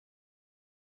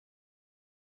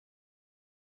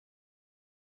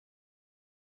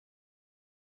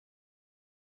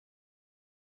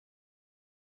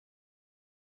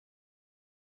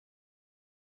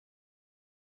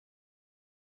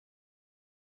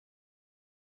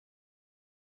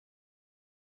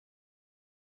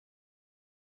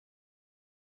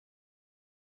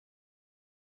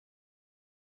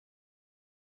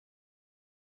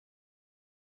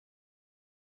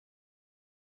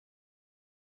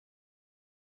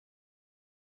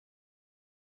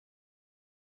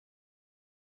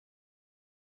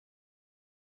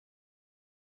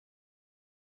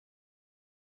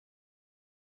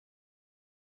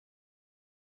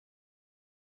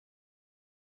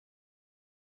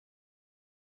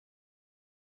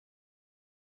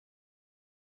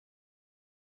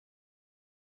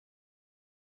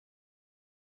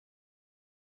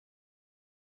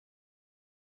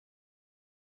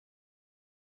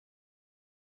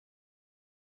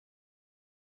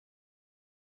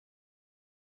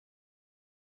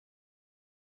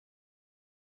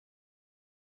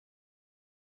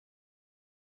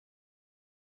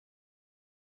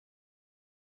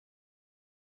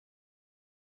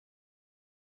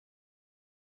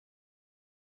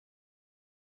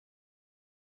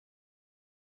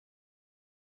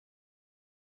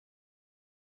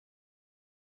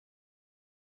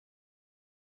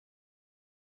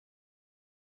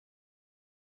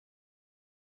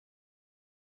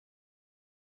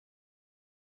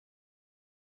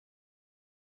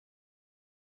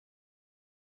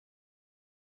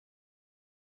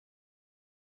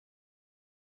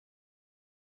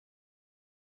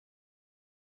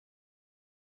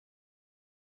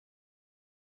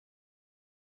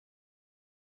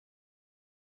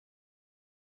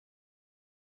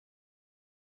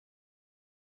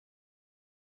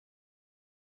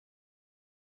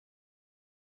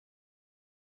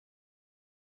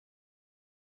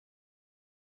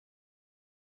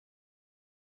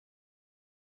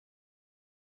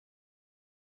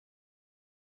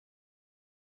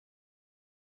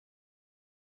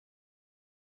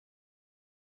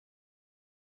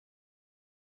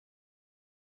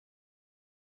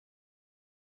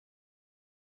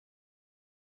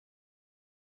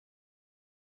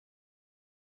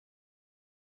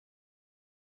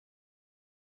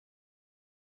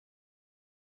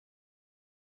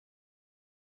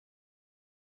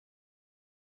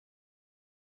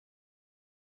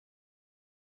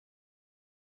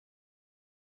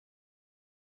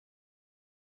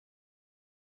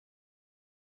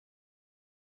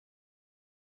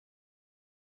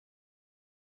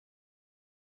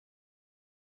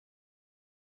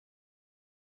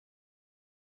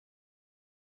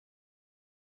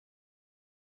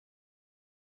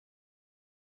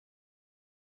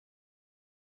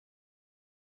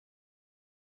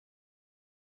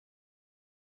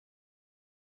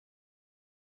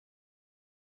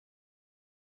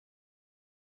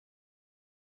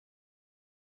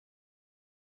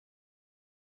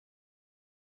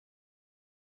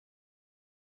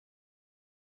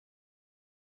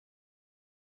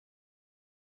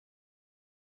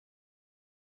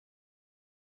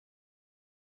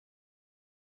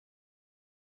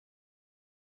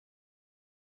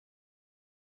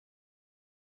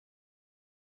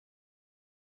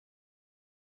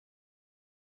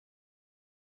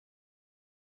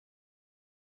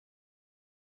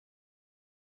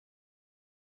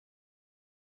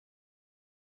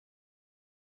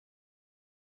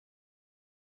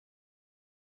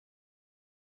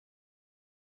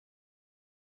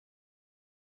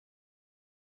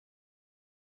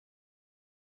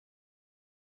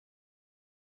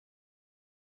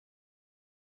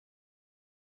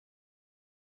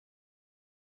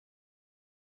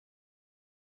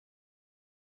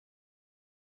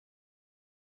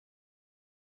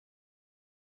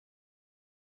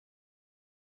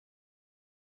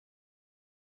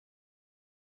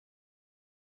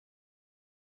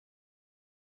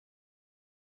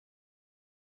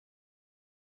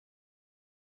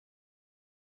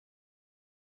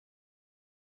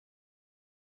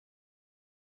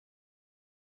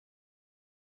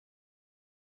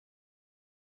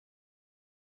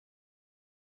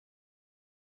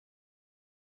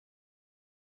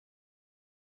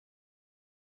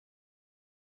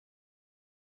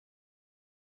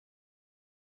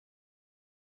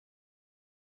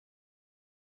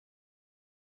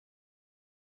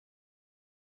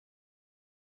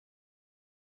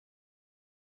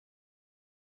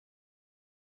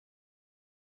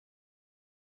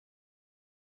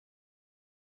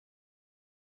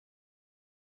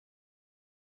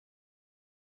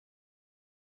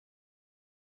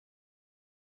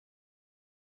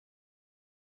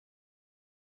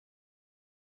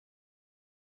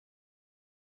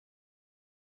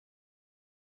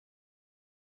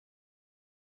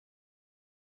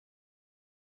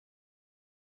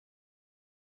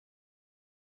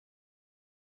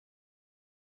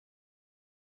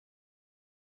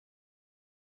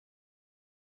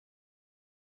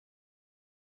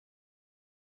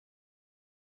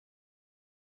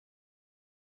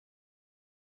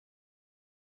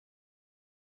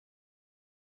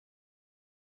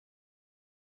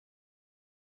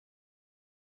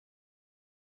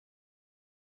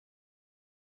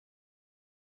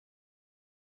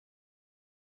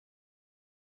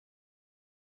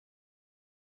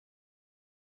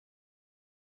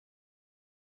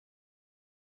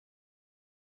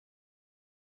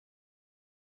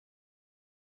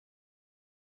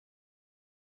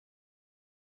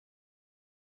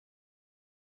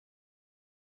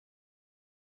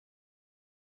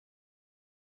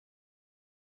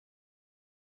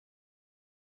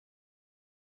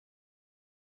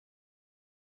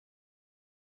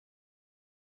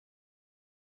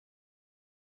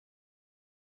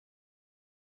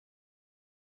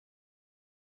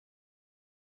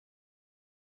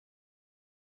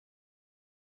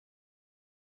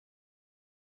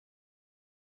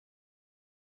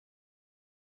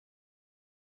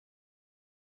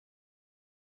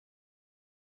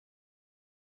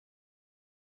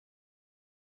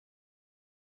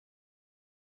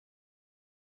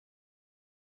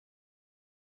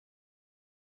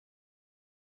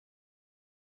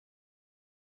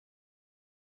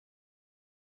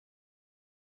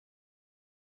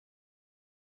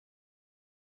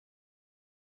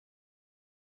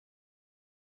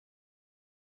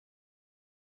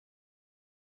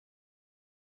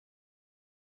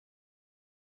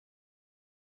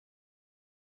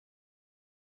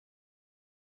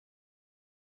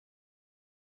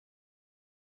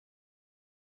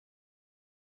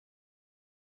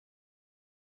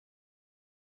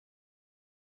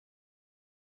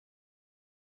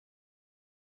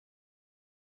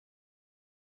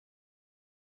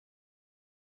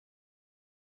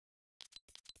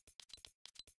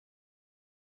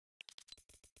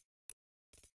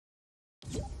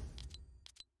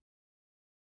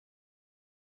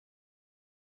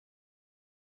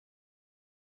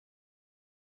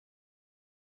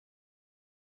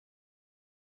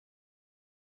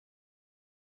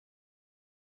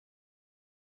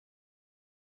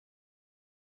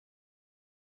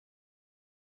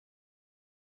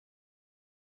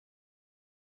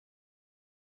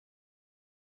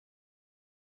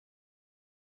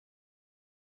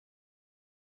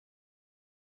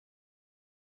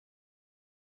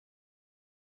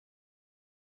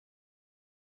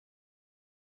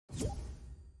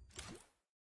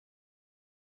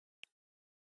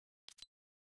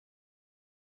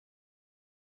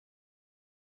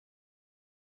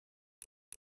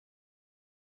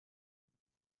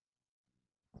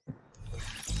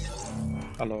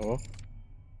Hello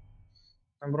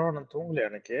bro, நான் தூங்கலையா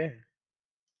எனக்கு?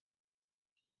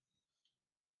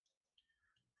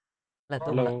 இல்ல ஹலோ.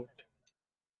 தூங்கல.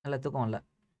 இல்ல தூக்கம் இல்ல.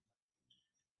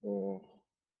 ஓ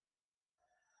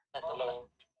ஹலோ.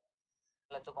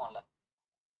 இல்ல தூக்கம் இல்ல.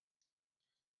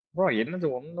 ப்ரோ,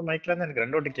 என்னது உங்க மைக்ல இருந்து எனக்கு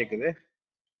ரெண்டு வாட்டி கேக்குது.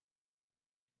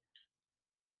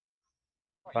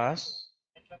 பாஸ்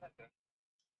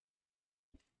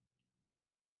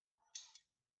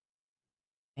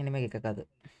இனிமே கேட்காது.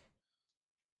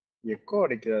 எக்கோ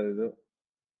அடிக்கிறது இது.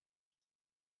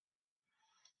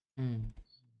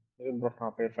 இது ப்ரோ,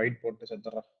 நான் போய் ஃபைட் போட்டு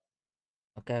செத்துறேன்.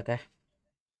 Okay okay.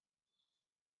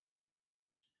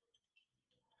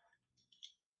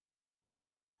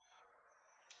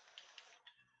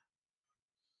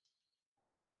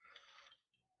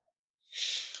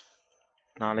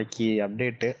 நாளைக்கு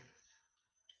அப்டேட்டு.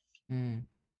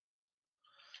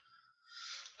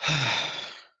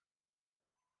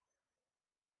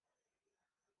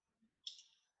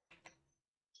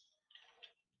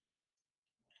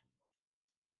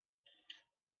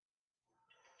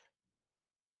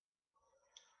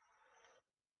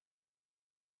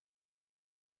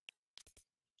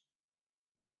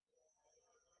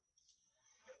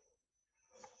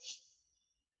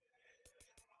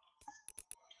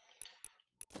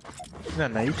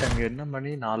 நைட் அங்க என்ன மணி?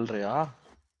 4:30.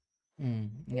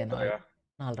 இங்க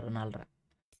 4:30.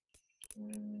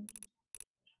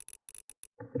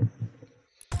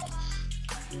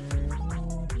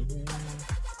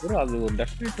 ப்ரோ, அது ஒரு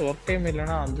டெஃபினட் ஒர்க் டைம்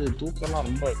இல்லைன்னா வந்து தூக்கம்லாம்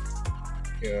ரொம்ப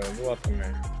இதுவா இருக்குமே.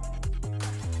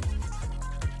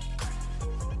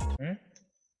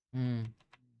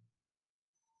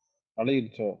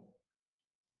 பழகிருச்சோ?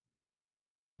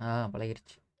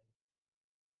 பழகிருச்சு.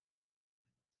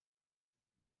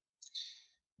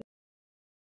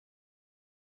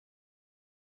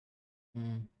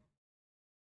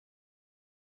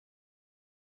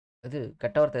 இது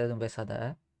கெட்ட வார்த்தை எதுவும் பேசாத.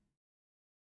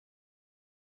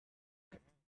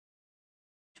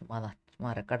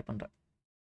 சும்மா ரெக்கார்ட் பண்றேன்.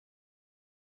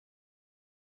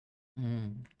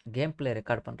 கேம் பிளே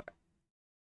ரெக்கார்ட் பண்றேன்.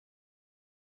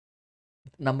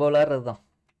 நம்ம விளையாடுறது தான்.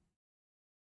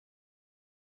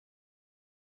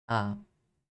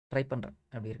 ட்ரை பண்றேன்.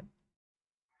 அப்படி இருக்கு.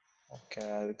 ஓகே,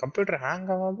 அது கம்ப்யூட்டர் ஹேங்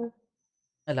ஆகாது?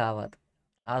 இல்லை ஆகாது.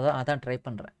 அதான் ட்ரை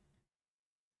பண்றேன்.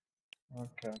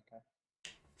 Okay okay.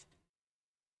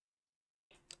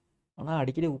 ஆனால்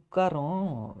அடிக்கடி உட்காரோம்,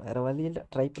 வேற வழி இல்லை.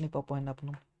 ட்ரை பண்ணி பார்ப்போம் என்ன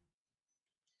பண்ணும்.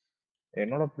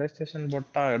 என்னோட பிளே ஸ்டேஷன்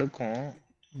போட்டா எடுக்கும்.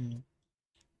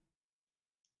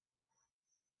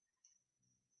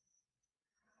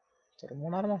 ஒரு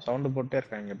 3 நேரமா சவுண்ட் போட்டே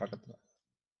இருக்கேன் இங்க பக்கத்துல.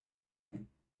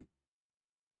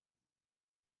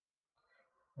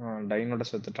 டைனோட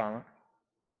செத்துட்டாங்க.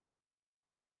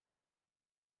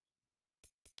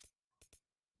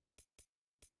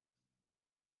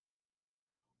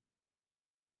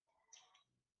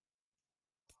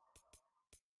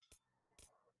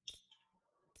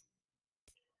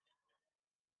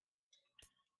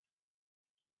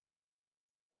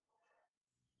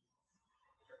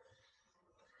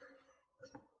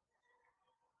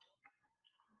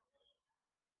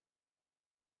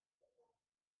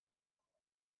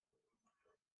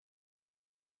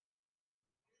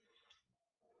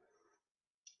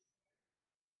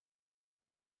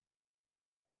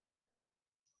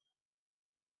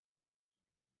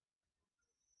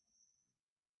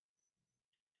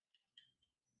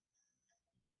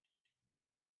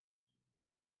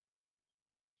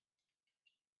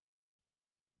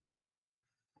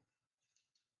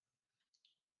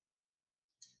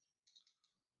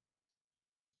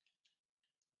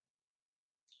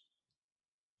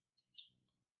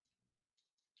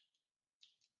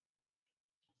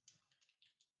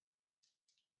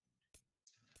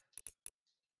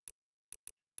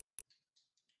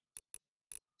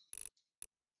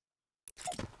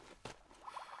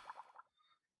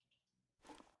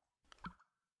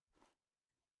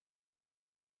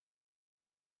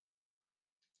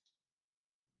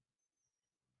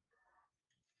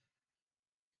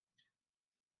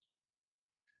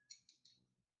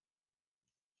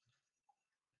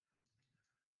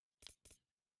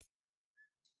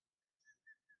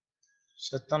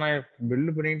 செத்தனா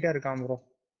பில்லு பண்ணிக்கிட்டே இருக்கான் ப்ரோ.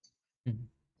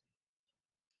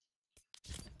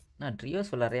 நான்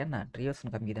ட்ரியோஸ் விளாட்றியா? நான்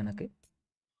ட்ரியோஸ்னு காமிக்குது எனக்கு.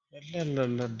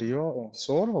 இல்ல டியோ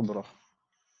சோலோ ப்ரோ.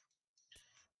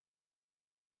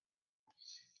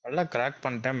 நல்லா கிராக்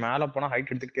பண்ணிட்டேன். மேல போனா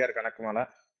ஹைட் எடுத்துக்கிட்டே இருக்கு எனக்கு மேல.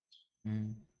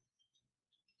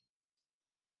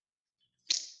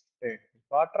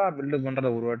 பாட்ரா பில்டு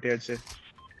பண்றத ஒரு வாட்டியாச்சு.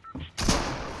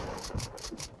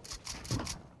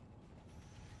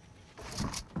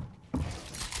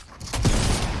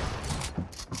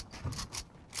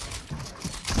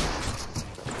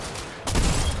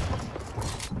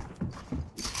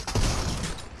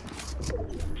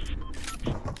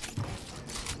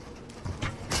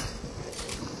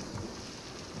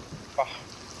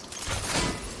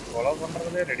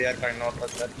 வரும்போதே ரெடியா இருக்கா இன்னொரு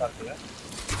தேர்ட் பார்ட்டில்.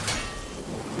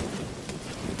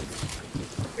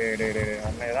 டேய்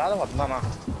அண்ணன் ஏதாவது வந்தானா?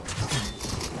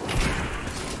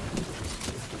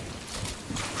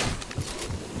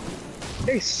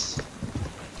 டேய்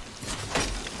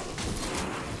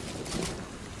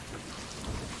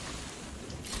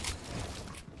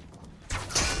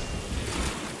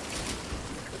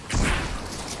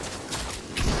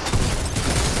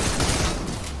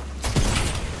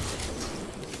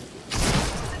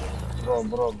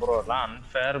ப்ரோ எல்லாம்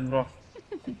அன்ஃபேர் ப்ரோ.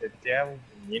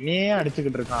 என்னையே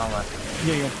அடிச்சுக்கிட்டு இருக்கான் அவன்.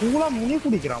 இவன் பூரா முனி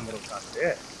குடிக்கிறான் ப்ரோ. காத்து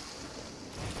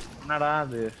என்னடா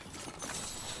அது?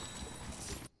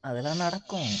 அதெல்லாம்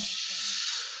நடக்கும்.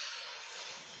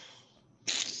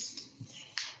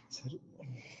 சரி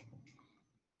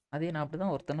அதே நான்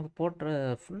அப்படிதான் ஒருத்தனுக்கு போட்டு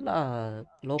ஃபுல்லாக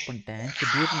லோ பண்ணிட்டேன்.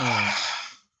 திடீர்னு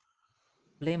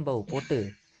ஃப்ளேம் பவ் போட்டு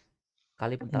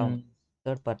காலி பண்ணிட்டான்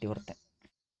தேர்ட் பார்ட்டி ஒருத்தன்.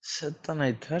 செத்தனை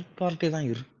தேர்ட் பார்ட்டி தான்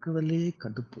இருக்குதுலே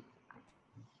கடுப்பு.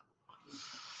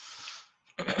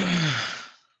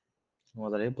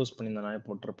 முதலே போஸ்ட் பண்ணி இந்த நாயை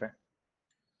போட்டிருப்பேன்.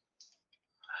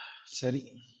 சரி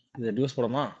இது டியூஸ்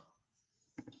போடமா?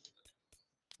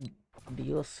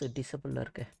 டியோஸ் டிசபிள்ல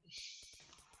இருக்கு.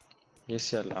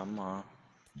 ஏசிஆர்ல ஆமா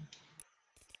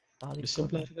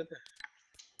டிசபிளா இருக்குது.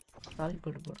 சாலிட்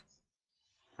கோட் போடு.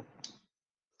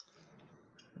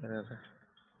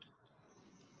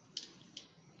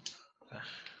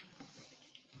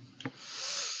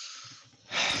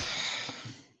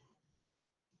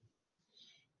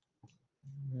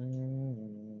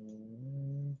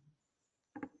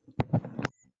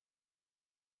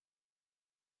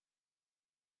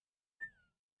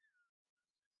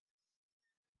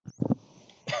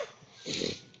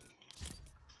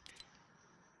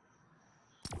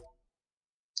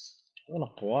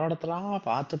 போற இடத்துலாம்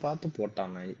பார்த்து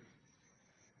போட்டான் நாய்.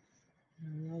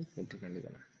 போட்டுக்க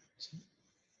வேண்டியதானே.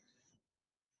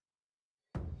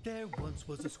 There once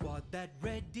was a squad that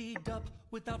readied up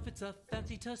with outfits of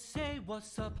fancy to say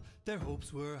what's up. Their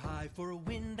hopes were high for a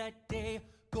win that day.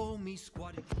 Go me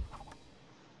squad.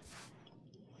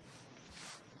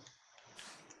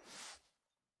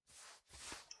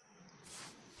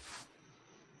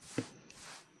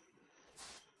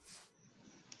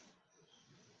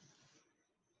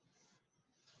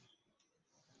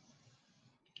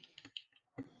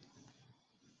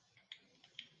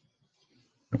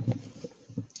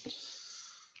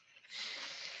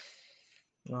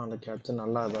 நாளைக்கு அடுத்து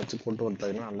நல்லா ஏதாச்சும் போட்டு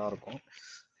கொடுத்தாங்கன்னா நல்லா இருக்கும்.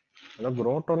 ஏதோ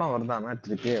குரோட்டோலாம் வருதாமே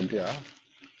திருப்பி எப்படியா?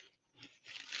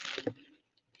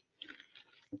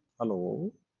 ஹலோ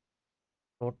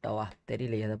ரோட்டாவா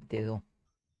தெரியல எதை பற்றி எதுவும்.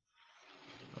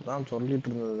 அதான் சொல்லிட்டு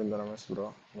இருந்தது இந்த ரமேஷ் ப்ரோ.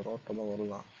 குரோட்டோ தான்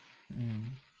வருதான்.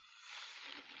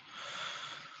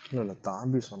 இல்லை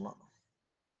தாம்பி சொன்னான்.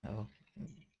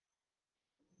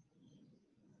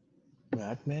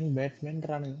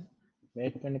 பேட்மேன்றானுங்க.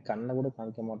 பேட்மேன் கண்ணை கூட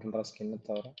காமிக்க மாட்டேன்றா ஸ்கின்னை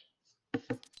தவிர.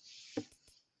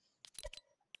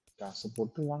 காசு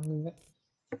போட்டு வாங்குங்க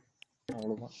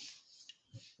அவ்வளவுதான்.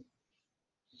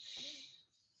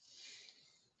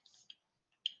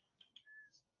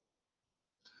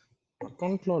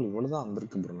 அக்கௌண்ட்ல இவ்வளவுதான்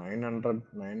வந்திருக்கு ப்ரோ.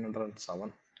 907.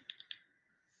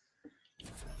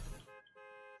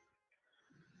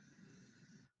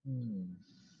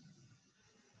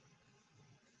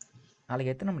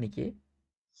 நாளைக்கு எத்தனை மணிக்கு?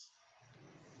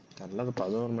 தெரியல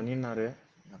 11 மணின்னாரு.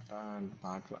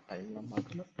 பார்க்கல டைம்லாம்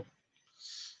பார்க்கல.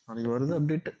 நாளைக்கு வருது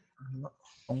அப்டேட்.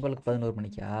 உங்களுக்கு 11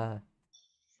 மணிக்கா?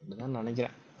 அப்படிதான்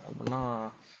நினைக்கிறேன். அப்படின்னா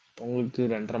உங்களுக்கு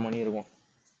 2:30 மணி இருக்கும்.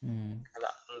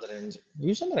 அதான் அந்த ரேஞ்ச்.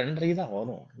 யூஸ்வலா 2:30 தான்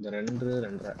வரும். இந்த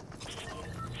 2:30.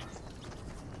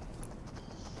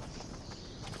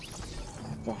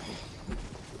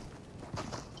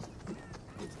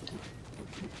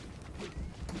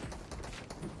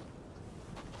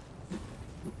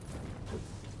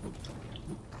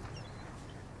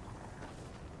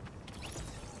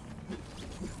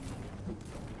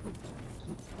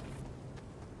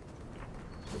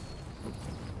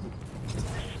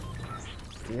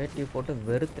 ஏடி போட்டு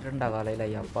வெறுத்துட்டா காலையில்.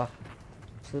 ஐயாப்பா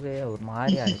சுரே ஒரு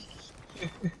மாதிரி ஆயிடுச்சு.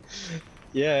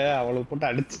 அவளை போட்டு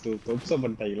அடிச்சுட்டு தொப்சம்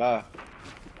பண்ணிட்டாங்களா?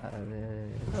 அது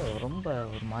ரொம்ப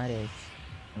ஒரு மாதிரி ஆயிடுச்சு.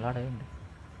 விளாடவே முடியும்.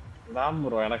 தான்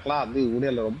ப்ரோ எனக்குலாம் அது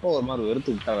ஊழியர்ல ரொம்ப ஒரு மாதிரி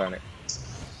வெறுத்து விட்டாரானே.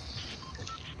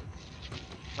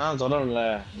 நான் சொல்லல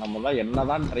நம்ம தான்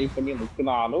என்னதான் ட்ரை பண்ணி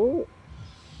முக்கினாலும்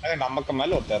நமக்கு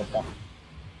மேல ஒருத்தர் இருப்பான்.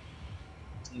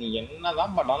 நீ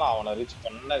என்னதான் பண்ணாலும் அவனை ரீச்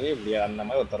பண்ணவே முடியாது. அந்த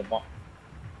மாதிரி ஒருத்தர் இருப்பான்.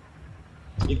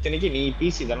 இத்தனைக்கு நீ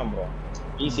பிசி தானே ப்ரோ.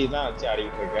 பிசி தான் வச்சு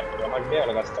ஆடிக்கிட்டு இருக்கேன். எனக்கே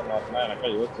அவ்வளோ கஷ்டமா இருக்குன்னா எனக்கா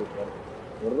யோசிச்சு இருக்காரு.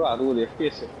 ஒரு 60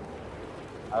 FPS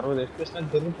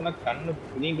திருப்பினா கண்ணு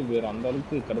பிடிங்கிட்டு போயிடும். அந்த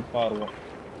அளவுக்கு கடுப்பா இருக்கும்.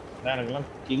 எனக்குலாம்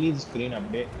கிளியர் ஸ்க்ரீன்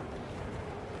அப்படியே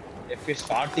FPS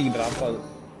 40 டிராப் ஆகுது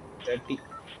 30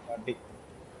 40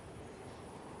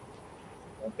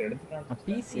 ஓகே எடுத்துக்கலாம்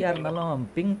பிசியா இருந்தாலும்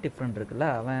பிங் டிஃப்ரெண்ட் இருக்குல்ல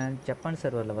அவன் ஜப்பான்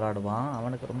சர்வரில் விளாடுவான்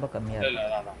அவனுக்கு ரொம்ப கம்மியாக இல்லை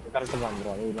அதான் கரெக்டாக தான்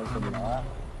ப்ரோ அது இல்லை சொல்லலாம்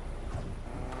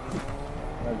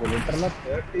எனக்கு லிட்டரலாக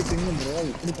 30 பிங் ப்ரோ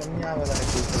இப்படி கம்மியாகுது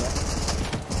எனக்கு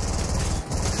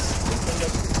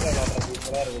விளாட்ற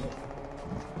சூப்பராக இருக்குது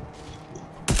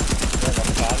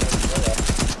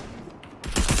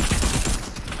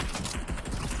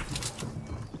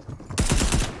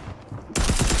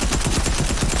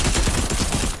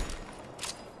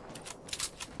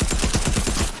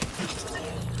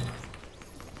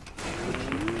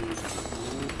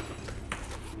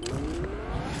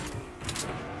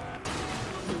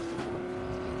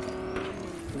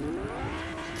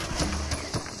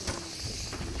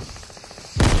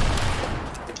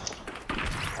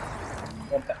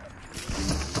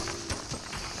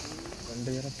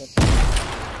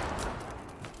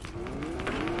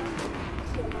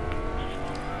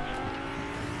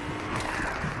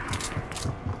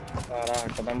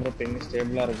ரொம்ப பிங்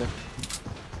ஸ்டேபிளா இருக்கு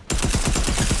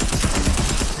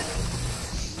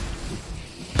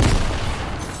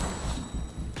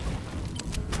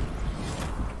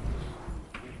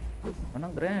ஆனா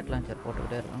கிரேனேட் லான்ச்சர்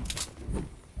போட்டுக்கிட்டே இருக்கான்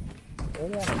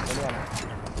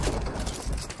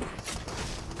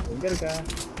எங்க இருக்க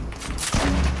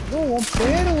ஓ உன்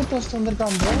பேரு ஊத்தோஸ்ட்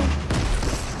வந்திருக்கான் ப்ரோ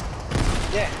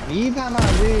ஏ நீதானா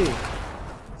அது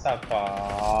சப்பா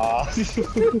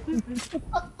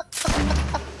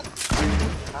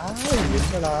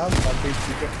என்னடா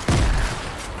பாத்துட்டு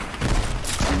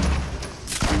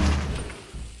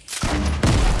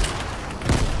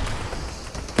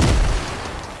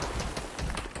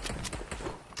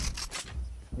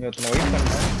வெயிட்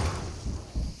பண்ணேன்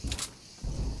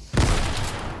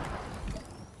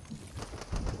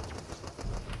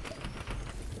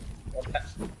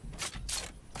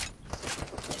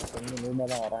கொஞ்சம் நூமா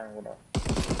தான் வராங்க கூட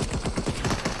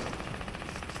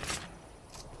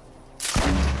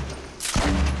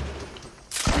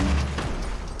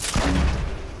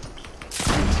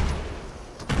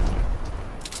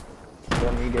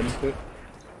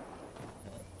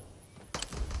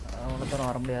அவ்வளோ தூரம்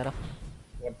வர முடியாதா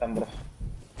ஓட்டம் ப்ரோ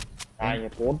நான் இங்கே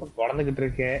போட்டு குழந்துக்கிட்டு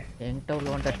இருக்கேன் என்கிட்ட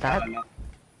உள்ள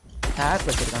டேக்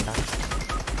வச்சிருக்கான்டா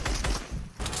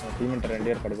டீமெண்ட் 2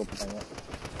 பேர் படுக்க போட்டாங்க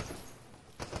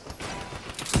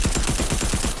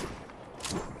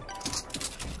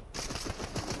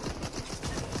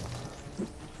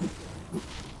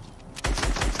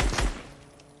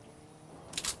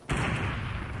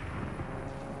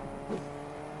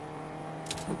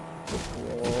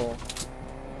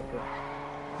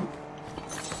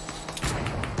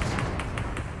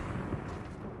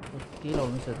கீழே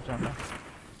ஒன்று செத்துட்டான்டா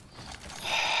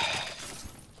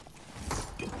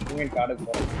டீமெண்ட் கார்டுக்கு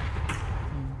போகிறேன்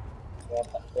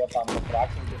அந்த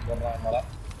ப்ராக்டிக்கு போடுறான் மேலே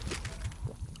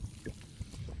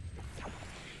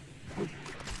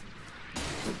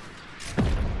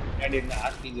முன்னாடி இருந்த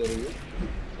ஆஸ்டிஜ் வருது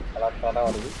கலர்ஃபுல்லாக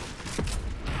வருது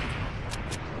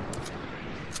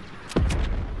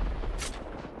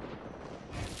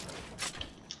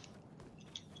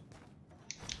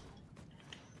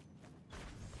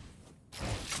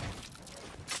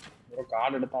ஒரு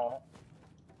கார்டு எடுத்தான்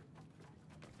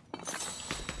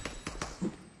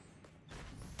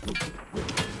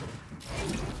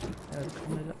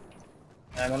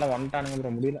அதெல்லாம் வந்துட்டானுங்க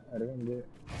அப்புறம் முடியல எடுக்க முடியாது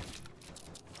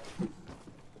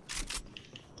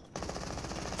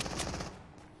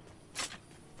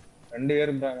ரெண்டு பேர்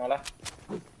இருந்தாங்களா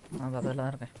நான் அதில்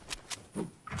தான் இருக்கேன்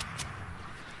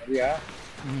சரியா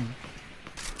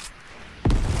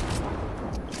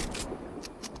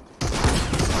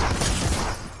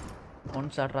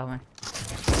ஒன் ஷாட்ரா அவன்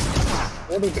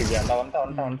ஓடிட்டு இருக்கியா அந்த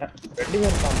வந்துட்டேன் ரெண்டு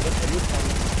பேர் இருக்கான்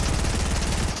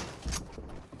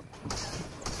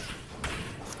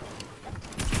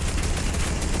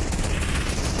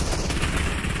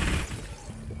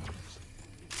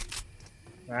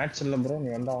மேட்ச் இல்ல ப்ரோ நீ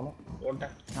வந்தாவணும்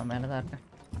ஓட்டேன் நான் மேலே தான் இருக்கேன்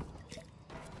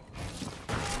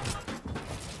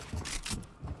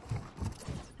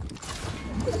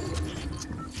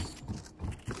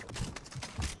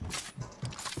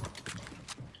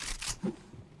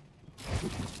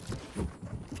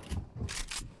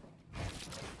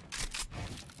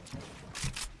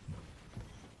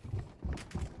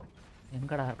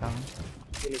எங்கடா இருக்காங்க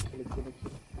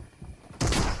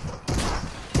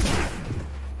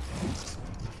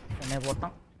என்ன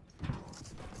போட்டான்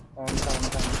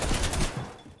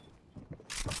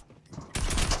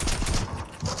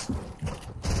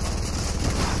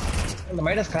இந்த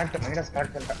மைனஸ் கரெக்ட்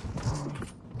பண்ணிட்டேன்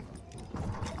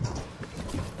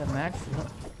மேட்ச் இல்ல.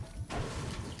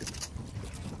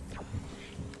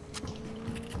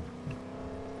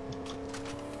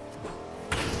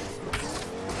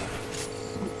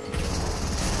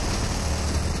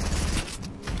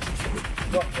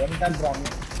 One time wrong.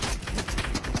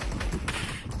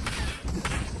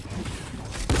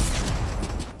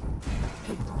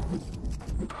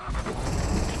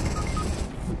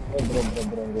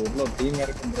 Bro. Lo team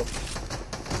இருக்கு bro.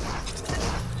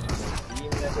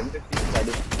 Teamல ரெண்டு டீம்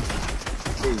அடி.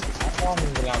 ஏய்,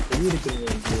 ஆமாங்களா பெரிய இருக்கீங்க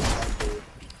இங்க.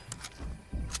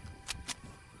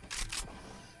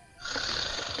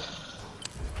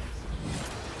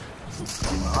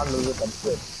 நாலு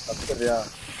தப்புறியா?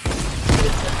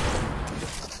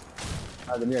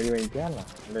 அதுலயே அடி வாங்கிட்டியா?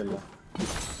 இல்ல.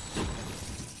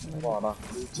 வாடா,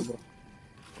 ரீச் bro.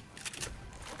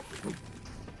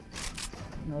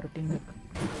 இன்னொரு டீம் இருக்கு.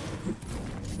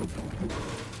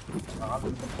 நான்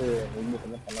வந்து நீங்க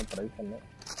பண்ண ட்ரை பண்ணேன்.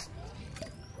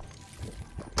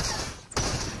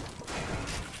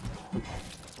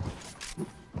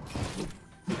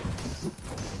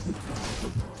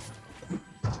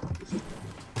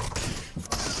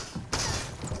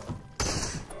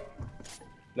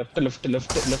 லெஃப்ட்ல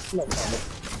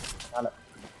மேல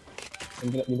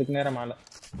இதுக்கு நேரா மேல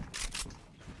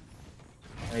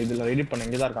இதுல ரெடி பண்ண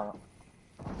இங்க தான் இருக்காங்க.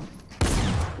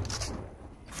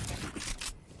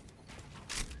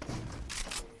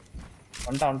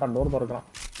 வந்துட்டான் டோர் திறக்கிறான்.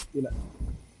 கீழ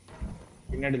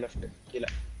பின்னாடி லெஃப்ட் கீழ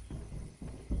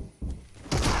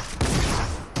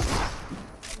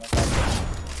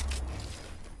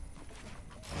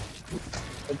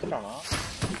எடுத்துட்டானா?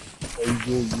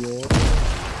 ஐயோ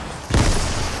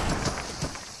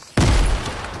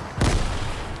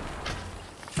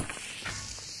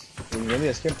இங்க வந்து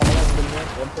எஸ்கேப் பண்ணலாம் முடியுமா?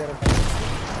 போட்டே இருக்காங்க.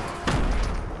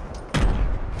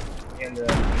 இந்த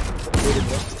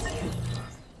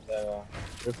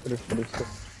ரிஸ்க்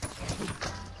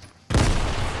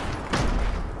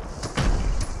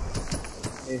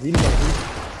ஹீல் பண்ணி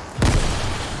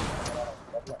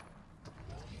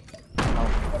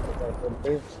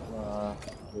போட்டு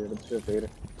எடுத்து போயிரு.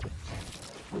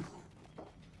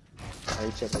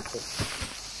 ரைட்.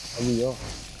 ஐயோ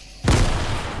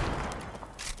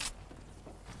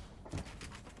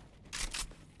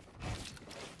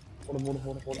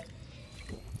போடு.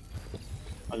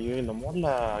 ஐயோ இந்த மோட்ல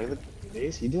இது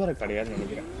ரேஸ் இதுவரை கிடையாதுன்னு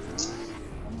நினைக்கிறேன்.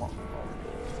 ஆமா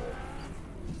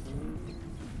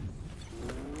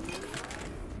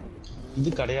இது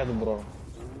கிடையாது ப்ரோ.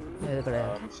 இது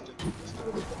கிடையாது.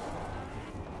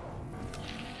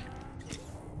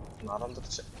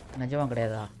 நடந்துருச்சு. நிஜமா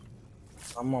கிடையாதா?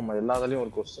 ஆமா எல்லாத்துலயும்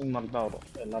ஒரு கொஸ்டின் மார்க் தான் வரும்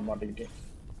எல்லா பாட்டுக்கிட்டையும்.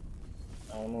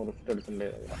 அவனும் ஒரு ஃபிட் எடுக்க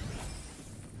முடியாது.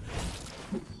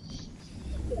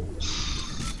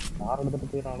 யார்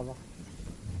எடுத்துட்டு போயிடறானதான்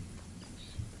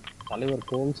தலைவர்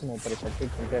கோல்ஸ்னு ஒருத்தரை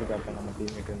சப்மிட் பண்ணிட்டே இருக்காரு நம்ம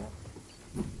டீம்மேட்டுன்னு.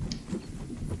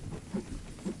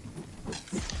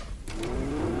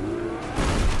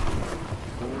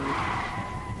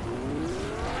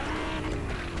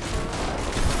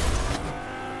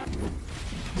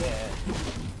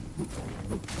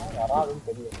 வராதுன்னு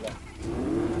தெரியல.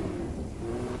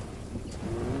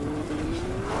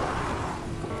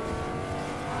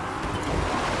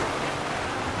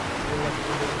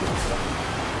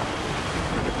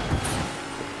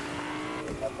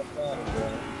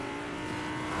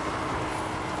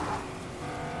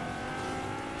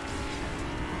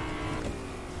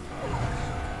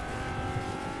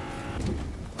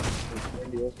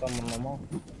 பண்ணணுமா?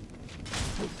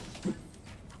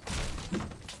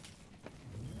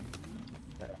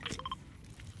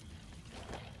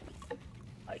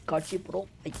 I got you bro,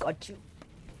 I got you.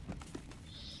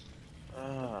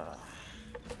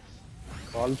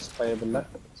 Calls பயபில்ல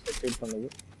spectate பண்ணுது.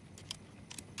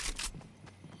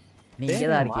 நீ இங்கே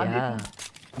தான் இருக்கியா?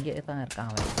 இங்கே தான் இருக்கான்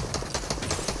அவன்.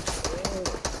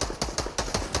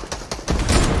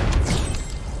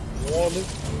 ஓடு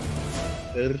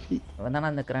தெர்ரி அவன் தானே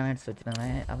அந்த கிரானைட்ஸ்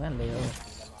வச்சுருந்தேன். அவன் இல்லையோ?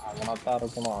 அவனாத்தான்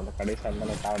இருக்கணும். அந்த கடைசி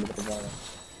அந்த கார் எடுத்துட்டு போவாங்க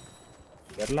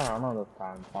தெரியல. ஆனா அந்த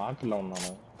பாட்டில்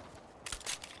ஒன்னானு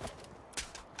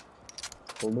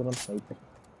கொடூரம் ஸ்னைப்பர்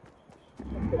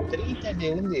 330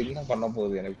 எழுந்து என்ன பண்ண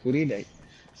போகுது எனக்கு புரியல.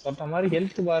 சொன்ன மாதிரி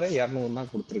ஹெல்த் பாரு 200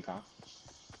 தான் கொடுத்துருக்கான்.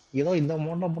 ஏதோ இந்த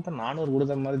அமௌண்ட்டை போட்டால் 400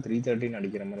 கொடுத்த மாதிரி 330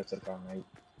 அடிக்கிற மாதிரி வச்சிருக்காங்க.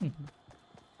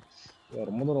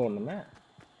 ரொம்ப தூரம் ஒண்ணுமே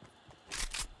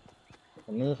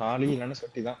ஒண்ணு ஹாலி இல்லைன்னா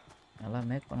சொட்டி தான். நல்லா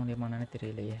மேக் பண்ண முடியுமான்னு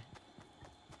தெரியலையே.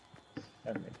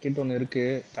 மெக்கிட் ஒன்று இருக்கு.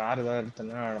 கார் ஏதாவது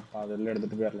எடுத்தோன்னா அதில்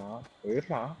எடுத்துட்டு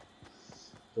போயிடலாம்.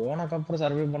 போனக்கப்புறம்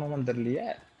சர்வே பண்ணுவோம்னு தெரியலையே.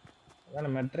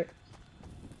 அதான் மேட்ரு.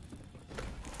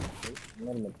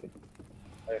 இன்னொரு மெக்கிட்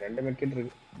 2 மெக்கிட்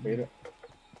இருக்கு. போயிடும்.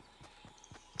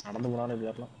 நடந்து போனாலும் இப்படி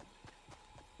வரலாம்.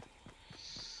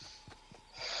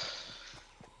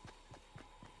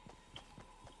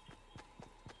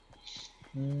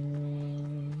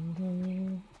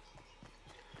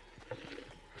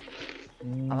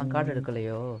 அவன் கார்டு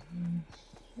எடுக்கலையோ?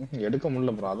 எடுக்க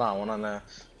முடியல ப்ரோ. அதான்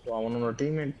அவனோட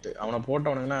டீம்மேட் அவனை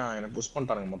போட்டவனுங்கன்னா எனக்கு புஷ்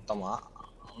பண்ணிட்டானுங்க மொத்தமா.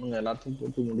 அவனுங்க எல்லாத்தையும்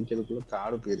போட்டு முடிக்கிறதுக்குள்ள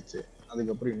கார்டு போயிருச்சு.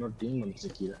 அதுக்கப்புறம் இன்னொரு டீம் வந்துச்சு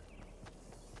கீழே.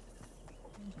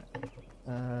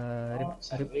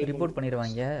 ரிப்போர்ட்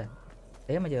பண்ணிடுவாங்க.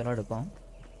 டேமேஜ் எவ்வளோ எடுக்கும்?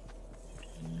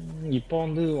 இப்போ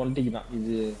வந்து 1 டிக் தான்.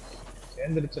 இது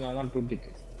சேர்ந்துருச்சுனா தான் 2 டிக்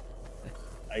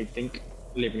ஐ திங்க்.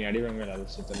 இல்லை இப்போ நீ அடி வாங்க அது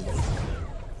சுத்தம்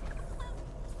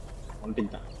 1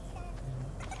 டிக் தான்.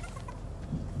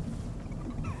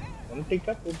 1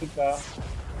 டிக்கா 2 டிக்கா?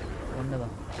 1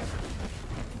 தான்.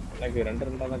 எனக்கு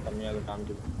 2 தான் கம்மியாக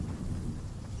காமிக்குது.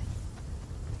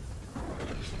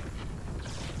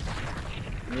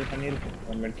 நீ பண்ணியிருக்கேன்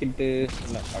ஒரு மெட்கிட்டு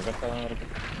இல்லை பக்கத்தில் தான் இருக்கு.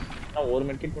 ஆனால் ஒரு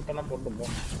மெட்கிட் மட்டும் தான்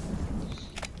போட்டுப்போம்.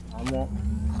 ஆமாம்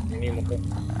நீ மட்டும்.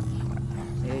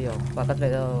 ஐயோ பக்கத்தில்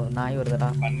ஏதோ நாய் வருதுடா.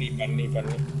 பண்ணி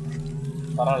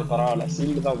பரவாயில்ல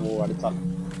சீல்டு தான் அடிச்சால்.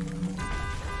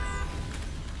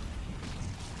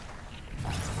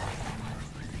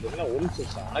 என்ன ஒழிச்சு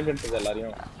சாண கட்டுது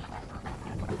எல்லாரையும்.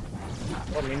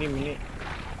 மினி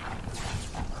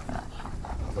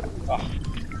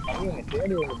கம்மி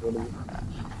தேடி ஒன்று போடுது.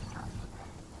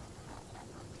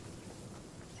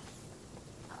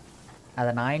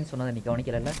 அதை நாயின்னு சொன்னதை நீ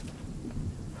கவனிக்கல?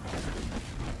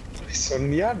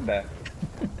 சொன்னியா?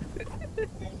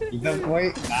 இத போய்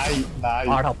நாய்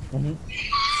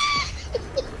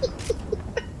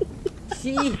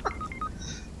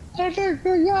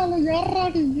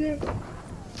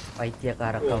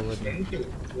பைத்தியக்கார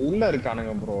உள்ள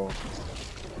இருக்கானுங்க ப்ரோ.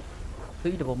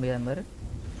 தூக்கிட்டு போக முடியாத மாதிரி.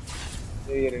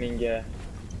 சரி நீங்க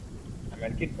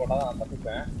மெடிக்கெட் போட்டாதான் நான்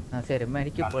தப்பிப்பேன். சரி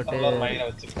மெடிக்கெட் போட்டு மைனை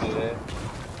வச்சிருக்கு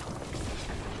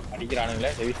அடிக்கிறானுங்களே.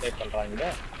 ஹெவி ஸ்னைப் பண்றாங்க.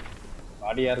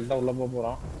 பாடி யாருக்கு தான் உள்ள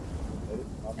போறோம்.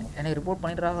 எனக்கு ரிப்போர்ட்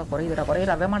பண்ணிடுறா.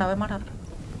 குறையுதா வேமாடா.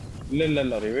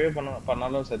 இல்ல ரிவைவ்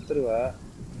பண்ணாலும் செத்துருவ.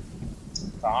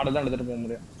 கார்டு தான் எடுத்துட்டு போக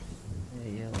முடியும்.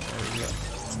 ஐயோ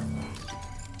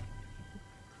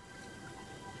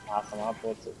நாசமா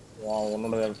போச்சு.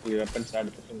 உன்னோட வெப்பன்ஸ்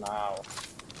எடுத்துட்டு நான்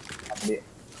அப்படியே.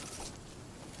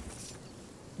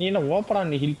 நீ என்ன ஓப்பனா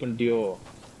நீ ஹீல் பண்ணிட்டியோ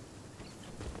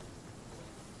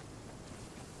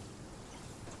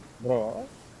ப்ரோ?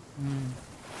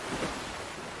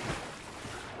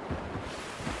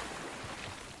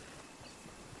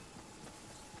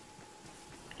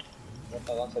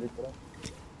 போட்டாதான் சரி போடும்.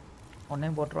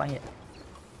 ஒன்னையும் போட்டுருவாங்க.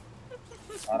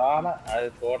 பரவாயில்ல அது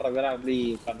போடுற பேர அப்படி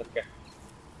உட்காந்துருக்கேன்.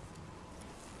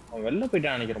 அவன் வெளில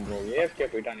போயிட்டான் நினைக்கிறேன் ப்ரோ.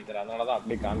 ஏஎஃப்கே போயிட்டான் நினைக்கிறேன். அதனாலதான்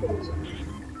அப்படி காமிச்சு.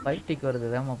 ஃபைட் டிக் வருது.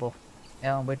 வேமா போ.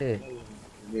 ஏன் போயிட்டு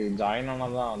இது ஜாயின்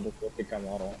ஆனாதான் வந்து 4 டிக்கா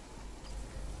மாறும்.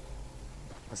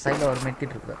 சைடில் ஒரு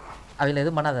மெட்கிட் இருக்கு. அதில்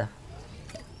எதுவும் பண்ணாத.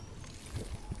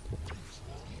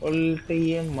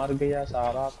 உல்டியே மர்கையா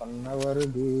சாரா பண்ண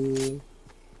வருது.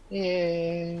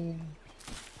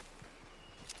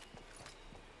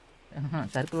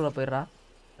 சர்க்கிள் உள்ள போயிடுறா.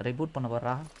 ரிபூட் பண்ண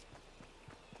போடுறா.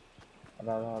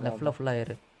 லெஃப்டில் ஃபுல்லாக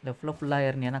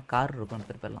ஏறு. ஏன்னா கார் இருக்கும்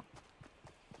திருப்பெல்லாம்.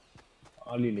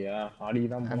 ஆளி இல்லையா? ஆளி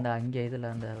தான் அந்த அங்கே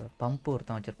இதில் அந்த பம்பு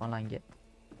ஒருத்தன் வச்சுருப்பான்ல அங்கே.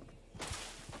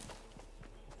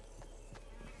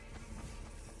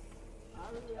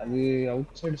 அது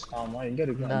அவுட் சைடு ஸ்டாமா எங்க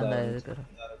இருக்கு? அந்த இதுக்கு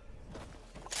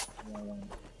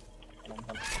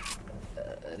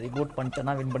ரிபூட்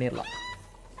பண்ணிட்டேன்னா வின் பண்ணிடலாம்.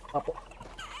 அப்போ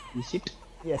இஸ் இட்?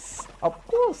 S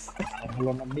of course.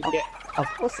 அவ்வளோ நம்பிக்கை.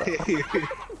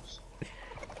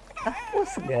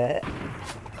 அப்கோர்ஸ்ங்க.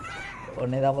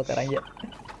 ஒன்னே தான் பார்க்குறாங்க.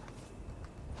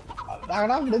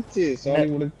 அதானா முடிச்சு சோலி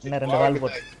முடிச்சு. இன்னும் 2 வால்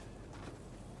போட்டு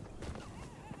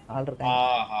ஆள் இருக்காங்க.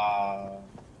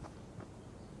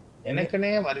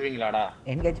 எனக்குனே வருவீங்களாடா?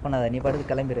 என்கேஜ் பண்ணாத. நீ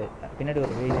பாட்டுக்கு கிளம்பிரு. பின்னாடி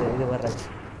ஒரு இது வர்றாச்சு.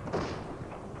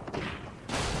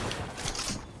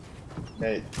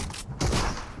 டேய்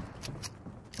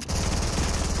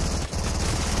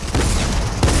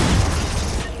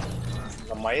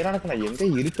இந்த மயிரானுக்கு நான் எங்க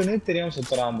இருக்குன்னே தெரியாம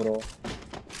சுத்துறான் ப்ரோ.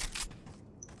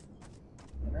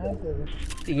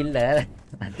 இல்ல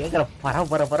நான் கேக்குற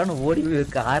பரபரன்னு ஓடி போய்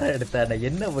காரை எடுத்தா நான்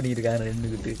என்ன பண்ணிருக்காங்க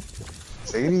ரெண்டுகிட்டு.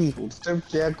 சரி ஸ்டெப்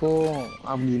கேக்கும்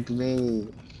அப்படின்ட்டுமே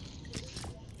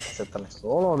செத்தனை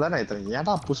சோலோ தானே. இத்தனை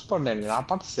ஏன்டா புஷ் பண்ணேன்? நான்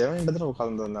பாட்டு 7 இடத்துல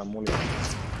உட்காந்து வந்தேன் மூணு.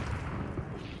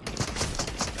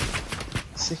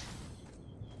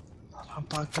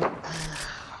 பார்க்கல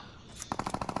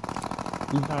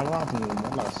இதனாலதான்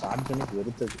முதல்ல ஸ்டார்ட் பண்ணி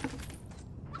வெறுத்தது.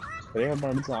 ஸ்ப்ரே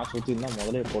அடிச்சு ஆசை ஊற்றி இருந்தா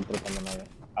முதலே போட்டிருக்கேன். நான்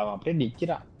அவன் அப்படியே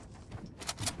நிக்கிறான்.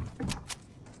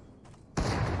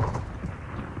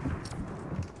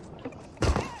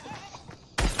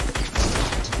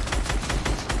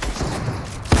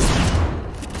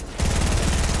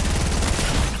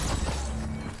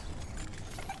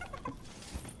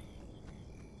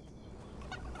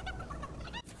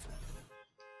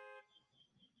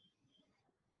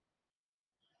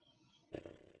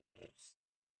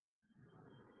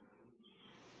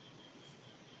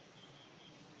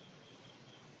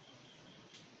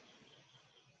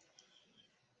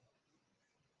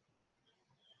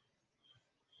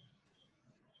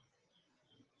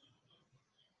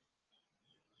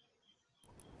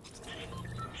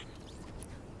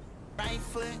 right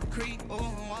foot creep,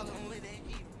 walking with it.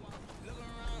 Look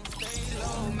around, stay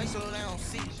low, make sure they don't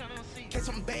see. Catch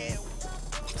some bad.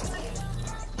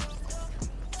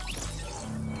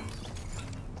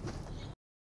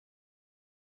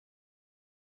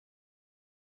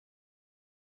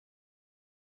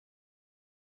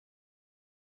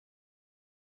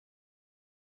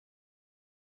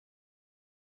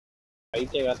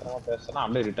 பைத்தியகாரமா பேசினா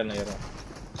அப்படியே ரிட்டர்ன் ஆயிரும்.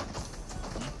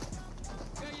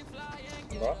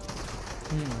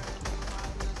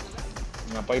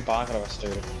 நான் போய் பாக்குறேன் ஃபர்ஸ்ட்.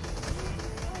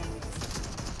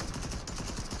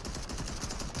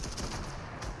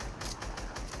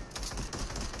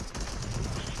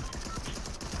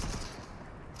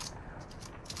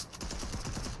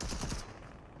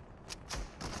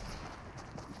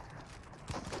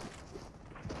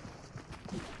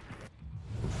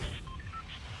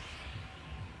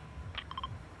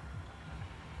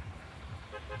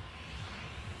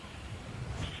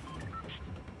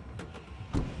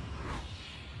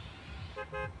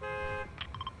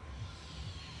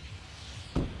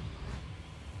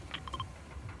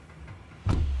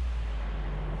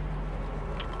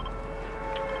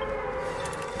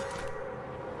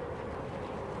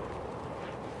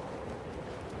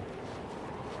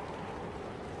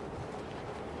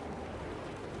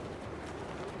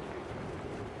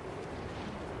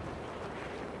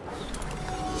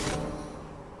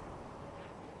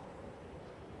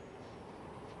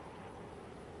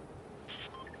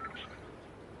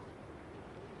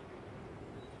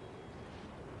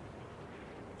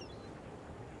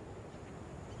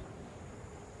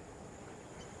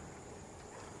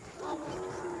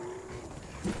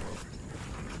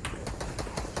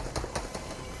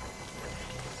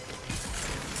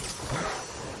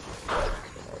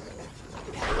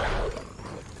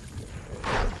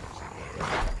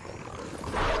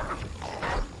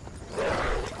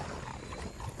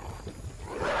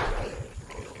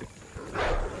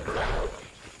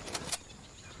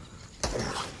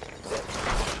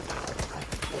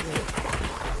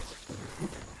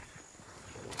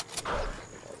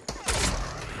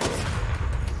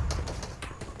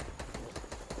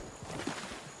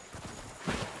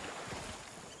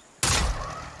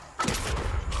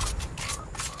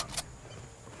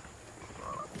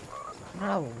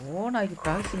 ஓனாகி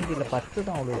ப்ராக்சிமிட்டியில் 10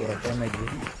 தான் அவ்வளோ ஒரு டேமேஜ்.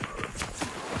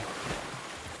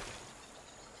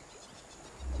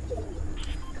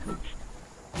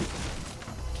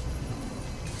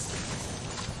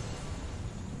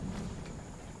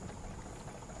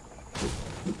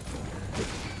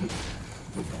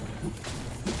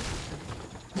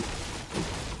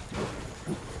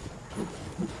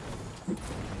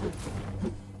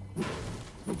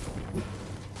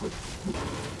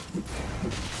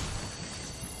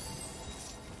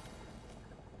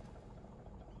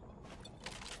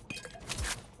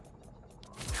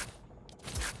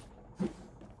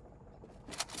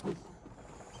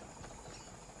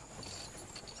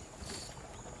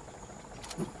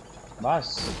 பாஸ்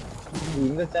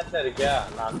இந்த சேட்ல இருக்கியா?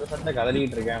 நான் அந்த சேட்ல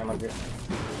கதறிட்டு இருக்கேன். உனக்கு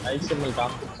ஐசிஎம்எல்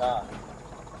காமிச்சா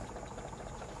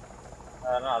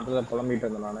அதனால அதுல புலம்பிட்டு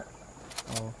இருந்தேன் நானு.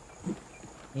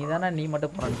 நீ தானே நீ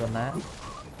மட்டும் போறான்னு சொன்ன.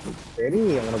 சரி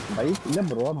உனக்கு பைக் இல்ல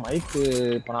ப்ரோ, மைக்கு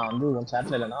இப்போ நான் வந்து உன்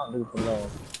சேட்ல இல்லைன்னா வந்து கொஞ்சம்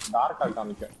டார்க்கா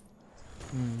காமிக்கும்.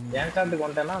 என் சேட்டுக்கு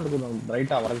வந்துட்டேன்னா அது கொஞ்சம்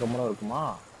பிரைட்டா வரக்கமுறை இருக்குமா.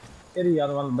 சரி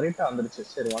அது வந்து பிரைட்டா வந்துருச்சு.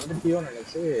 சரி வந்துட்டியோன்னு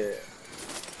நினைச்சு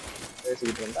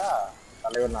பேசிக்கிட்டு இருந்தா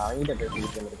தலைவர் நான் அவங்கிட்ட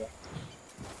பேசிக்கிட்டு இருந்திருக்கேன்.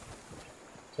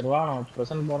 சரிவா நம்ம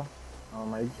ப்ரெசன்ட் போகிறோம்.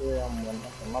 அவன் மைக்கு அவன்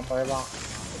சொன்னா போயதான்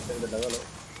இந்த லெவலு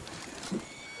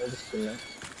ஓடிச்சுங்க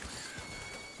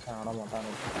ஆட மாட்டான்.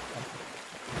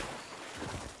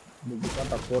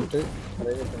 டிஜிட்டாக போட்டு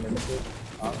ப்ரைவேட் எடுத்து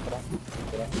பார்க்குறோம்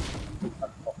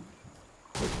கட்டோம்.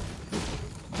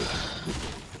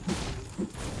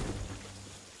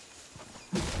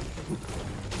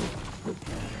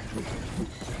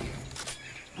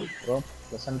 ப்ரோ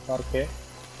ப்ரெசன்ட் பார்க்கே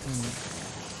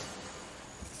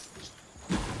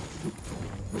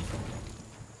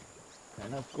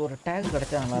எனக்கு ஒரு டேக்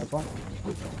கிடைச்சா நல்லா இருக்கும்.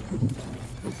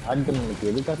 ஆர்கன் உங்களுக்கு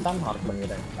எதுக்காகத்தான் மார்க்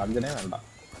பண்ணிடுறேன். ஆர்கனே வேண்டாம்.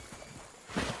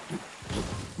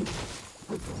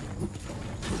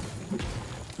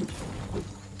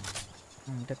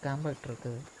 இந்த காம்பேக்ட்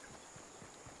இருக்குது.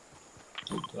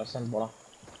 ப்ரெசன்ட் போகலாம்.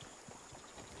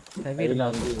 ஹெவியில்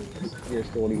வந்து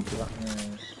ஜஸ்ட் ஓடிக்கிட்டு இருக்கான்.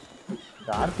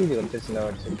 இந்த ஆர்பிஜி வச்சு சில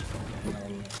வச்சு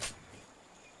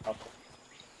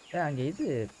அங்கே இது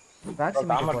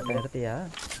ப்ராக்சிமிட்டி போட்ட எடுத்தியா?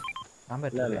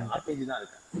 இல்ல இல்ல ஆர்பிஜி தான்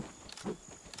இருக்கு.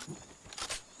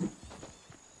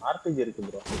 ஆர்பிஜி இருக்கு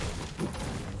ப்ரோ.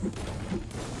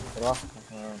 வா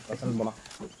பர்சன்ட் போலாம்.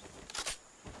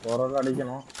 ஒரு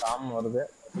அடிக்கணும். காம் வருது.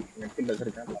 நெட்டி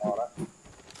வச்சிருக்கேன். பரவாயில்ல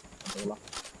இதெல்லாம்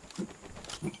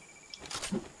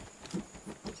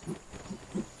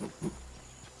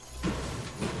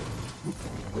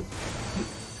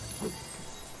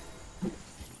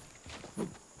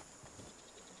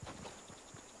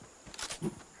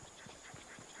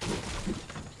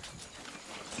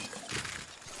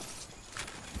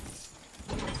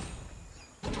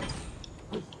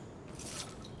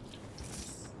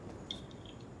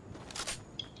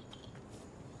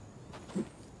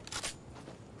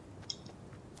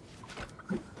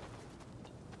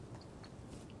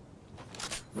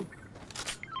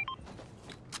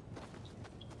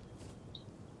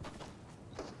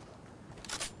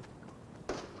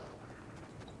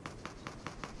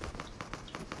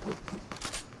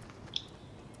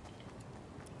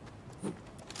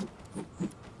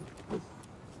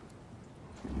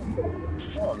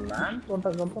லேண்ட்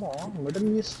போட்டதுக்கப்புறம் மிடில்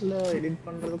ஈஸ்ட்ல எடிட்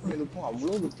பண்றதுக்கும் இதுக்கும்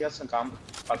அவ்வளோ வித்தியாசம்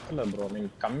பத்தல ப்ரோ. நீங்க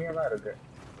கம்மியா தான் இருக்கு.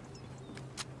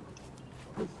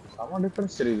 செம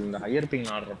டிஃபரன்ஸ் தெரியுது இந்த ஹையர் பிங்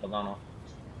ஆடுறப்ப தானோ.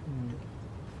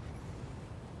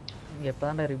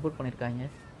 எப்போதான்டா ரிப்போர்ட் பண்ணியிருக்காங்க?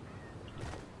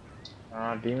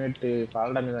 டீம்மேட்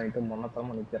ஃபால் டேமேஜ் ஆகிட்டு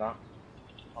முன்னத்தரமாக நிற்கிறான்.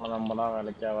 ஆனால் நம்ம தான்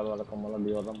வேலைக்கு ஆகாது, வழக்கம் போல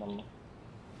லீவ் தான் பண்ணணும்.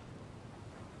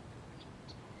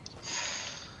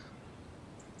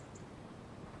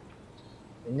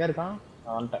 எங்க இருக்கான்?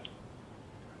 நான் வந்துட்டேன்.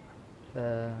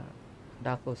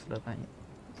 டாக் ஹவுஸ்ல இருக்காங்க.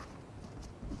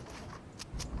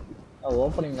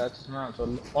 ஓப்பனிங் ஆச்சுன்னா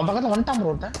சொல்லு. உன் பக்கத்துல வந்துட்டான்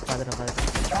ப்ரோ. ஒருத்தன்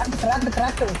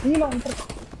கிராக் கீழே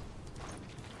வந்துருக்கான்.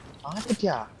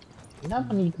 ஆத்திட்டியா என்ன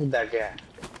பண்ணிட்டு இருந்தாங்க?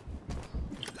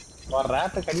 ஒரு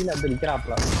ரேத்த கடியில வந்து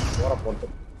நிக்கிறாப்ல ஓர போட்டு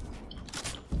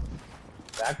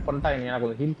கிராக் பண்ணிட்டா. நீ எனக்கு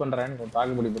கொஞ்சம் ஹீல் பண்றேன்னு கொஞ்சம்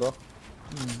தாக்குப்படி ப்ரோ.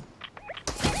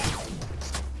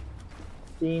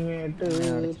 டீம்மேட்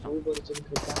சூப்பர்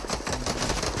வச்சிருக்கான்.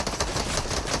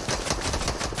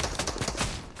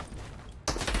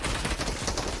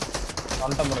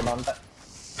 வந்துட்டேன் ப்ரோ, வந்துட்டேன்.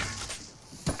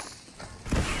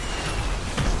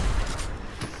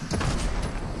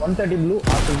 One 30 blue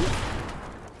ஆட்டுது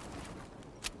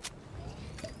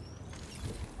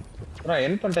bro.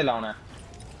 என் பண்ணிட்டேல அவனை.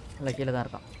 இல்லை கீழே தான்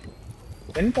இருக்கான்.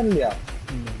 என் பண்ணலையா?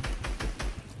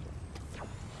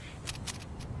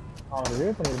 அவன் வே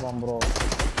பண்ணிருப்பான் ப்ரோ.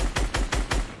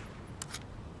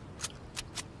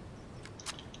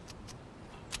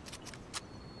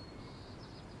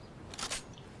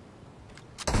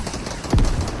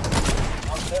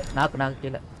 நாக்கு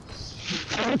கீழே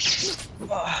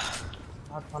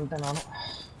பண்ணிட்டேன் நானும்.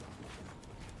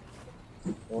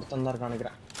 ஒருத்தன் தான் இருக்கான்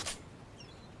நினைக்கிறேன்.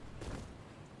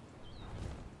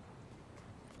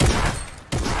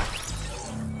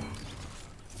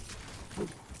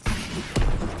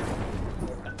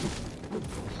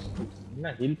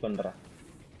 என்ன ஹீல் பண்றான்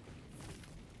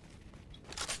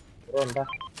ப்ரோண்டா?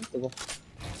 எடுத்துக்கோ.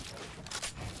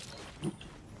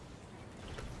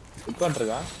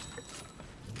 உட்காந்துருக்கான்.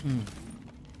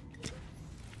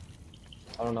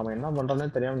 அவன் நம்ம என்ன பண்றோம்னே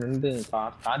தெரியாம நின்று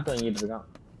காத்து வாங்கிட்டு இருக்கான்.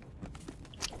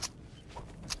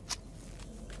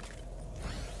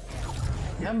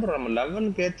 ஏன் ப்ரோ நம்ம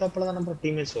லெவலுக்கு ஏத்தாப்புல தான் நம்ம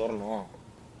டீம்மேட்ஸ் வரணும்.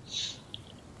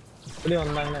 இப்படி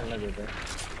வந்தாங்கன்னா என்ன கேட்டு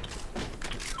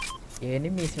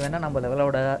எனிமீஸ் வேணா நம்ம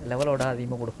லெவலோட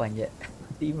அதிகமாக கொடுப்பாங்க,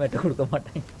 டீம்மேட்டை கொடுக்க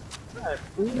மாட்டாங்க.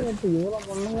 டீம்மேட் இவ்வளோ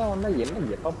பொண்ணுங்க வந்தா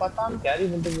என்ன எப்போ பார்த்தாலும் கேரி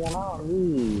பண்ணிட்டு போனா வந்து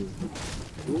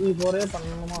UV4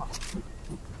 பண்ணணுமா?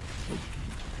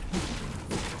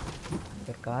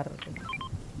 கார் இருக்கு.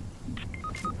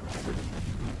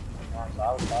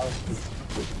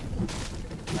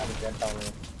 கேட்டாங்க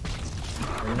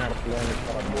என்ன இடத்துல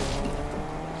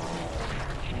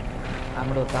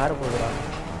நம்மளோட ஒரு கார் போடுறான்.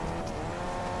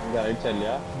 இங்க ரைட் சைட்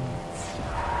இல்லையா?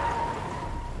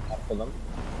 அற்புதம்.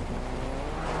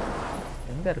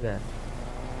 எங்க இருக்க?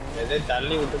 எதை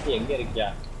தள்ளி விட்டுட்டு எங்க இருக்கியா?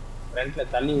 ஃப்ரண்ட்ல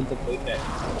தள்ளி விட்டு போயிட்டேன்.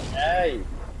 ஏய்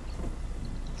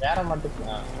ஏற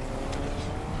மாட்டேங்குது.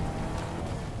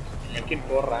 நெக்கிட்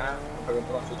போடுறேன்,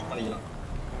 அதுக்கப்புறம் ஸ்விட்ச் பண்ணிக்கலாம்.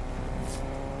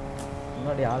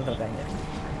 முன்னாடி ஆள் இருக்காங்க.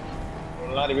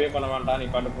 நல்லா ரிவே பண்ண வேண்டாம், நீ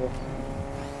பாட்டு போ.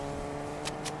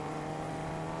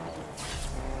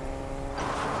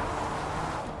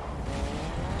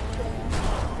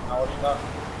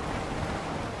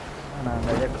 நான்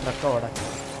அந்த ட்ரக்கோட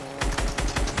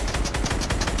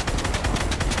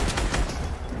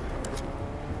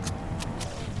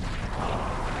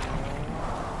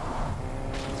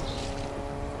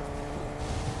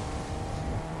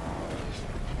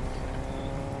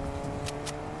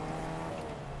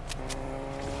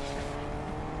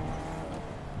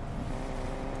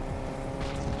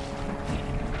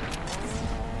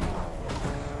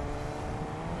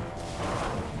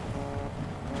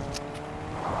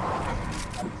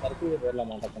பேர்ல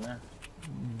மாட்டேன்.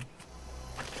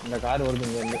 இந்த கார் வருது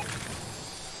இங்க இருந்து.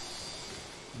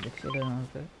 இந்த சைடு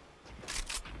இருக்கு.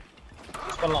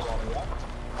 புஷ் பண்ணலாமா அவங்களா?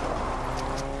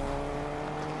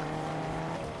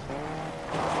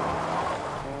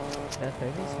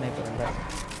 ஹெவி ஸ்னைப்பர் இல்ல.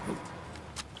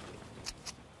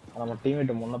 நம்ம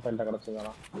டீம்மேட் முன்ன பையில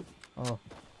கிடச்சதுனா. ஓ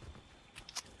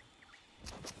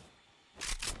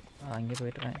அங்கே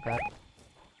போயிட்டுறேன் கார்.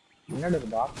 முன்னாடி ஒரு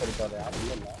பாக்ஸ் இருக்காது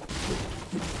யாரும் இல்ல.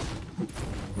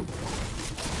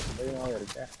 பயமாவே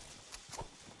இருக்கே.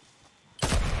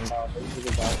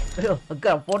 ஐயோ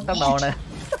அக்கா போட்டான் அவனை.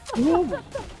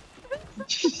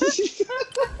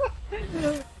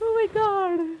 Oh my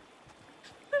god.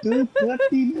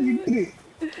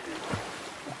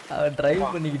 அவன் டிரைவ்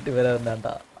பண்ணிக்கிட்டு வேற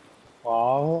வந்தான்டா.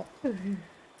 பாவம்.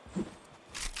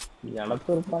 எனக்கு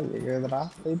இருப்பா எதுடா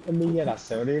ட்ரை பண்ணீங்க நான்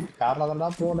செவனே கார்ல தான்டா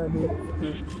போனது.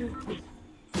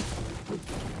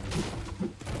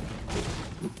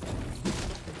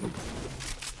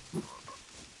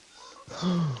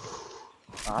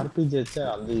 ஆர்பிஜி வச்சு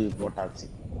அது போட்டாச்சு.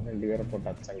 2 பேரை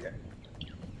போட்டாச்சுங்க.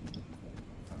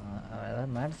 ஏதாவது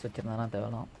மேட்ச் வச்சிருந்தானா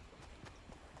தேவலாம்.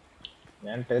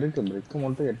 என்கிட்ட இருக்கு பிரிக்கு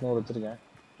மட்டும் 800 வச்சிருக்கேன்.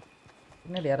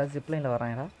 பின்னாடி யாராவது ஜிப்லைனில்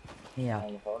வராங்கடா? நீயா?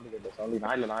 சவுண்டு கேட்டு சவுண்டு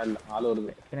நான் இல்லை ஆள்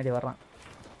வருது. பின்னாடி வர்றான்.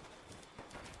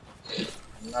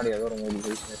 முன்னாடி ஏதோ ஒரு மூணு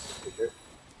பிசினஸ் இருக்கு.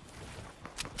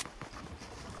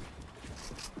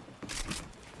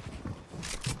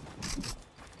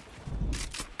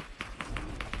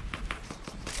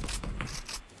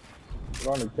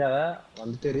 ப்ரோ நிக்காத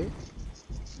வந்துட்டேரி.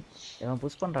 இவன்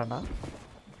புஷ் பண்றான்டா.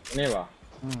 என்னேவா?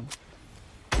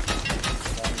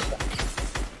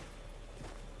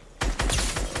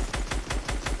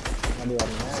 முன்னாடி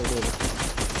வரணும் இது.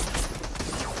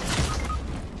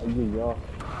 ஐயோ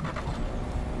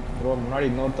ப்ரோ முன்னாடி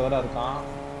இன்னொருத்தவரா இருக்கான்.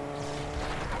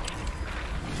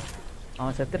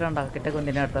 அவன் செத்துறான்டா. கிட்டக்கு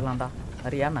வந்து என்ன எடுத்துடலாம்டா.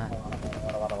 சரியாண்ணா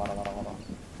வர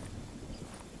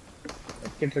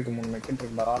மெக்கெட் இருக்கு. 3 மெக்கெட்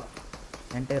இருக்கு. பரவாயில்ல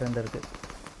என்கிட்ட இருந்திருக்கு.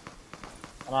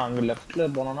 ஆனால் அங்கே லெஃப்ட்ல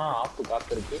போனோம்னா ஆப்பு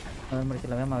காத்து இருக்கு. அது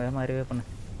முடிச்சல வேகமாக ரிவே பண்ணு.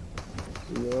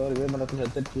 ஐயோ ரிவே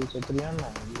பண்ணுறதுக்கு செத்துறியான்னு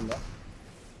இல்லை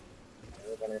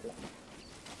பண்ணிடலாம்.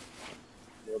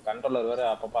 கண்ட்ரோலர் வேற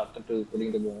அப்பப்போ அத்துட்டு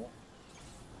குடிக்கிட்டு போவோம்.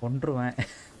 கொன்றுவேன்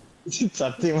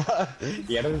சத்தியமா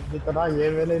எனக்கு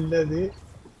ஏன் வேலை இல்லை. அது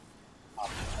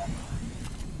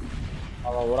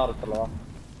அவன் ஊரா இருக்கலவா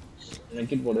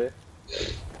மெக்கிட் போடு.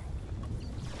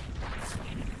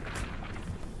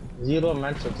 0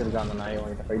 மேட்ச் வச்சிருக்கான் அந்த நாய்.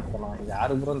 அவன்கிட்ட ஃபைட் பண்ணான்.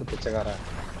 யாரு ப்ரோ அந்த பிச்சைக்காரன்?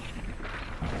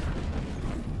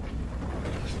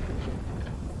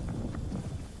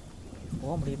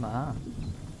 போக முடியுமா?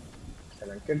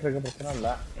 மெக்கிட் இருக்க பிரச்சனை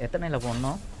இல்லை. எத்தனைல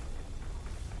போடணும்?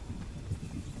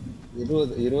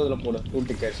 20 போடு. 2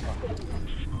 டிக்கெட்ஸ் தான்.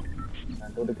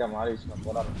 நான் 2 டிக்கெட் மாறி நான்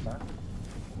போட ஆரம்பிச்சேன்.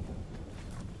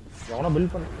 எவனோ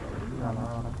பில் பண்ண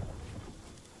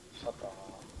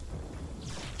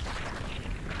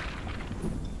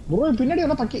ப்ரோ பின்னாடி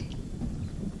என்ன பக்கி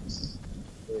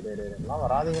எல்லாம்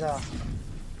வராதீங்கடா.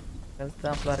 ஹெல்த்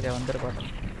ஆஃப்ல இருக்க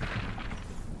வந்துருப்பாட்டம்.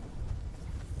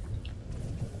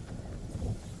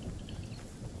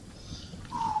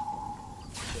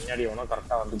 பின்னாடி எவனோ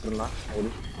கரெக்டா வந்துட்டு இருந்தான். ஓடி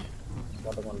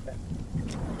போட்டு வந்துட்டேன்.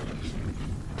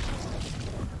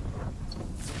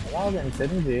 அதாவது எனக்கு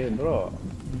தெரிஞ்சு ப்ரோ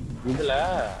இதுல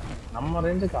நம்ம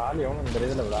ரேஞ்சுக்கு ஆள் எவனும் இந்த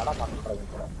இதுல விளையாட மாட்டேங்கிறாங்க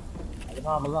கூட.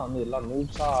 அதனாலதான் வந்து எல்லாம்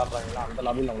நூட்ஸா ஆடுறாங்களா அந்த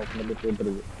லாபியில் நம்மளுக்கு கொண்டு போய்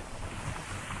போட்டுருக்கு.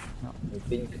 I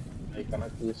think I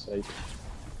connect this right.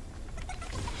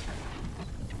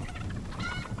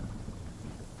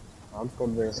 Out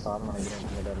code by star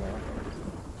நினைக்கிறேன்.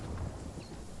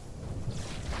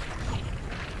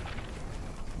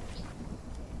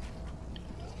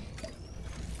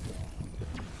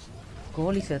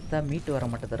 கோழி செத்தா மீட்டு வர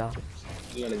மாட்டேதுடா.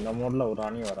 இல்லை இந்த மோட்ல ஒரு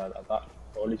ராணி வராது. அதான்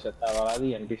கோழி செத்தா வராது.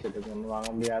 என்டி செட்டுக்கு ஒன்றும்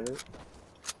வாங்க முடியாது.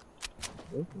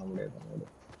 பண்ண முடியாது.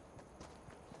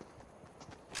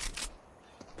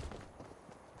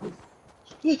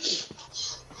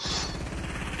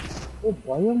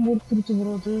 பயம் கொடுத்துருச்சு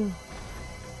ப்ரோ. அது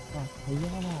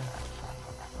ஐயா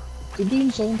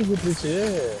திடீர்னு சவுண்ட் போட்டுருச்சு.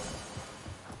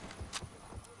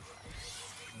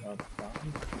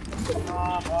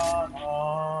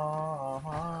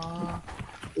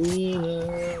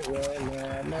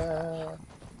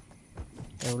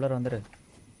 உள்ள வந்துரு.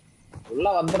 உள்ள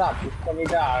வந்துடா. புஷ்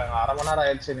பண்ணிட்டு 1/2 மணி நேரம்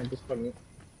ஆயிடுச்சு நீ புஷ் பண்ணி.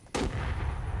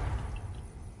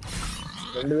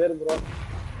 2 பேர் ப்ரோ.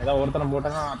 ஏதாவது ஒருத்தனை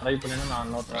போட்டேன்னா ட்ரை பண்ணினா நான்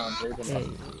இன்னொருத்தனை ட்ரை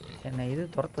பண்ணேன். என்ன இது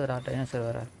துரத்துறா டைனோசர்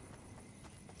வேற.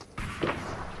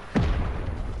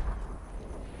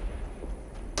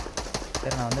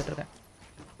 சரி நான் வந்துட்டு இருக்கேன்.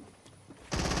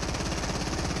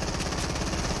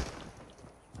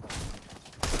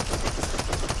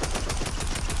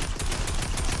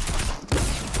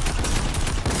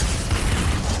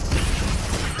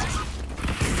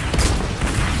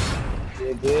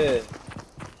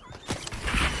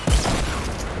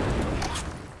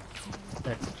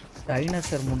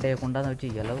 டைனோசர் முண்டையை கொண்டாந்து வச்சு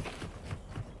எலவு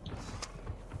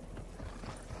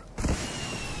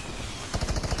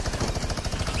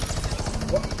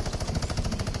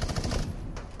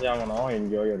அவனோ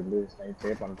எங்கேயோ இருந்து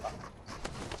ஸ்னைப்பே பண்ணிட்டான்.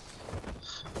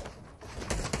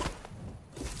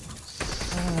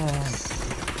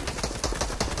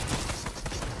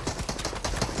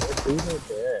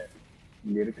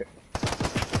 இங்க இருக்கு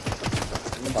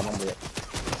என்ன பண்ண முடியாது.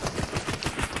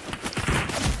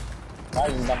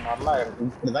 இந்த மாதிரிலாம்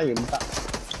இப்படிதான் இருந்தான்.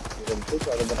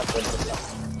 தூக்கம் அதை நான் போட்டுருக்கலாம்.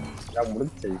 எல்லாம்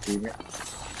முடிச்சு செய்யுங்க.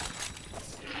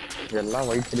 எல்லாம்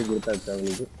வயிற்று கொடுத்தாச்சு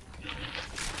அவங்களுக்கு.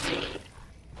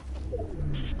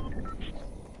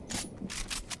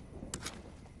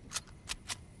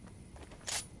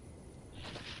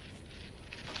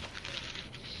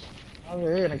 அது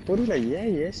எனக்கு புரியல, ஏன்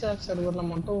ஏசாக் சர்வர்ல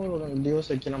மட்டும்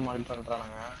டியோஸ் வைக்கிற மாதிரி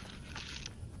பண்றானுங்க.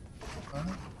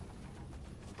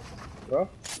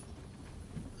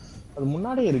 அது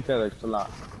முன்னாடியே இருக்காது ஆக்சுவலா,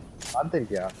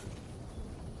 பார்த்திருக்கியா?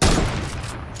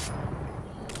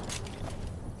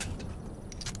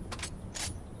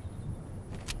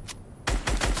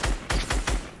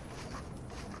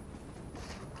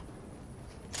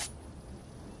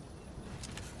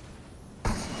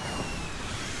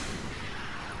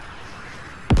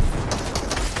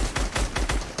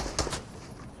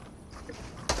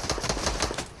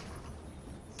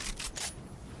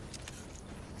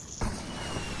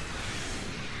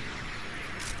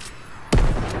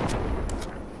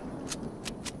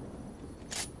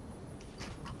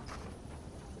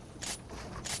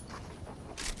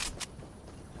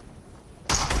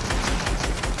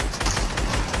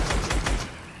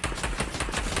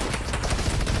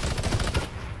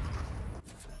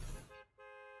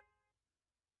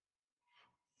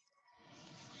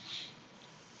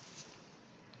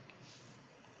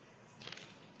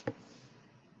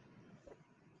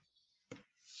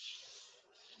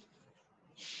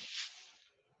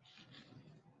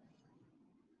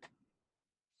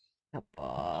 அப்பா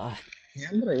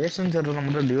ஏன் ஏஷியன் சர்வர்ல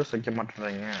மட்டும் டியோஸ் வைக்க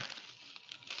மாட்டேறாங்க?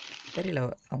 தெரியல,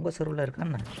 அவங்க சர்வரில்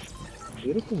இருக்கான்னு.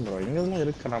 இருக்கும் ப்ரோ, எங்கெல்லாம்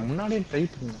இருக்கு. நான் முன்னாடியே ட்ரை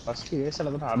பண்ணேன். ஃபர்ஸ்ட்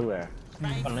ஏசில் தான் ஆடுவேன்.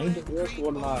 இப்போ நைட்டு டியோஸ்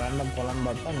போடலாம் ரேண்டம் போகலான்னு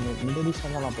பார்த்தா மிடில்ஸ்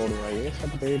தான் நான் போடுவேன்.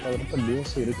 ஏசில் போய் பார்க்குறப்ப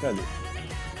டியோஸ் இருக்காது.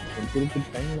 ஒரு குறிப்பிட்ட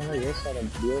டைம்ல தான்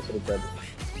ஏசில் டியோஸ் இருக்காது.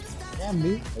 ஏன்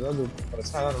அப்படி ஏதாவது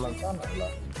பிரச்சனை இருந்தா நல்லா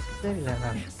தெரியல.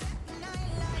 நான்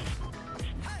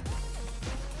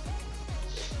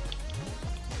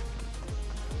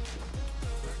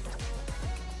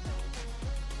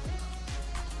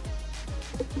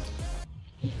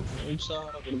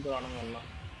கொடுக்குறானுங்க எல்லாம்.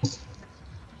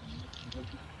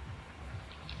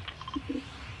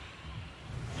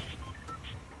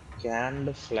 கேண்ட்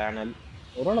ஃபிளானல்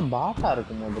ஒருவேளை பாட்டா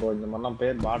இருக்குமோ ப்ரோ? இந்த மாதிரிலாம்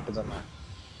பேர் பாட்டு தானே,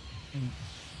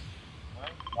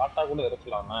 பாட்டா கூட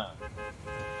இருக்கலாமா?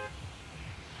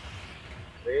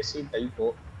 ரேசி டைப்போ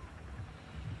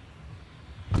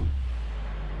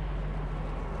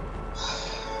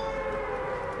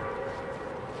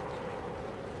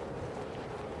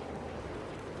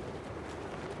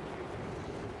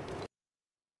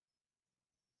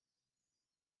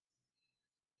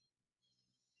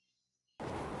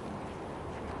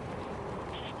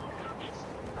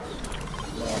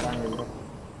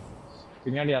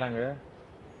பின்னாடி யாராங்க?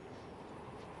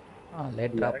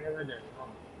 லேட்டா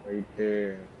ரைட்டு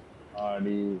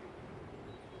பாடி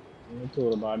இன்னைக்கு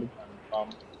ஒரு பாடி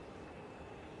கன்ஃபார்ம்.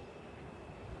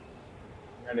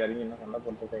 பின்னாடி இறங்கி என்ன சண்டை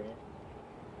போட்டுருக்கீங்க?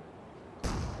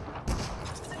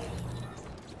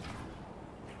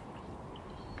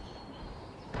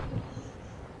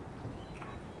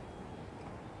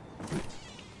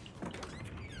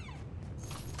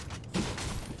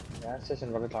 கேஸ்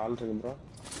ஸ்டேஷன் பக்கத்தில் ஆள் இருக்கு ப்ரோ.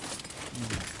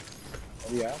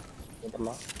 சரியா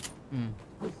போட்டுடலாம்.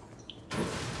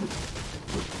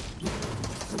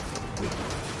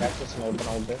 Gas station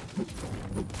open out.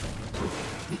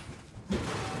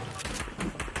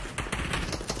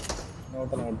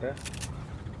 Open out.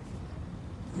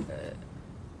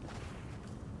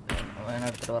 வேணா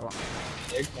எடுத்துட்டு வரோம்.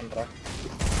 வெயிட் பண்ணுறேன்.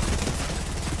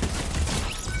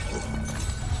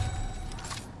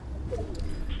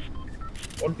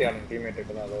 ஓட்டியா நம்ம டீம்மேட்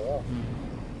இருக்குதா? அதோ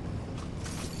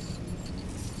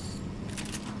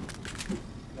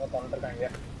பண்ணிருக்காங்க.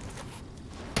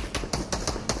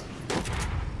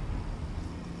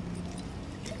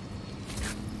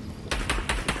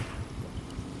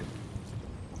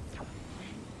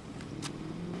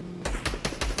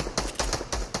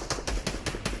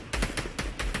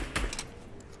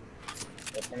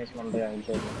 ஜப்பனீஸ் மண்டையா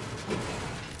இருக்கு.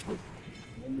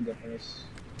 ஜப்பனீஸ்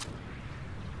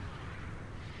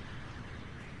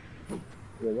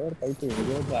ஏதோ ஒரு பைப்பு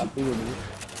எங்கேயோ ஆப்பி வருது.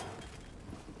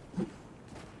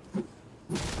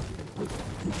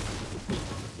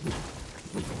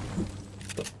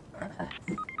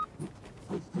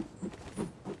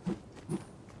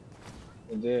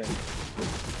 முடிஞ்சு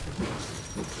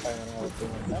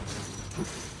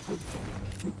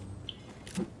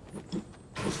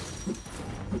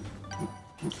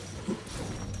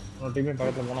டீமே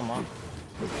பக்கத்துல போனோமா?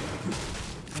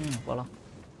 போலாம்.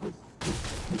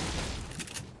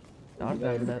 ஷார்ட்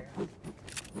இல்ல,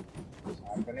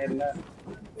 ஷார்ட்கனே இல்ல,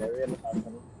 தேவையில்லை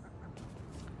ஷார்ட்கன்.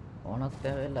 உனக்கு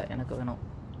தேவையில்லை, எனக்கு வேணும்.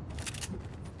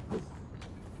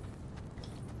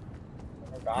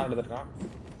 கார் எடுத்துட்டான்.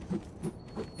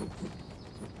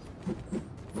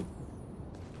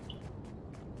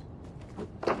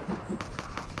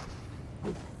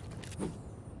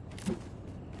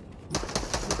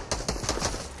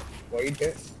 ஒயிட்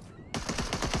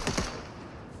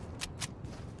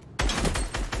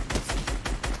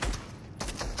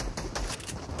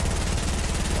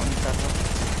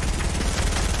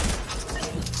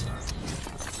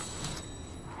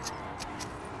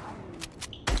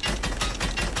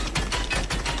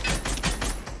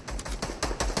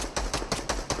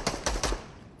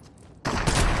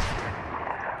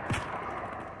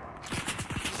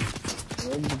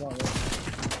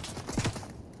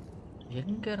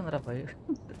எங்க இருந்தடா பை?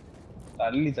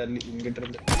 தள்ளி தள்ளி இங்கிட்ட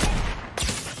இருந்து.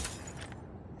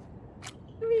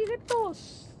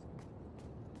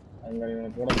 அங்க நீ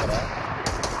போட போற.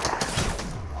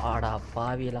 ஆடா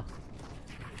பாவிலா,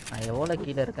 நான் எவ்வளவு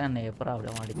கீழே இருக்கேன், என்ன எப்பரா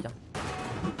அவ்வளோ அடிச்சான்?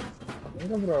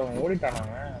 எங்க ப்ரோ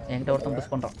ஓடிட்டானாங்க? என்கிட்ட ஒருத்தன்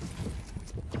புஷ் பண்றான்.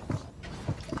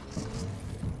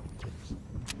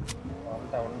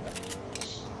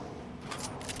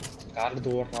 கார்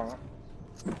எடுத்து ஓடுறாங்க.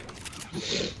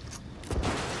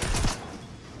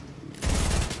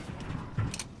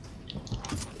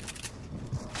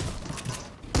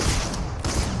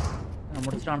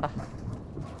 முடிச்சிட்டான்டா.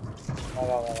 வா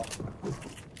வா வா.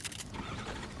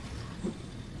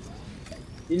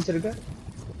 ஹீல்ஸ் இருக்கு.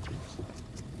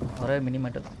 ஒரே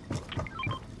மினிமேட் தான்.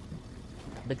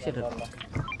 பிக் ஷீட் இருக்கு.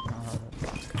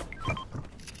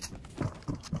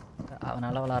 அவன்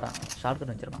நல்லா விளாட்றான். ஷார்ட்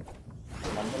கன் வச்சிருக்கான்.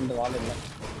 12 வால் இல்லை.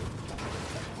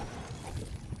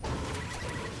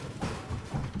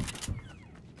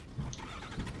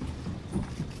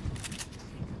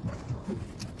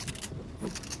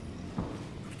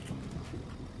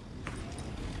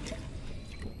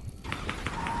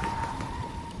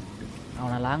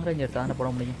 அவனை லாங் ரேஞ்ச் எடுத்து தானே போட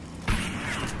முடியும்.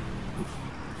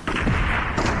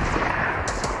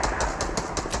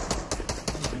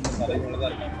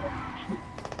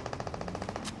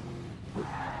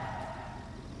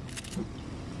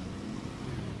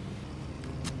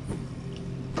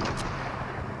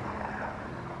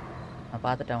 நான்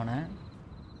பார்த்துட்டேன் அவனை.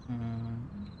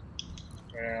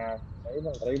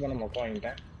 ட்ரை பண்ண மொக்கம்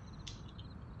வாங்கிட்டேன்.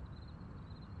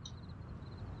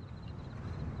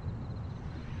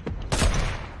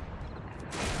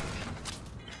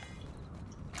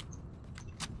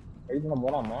 ட்ரை பண்ண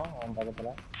போலாமா அவன்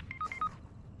பக்கத்துல?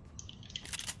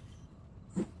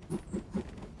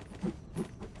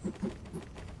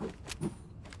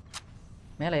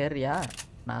 மேலே ஏறியா?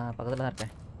 நான் பக்கத்தில் தான்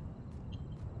இருக்கேன்.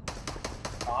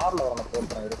 கார்ல வரணும்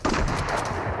போட்டுறேன் இருக்கு.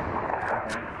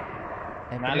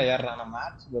 மேலே ஏறுறான். நான்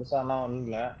மேட்ச் பெருசாலாம் ஒன்றும்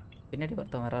இல்லை. பின்னாடி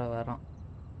ஒருத்தன் வரான்.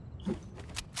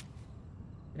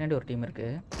 பின்னாடி ஒரு டீம் இருக்கு.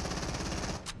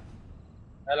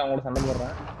 மேலே அவங்களோட சண்டை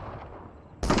போடுறேன்.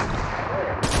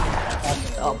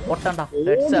 போட்டான்டா.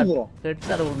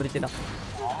 ஹெட்ஷாட் விழுந்துருச்சுடா.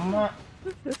 ஆமா,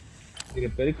 இது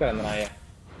பெருக்கிற அந்த நாயை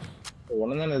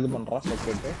ஒண்ணுதானே இது பண்றான்.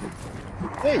 செக்யூரிட்டி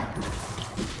ஏய்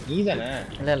நீ தானே?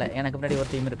 இல்லை இல்லை, எனக்கு முன்னாடி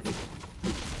ஒரு டீம் இருக்கு.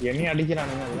 என்னையும்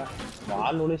அடிக்கிறானுங்க. இல்லை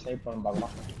வாலோட ஸ்னைப் பண்ண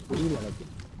பார்க்கலாம். புரியல எனக்கு.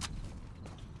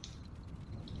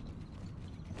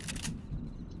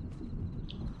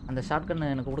 அந்த ஷார்ட்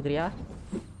கன் எனக்கு கொடுக்குறியா?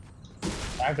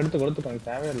 பேக் எடுத்து கொடுத்துக்கோங்க.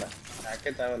 தேவையில்லை,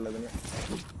 பேக்கே தேவையில்லை எதுவுமே.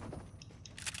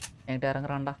 என்கிட்ட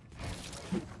இறங்குறான்டா.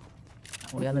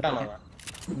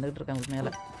 வந்துட்டு இருக்கேன்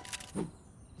மேலே.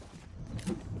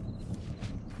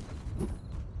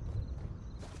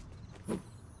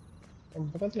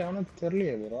 பக்கத்துல எவனும்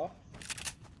தெரியலையே ப்ரோ.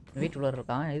 வீட்டுக்குள்ள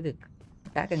இருக்கான். இது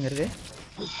டேக் எங்க இருக்கு?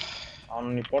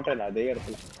 அவன் நீ போட்டல அதே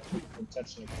இடத்துல.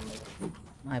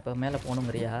 நான் இப்போ மேலே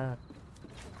போகணுங்கிறியா?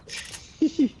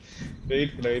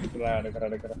 வெயிட் பண்ண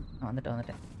எடுக்கிறேன்.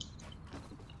 வந்துட்டேன்.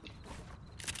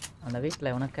 அந்த வீட்டில்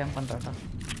எவனா கேம்ப் பண்ணுறான்டா.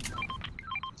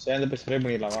 சேர்ந்து போய் ஸ்ப்ரே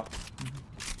பண்ணிடலாமா?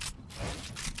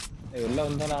 உள்ள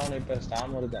வந்தா நான் இப்போ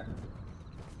ஸ்டாம் வருதேன்.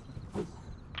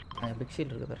 பிக்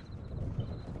ஷீல்ட் இருக்கு பாரு.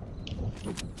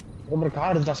 ரொம்ப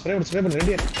கார் எடுத்து ஸ்ப்ரே பண்ணி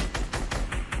ரெடியா.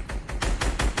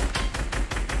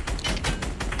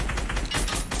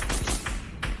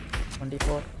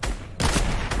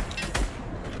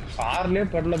 கார்லயே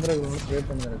படல பிறகு ஒன்று ஸ்ப்ரே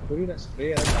பண்ணுங்க. புரியல, ஸ்ப்ரே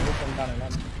ஏதாவது கம்மி பண்ணிட்டானுங்களா?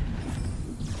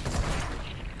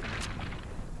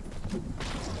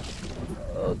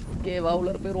 ஓகே வா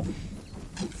உள்ள போயிரும்.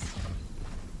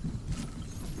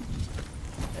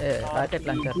 ராக்கெட்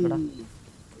லான்ச்சர் போடா.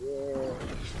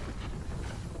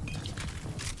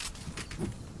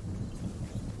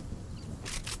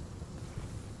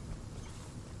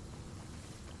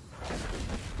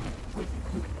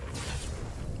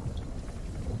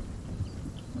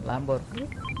 லாம்போ இருக்கு.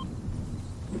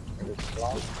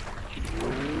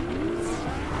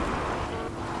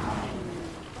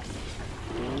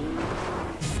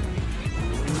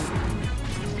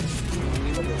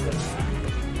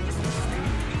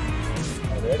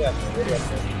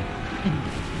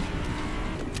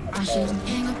 I shouldn't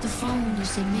hang up the phone, you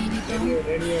said maybe don't.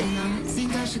 And I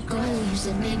think I should go, you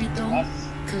said maybe don't.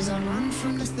 Cause I run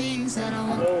from the things that I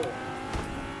want.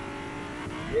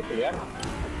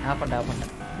 ஆப்பண்டா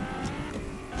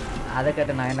அதை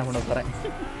கேட்டு நான் என்ன பண்ண போறேன்.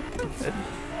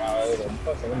 ரொம்ப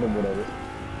second போடாது.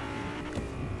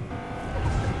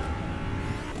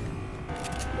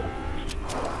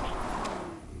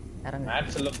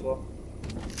 Match இல்ல bro.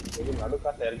 இது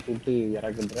நடுக்காட்ட இறக்கி விட்டு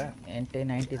இறக்குறேன். என்கிட்ட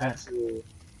 90 தான்.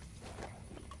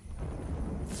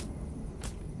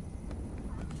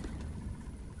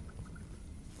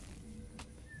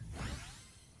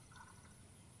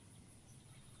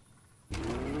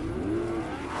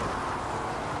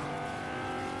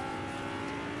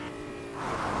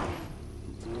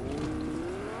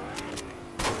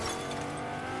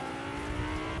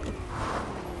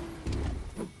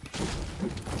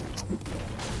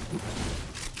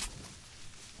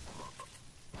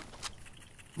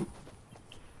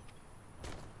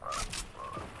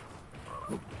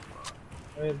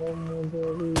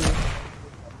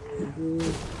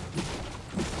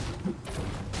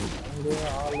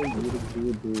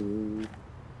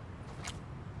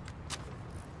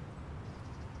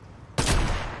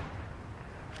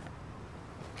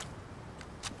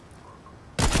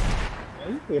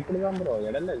 எப்படிதான் ப்ரோ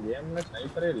இடையில கேம்ல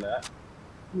ஸ்னைப்பரே இல்ல.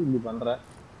 இப்படி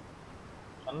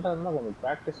பண்றதுன்னா கொஞ்சம்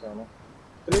பிராக்டிஸ் வேணும்.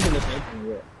 3Dல ஸ்னைப்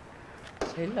பண்ணுங்க.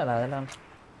 இல்லடா அதெல்லாம்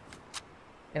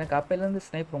எனக்கு அப்பையிலேருந்து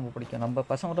ஸ்னைப் ரொம்ப பிடிக்கும். நம்ம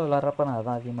பசங்களோட விளாட்றப்ப நான்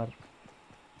அதான் அதிகமாக இருக்கும்.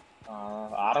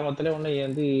 ஆரம்பத்துல ஒன்று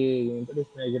வந்து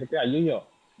இன்ட்ரடியூஸ் பண்ணிக்கிறப்ப ஐயோ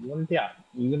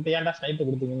இவன்ட்டு ஏன்டா ஸ்னைப்பை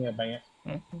கொடுத்துங்கன்னு கேட்பாங்க.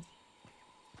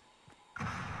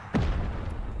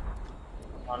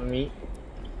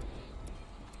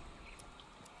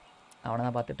 அவனை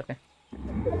தான் பார்த்துட்டு இருக்கேன்.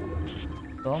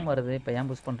 ரோம் வருது. இப்போ ஏன்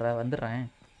புஷ் பண்ற? வந்துடுறேன்.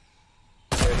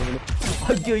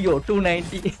 ஐயோ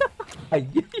 290.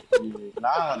 ஐயோ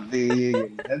நான் வந்து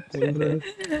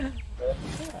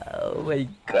ஓ மை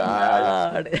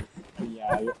காட்.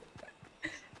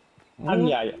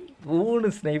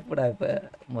 3 ஸ்னைப்படா இப்ப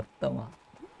மொத்தமா.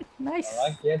 நைஸ்.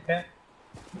 அதான் கேட்டேன்.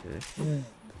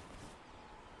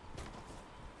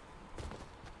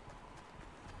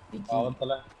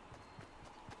 பாவத்துல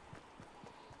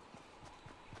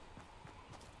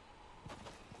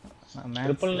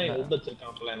ட்ரிபிள் 9 உள்ள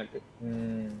வச்சிருக்கான்ல எனக்கு.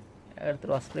 எடுத்து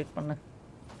வா ஸ்ப்ளிட் பண்ணு.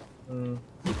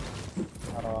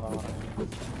 வர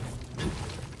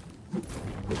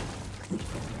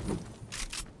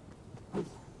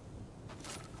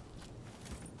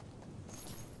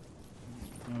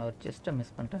நான் ஒரு செஸ்ட்டை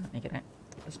மிஸ் பண்ணிட்டேன் நினைக்கிறேன்.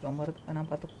 செஸ்ட் ரொம்ப இருக்கு நான்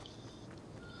பார்த்து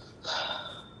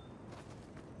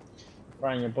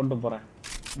இங்க போட்டு போறேன்.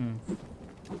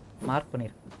 மார்க்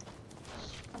பண்ணிரு.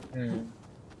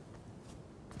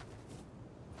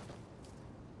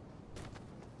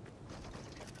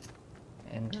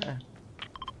 எங்க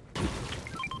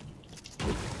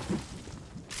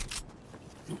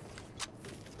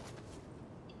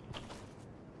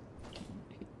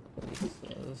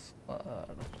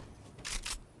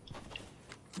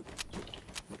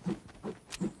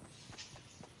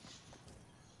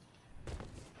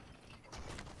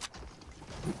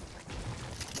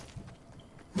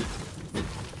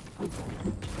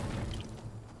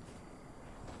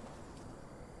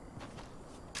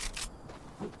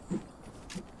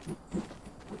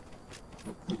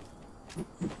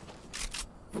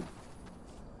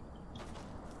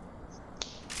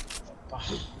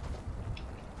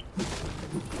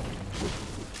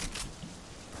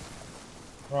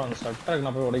அந்த சட்டருக்கு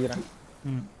நான் போய் உடைக்கிறேன்.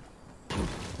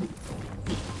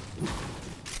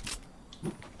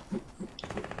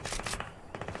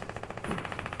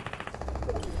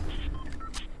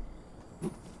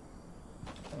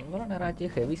 எவ்வளோ நேரம் ஆச்சு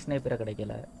ஹெவி ஸ்னைப்பரை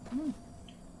கிடைக்கல.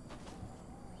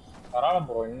 பரவாயில்ல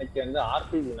ப்ரோ. இன்னைக்கு வந்து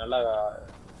ஆர்பிஜி நல்லா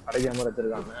கிடைக்காம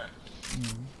வச்சிருக்காங்க.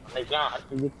 அன்னைக்கெல்லாம்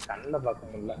ஆர்பிஜி கண்ணில்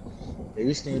பார்க்க முடியல.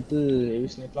 ஹெவி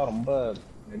ஸ்னைப்லாம் ரொம்ப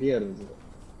நிறைய இருந்துச்சு.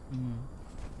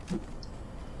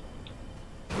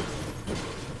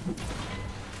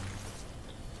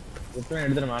 எப்பவும்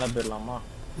எடுத்துட்டு மேலே போயிடலாமா?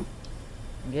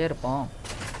 இங்கே இருப்போம்.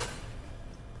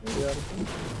 இங்க இருக்கு.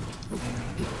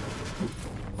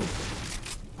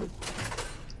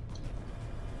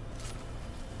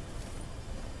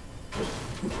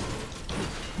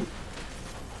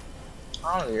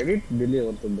 எடிட் டிலே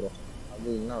வருது ப்ரோ. அது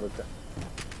இன்னும் இருக்கு.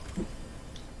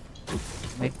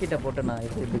 மெக்கிட்ட போட்டு நான்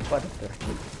இது டிஸ்பார்ட் எடுத்துறேன்.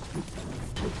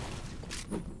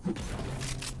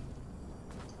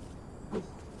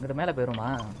 இங்கிட்ட மேலே போயிருமா?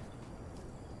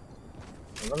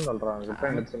 அதான் சொல்றான்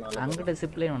ஜிப்லைன் எடுத்து மேல. அங்கிட்ட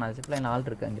ஜிப்லைன் வேணாம், ஜிப்லைன் ஆள்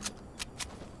இருக்கு அங்கிட்ட.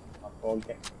 அப்போ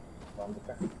ஓகே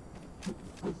வந்துட்டேன்.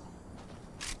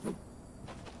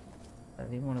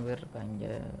 13 பேர் இருக்காங்க.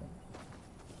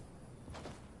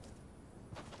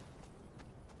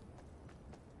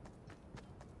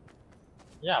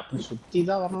 ஏன் அப்படி சுத்தி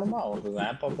தான் வரணுமா? ஒரு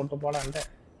வேப்பை போட்டு போலான்ட்டு.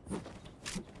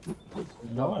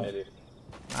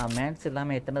 நான் மேட்ச்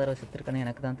இல்லாமல் எத்தனை தடவை செத்துருக்கேன்னு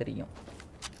எனக்கு தான் தெரியும்.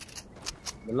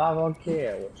 எல்லாம் ஓகே,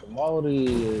 சும்மா ஒரு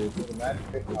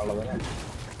மேட்ச் அவ்வளோதானே.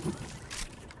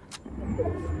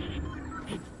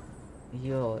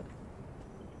 ஐயோ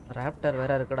ராப்டர்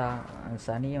வேற இருக்குடா,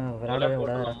 சனியை விளையாடவே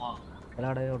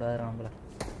விடாது நம்மள.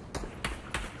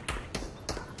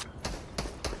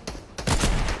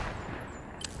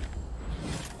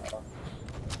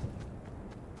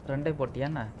 ரெண்டே போட்டியா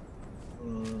என்ன?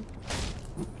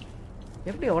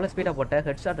 எப்படி எவ்வளோ ஸ்பீடாக போட்ட?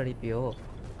 Head shot அடிப்பியோ?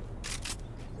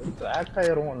 ட்ராக்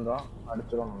ஆயிரும் கொஞ்சம்,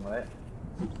 அடிச்சிடும் நம்ம,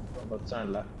 பிரச்சனை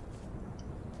இல்லை.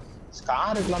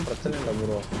 ஸ்காருக்குலாம் பிரச்சனை இல்லை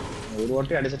ப்ரோ, ஒரு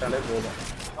வாட்டி அடிச்சிட்டாலே போதும்.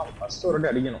 ஃபர்ஸ்ட் ஒரு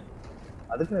வாட்டி அடிக்கணும்,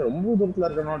 அதுக்கு ரொம்ப தூரத்தில்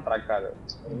இருக்கணும். ட்ராக்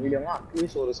ஆகுது மீடியமாக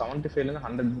அட்லீஸ்ட் ஒரு 75லேருந்து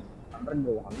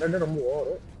 100 ரொம்ப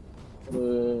ஓவர். ஒரு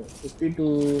 50 to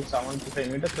 75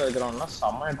 மீட்டர்ஸில் இருக்கிறோம்னா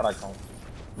செம்மையாக ட்ராக் ஆகும்.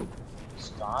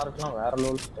 ஸ்காருக்குலாம் வேற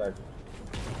லெவல் ட்ராக்.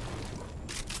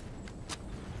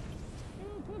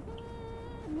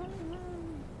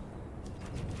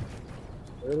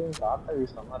 காட்ட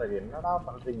வீசுற மாதிரி இருக்கு. என்னடா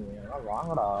பண்றீங்க?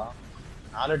 வாங்கடா,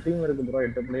 4 டீம் இருக்கு ப்ரோ,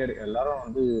 8 பிளேயர் எல்லாரும்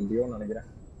வந்து டியோன்னு நினைக்கிறேன்.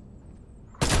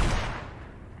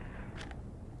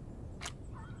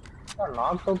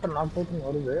 நாக் அவுட்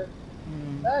வருது.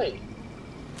 ஏய்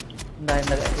இந்த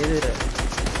இது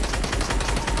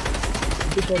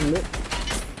 54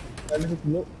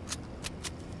 36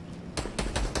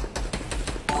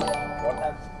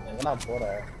 எங்கடா போற?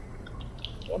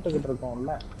 போட்டுக்கிட்டு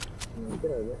இருக்கோம்ல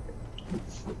நிற்கிறது.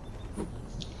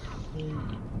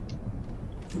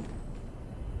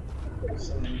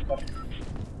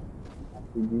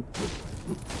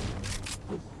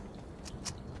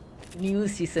 நியூ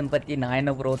சீசன் பத்தி நான்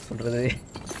என்ன ப்ரோ சொல்றது?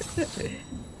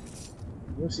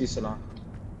 நியூ சீசனா?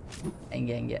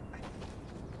 எங்க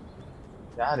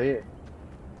யாரு?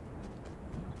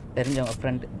 தெரிஞ்சவங்க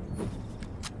ஃப்ரெண்டு.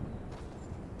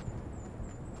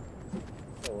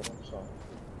 ஒரு நிமிஷம்.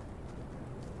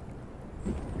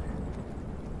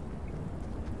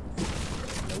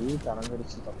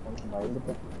 கலந்துருச்சு, தப்பு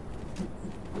பயந்துட்டேன்.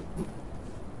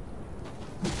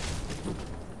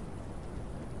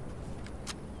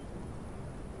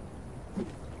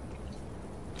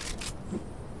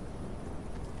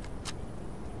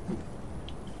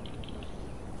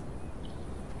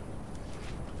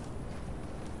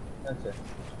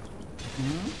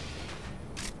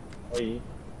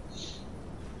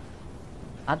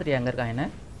 ஆத்திரி அங்க இருக்கா என்ன?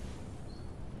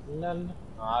 இல்ல இல்ல,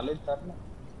 ஆளே தரல.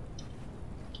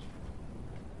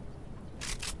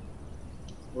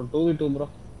 ஒரு 2v2 ப்ரோ.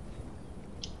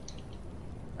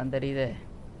 அந்த தெரியுதே.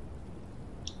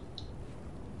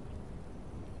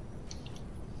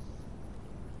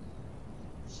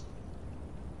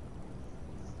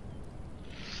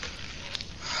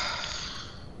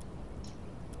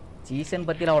 சீசன்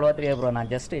பற்றிலாம் அவ்வளோவா தெரியாது ப்ரோ,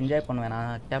 நான் ஜஸ்ட் என்ஜாய் பண்ணுவேன்.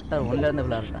 நான் சாப்டர் 1லேருந்து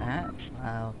விளையாடுறேன்.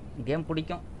 கேம்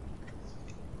பிடிக்கும்.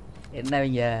 என்ன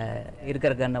இவங்க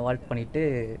இருக்கிற கன்னை வால்ட் பண்ணிவிட்டு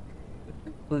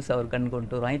புதுசாக ஒரு கன்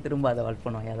கொண்டு வருவாங்க, திரும்ப அதை வால்ட்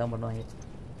பண்ணுவாங்க, அதான் பண்ணுவாங்க.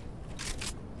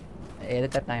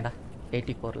 எதுக்காட்டாங்கடா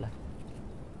 84ல்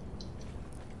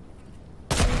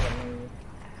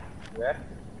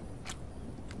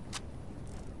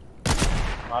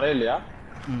மழை இல்லையா?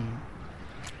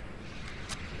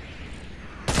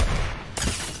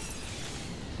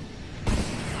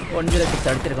 ஒன்றில்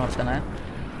அடிச்சிருக்கோம் ஒருத்தனை.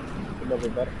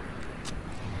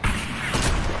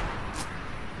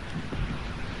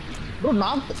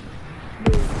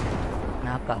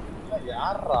 நாக்கா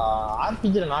யாரா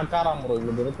ஆர்பிஜில நாக்காராம் ப்ரோ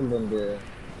இவ்வளவு தூரத்துல இருந்து?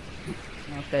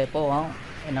 ஓகே போவோம்,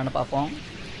 என்னன்னு பார்ப்போம்.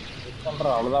 பண்ற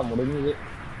அவ்வளவுதான், முடிஞ்சது.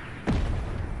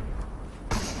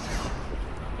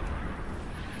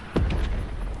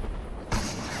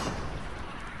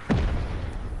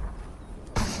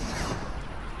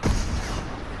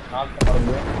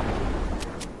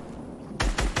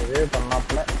 இதே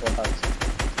பண்ணாப்புல போட்டாச்சு.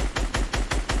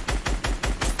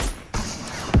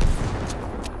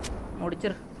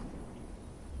 முடிச்சிரு.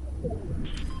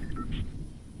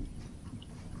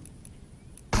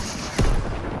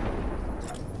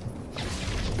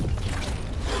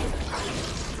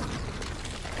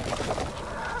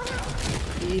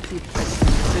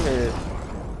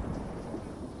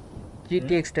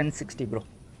 GTX 1060 bro.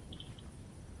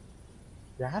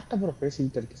 யார்கிட்ட ப்ரோ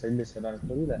பேசிக்கிட்டு இருக்கு சைடு சார் எனக்கு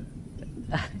புரியல.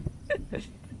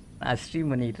 நான்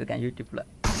ஸ்ட்ரீம் பண்ணிட்டு இருக்கேன் யூடியூப்ல.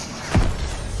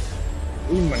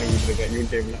 பண்ணிக்கிட்டு இருக்கேன்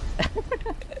யூடியூப்ல.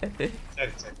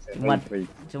 சரி சரி சரி.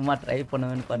 சும்மா ட்ரை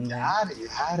பண்ணுவேன்னு பண்ணேன்.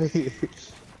 யாரு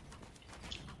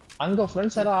அங்க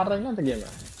ஃப்ரெண்ட்ஸ் யாரும் ஆடுறாங்கன்னா அந்த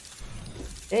கேம்?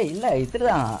 இல்ல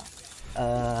இதுதான்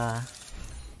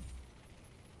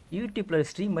யூடியூப்ல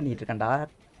ஸ்ட்ரீம் பண்ணிட்டு இருக்கேன்டா.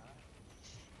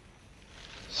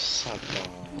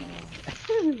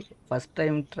 ஃபர்ஸ்ட்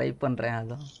டைம் ட்ரை பண்றேன்.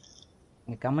 அதான்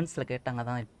நீங்க கமெண்ட்ஸ்ல கேட்டாங்க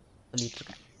தான் சொல்லிட்டு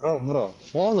இருக்கேன். ப்ரோ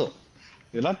போதும்,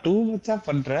 இதெல்லாம் டூ மச்சா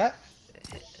பண்ற.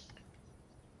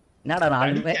 என்னடா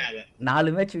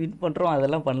 4 மேட்ச் வின் பண்றோம்,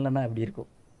 அதெல்லாம் பண்ணலன்னா எப்படி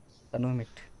இருக்கும்?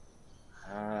 கன்வர்மேட்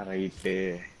ரைட்டு.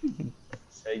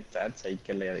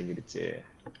 சைக்கிள்ல இறங்கிடுச்சு.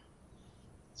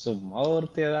 சும்மா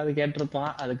ஒருத்தர் ஏதாவது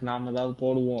கேட்டிருப்பான், அதுக்கு நாம ஏதாவது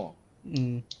போடுவோம்.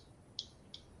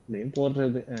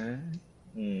 போடுறது.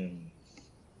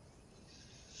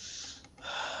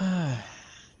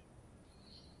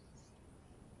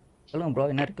 சொல்லுங்க ப்ரோ,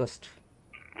 என்ன ரிக்வெஸ்ட்?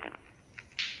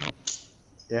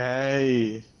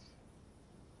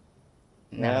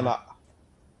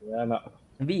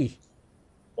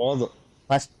 போதும்.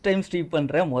 ஃபர்ஸ்ட் டைம் ஸ்ட்ரீம்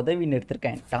பண்றேன், வின்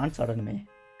எடுத்திருக்கேன். டான்ஸ் ஆடணுமே.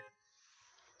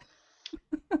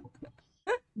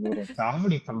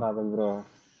 காமெடி பண்ணாத ப்ரோ.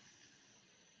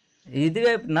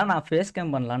 இதுவே எப்படின்னா நான் ஃபேஸ்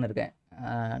கேம் பண்ணலான்னு இருக்கேன்.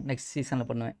 நெக்ஸ்ட் சீசன்ல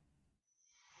பண்ணுவேன்.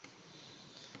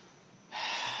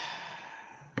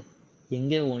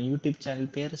 எங்க உன் யூடியூப்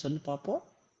சேனல் பேரை சொல்லி பாப்போம்.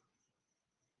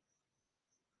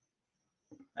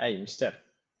 மிஸ்டர்,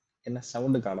 என்ன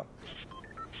சவுண்டு காணோம்?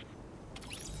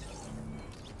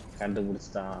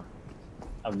 கண்டுபிடிச்சிட்டான்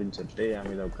அப்படின்னு சொல்லிட்டு என்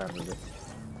மீத உட்கார்றது.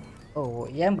 ஓ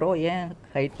ஏன் ப்ரோ, ஏன்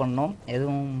ஹைட் பண்ணோம்?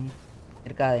 எதுவும்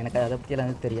இருக்கா? எனக்கு அதை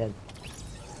பற்றியெல்லாம் தெரியாது.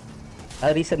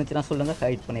 அது ரீசன் இருந்துச்சுன்னா சொல்லுங்க,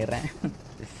 ஹைட் பண்ணிடுறேன்.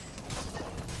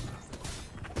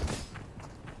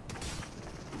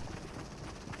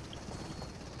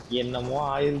 என்னமோ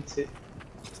ஆயிடுச்சு,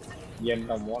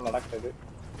 என்னமோ நடக்குது.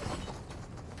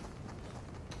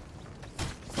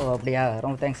 ஓ அப்படியா,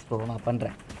 ரொம்ப தேங்க்ஸ் ப்ரோ. நான்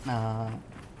பண்ணுறேன். நான்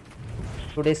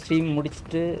டுடே ஸ்ட்ரீம்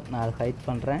முடிச்சுட்டு நான் அதை ஹைட்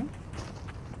பண்ணுறேன்.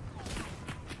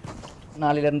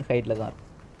 நாளையிலேருந்து ஹைட்டில் தான்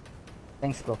இருக்கும்.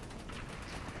 Thanks bro.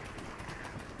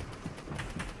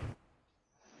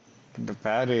 இந்த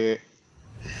பேரு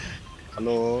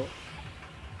ஹலோ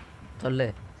சொல்லு.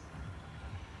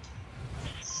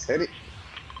 சரி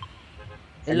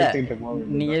இல்லை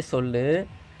நீயே சொல்லு.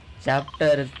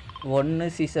 Chapter 1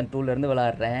 season 2லேருந்து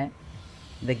விளாட்றேன்.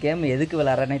 இந்த கேம் எதுக்கு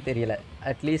விளாட்றேனே தெரியல.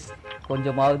 அட்லீஸ்ட்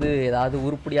கொஞ்சமாவது ஏதாவது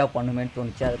உருப்படியாக பண்ணுமேன்னு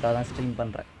தோணுச்சு, அதுக்காக தான் ஸ்ட்ரீம்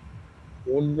பண்ணுறேன்.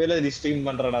 உண்மையில இது ஸ்ட்ரீம்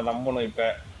பண்ணுறேன் நான் நம்பணும். இப்போ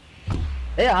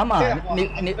ஆமா,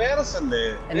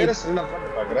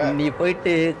 நீ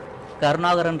போயிட்டு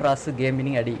கருணாகரன் ராசு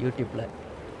கேமிங் அடி யூடியூப்ல.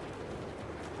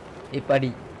 இப்ப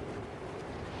அடி.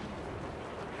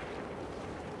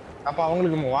 அப்ப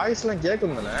அவங்களுக்கு வாய்ஸ்லாம்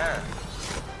கேட்கும் தானே?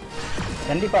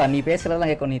 கண்டிப்பா நீ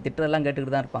பேசுறதெல்லாம் கேட்கும். நீ திட்டுறதெல்லாம்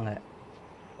கேட்டுக்கிட்டு தான் இருப்பாங்க.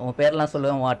 உன் பேர்லாம்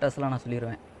சொல்லுவேன், உன் அட்ரஸ்லாம் நான்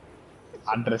சொல்லிடுவேன்.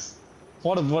 அட்ரஸ்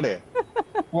போடு போடு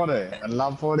போடு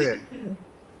எல்லாம் போடு.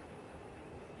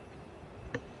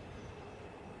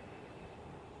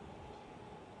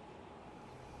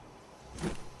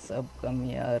 சப்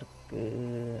கம்மியா இருக்கு.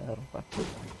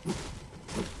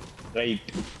 ரைட்,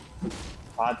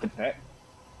 பார்த்துட்டேன்.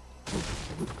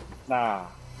 நான்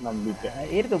நம்பிட்டேன்.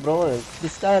 இருக்கு ப்ரோ,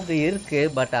 டிஸ்கார்ட் இருக்கு.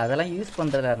 பட் அதெல்லாம் யூஸ்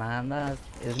பண்றதில்ல. நான் தான்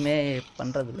எதுவுமே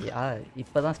பண்றது இல்லையா.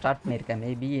 இப்போதான் ஸ்டார்ட் பண்ணியிருக்கேன்.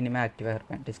 மேபி இனிமேல் ஆக்டிவாக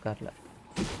இருப்பேன் டிஸ்கார்டில்.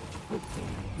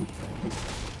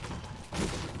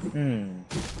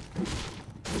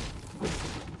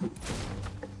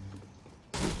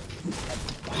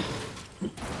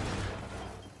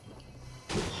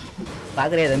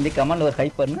 பாக்குறியா தம்பி? கமெண்ட் ஒரு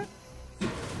ஹைப் பண்ணு.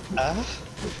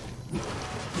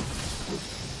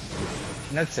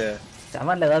 என்னாச்சு?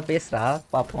 கமெண்ட்ல ஏதாவது பேசுறா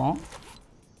பாப்போம்.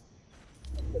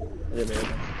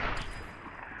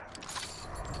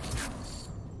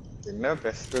 என்ன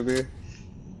பேசுறது?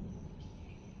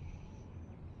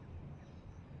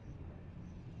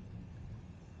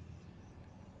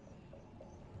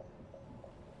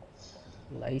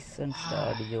 Licence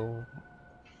audio.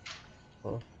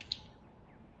 ஓ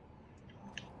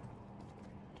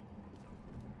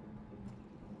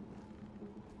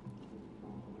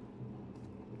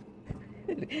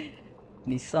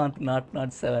நிசான்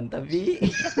 007 தம்பி.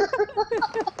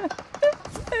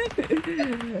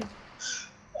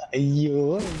 ஐயோ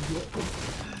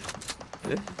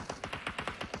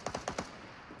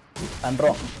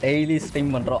பண்றோம், டெய்லி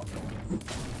ஸ்ட்ரீம் பண்றோம்.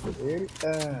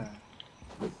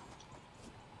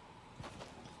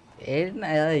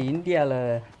 என்ன இந்தியாவில்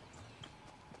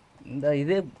இந்த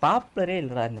இது பாப்புலரே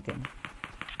இல்லைடா இந்த கேம்.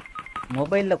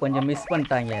 மொபைலில் கொஞ்சம் மிஸ்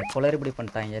பண்ணிட்டாங்க, குளறுபடி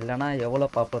பண்ணிட்டாங்க. இல்லைன்னா எவ்வளோ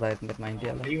பாப்புலர் ஆயிருக்கும் தெரியுமா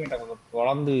இந்தியாவில். டீமேட்டை கொஞ்சம்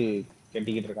தொடர்ந்து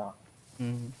கட்டிக்கிட்டு இருக்கான்.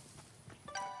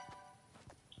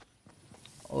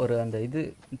 ஒரு அந்த இது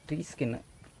ட்ரீ ஸ்கின்னு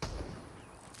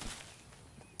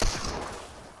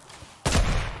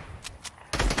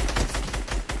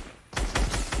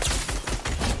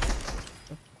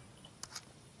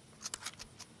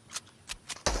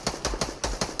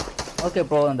ஓகே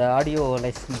ப்ரோ. அந்த ஆடியோ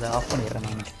லைசன்ஸ் ஆஃப் பண்ணிடுறேன்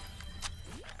நான்.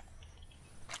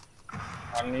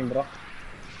 அண்ணி ப்ரோ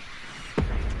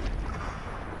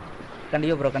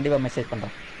கண்டிப்பாக ப்ரோ, கண்டிப்பாக மெசேஜ்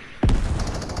பண்ணுறேன்.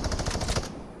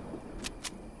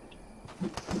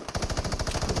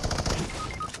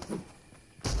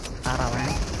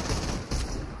 ஆறாவன்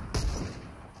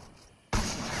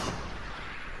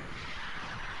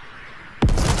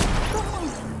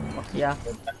ஓகேயா?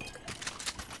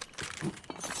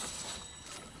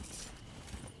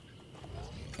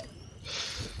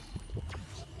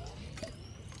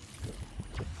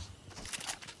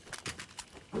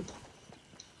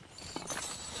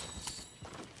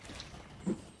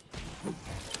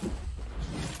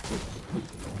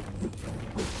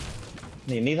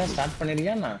 நீ தான் ஸ்டார்ட்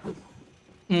பண்ணிருக்கியா?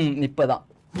 இப்போதான்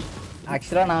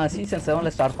ஆக்சுவலாக நான் சீசன்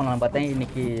 7 ஸ்டார்ட் பண்ணலான்னு பார்த்தேன்.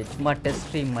 இன்னைக்கு சும்மா டெஸ்ட்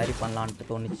ஸ்ட்ரீம் மாதிரி பண்ணலான்ட்டு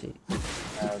தோணுச்சு.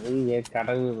 அது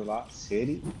கடவுள் தான்.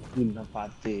 சரி இன்னும்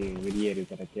பார்த்து வெளியேறி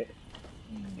கிடக்கு.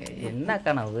 என்ன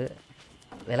கனவு?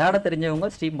 விளையாட தெரிஞ்சவங்க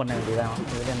ஸ்ட்ரீம் பண்ண வேண்டியதான்.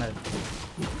 இதில் என்ன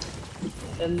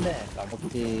இல்லை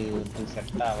நமக்கு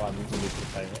செட் ஆகாதுன்னு சொல்லிட்டு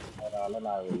இருக்காங்க. அதனால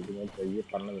நான் எதுவுமே ட்ரை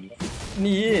பண்ணதில்லை.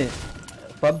 நீ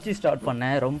பப்ஜி ஸ்டார்ட் பண்ண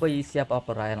ரொம்ப ஈஸியாக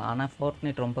பாப்புலர் ஆயிடலாம். ஆனால்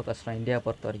ஃபோர்ட்நைட் ரொம்ப கஷ்டம் இந்தியா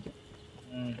பொறுத்த வரைக்கும்.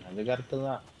 அது கரெக்டு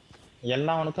தான்.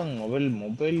 எல்லாவனுக்கும்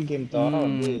மொபைல் கேம் தவிர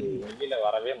வந்து வெளியில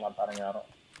வரவே மாட்டாருங்க யாரும்.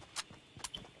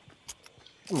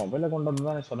 மொபைலை கொண்டு வந்து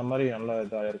தான் சொன்ன மாதிரி நல்ல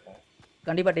இதாக இருக்கும்.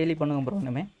 கண்டிப்பாக டெய்லி பண்ணுவேன் ப்ரோ.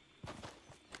 இனிமே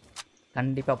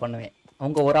கண்டிப்பாக பண்ணுவேன்.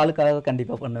 அவங்க ஒரு ஆளுக்காக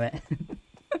கண்டிப்பாக பண்ணுவேன்.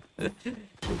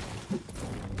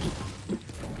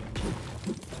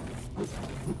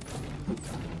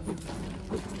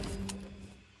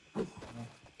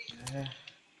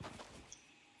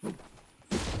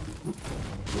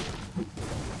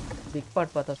 பிக்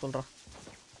பார்ட் பார்த்தா சொல்கிறான்.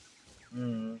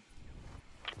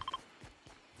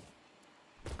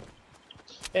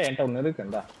 என்கிட்ட ஒன்று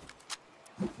இருக்குண்டா.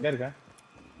 எங்கே இருக்க?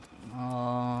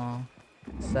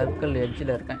 சர்க்கிள்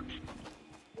எட்ஜில் இருக்கேன்.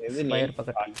 ஃபயர்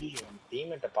பக்கத்து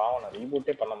டீமேட்டை பாவம் நான்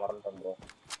ரீபூட்டே பண்ண மறந்துட்டேன் ப்ரோ.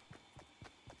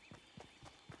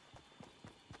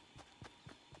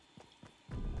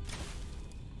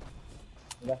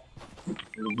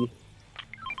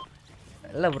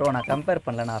 இல்லை ப்ரோ, நான் கம்பேர்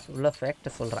பண்ணல. நான் ஃபுல்லாக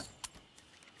ஃபேக்டை சொல்கிறேன்.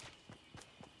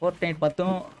 ஃபோர்ட்நைட்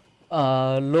மட்டும்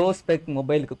லோ ஸ்பெக்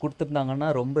மொபைலுக்கு கொடுத்துருந்தாங்கன்னா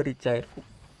ரொம்ப ரீச் ஆகிருக்கும்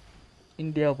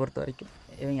இந்தியாவை பொறுத்த வரைக்கும்.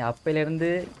 இவங்க அப்பையிலேருந்து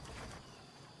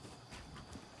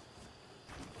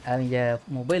அவங்க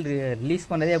மொபைல் ரிலீஸ்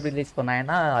பண்ணதே அப்படி ரிலீஸ்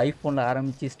பண்ணாங்கன்னா ஐஃபோனில்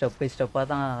ஆரம்பித்து ஸ்டெப் பை ஸ்டெப்பாக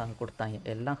தான் கொடுத்தாங்க.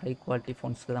 எல்லாம் ஹை குவாலிட்டி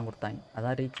ஃபோன்ஸுக்கு தான் கொடுத்தாங்க.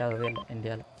 அதான் ரீச் ஆகவே இல்லை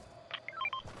இந்தியாவில்.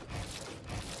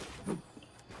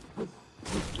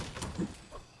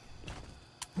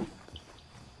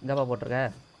 எங்கப்பா போட்டிருக்க?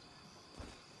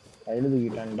 கையில்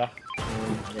தூக்கிட்டான்டா.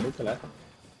 எடுக்கல,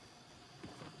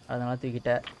 அதனால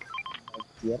தூக்கிட்டேன்.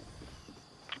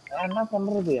 என்ன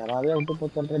பண்றது? யாராவது விட்டு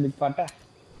போய் சொல்றேன். பிக் பாட்ட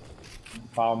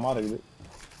பாவமா இருக்குது.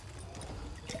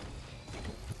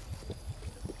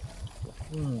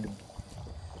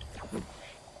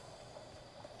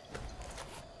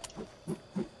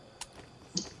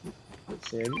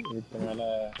 சரி இதுக்கு மேல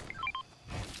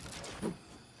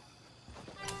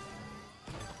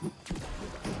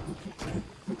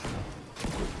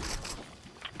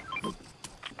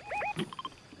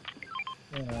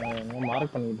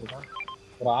மார்க் பண்ணிட்டு இருக்கான்.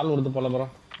 ஒரு ஆள் வருது போல ப்ரோ.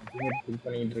 கிளிக்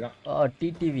பண்ணிட்டு இருக்கான்.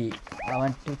 டிடிவி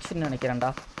அவன் ட்விட்ச்னு நினைக்கிறேன்டா.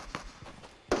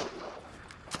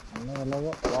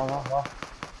 வா வா வா.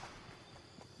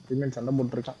 டீம்மேட் சண்டை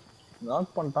போட்டு இருக்கான்.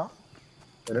 நாக் பண்ணிட்டான்.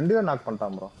 2 பேர் நாக்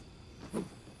பண்ணிட்டான் ப்ரோ.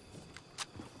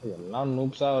 எல்லாம்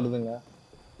நூப்ஸா வருதுங்க.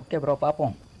 ஓகே ப்ரோ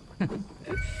பாப்போம்.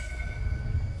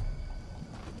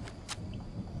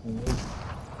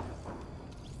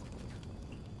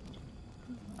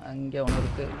 அங்கே ஒன்று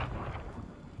இருக்கு.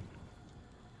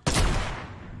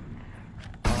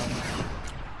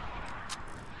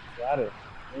 யாரு?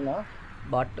 நீனா?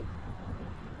 பாட்டு.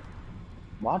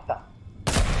 பாட்டா?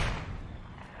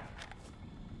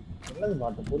 என்னது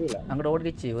பாட்டு? புரியல. அங்கட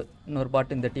ஓடிச்சு இன்னொரு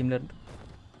பாட்டு இந்த டீம்ல இருந்து.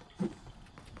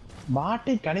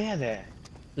 பாட்டே கிடையாது.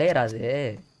 பிளேயர் அது.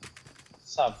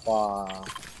 சப்பா.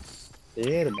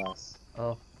 பேர் பாஸ்.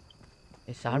 ஓ.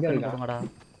 ஷார்ட் கன் கொடுங்கடா.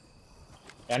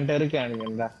 என்கிட்ட இருக்கு. எனக்கு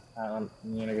இந்த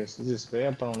நீ எனக்கு ஸ்ப்ரே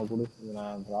பண்ண ஒன்று கொடு.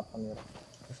 நான் ட்ராப் பண்ணிடுறேன்.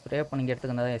 ஸ்ப்ரே பண்ணிங்க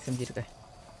எடுத்துக்கணும். தான் எஸ்எம்ஜி இருக்கேன்.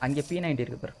 அங்கே P90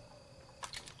 இருக்கு பாரு.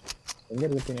 எங்க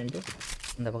இருக்கு நீங்க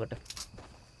இந்த பக்கத்து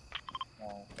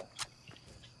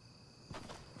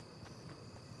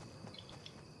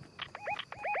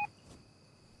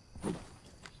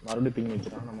மறுபடியும் பிங்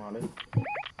வச்சிரான் நம்ம ஆளு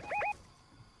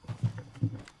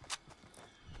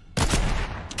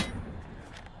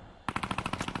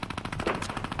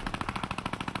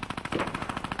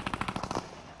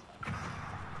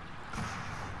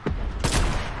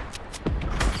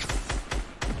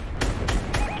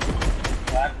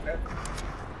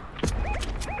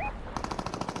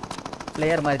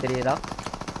பிளேயர் மாதிரி தெரியுதா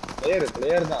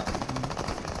பிளேயர் தான்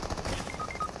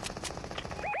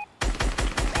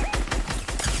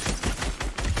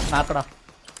நாக்கடா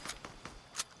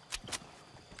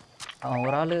அவன்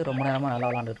ஒரு ஆளு ரொம்ப நேரமா நல்லா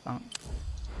விளையாண்டு இருக்கான்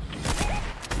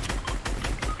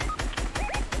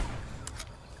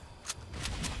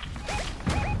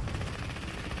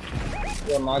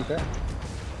நாக்கு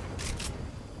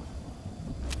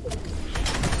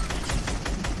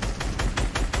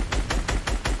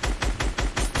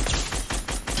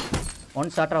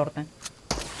ஒன் ஷாட்டா ஒருத்தன்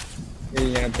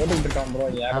எனக்கு போட்டுக்கிட்டு இருக்கான் ப்ரோ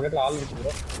என் பக்கத்துல ஆள் இருக்கு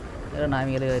ப்ரோ இல்லை நான்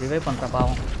இவங்களை ரிவைவ் பண்ணுறேன்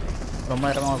பாவம் ரொம்ப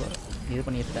நேரமாக இது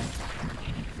பண்ணிட்டு இருக்கேன்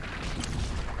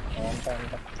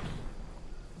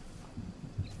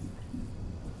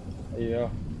ஐயோ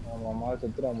அம்மா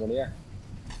செத்துறான் போலியா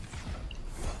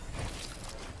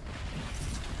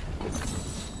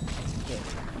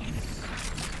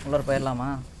உள்ளே போயிடலாமா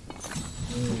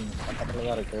பக்கத்துல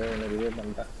தான் இருக்கு எனக்கு ரிவைவ்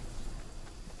பண்ணிட்டேன்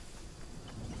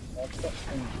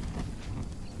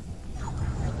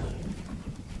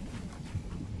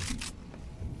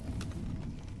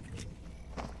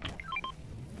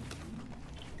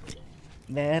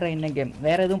வேறு என்ன கேம்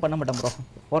வேறு எதுவும் பண்ண மாட்டேன் ப்ரோ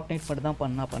Fortnite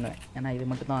மட்டும் தான் பண்ணுவேன் ஏன்னா இது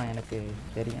மட்டும் தான் எனக்கு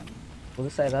தெரியும்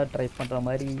புதுசாக ஏதாவது ட்ரை பண்ணுற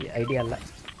மாதிரி ஐடியா இல்லை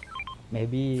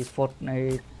மேபி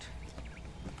Fortnite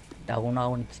டவுன்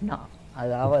ஆகுனுச்சுன்னா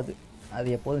அது ஆகாது அது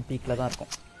எப்போதும் பீக்கில் தான்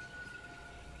இருக்கும்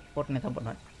Fortnite தான்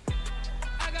பண்ணுவேன்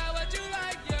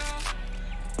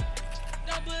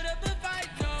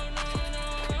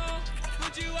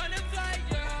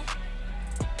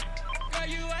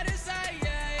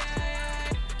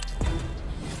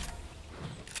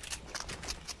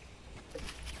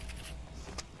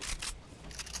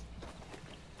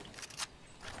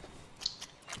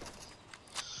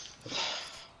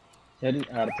சரி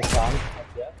அடுத்த சாங்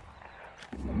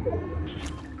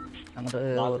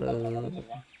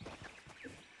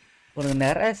ஒரு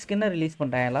நிறைய ஸ்கின்னை ரிலீஸ்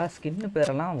பண்ணுறாங்களா ஸ்கின்னு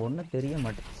பேரெல்லாம் ஒன்றும் தெரிய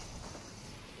மாட்டேங்குது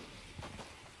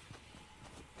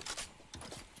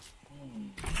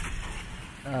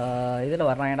இதில்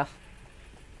வர்றாங்கடா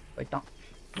போயிட்டான்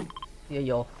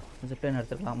ஐயோ ஜிப்லைன்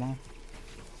எடுத்துக்கலாமா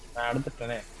நான்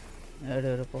எடுத்துட்டேனே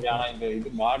எடு இந்த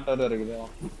இது வாட்டர் இருக்குது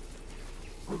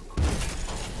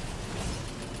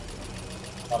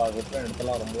ஜிப்லைன்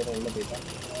எடுத்தலாம் ரொம்ப தூரம் உள்ள போயிட்டான்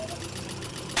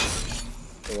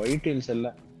ஒயிட் ஹில்ஸ்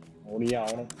இல்லை ஓடியே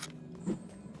ஆகணும்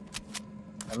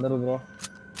வந்துரு ப்ரோ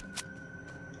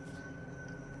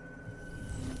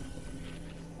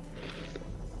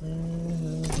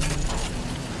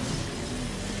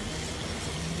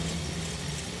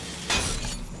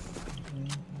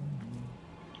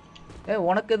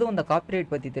உனக்கு எதுவும் இந்த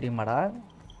காப்பிரைட் பற்றி தெரியுமாடா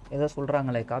ஏதோ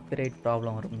சொல்கிறாங்களே காப்பிரைட்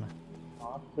ப்ராப்ளம் வரும்னு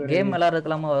கேம்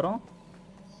விளாட்றதுலாமா வரும்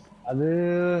அது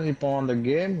இப்போ அந்த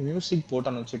கேம் மியூசிக்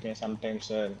போட்டான்னு வச்சுக்கேன்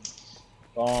சம்டைம்ஸ்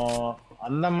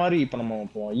அந்த மாதிரி இப்போ நம்ம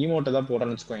இப்போ ஈமோட் ஏதாவது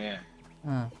போட்டோன்னு வச்சுக்கோங்க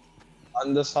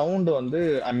அந்த சவுண்ட் வந்து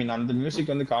ஐ மீன் அந்த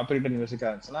மியூசிக் வந்து காப்பிரைட்டட் மியூசிக்கா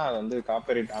இருந்துச்சுன்னா அது வந்து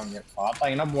காப்பிரைட் அவங்க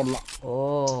பார்த்தாங்கன்னா போடலாம் ஓ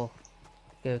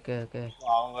ஓகே ஓகே ஓகே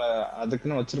அவங்க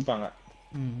அதுக்குன்னு வச்சிருப்பாங்க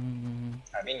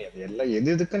ஐ மீன் எது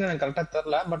எதுக்குன்னு எனக்கு கரெக்டா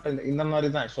தெரியல பட் இந்த மாதிரி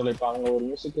தான் ஆக்சுவலா இப்போ அவங்க ஒரு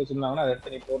மியூசிக் வச்சிருந்தாங்கன்னா அதை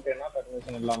எடுத்து நீ போட்டேன்னா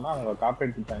பர்மிஷன் இல்லாம அவங்க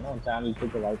காப்பிரைட் கொடுத்தாங்கன்னா ஒரு சேனல்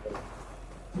தூக்க வாய்ப்பு இருக்கு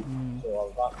ஸோ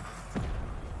அதுதான்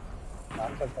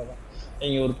கான்செப்டா தான்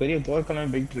நீங்க ஒரு பெரிய போர்க்களமே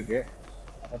போயிட்டு இருக்கு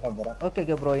அதான் போறேன் ஓகே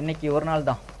ஓகே ப்ரோ இன்னைக்கு ஒரு நாள்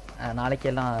தான் நாளைக்கு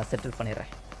எல்லாம் செட்டில்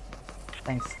பண்ணிடுறேன்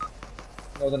தேங்க்ஸ்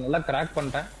அதை நல்லா கிராக்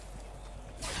பண்ணிட்டேன்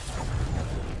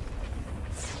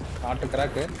காட்டு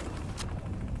கிராக்கு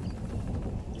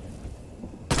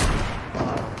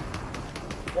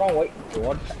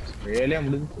வேலையா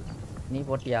முடிஞ்சு நீ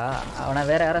போட்டியா அவனை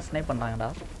வேற யாரும் ஸ்னைப் பண்ணாங்கடா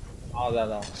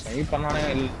அதான் ஸ்னைப் பண்ணானே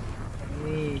இல்லை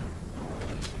நீ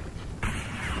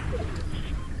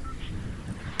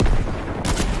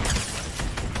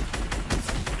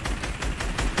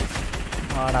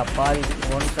ஆடா பாவி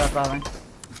ஒன் ஷாட் அவன்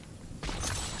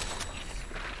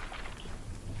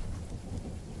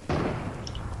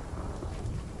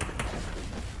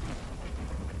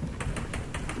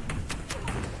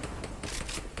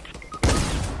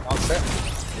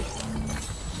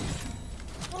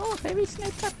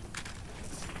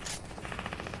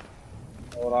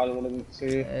ஒரு ஆள் முடிஞ்சிச்சு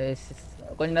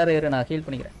கொஞ்ச நேரம் இரு நான் ஹீல்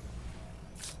பண்ணிக்கிறேன்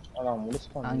அதான்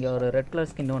முடிச்சுட்டான். அங்க ஒரு ரெட் கலர்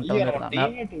ஸ்கின் ஒன்னு ஐயா, வந்துட்டான்.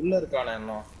 டீம்மேட் உள்ள இருக்கானே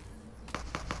இன்னும்.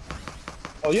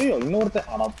 ஐயோ இன்னொருத்தன்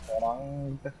அட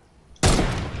போறாங்க.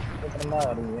 போறா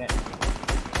வரீங்க.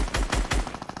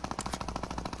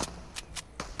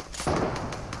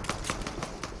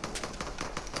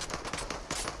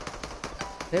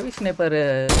 ஹெவி ஸ்னைப்பர்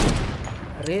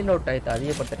ரீலோட் ஆயிட்டு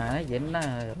அதிகப்படுத்துறேன். என்ன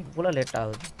இவ்வளவு லேட்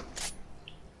ஆகுது?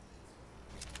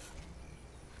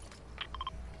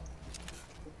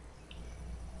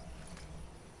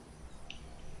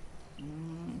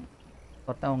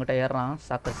 ஒருத்தன் உங்ககிட்ட ஏறான்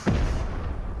சாக்கஸ்.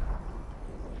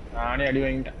 நானே அடி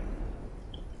வாங்கிட்டேன்.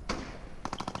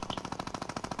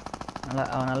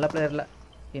 அவன் நல்ல பிளேயர் இல்ல,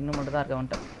 இன்னும் மட்டும் தான் இருக்க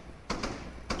வந்துட்டான்.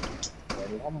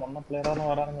 எல்லாம் மொன்ன பிளேயரான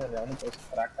வரானுங்க. அவனு பேச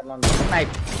கிராக்கர்லாம்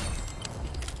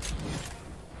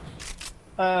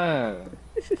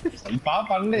சரிப்பா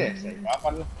பண்ணு. சரிப்பா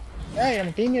பண்ணு. ஏய்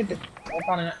என் டீம்மேட்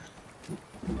போட்டானுங்க.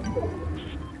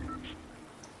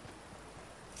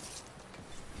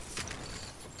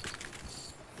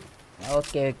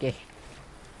 ஓகே ஓகே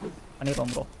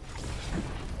பண்ணிடுவோம் ப்ரோ.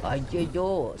 ஐயோ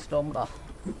ஸ்டோம்டா.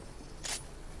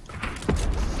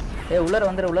 உள்ளர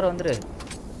வந்துரு.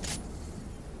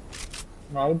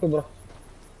 நான் அவுட் ப்ரோ.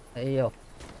 ஐயோ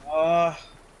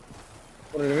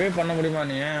ஒரு ரிவைவ் பண்ண முடியுமா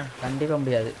நீ? கண்டிப்பா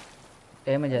முடியாது,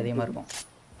 டேமேஜ் அதிகமா இருக்கும்.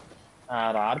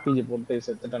 ஆர்பிஜி போட்டு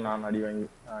செத்துட்டேன் நான் அடி வாங்கி.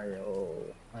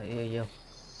 ஐயோ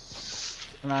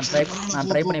நான்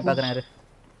ட்ரை பண்ணி பார்க்குறேன் இரு.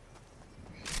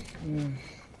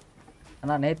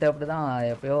 ஆனால் நேற்று அப்படி தான்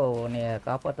எப்பயோ உன்னைய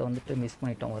காப்பாற்ற வந்துட்டு மிஸ்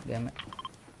பண்ணிட்டோம் ஒரு கேமு.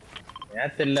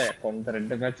 நேற்று இல்லை, கொஞ்சம்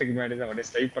 2 மேட்சுக்கு முன்னாடி தான் அப்படியே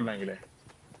ஸ்ட்ரைக் பண்ணாங்களே.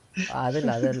 அது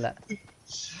இல்லை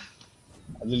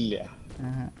அது இல்லையா?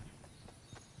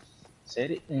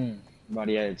 சரி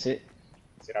பாடி ஆயிடுச்சு.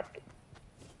 சிறப்பு.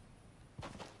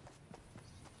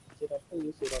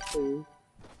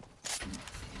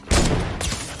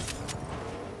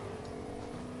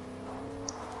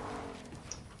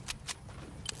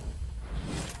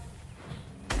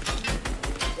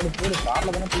 போடு கார்ல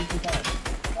தான போயிட்டான்.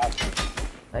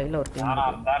 ரைட்ல ஒரு டீம்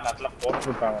அந்த நட்ல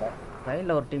போட்டுட்டாங்க.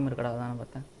 ரைட்ல ஒரு டீம் இருக்கடா, அதான்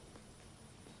பார்த்தேன்.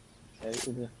 சரி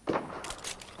இது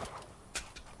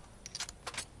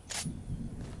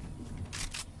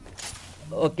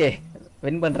ஓகே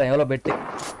வின் பண்றேன். எவ்வளவு பெட்?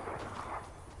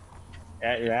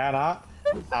 வேறா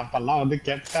அப்பெல்லாம் வந்து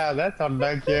கெட்டாத சொன்னா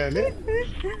கேளு.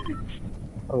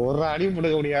 ஒரு அடி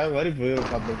பிடிக்க முடியாத மாதிரி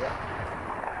போயிடும் பார்த்துக்க.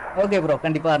 ஓகே ப்ரோ,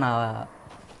 கண்டிப்பா நான்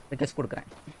ரிக்வெஸ்ட் கொடுக்குறேன்.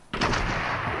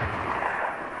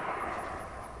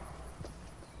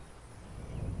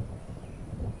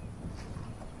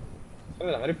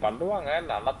 இந்த மாதிரி பண்ணுவாங்க,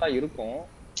 நல்லா தான் இருக்கும்.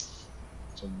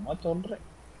 சும்மா சொல்றேன்.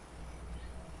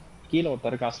 கீழே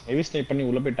ஒருத்தர் காசு ஹெவி ஸ்னைப் பண்ணி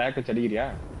உள்ள போய் டேக் வச்சு அடிக்கிறியா?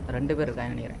 2 பேர்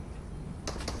இருக்காங்க நினைக்கிறேன்.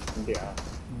 அப்படியா?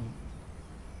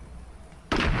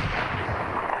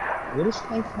 ஒரு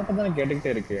ஸ்னைப் மட்டும் தான்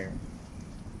கேட்டுக்கிட்டே இருக்கு.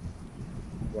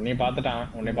 உன்னை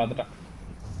பார்த்துட்டான்.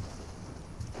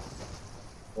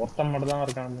 ஒருத்தன் மட்டும் தான்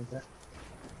இருக்கான்.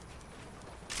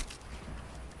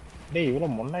 டேய்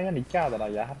இவ்வளவு முன்னையா நிக்காதடா,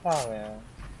 யாரா அவன்?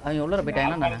 அவன் உள்ளர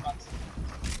போயிட்டானா?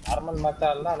 நார்மல்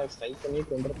மேட்சா இருந்தா அவன் ஸ்னைப் பண்ணி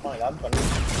கொண்டிருப்பான். ஏதாவது பண்ணி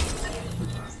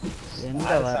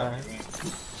எங்க வர?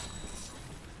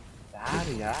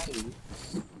 யாரு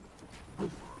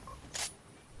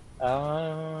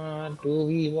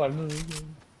 2v1.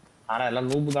 ஆனா எல்லாம்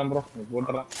நூபு தான் ப்ரோ. நீ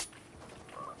போட்டுறான்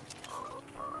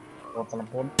ஒருத்தனை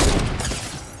போட்டு.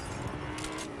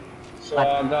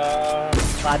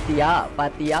 பாத்தியா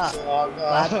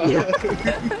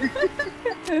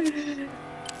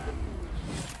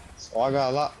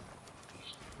சோகாதான்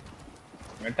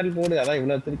மெட்டல் போடு. அதான்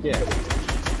இவ்வளவு வச்சிருக்கே.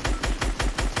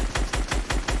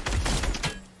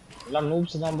 எல்லாம்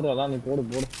நூப்ஸ் தான் ப்ரோ. அதான் நீ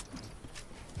போடு.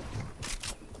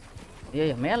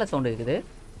 ஏய் மேல சவுண்ட் இருக்குது.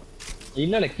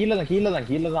 இல்ல கீழ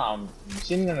தான்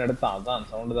மிஷின் கன் எடுத்தான். அதான்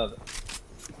சவுண்ட் தான் அது.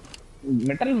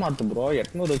 மெட்டல் மாத்து ப்ரோ.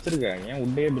 800 வச்சிருக்கேன். ஏன்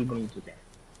உட்டே பில் பண்ணிட்டு இருக்கேன்?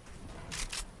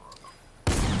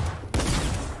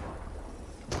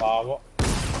 பாவம்.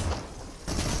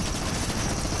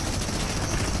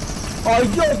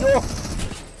 ஐயோ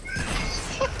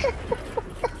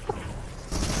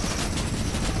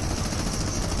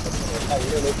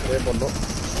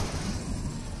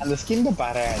அந்த ஸ்கின்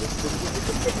பாரு.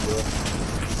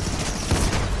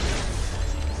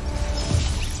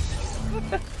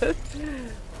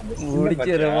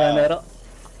 முடிச்சு ரொம்ப நேரம்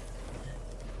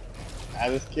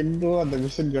அது ஸ்கின்னும் அந்த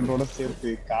மிஷின் கன்னோட சேர்த்து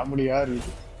காமெடியா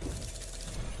இருக்கு.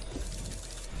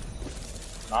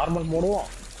 நார்மல் போடுவோம்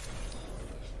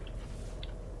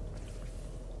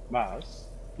பாஸ்.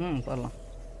 சொல்லலாம்.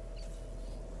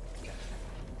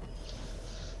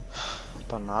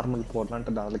 இப்போ நார்மல்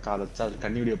போடலான்ட்டு அதில் கால் வச்சு அது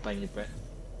கண்ணி விடி வைப்பாங்க. இப்போ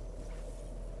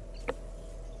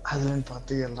அதுலன்னு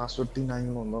பார்த்து எல்லா சுட்டி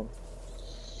நாங்களும் வந்தோம்.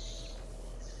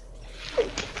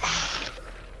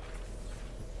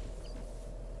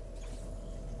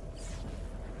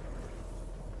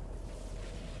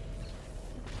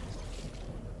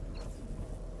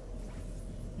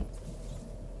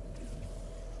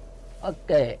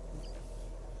 ஓகே.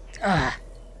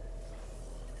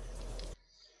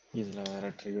 இதுல வேற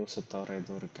ட்ரியோஸ் தவிர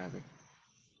எதுவும் இருக்காது.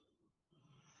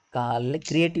 காலைல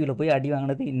கிரியேட்டிவ்ல போய் அடி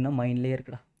வாங்கினது இன்னும் மைண்ட்லயே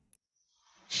இருக்குடா.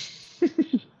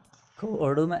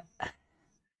 கொடுமை.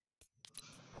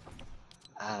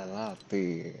 அதெல்லாம்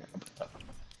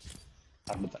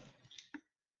அப்படித்தான்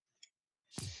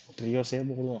ட்ரியோஸே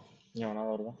போடுவோம். எவனா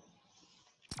வருவான்.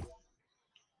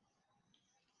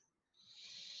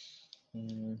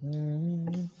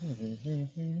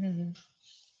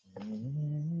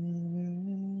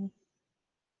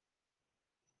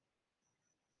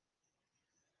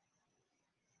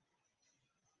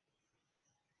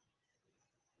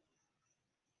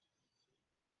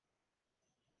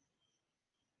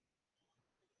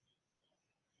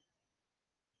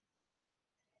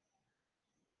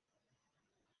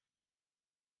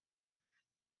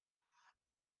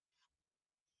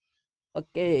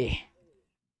 ஓகே.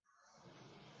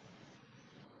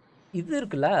 இது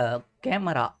இருக்குல்ல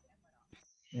கேமரா.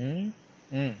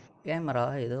 கேமரா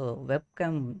ஏதோ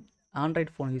வெப்கேம்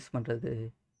ஆண்ட்ராய்டு ஃபோன் யூஸ் பண்ணுறது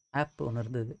ஆப் ஒன்று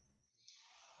இருந்தது.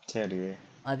 சரி.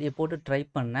 அதைய போட்டு ட்ரை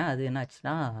பண்ணேன். அது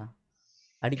என்னாச்சுன்னா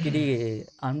அடிக்கடி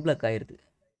அன்பிளாக் ஆயிடுது.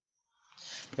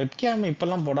 வெப்கேம்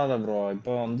இப்பெல்லாம் போடாத ப்ரோ.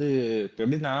 இப்போ வந்து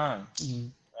எப்படின்னா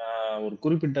ஒரு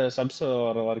குறிப்பிட்ட சப்ஸ்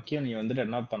வர வரைக்கும் நீ வந்துட்டு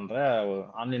என்ன பண்ற,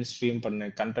 ஆன்லைன் ஸ்ட்ரீம் பண்ணு,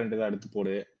 கண்டென்ட் தான் எடுத்து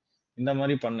போடு, இந்த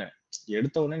மாதிரி பண்ணு.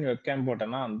 எடுத்த உடனே நீ வெப்கேம்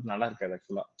போட்டேன்னா நல்லா இருக்காது.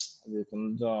 ஆக்சுவலா அது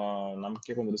கொஞ்சம்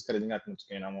நமக்கே கொஞ்சம் டிஸ்கரேஜிங்கா இருக்குன்னு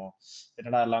வச்சுக்கோங்க. நம்ம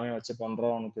என்னடா எல்லாமே வச்சு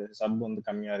பண்றோம், உனக்கு சப் வந்து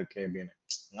கம்மியா இருக்கு அப்படின்னு.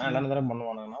 நான் என்ன தடவை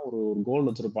பண்ணுவானுங்கன்னா ஒரு கோல்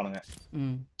வச்சிருப்பானுங்க.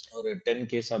 ஒரு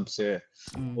 10K சப்ஸ்,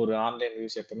 ஒரு ஆன்லைன்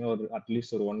வியூஸ் எப்பவுமே ஒரு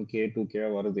அட்லீஸ்ட் ஒரு 1K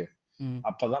 2K வருது.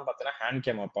 அப்பதான் பாத்தீங்கன்னா ஹேண்ட்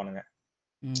கேம் வைப்பானுங்க.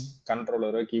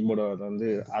 கண்ட்ரோலர் கீபோர்டு வந்து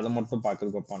அதை மட்டும்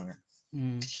பாக்குறதுக்கு வைப்பானுங்க.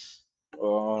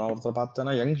 ஒருத்தர்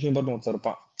பார்த்தேன்னா யங் ஹியூமர்னு ஒருத்தர்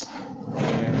இருப்பான்.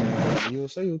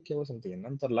 யூஎஸ்ஓ யூகேவோ சம்திங்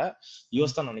என்னன்னு தெரியல,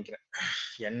 யூஎஸ் தான் நினைக்கிறேன்.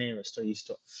 என்ஏ வெஸ்டோ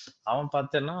ஈஸ்டோ. அவன்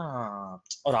பார்த்தேன்னா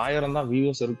ஒரு 1000 தான்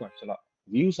வியூஸ் இருக்கும்.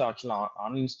 ஆக்சுவலா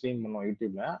ஆன்லைன் ஸ்ட்ரீம் பண்ணுவான்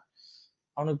யூடியூப்ல.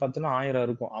 அவனுக்கு பார்த்தோன்னா 1000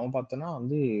 இருக்கும். அவன் பார்த்தோன்னா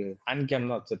வந்து ஹேண்ட் கேம்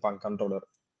தான் வச்சிருப்பாங்க கண்ட்ரோலர்.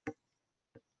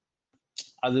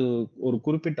 அது ஒரு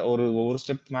குறிப்பிட்ட ஒரு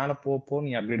ஸ்டெப் மேல போ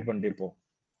நீ அப்கிரேட் பண்ணிட்டே போ.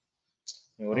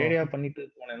 ஒரேடியா பண்ணிட்டு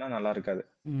போனேன்னா நல்லா இருக்காது.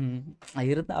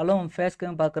 இருந்தாலும் ஃபேஸ்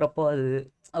கேம் பார்க்குறப்போ அது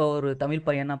ஒரு தமிழ்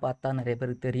பையனா பார்த்தா நிறைய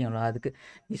பேருக்கு தெரியும்ல. அதுக்கு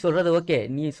நீ சொல்கிறது ஓகே.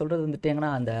 நீ சொல்கிறது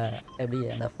வந்துட்டீங்கன்னா அந்த எப்படி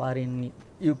அந்த ஃபாரின்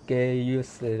யூகே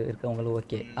யூஎஸ் இருக்கவங்களும்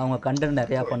ஓகே. அவங்க கண்டென்ட்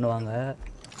நிறையா பண்ணுவாங்க.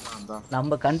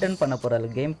 நம்ம கண்டென்ட் பண்ண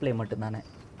போகிறோம் கேம் பிளே மட்டும்தானே.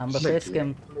 நம்ம ஃபேஸ்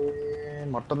கேம்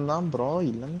மட்டும்தான் ப்ரோ,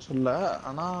 இல்லைன்னு சொல்ல.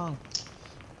 ஆனா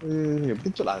எப்படி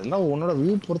சொல்ல, அதெல்லாம் உன்னோட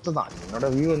வியூ பொறுத்து தான். என்னோட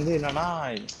வியூ வந்து என்னன்னா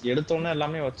எடுத்தோன்னே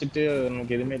எல்லாமே வச்சுட்டு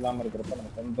நமக்கு எதுவுமே இல்லாம இருக்கிறப்ப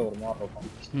நமக்கு வந்து ஒரு மாதிரி இருக்கும்.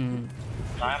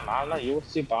 நான்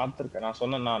யோசிச்சு பார்த்துருக்கேன். நான்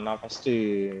சொன்னேன், நான் ஃபர்ஸ்ட்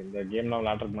இந்த கேம்லாம்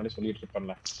விளையாடுறதுக்கு முன்னாடி சொல்லிட்டு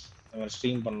இருப்பேன்ல, இந்த மாதிரி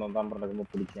ஸ்ட்ரீம் பண்ணணும் தான் எனக்கு ரொம்ப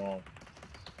பிடிக்கும்.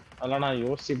 அதெல்லாம் நான்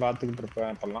யோசிச்சு பார்த்துக்கிட்டு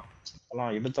இருப்பேன்.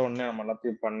 இப்பெல்லாம் எடுத்த உடனே நம்ம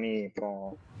எல்லாத்தையும் பண்ணி அப்புறம்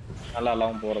நல்லா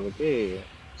இல்லாமல் போறதுக்கு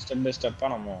ஸ்டெப் பை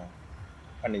ஸ்டெப்பா நம்ம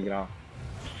பண்ணிக்கலாம்.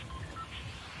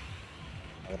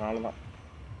 அதனாலதான்.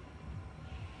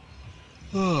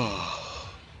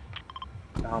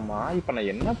 ஆமா, இப்ப நான்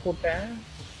என்ன போட்டேன்?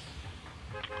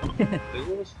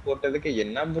 ரிவ்யூஸ் போட்டதுக்கு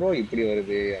என்ன ப்ரோ இப்படி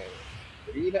வருது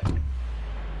தெரியல.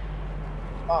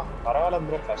 பரவாயில்ல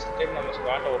ப்ரோ, ஃபர்ஸ்ட் டைம் நம்ம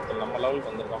ஸ்குவாட்ல ஒருத்தர் நம்ம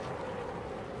லெவலுக்கு வந்திருக்கோம்.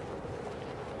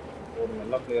 ஒரு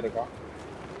நல்ல பிளேயர் இருக்கான்.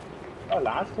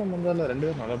 லாஸ்ட் டைம் வந்ததுல 2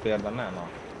 பேரும் நல்ல பிளேயர் தானே.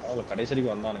 அவங்க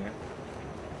கடைசிக்கு வந்தானுங்க.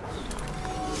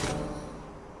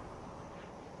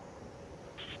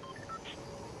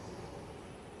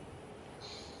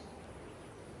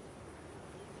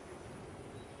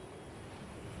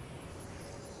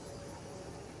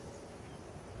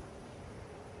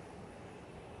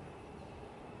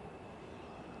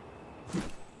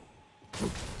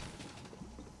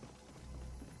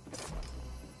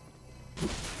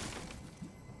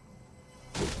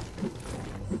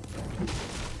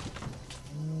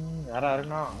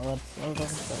 யாருன்னா அவர்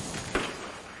சொல்கிறேன் சார்.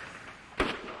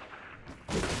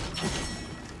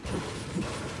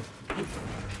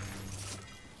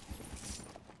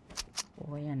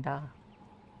 போயேண்டா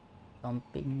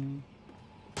ஜம்பிங்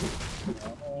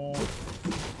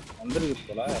வந்துருக்கு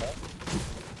போல.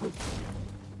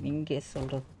 நீங்க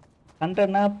சொல்கிறது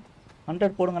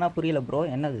 100 போடுங்கன்னா புரியல ப்ரோ.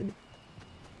 என்னது,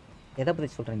 எதை பற்றி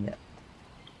சொல்கிறீங்க?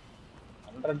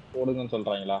 100 போடுங்கன்னு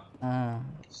சொல்றாங்களா?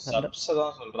 சப்ஸ்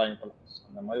தான் சொல்றாங்க போல.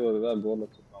 அந்த மாதிரி ஒரு இதா கோல்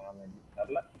வச்சிருக்காங்க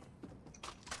தெரியல.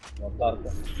 நல்லா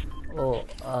இருக்கும். ஓ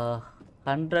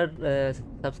 100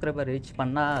 சப்ஸ்கிரைபர் ரீச்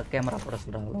பண்ணால் கேமரா போட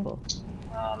சொல்கிறாங்களோ?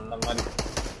 அந்த மாதிரி.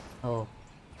 ஓ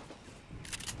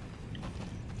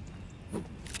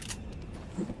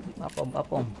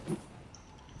பார்ப்போம்.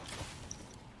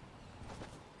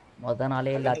 மொத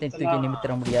நாளே எல்லாத்தையும் தூக்கி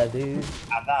நிமித்திர முடியாது.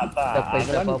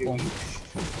 பார்ப்போம்.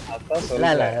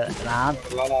 இல்லை நான்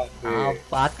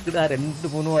பார்த்துட்டு தான்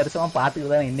 2-3 வருஷமா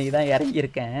பார்த்துட்டு தான் இன்னைக்கு தான்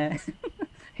இறங்கியிருக்கேன்.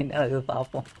 என்ன அது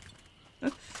பார்ப்போம்.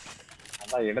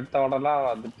 அதான் எடுத்த உடனே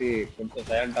வந்துட்டு கொஞ்சம்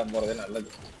சைலண்டா போறதே நல்லது.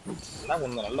 ஆனால்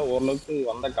கொஞ்சம் நல்ல ஓரளவுக்கு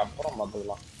வந்ததுக்கு அப்புறம்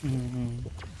பார்த்துக்கலாம்.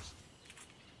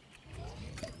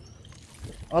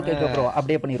 ஓகே ப்ரோ,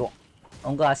 அப்படியே பண்ணிடுவோம்.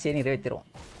 உங்கள் ஆசையை நிறைவேற்றிடுவோம்.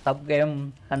 Sub game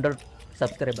 100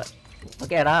 subscriber.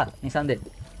 ஓகேடா நிசாந்து?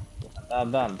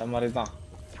 அதான் அந்த மாதிரி தான்.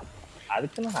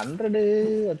 அதுக்கு நான் 100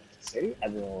 சரி,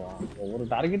 அது ஒவ்வொரு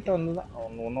டார்கெட்டை வந்து தான்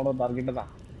உன்னோட டார்கெட்டு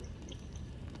தான்.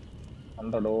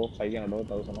 100 500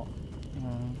 1000.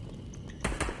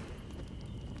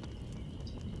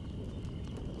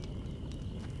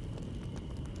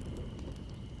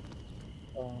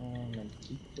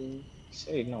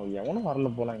 சரி, இன்னும் எவனும் வரல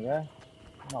போலங்க.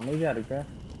 அமைதியா இருக்க.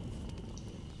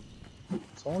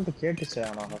 சவுண்ட் கேட்டுச்சு.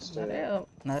 ஆனா ஃபர்ஸ்ட்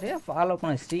நிறைய ஃபாலோ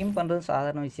பண்ண ஸ்ட்ரீம் பண்றது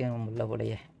சாதாரண விஷயம் இல்ல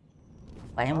போலயே.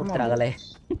 பயமுறுத்துறாங்களே.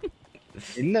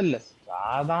 இல்ல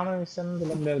சாதாரண விஷயம்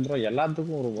சொல்ல முடியாது ப்ரோ.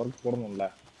 எல்லாத்துக்கும் ஒரு ஒர்க் போடணும்ல.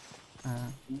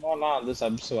 சும்மானா அது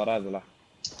சப்ஸ் வராதுல.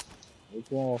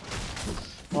 அதுக்கும்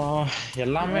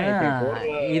எல்லாமே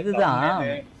இதுதான்.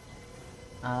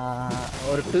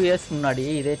 ஒரு 2 இயர்ஸ் முன்னாடி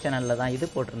இதே சேனல்ல தான் இது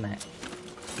போட்டிருந்தேன்.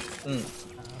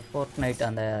 Fortnite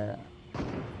அந்த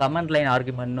கமெண்ட் லைன்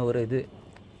ஆர்குமெண்ட்னு ஒரு இது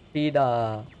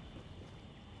ஸ்பீடாக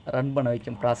ரன் பண்ண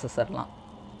வைக்கும் ப்ராசஸர்லாம்.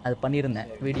 அது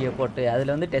பண்ணியிருந்தேன் வீடியோ போட்டு.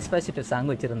 அதில் வந்து டெஸ்பாசிட்டர்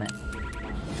சாங் வச்சுருந்தேன்.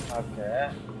 ஓகே.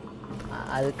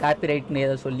 அது காப்பிரைட்னு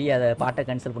ஏதோ சொல்லி அதை பாட்டை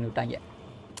கேன்சல் பண்ணி விட்டாங்க.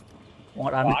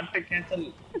 பாட்டை கேன்சல்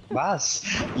பாஸ்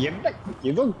என்ன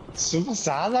ஏதோ சும்மா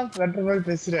சாதா பண்ற மாதிரி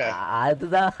பேசுற.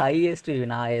 அதுதான் ஹையஸ்ட் வியூ.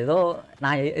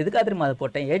 நான் எதுக்காக தெரியுமா அதை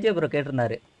போட்டேன்? ஏஜே ப்ரோ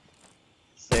கேட்டிருந்தாரு.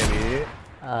 சரி,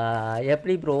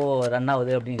 எப்படி ப்ரோ ரன்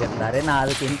ஆகுது அப்படின்னு கேட்டிருந்தாரு. நான்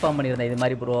அதுக்கு இன்ஃபார்ம் பண்ணியிருந்தேன் இது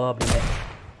மாதிரி ப்ரோ அப்படின்னு.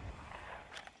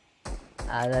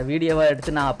 அதை வீடியோவை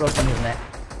எடுத்து நான் அப்லோட் பண்ணியிருந்தேன்.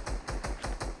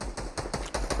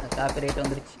 காப்பிரைட்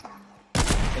வந்துருச்சு.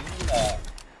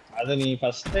 அது நீ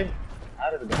ஃபர்ஸ்ட் டைம்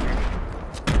யார் இருக்காங்க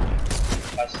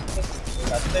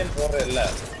ஃபர்ஸ்ட் டைம் போடுற இல்ல,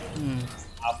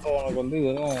 அப்போ உனக்கு வந்து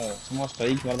வெறும் சும்மா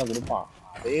ஸ்ட்ரைக் மாதிரி தான் கொடுப்பான்.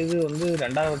 அதே இது வந்து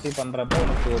 2வது வாட்டி பண்றப்ப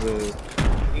உனக்கு ஒரு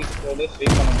ஸ்ட்ரைக்கோட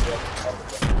ஸ்ட்ரைக் பண்ண முடியாது.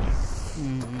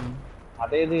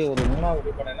 அதே இது ஒரு 3வது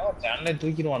வாட்டி பண்ணேன்னா சேனலே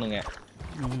தூக்கிடுவானுங்க.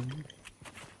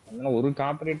 அதனால ஒரு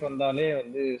காப்பிரைட் வந்தாலே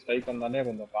வந்து ஸ்ட்ரைக் வந்தாலே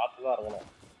கொஞ்சம் பார்த்து தான் இருக்கணும்.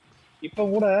 இப்போ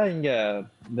கூட இங்க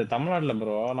இந்த தமிழ்நாட்டுல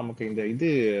ப்ரோ நமக்கு இந்த இது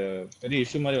பெரிய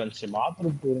இஷ்யூ மாதிரி வந்துச்சு.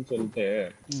 பாத்ரூம் டூர்னு சொல்லிட்டு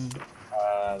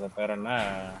அது பேர் என்ன,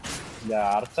 இந்த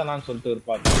அர்ச்சனான்னு சொல்லிட்டு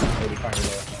இருப்பாங்க.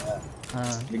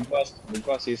 பிக்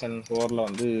பாஸ் சீசன் 4ல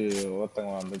வந்து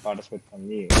ஒருத்தவங்க வந்து பார்ட்டிசிபேட்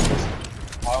பண்ணி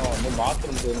அவங்க வந்து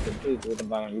பாத்ரூம் டூர்னு சொல்லிட்டு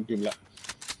போட்டிருந்தாங்க யூடியூப்ல.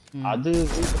 அது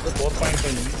 4.5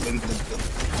 மினிட்ஸ் இருக்கு.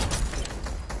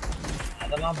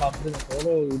 அதெல்லாம் பார்த்துட்டு இந்த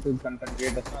சோலோ யூடியூப் கண்டென்ட்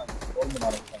கிரியேட்டர்ஸ்லாம் ட்ரோல் பண்ண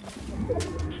ஆரம்பிச்சாங்க.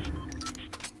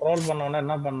 ட்ரோல் பண்ணோன்னா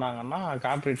என்ன பண்ணாங்கன்னா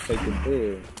காப்பிரைட் ஸ்ட்ரைக் விட்டு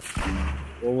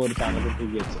ஒவ்வொரு சேனலுக்கும்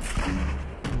தூக்கி வச்சு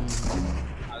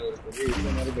அது ஒரு பெரிய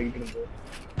விஷயம் மாதிரி போயிட்டு இருந்தது.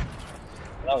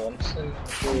 அதான் ஒன்ஸ்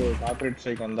காப்பிரைட்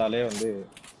ஸ்ட்ரைக் வந்தாலே வந்து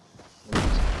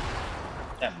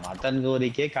மட்டன்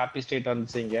கோரிக்கே காப்பி ஸ்ட்ரைட்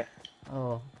வந்துச்சு இங்க.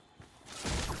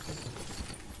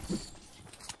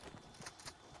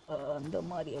 அந்த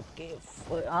மாதிரி. ஓகே,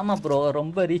 ஆமாம் ப்ரோ,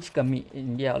 ரொம்ப ரீச் கம்மி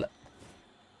இந்தியாவில்.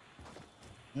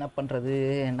 என்ன பண்ணுறது,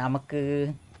 நமக்கு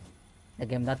இந்த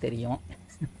கேம் தான் தெரியும்.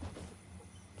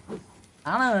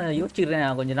 ஆனால்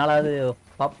யோசிச்சுக்கிறேன் கொஞ்ச நாளாவது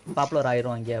பாப்புலர்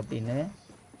ஆயிரும் இங்கே அப்படின்னு.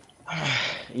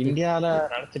 இந்தியாவில்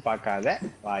நினச்சி பார்க்காத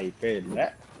வாய்ப்பே இல்லை.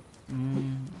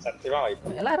 சத்தியமா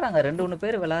வாய்ப்பு. விளாட்றாங்க 2-3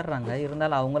 பேர் விளாட்றாங்க.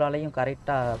 இருந்தாலும் அவங்களாலையும்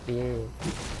கரெக்டாக அப்படியே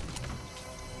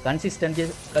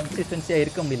கன்சிஸ்டன்சியாக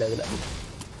இருக்க முடியல. அதில்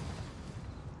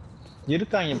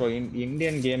இருக்காங்க இப்போ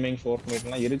இந்தியன் கேமிங்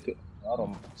Fortniteலாம் இருக்கு.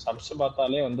 ரொம்ப சப்ஸ்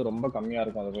பார்த்தாலே வந்து ரொம்ப கம்மியா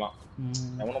இருக்கும். அதுக்கெல்லாம்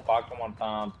எவனும் பார்க்க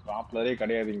மாட்டான். பாப்புலரே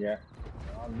கிடையாதுங்க.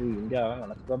 வந்து இந்தியாவை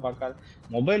நினைச்சுதான் பார்க்காது.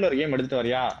 மொபைல் ஒரு கேம் எடுத்துட்டு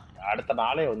வரியா, அடுத்த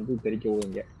நாளே வந்து தெரிக்க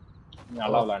விடுங்க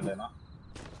நல்லா விளையாண்டேன்னா.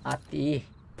 ஆத்தி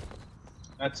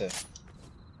ஆச்சு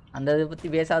அந்த இதை பற்றி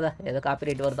பேசாத, ஏதோ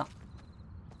காப்பிரைட் வருதான்.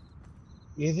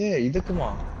 இதுக்குமா?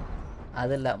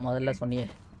 அது இல்லை, முதல்ல சொன்னியே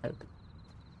அதுக்கு.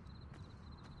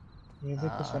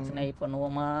 ஸ்னைப்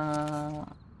பண்ணுவோமா?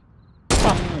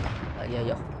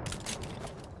 ஐயோ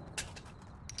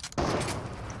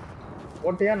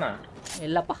ஓட்டியாண்ணா?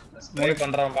 இல்லப்பா, ஸ்னைப்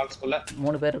பண்றவன் பாக்ஸ்க்குள்ள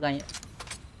 3 பேர் இருக்காங்க.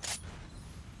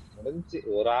 முடிஞ்சு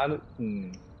ஒரு ஆளு.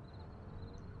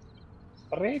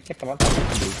 ஒரே கெட்டமா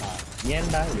தப்பிச்சிட்டா.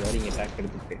 ஏன்டா இப்படி வரீங்க டாக்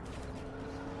எடுத்துட்டு?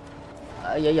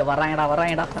 ஐயோ வராங்கடா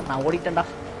நான் ஓடிட்டேன்டா.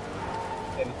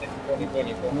 சரி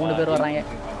நீ போ 3 பேர் வராங்க.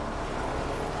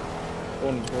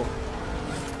 போ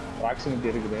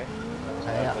ப்ராக்ஸிமிட்டி இருக்குது.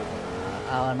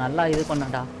 அவன் நல்லா இது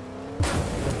பண்ணான்டா.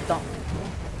 சுத்தம்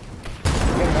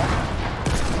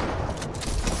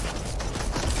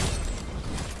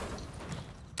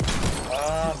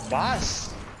பாஸ்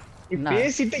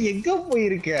பேசிட்டு எங்க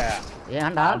போயிருக்க?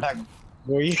 ஏன்டா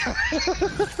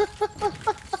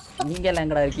நீங்க எல்லாம்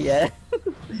எங்கடா இருக்கீங்க?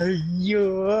 ஐயோ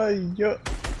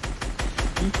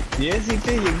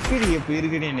பேசிட்டு எங்க நீங்க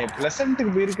போயிருக்க? நீ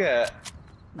பிளசன்ட்டுக்கு போயிருக்க.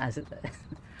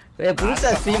 நான்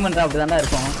புதுசா ஸ்ட்ரீம் பண்ற அப்படிதான்டா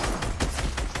இருக்கும்.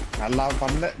 நல்லா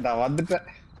பண்ண நான் வந்துட்டேன்.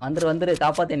 வந்துரு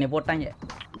காப்பாத்து என்னை போட்டாங்க.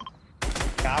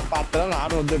 காப்பாத்த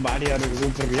நானும் வந்து பாடியாருக்கு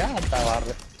கூப்பிடுறியா? அதான்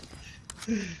வர்றேன்.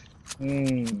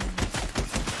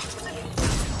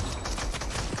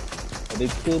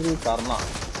 அதுக்கு கருணா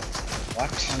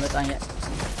வந்துட்டாங்க.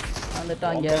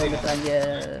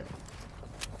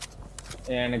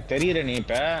 எனக்கு தெரியற நீ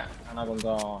இப்ப ஆனா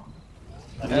கொஞ்சம்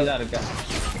நல்லதா இருக்க.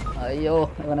 ஐயோ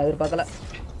இவனை எதிர்பார்க்கல.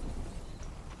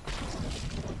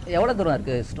 எவ்வளவு தூரம்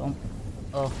இருக்கு ஸ்டோம்?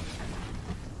 ஓ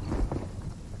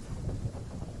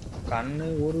கண்ணு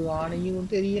ஒரு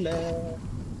ஆணையும் தெரியல.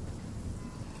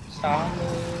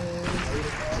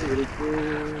 இருக்கு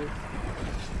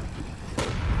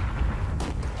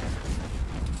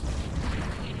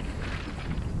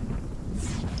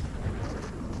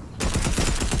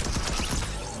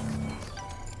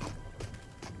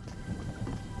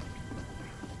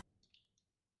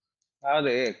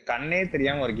அதாவது கண்ணே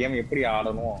தெரியாம ஒரு கேம் எப்படி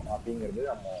ஆடணும் அப்படிங்கிறது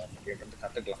நம்ம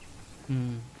கத்துக்கலாம்.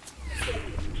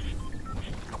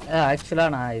 ஆக்சுவலா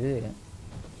நான் இது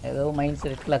ஏதோ மைண்ட்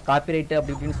செட்ல காப்பிரைட்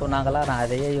அப்படி இப்படின்னு சொன்னாங்களா, நான்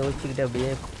அதையே யோசிச்சுக்கிட்டு அப்படியே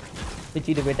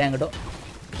பிச்சுக்கிட்டு போயிட்டேன். என்கிட்ட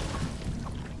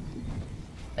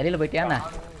வெளியில போயிட்டியாண்ணா?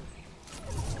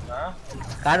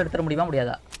 கார்டு எடுத்துட முடியுமா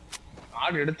முடியாதா?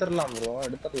 கார்டு எடுத்துடலாம் ப்ரோ,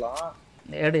 எடுத்துடலாம்.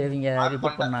 இவங்க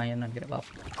ரிப்போர்ட் பண்ணாங்க என்ன நினைக்கிறேன்.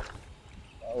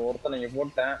 ஒருத்தன் நீங்க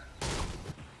போட்டேன்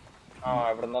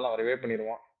அப்படி இருந்தாலும் அவன் ரிவே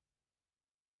பண்ணிடுவான்.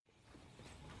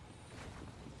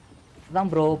 அதான்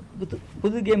ப்ரோ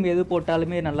புது கேம் எது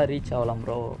போட்டாலுமே நல்லா ரீச் ஆகலாம்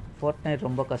ப்ரோ. Fortnite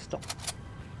ரொம்ப கஷ்டம்.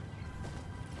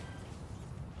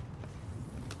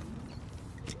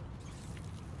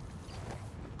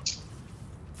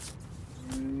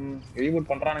 ரீபூட்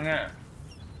பண்றானுங்க.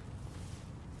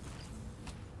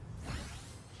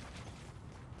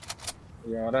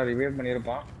 யாரா ரிவே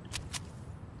பண்ணிருப்பான்.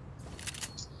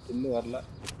 இன்னும் வரல.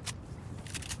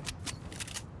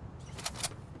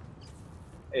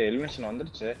 எலிமினேஷன்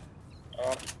வந்துருச்சு.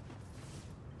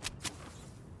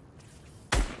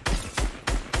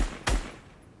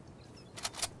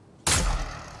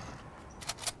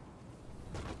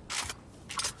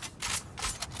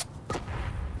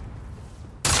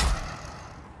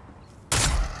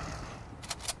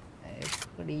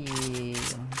 எப்படி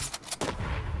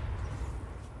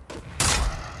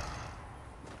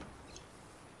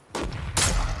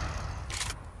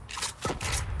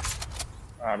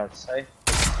அடச்சை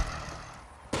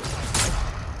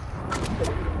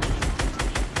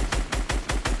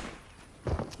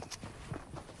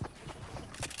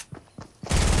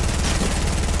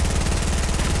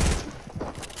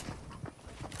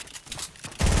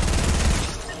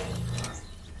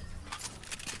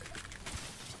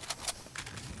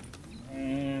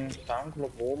டேங்க்ல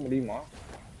போக முடியுமா?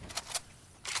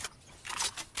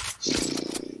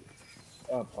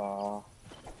 அப்பா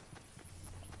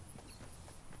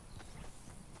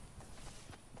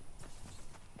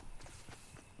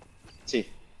சி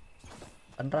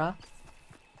பண்றா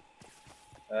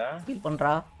ஃபீல்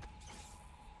பண்றா?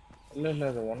 இல்ல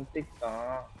அது ஒன் டிக்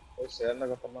தான். போய்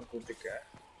சேர்ந்ததுக்கு அப்புறம் தான் கூட்டிக்க.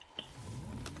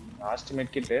 லாஸ்ட்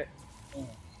மெட் கிட்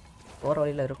போற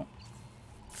வழியில இருக்கும்.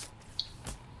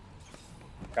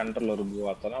 கண்ட்ரோலர்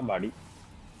பார்த்தா பாடி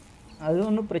அது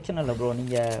ஒன்றும் பிரச்சனை இல்லை ப்ரோ.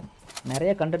 நீங்கள்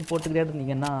நிறைய கண்டென்ட் போட்டுக்கிட்டே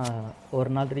இருந்தீங்கன்னா ஒரு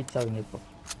நாள் ரீச் ஆகுங்க. இப்போ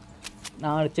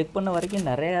நான் செக் பண்ண வரைக்கும்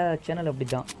நிறையா சேனல் அப்படி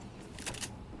தான்.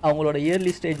 அவங்களோட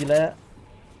இயர்லி ஸ்டேஜில்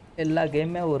எல்லா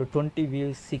கேமுமே ஒரு 20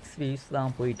 வியூஸ் 6 வியூஸ்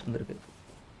தான் போயிட்டு இருந்திருக்கு.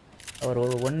 ஒரு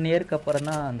 1 இயருக்கு அப்புறம்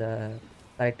தான் அந்த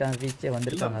கரெக்டான ரீச்சே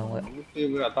வந்திருக்காங்க அவங்க.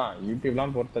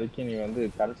 யூடியூப்லாம் பொறுத்த வரைக்கும் நீ வந்து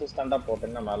கன்சிஸ்டண்டாக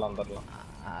போட்டீங்கன்னா மேலே வந்துடலாம்.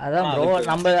 அதான் ப்ரோ,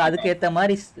 நம்ம அதுக்கு ஏற்ற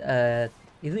மாதிரி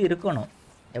இது இருக்கணும்.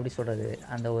 எப்படி சொல்கிறது,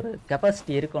 அந்த ஒரு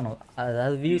கெப்பாசிட்டி இருக்கணும்.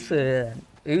 அதாவது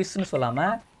வியூஸ்ன்னு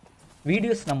சொல்லாமல்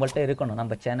வீடியோஸ் நம்மள்ட்ட இருக்கணும்.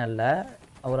 நம்ம சேனலில்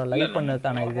அவரை லைக்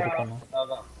பண்ணதுக்கான இது இருக்கணும்.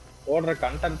 போடுற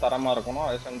கண்டென்ட் தரமாக இருக்கணும்.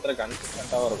 அது சென்டர்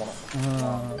கன்சிஸ்டண்டாக இருக்கணும்.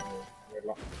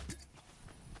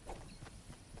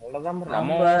 அவ்வளோதான் ப்ரோ.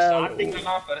 நம்ம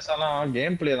ஸ்டார்டிங்லாம் பெருசாலாம்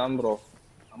கேம் பிளே தான் ப்ரோ.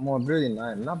 நம்ம எப்படின்னா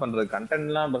என்ன பண்றது,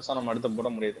 கண்டென்ட்லாம் பெருசா நம்ம எடுத்து போட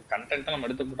முடியாது. கண்டென்ட்டை நம்ம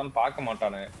எடுத்து போட்டோம்னு பார்க்க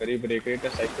மாட்டானு. பெரிய பெரிய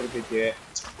கிரியேட்டர் சைக்கிள்க்கு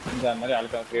இந்த மாதிரி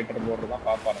ஆளுக்கான கிரியேட்டர் போர்டு தான்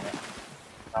பார்ப்பானுங்க.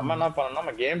 நம்ம என்ன பண்ணணும்,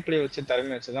 நம்ம கேம் பிளே வச்சு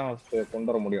திறமை வச்சு தான்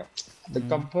கொண்டு வர முடியும்.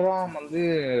 அதுக்கப்புறம் வந்து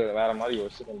வேற மாதிரி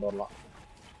யோசிச்சு கொண்டு வரலாம்.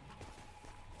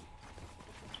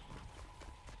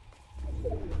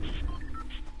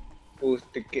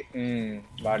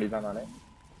 பாடி தான் நானே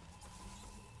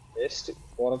வேஸ்ட்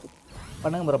போறது.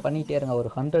 பண்ணுங்க ப்ரோ, பண்ணிகிட்டே இருங்க. ஒரு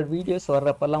 100 வீடியோஸ்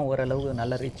வர்றப்பெல்லாம் ஓரளவு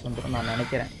நல்ல ரீச் வந்துடும் நான்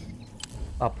நினைக்கிறேன்.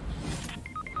 பார்ப்போம்,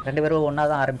 2 பேரும் ஒன்றா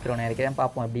தான் ஆரம்பிக்கிறோம் நினைக்கிறேன்.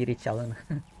 பார்ப்போம் எப்படி ரீச் ஆகுதுன்னு.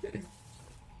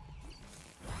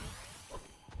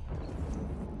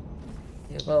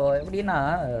 இப்போ எப்படின்னா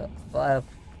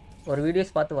ஒரு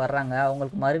வீடியோஸ் பார்த்து வர்றாங்க,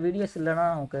 அவங்களுக்கு மறு வீடியோஸ் இல்லைன்னா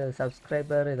நமக்கு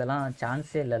சப்ஸ்கிரைபர் இதெல்லாம்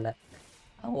சான்ஸே இல்லைல்ல.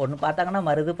 ஒன்று பார்த்தாங்கன்னா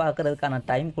மறுது பார்க்குறதுக்கான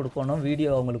டைம் கொடுக்கணும், வீடியோ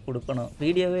அவங்களுக்கு கொடுக்கணும்.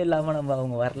 வீடியோவே இல்லாமல் நம்ம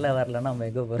அவங்க வரலன்னா நம்ம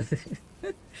எங்கே போகிறது?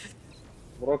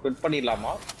 ப்ரோ குவிட்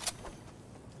பண்ணிடலாமா?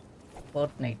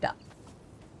 ஃபோர்ட்நைட்டா?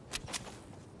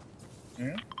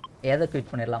 எதை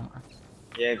குவிட் பண்ணிடலாமா?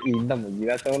 இந்த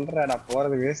இதை சொல்கிறேன், நான்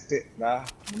போகிறது வேஸ்ட்டு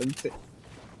முடிஞ்சு.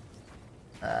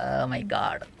 My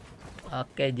God.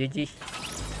 Okay GG.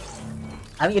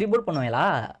 அவங்க ரிப்போர்ட் பண்ணுவாங்களா?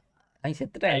 அவங்க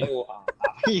செத்துட்டாங்க.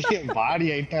 பாடி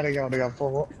ஆயிட்டா இருக்கு அவனுக்கு.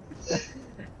 அப்பவும்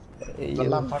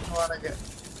எல்லாம் பண்ணுவானுங்க.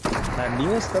 நான்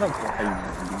நியூஸ் தர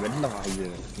வெளில வாங்கி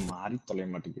மாறி தொலைய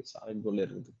மாட்டேங்குது. சாலைக்குள்ள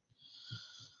இருக்குது.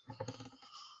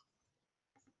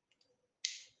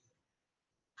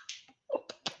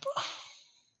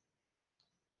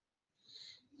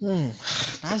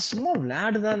 நான் சும்மா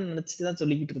விளையாடுதான் நினைச்சுதான்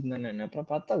சொல்லிக்கிட்டு இருந்தேன்.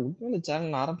 அப்புறம் பார்த்தா உண்மையில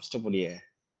சேனல் ஆரம்பிச்சிட்ட போலியே.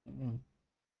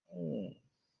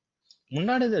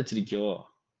 முன்னாடி வச்சிருக்கியோ?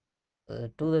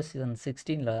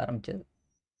 2016 ஆரம்பிச்சது.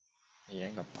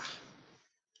 ஏங்கப்பா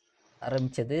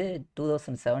ஆரம்பிச்சது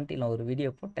 2017 ஒரு வீடியோ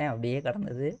போட்டேன், அப்படியே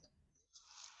கடந்தது.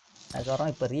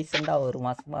 அதுக்கப்புறம் இப்போ ரீசெண்டாக ஒரு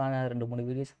மாசமா 2-3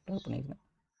 வீடியோஸ் அப்லோட் பண்ணியிருக்கேன்.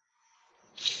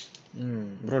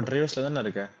 ப்ரோ டிரைவர்ஸ்ல தானே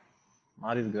இருக்க?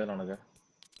 மாறி இருக்கு வேற உனக்கு?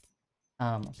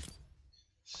 ஆமாம்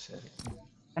சரி,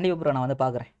 கண்டிப்பாக ப்ரோ நான் வந்து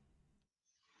பார்க்குறேன்.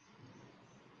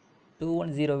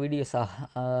 210 வீடியோஸா?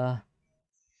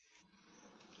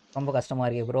 ரொம்ப கஷ்டமா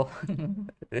இருக்கே ப்ரோ.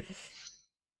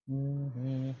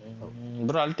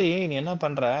 ப்ரோ அல்டி நீ என்ன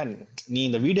பண்ற, நீ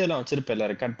இந்த வீடியோலாம் வச்சிருப்பல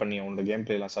ரெக்கார்ட் பண்ணி உங்க கேம்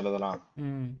பிளே எல்லாம் சிலதெல்லாம்,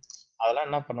 அதெல்லாம்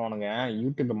என்ன பண்ணுவானுங்க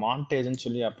யூடியூப்ல மாண்டேஜ்னு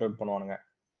சொல்லி அப்லோட் பண்ணுவானுங்க.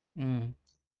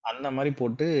 அந்த மாதிரி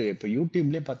போட்டு இப்போ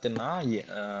யூடியூப்லயே பார்த்தீங்கன்னா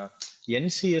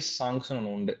NCS சாங்ஸ்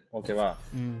ஒன்று உண்டு, ஓகேவா?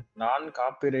 நான்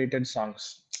காப்பிரைட்டட் சாங்ஸ்.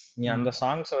 நீ அந்த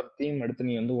சாங்ஸ் தீம் எடுத்து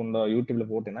நீ வந்து உங்க யூடியூப்ல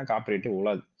போட்டீங்கன்னா காப்பிரைட்டே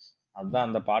உழாது. அதுதான்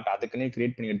அந்த பாட்டு அதுக்குன்னே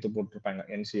கிரியேட் பண்ணி எடுத்து போட்டுருப்பாங்க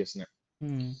NCSன்னு,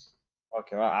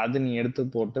 ஓகேவா? அது நீ எடுத்து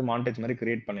போட்டு மாண்டேஜ் மாதிரி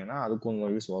கிரியேட் பண்ணீங்கன்னா அதுக்கு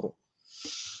கொஞ்சம் வியூஸ் வரும்.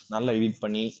 நல்லா எடிட்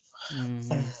பண்ணி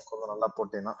கொஞ்சம் நல்லா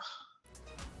போட்டேன்னா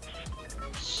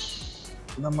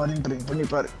இந்த மாதிரி ட்ரை பண்ணி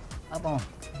பாரு. அப்போ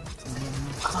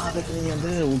அதுக்கு நீ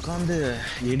வந்து உட்காந்து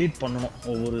எடிட் பண்ணணும்.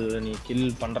 ஒவ்வொரு நீ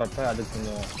கில் பண்றப்ப அது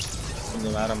கொஞ்சம்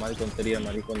வேற மாதிரி கொஞ்சம் தெரியற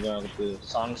மாதிரி, கொஞ்சம் அதுக்கு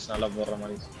சாங்ஸ் நல்லா போடுற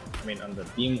மாதிரி, ஐ மீன் அந்த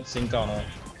தீம் சிங்க் ஆகணும்.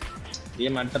 இதே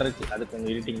மேட்டர் இருக்கு, அது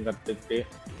கொஞ்சம் எடிட்டிங் கற்றுக்கிட்டு.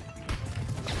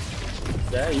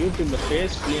 யூடியூப்ல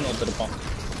ஃபேஸ் கிளீன் ஒருத்தருப்பான்,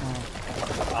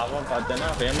 அவன் பார்த்தேன்னா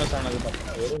ஃபேமஸ் ஆனது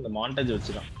பார்த்தீங்கன்னா வெறும் இந்த மாண்டேஜ்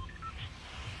வச்சுதான்.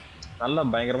 நல்லா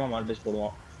பயங்கரமா மாண்டேஜ்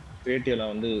போடுவான். கிரியேட்டிவ்ல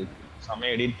வந்து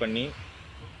செமையா எடிட் பண்ணி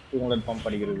 200 பம்ப்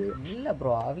அடிக்கிறது. இல்லை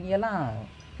ப்ரோ, அவங்கெல்லாம்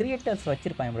கிரியேட்டர்ஸ்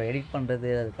வச்சிருப்பாங்க ப்ரோ, எடிட் பண்ணுறது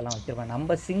அதுக்கெல்லாம் வச்சிருப்பாங்க.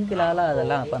 நம்ம சிங்கிளால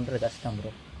அதெல்லாம் பண்ணுறது கஷ்டம்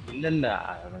ப்ரோ. இல்லை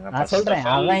நான் சொல்கிறேன்,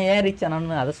 அவன் ஏன் ரீச்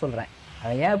ஆனான்னு அதை சொல்கிறேன்.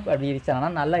 அவன் ஏன் அப்படி ரீச் ஆனா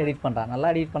நல்லா எடிட்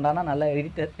பண்ணுறான்னா நல்லா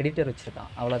எடிட்டர்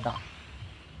வச்சுருக்கான், அவ்வளோதான்.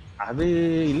 அது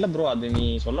இல்ல ப்ரோ, அது நீ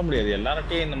சொல்ல முடியாது.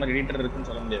 எல்லார்ட்டையும் இந்த மாதிரி எடிட்டர் இருக்குன்னு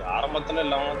சொல்ல முடியாது. ஆரம்பத்துல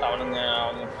இல்லாம அவங்க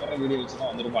போடுற வீடியோ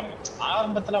வச்சுதான் வந்திருப்பானுங்க.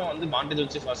 ஆரம்பத்துல அவன் வந்து மாண்டேஜ்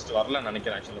வச்சு ஃபர்ஸ்ட் வரலன்னு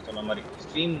நினைக்கிறேன். ஆக்சுவலா சொன்ன மாதிரி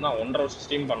ஸ்ட்ரீம் தான் 1.5 வருஷம்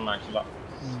ஸ்ட்ரீம் பண்ணான். ஆக்சுவலா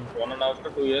 1.5 to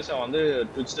 2 years அவன் வந்து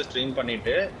ட்விட்ச்ல ஸ்ட்ரீம்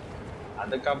பண்ணிட்டு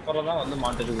அதுக்கப்புறம் தான் வந்து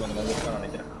மாண்டேஜுக்கு வந்துருக்கான்னு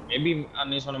நினைக்கிறேன். மேபி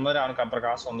நீ சொன்ன மாதிரி அவனுக்கு அப்புறம்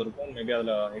காசு வந்திருக்கும். மேபி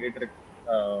அதுல எடிட்டர்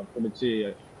பிடிச்சி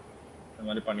இந்த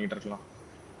மாதிரி பண்ணிட்டு இருக்கலாம்.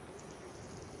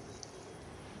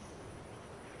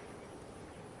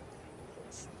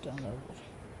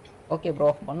 ஓகே ப்ரோ,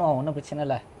 பண்ணுவோம், ஒன்றும் பிரச்சனை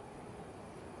இல்லை.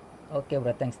 Okay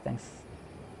bro, thanks.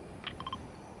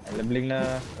 இல்லை பிள்ளைங்களா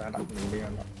வேண்டாம்,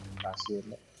 வேண்டாம், காசு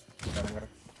இல்லை.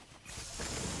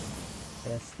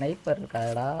 ஸ்னைப்பர்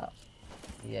இருக்காடா.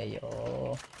 ஐயோ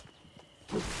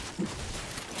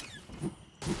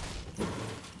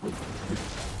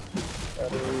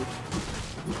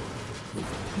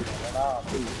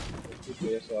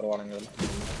வருவானுங்க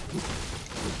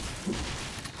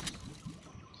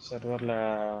சர்வர்ல.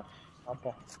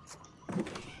 அப்பா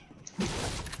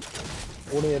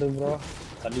கூட இரு ப்ரோ,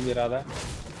 தள்ளி போயிடாத.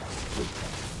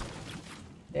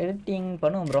 எடிட்டிங்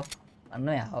பண்ணுவோம் ப்ரோ,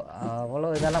 பண்ணுவேன். அவ்வளோ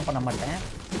இதெல்லாம் பண்ண மாட்டேன்.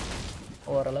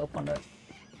 ஓரளவு பண்ணுவேன்.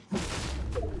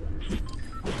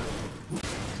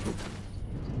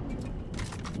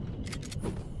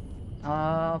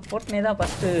 Fortnite தான்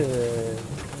ஃபஸ்ட்டு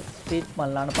ஸ்ட்ரீட்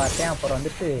பண்ணலான்னு பார்த்தேன். அப்புறம்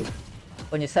வந்துட்டு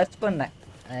கொஞ்சம் சர்ச் பண்ணேன்,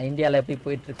 இந்தியாவில் எப்படி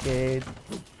போயிட்டுருக்கு,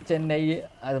 சென்னை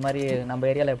அது மாதிரி நம்ம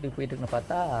ஏரியாவில் எப்படி போயிட்டுருக்குன்னு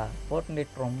பார்த்தா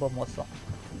Fortnite ரொம்ப மோசம்.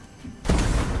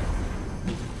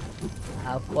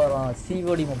 அப்புறம்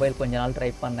சிஓடி மொபைல் கொஞ்ச நாள்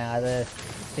ட்ரை பண்ணேன், அதை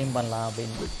ஸ்ட்ரீம் பண்ணலாம்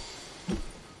அப்படின்னு.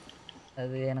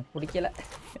 அது எனக்கு பிடிக்கல.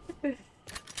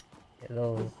 ஏதோ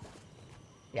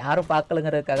யாரும்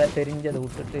பார்க்கலங்கிறதுக்காக தெரிஞ்சதை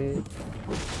விட்டுட்டு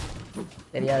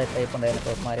தெரியாத ட்ரை பண்ணுறது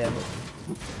எனக்கு ஒரு மாதிரியா இருந்தது.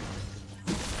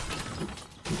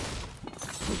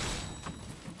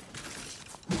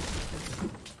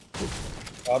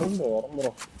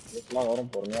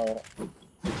 வரும் பொறுமையாக வரும்.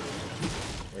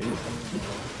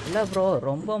 இல்லை ப்ரோ,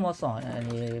 ரொம்ப மோசம்.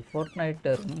 நீ Fortnite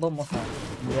ரொம்ப மோசம்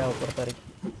இந்தியாவை பொறுத்த வரைக்கும்.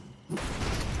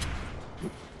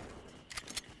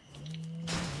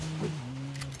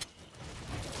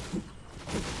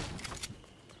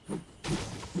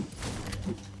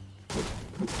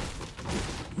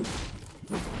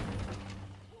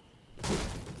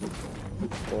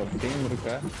 ஒரு டீம்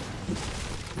இருக்கா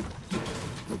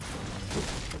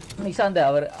நிஷாந்த்,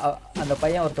 அவர் அந்த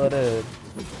பையன் ஒருத்தர்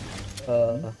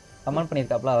கமெண்ட்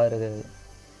பண்ணியிருக்காப்புல, அவர்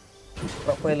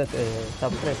ப்ரொஃபைலுக்கு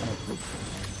சப்ஸ்கிரைப் பண்ணிருக்கு.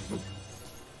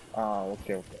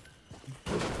 Okay okay.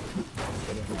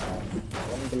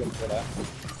 கூட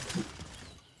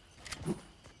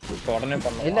இப்போ உடனே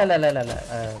பண்ண இல்லை இல்லை இல்லை இல்லை இல்லை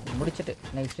முடிச்சுட்டு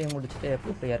நெக்ஸ்ட் டைம் முடிச்சுட்டு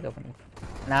எப்போ ஃப்ரீயாக இருக்க பண்ணி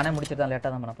நானே முடிச்சுட்டு தான்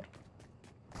லேட்டாக தான் பண்ண போகிறேன்.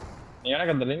 நீ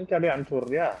எனக்கு அந்த லிங்க் அப்படியே அனுப்பிச்சு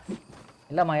விட்றியா?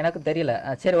 இல்லைம்மா எனக்கு தெரியல.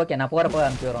 சரி ஓகே, நான் போகிறப்ப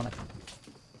அனுப்பி வரேன் உனக்கு.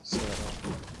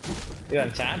 இது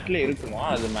சாட்ல இருக்குமா?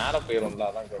 அது மேலே போயிருந்தா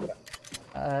தான் கேட்குறேன்.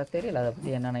 தெரியல அதை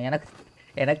பற்றி என்னென்ன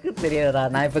எனக்கு தெரியாதா.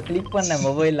 நான் இப்போ கிளிக் பண்ண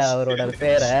மொபைலில் அவரோட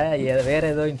பேரை வேறு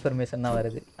ஏதோ இன்ஃபர்மேஷன் தான்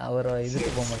வருது. அவர் இதுக்கு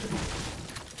போக மாட்டேன்.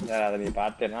 அதை நீ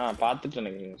பார்த்தேன்னா பார்த்துட்டு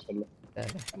எனக்கு நீங்கள் சொல்லு,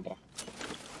 பண்ணுறேன்.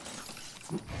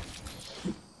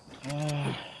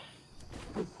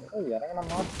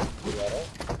 இறங்கணுமா யாரோ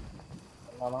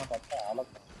என்னதான் பார்த்தா ஆளை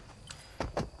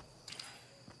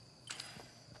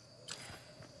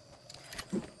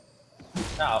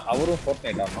அவரும்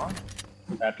Fortnite ஆமா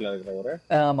பேட்டில் இருக்கிறவரு?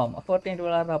 ஆமாம் ஆமாம், Fortnite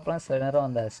விளாட்றப்பலாம் சில நேரம்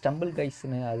அந்த ஸ்டம்பிள்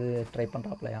கைஸ்ன்னு அது ட்ரை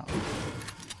பண்ணுறாப்லையா.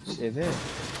 சரி,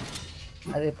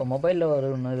 அது இப்போ மொபைலில் ஒரு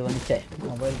இது வந்துச்சே,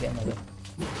 மொபைல் கேம். அது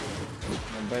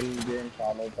மொபைல் கேம்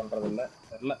ஃபாலோ பண்ணுறதில்ல,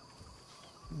 தெரில.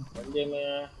 மொபைல் கேமு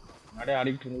முன்னாடியே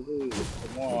ஆடிக்கிட்டு இருந்தது.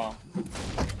 சும்மா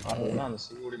ஆடுறதுன்னா அந்த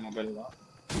சிஓடி மொபைல் தான்.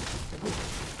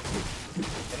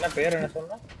 என்ன பேர் என்ன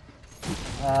சொன்னா?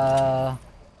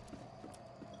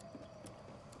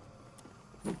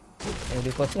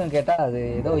 இப்படி கொஸ்டின் கேட்டால் அது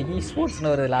ஏதோ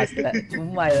ஸ்போர்ட்ஸ்னு ஒரு லாஸ்ட்டில்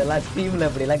சும்மா இதெல்லாம் ஸ்ட்ரீமில்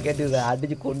இப்படிலாம் கேட்டு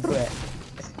அடிச்சு கொண்டுருவேன்.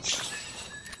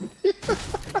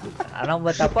 ஆனால்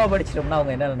நம்ம தப்பாக படிச்சிட்டோம்னா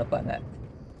அவங்க என்ன நினைப்பாங்க?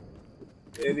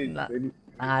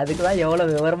 நான் அதுக்கு தான் எவ்வளோ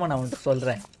விவரமாக நான் உன்ட்டு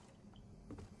சொல்கிறேன்.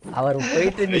 அவர்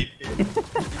போயிட்டு நீ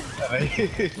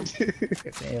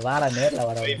வாடா நேரில்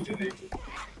வர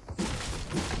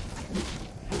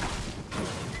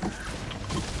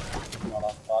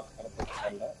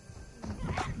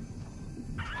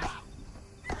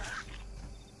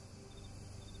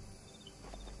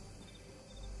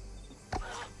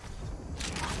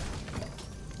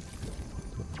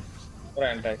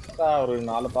எக்ஸ்ட்ரா ஒரு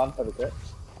 4 பார்ட் இருக்கு.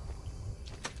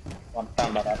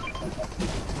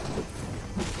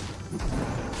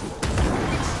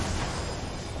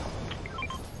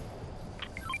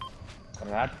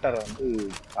 ராட்டர் வந்து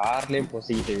கார்லயே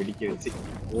பொசிக்கிட்டு வெடிக்க வச்சு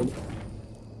ஓடு.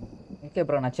 ஓகே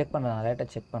ப்ரோ, நான் செக் பண்ணுறேன், நான் லேட்டாக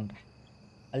செக் பண்ணுறேன்.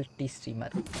 அல்டி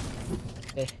ஸ்ட்ரீமர்.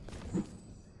 ஓகே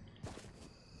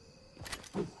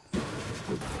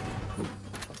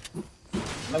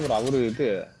என்ன ப்ரோ அவரு இது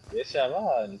ஏசியாவா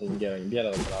இங்க இந்தியாவில்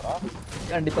இருக்கிறாரா?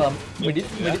 கண்டிப்பாக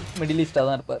மிடில் ஈஸ்டாக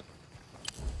தான் இருப்பார்.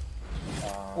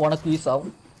 உனக்கு யூஸ்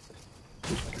ஆகும்.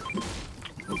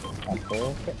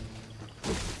 ஓகே,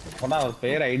 போனா அவர்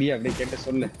பேர் ஐடியா அப்படியே கேட்டு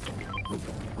சொல்லு,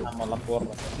 நம்ம எல்லாம்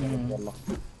போடலாம்.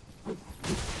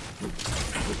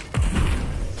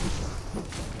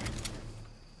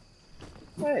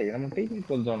 நம்ம டீம்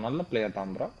கொஞ்சம் நல்ல பிளேயர்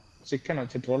தான் ப்ரோ. சிக்கன்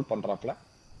வச்சு ட்ரோல் பண்றாப்ல.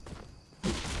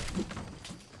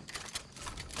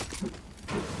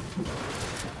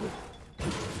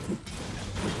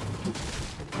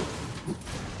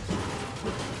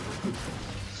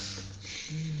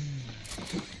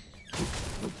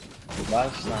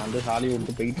 பாஸ் நான் வந்து ஹாலிவுட்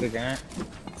போயிட்டு இருக்கேன்,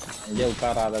 அங்கே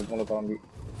உட்காராத மூளை குழம்பி.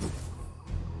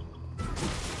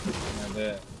 அது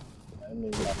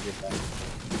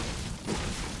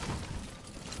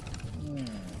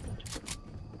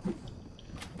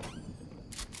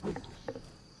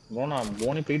நான்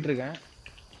போனி போயிட்டு இருக்கேன்.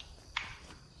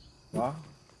 வா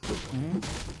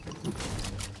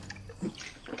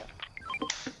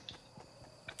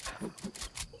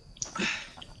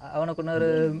அவனுக்கு இன்னொரு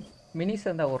மினிஸ்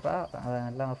இருந்தா ஓடுறா அவன்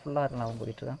எல்லாம் ஃபுல்லா இருந்தா அவன்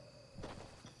போயிட்டு இருக்கான்.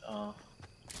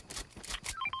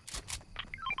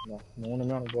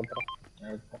 மூணுமே அவனுக்கு போட்டுறான்.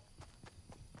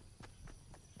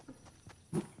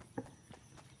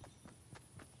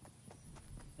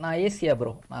 நான் ஏசியா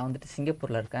ப்ரோ, நான் வந்துட்டு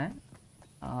சிங்கப்பூரில் இருக்கேன்.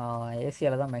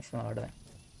 ஏசியாவில் தான் மேக்ஸிமம் விளாடுவேன்.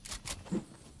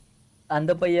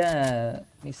 அந்த பையன்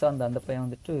நிசாந்த், அந்த பையன்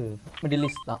வந்துட்டு மிடில்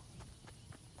ஈஸ்ட் தான்.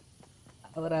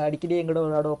 அவரை அடிக்கடி எங்கூட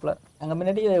விளாடுவாப்பில். அங்கே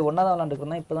முன்னாடி ஒன்றா தான்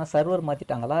விளாண்டுருக்கோம். இப்போ தான் சர்வர்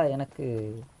மாற்றிட்டாங்களா, எனக்கு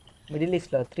மிடில்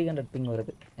ஈஸ்ட்டில் 300 பிங்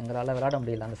வருது. எங்களால் விளாட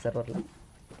முடியல அந்த சர்வரில்.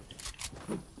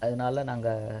 அதனால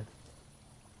நாங்கள்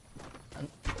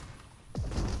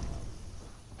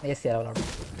ஏசியா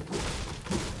விளாடுவோம்.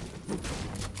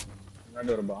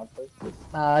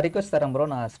 நான் ரிக்வெஸ்ட் தரேன் ப்ரோ,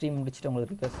 நான் ஸ்ட்ரீம் முடிச்சுட்டு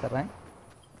உங்களுக்கு ரிக்வெஸ்ட் தரேன்.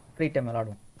 ஃப்ரீ டைம்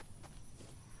விளாடுவோம்.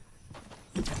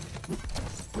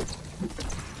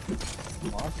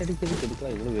 மாட்டடிக்கிறதுக்கு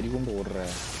எதுக்குலாம் இவ்வளோ வெறி கொண்டு ஓடுற?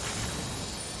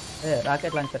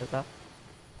 ராக்கெட் லான்ச்சர் இருக்கா?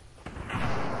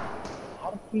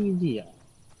 ஆர்பிஜியா?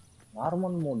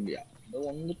 நார்மல் மோட்லையா? இது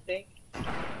வந்துட்டேன்.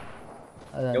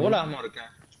 எவ்வளோ ஆமா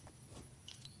இருக்கேன்?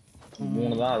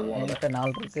 3 தான். அது என்கிட்ட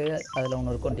 4 இருக்கு, அதில்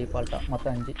 1 இருக்கும் டிஃபால்ட்டாக.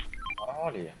 மொத்தம் 5.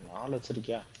 பரவாயில்லையா? 4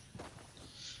 வச்சிருக்கியா?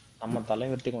 நம்ம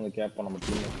தலைவர்த்தி கொஞ்சம் கேட்போம் நம்ம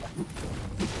டீம்.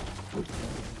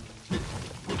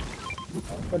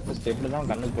 எப்படி தான்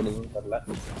கண்ணுக்கு போடுதுன்னு தெரியல.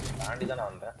 தாண்டி தான்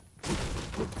நான் வந்தேன்.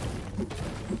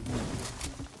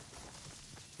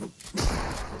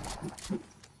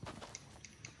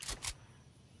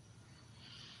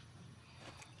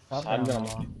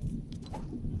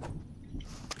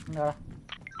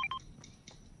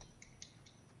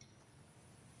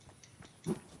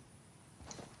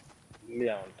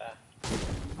 இல்லையா அவன்கிட்ட?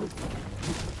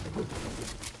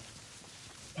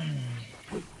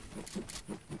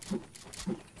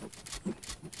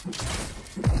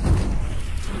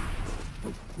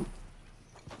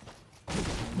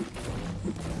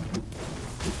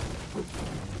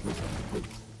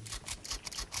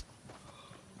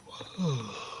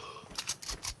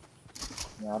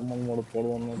 நார்மல் மோடு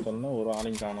போடுவோம்னு சொன்னா ஒரு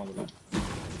ஆளையும் காணோம். அதுல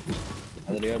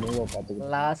அதுலயே நூவா பாத்துக்கிட்டு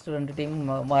லாஸ்ட் 2 டீம்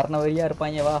மரண வெறியா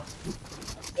இருப்பாங்க. வா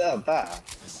அதான்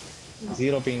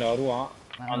 0 பிங்ல வருவான்.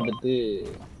 வந்துட்டு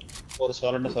ஒரு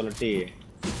சொல்லட்டி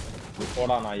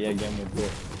போடா நான் ஐயா கேம் விட்டு.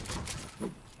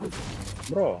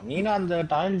 ப்ரோ நீனா அந்த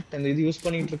டாய்லெட் இந்த இது யூஸ்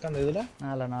பண்ணிட்டு இருக்க அந்த இதுல?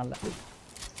 நால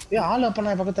ஆளு அப்ப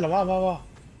நான் பக்கத்துல. வா வா வா.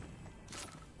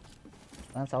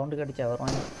 நான் சவுண்ட் கடிச்சா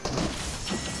வருவாங்க.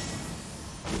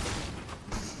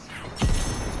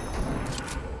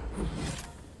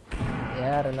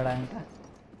 யார் இல்லடா என்கிட்ட.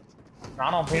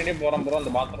 நானும் பின்னாடியே போறேன் ப்ரோ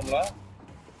அந்த பாத்ரூம்ல.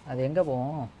 அது எங்க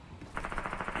போவோம்?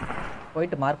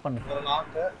 போயிட்டு மார்க் பண்ணு. ஒரு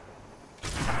நாக்கு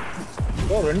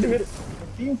ப்ரோ 2 பேர்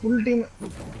டீம் ஃபுல் டீம்.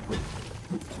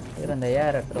 இரு அந்த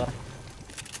ஏர் எடுத்துட்டு வரேன்.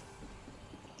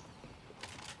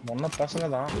 ஒன்ன பசங்க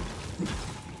தான்.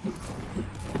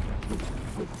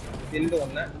 இல்ல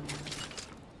ஒண்ணு.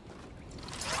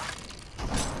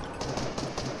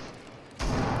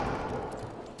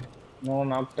 No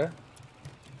knocked.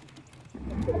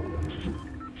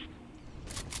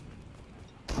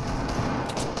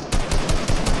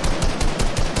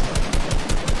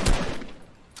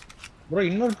 ப்ரோ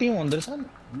இன்னொரு டீம் வந்துருச்சா?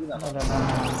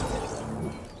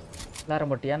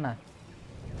 எல்லாரும் போட்டியா என்ன?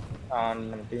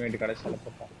 நம்ம டீம்மேட் கடைசியில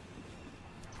போட்டோம்.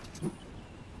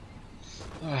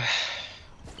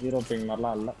 0 பிங்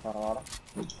மாதிரிலாம் இல்லை. பரவாயில்ல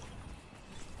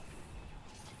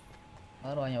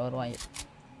வருவாங்க.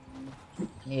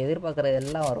 நீ எதிர்பார்க்கறது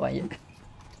எல்லாம் வருவாங்க.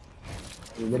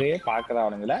 இவரே பாக்குற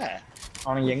அவனுங்கள.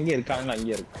 அவனுங்க எங்க இருக்கானுங்க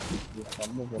அங்கே இருக்கான்.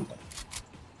 ரொம்ப போட்டேன்.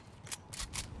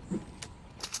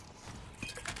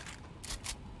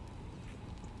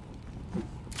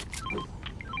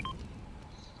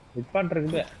 விப்பாட்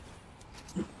இருக்குது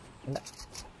இல்ல.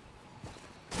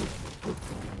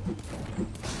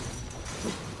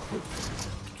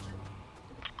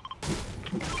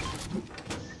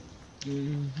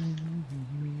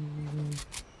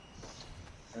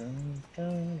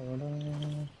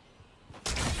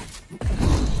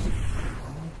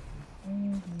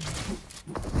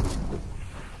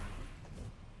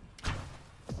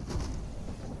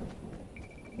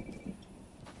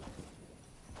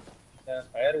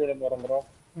 ஃபயர் கூட போறோம் ப்ரோ.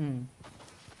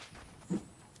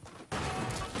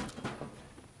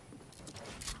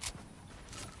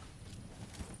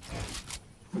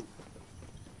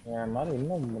 என் மாதிரி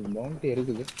இன்னும் பவுண்டி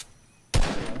இருக்குது.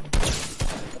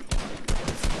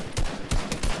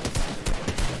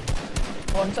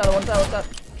 ஒன் சார்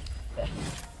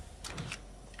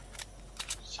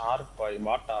ஷார்ப் பாய்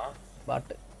பாட்டா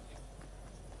பாட்டு.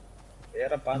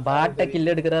 வேற பாட்டை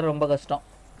கில் எடுக்கிறது ரொம்ப கஷ்டம்.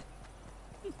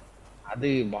 அது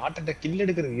பாட்டை கில்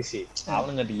எடுக்கிறது ஈஸி,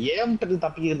 அவனுங்க அது ஏம்ட்டு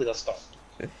தப்பிக்கிறது கஷ்டம்.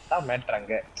 அதான் மேட்டர்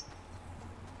அங்க.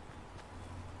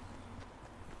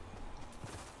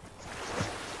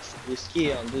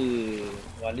 விஸ்கியை வந்து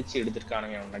வலிச்சு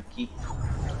எடுத்திருக்கானுங்க நக்கி.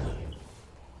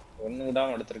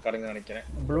 ஒண்ணுதான் எடுத்திருக்காருங்க நினைக்கிறேன்.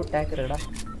 ப்ளூ டேக் இருக்குடா.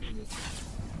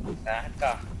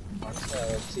 டேக்கா மனுஷன்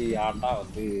வச்சு ஆட்டா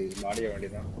வந்து மாடிய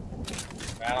வேண்டியதான்.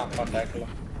 வேணாம்ப்பா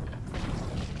டேக்கலாம்.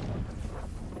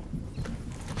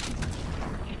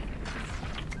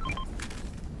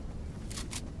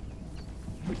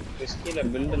 விஸ்கியில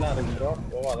பில்டுலாம் இருக்கு ப்ரோ,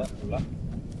 போவாத ஃபுல்லா.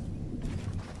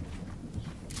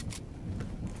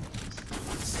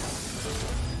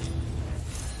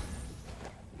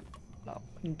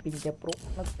 Bro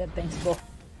thanks bro.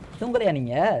 தூங்கலையா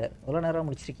நீங்கள்? எவ்வளோ நேரம்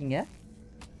முடிச்சிருக்கீங்க?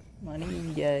 மணி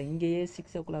இங்கேயே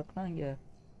 6 o'clockனா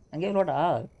அங்கே எவ்வளோடா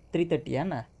 3:30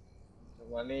 என்ன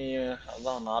மணி?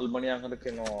 அதான் 4 மணி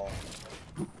ஆகிறதுக்கு இன்னும்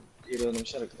 20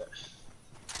 நிமிஷம் இருக்குது.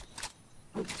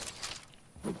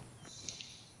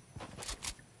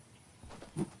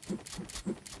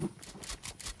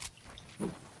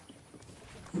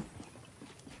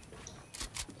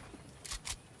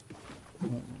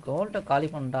 கோல்ட்டை காலி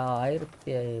பண்ணா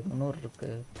 1300 இருக்கு.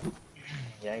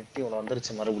 என் கிட்ட இவ்வளோ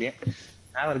வந்துருச்சு மறுபடியும்.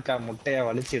 நான் இருக்கா முட்டையை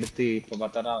வலிச்சு எடுத்து இப்போ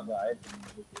பார்த்தாரா வந்து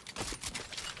 1300.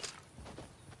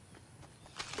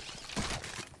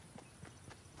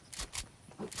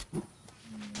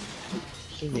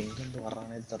 எங்கிருந்து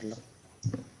வர்றானே தெரியல.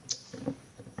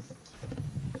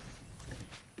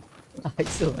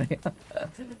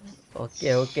 ஓகே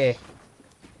ஓகே,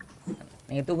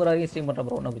 நீங்கள் தூங்குற வரைக்கும் ஸ்ட்ரீம் பண்ணுற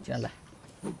ப்ரோ, ஒன்றும் பிரச்சனை இல்லை.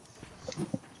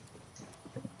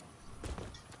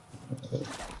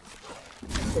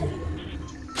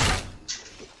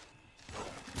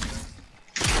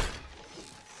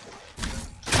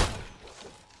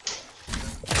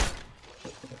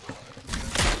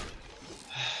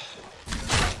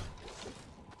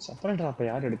 சப்பரேட்டர் அப்போ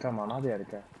யார் எடுக்காம அனாதையா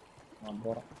இருக்க? நான்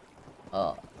போகிறேன்.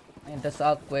 என்கிட்ட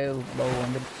ஷாக் வேவ் பவ்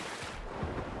வந்துடுச்சு.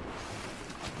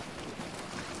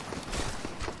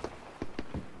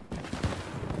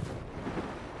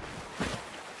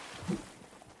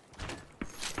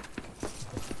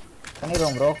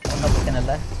 பண்ணிடுவோம் ப்ரோ, ஒன்றும் பிரச்சனை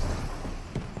இல்லை.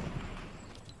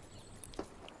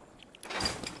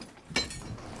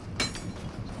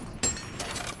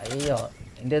 ஐயோ,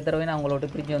 இந்த தடவை நான்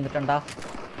உங்களோட பிரிஞ்சு வந்துட்டேன்டா.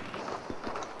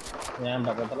 என்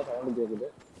பக்கத்தில் சவுண்டு கேட்குது.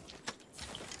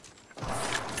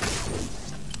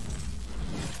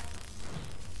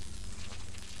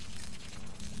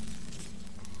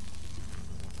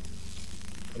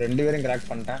 ரெண்டு பேரும் கிராக்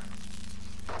பண்ணிட்டேன்.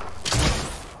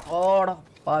 ஓடா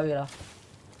பாவிடா.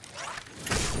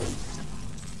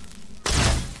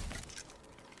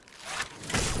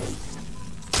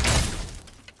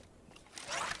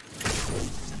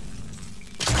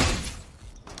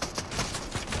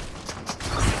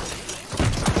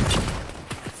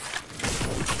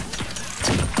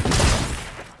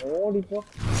 ஓடிப்போ.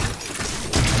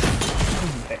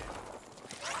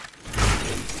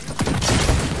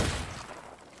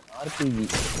 ஆர்பிஜி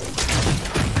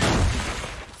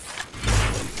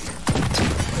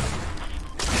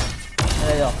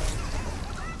ஐயோ,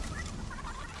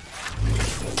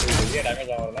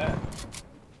 டேமேஜ் ஆகல.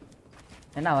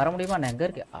 என்ன வர முடியுமா? நான் எங்கே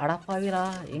இருக்கு? அடா பாவிடா,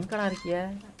 எங்கடா இருக்கிய?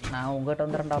 நான் உங்ககிட்ட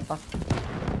வந்துடுறேன்டாப்பா.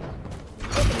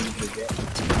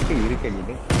 இருக்கு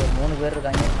 3 பேர்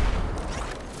இருக்காங்க.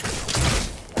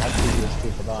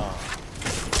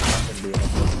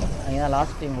 அங்கதான்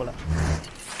லாஸ்ட் டீம் போல.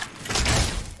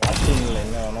 லாஸ்ட் டீம்ல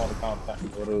என்ன வேணும் இருக்கான்.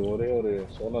 ஒரே ஒரு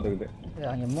சோலோ இருக்குது.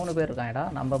 அங்கே 3 பேர் இருக்காங்கடா,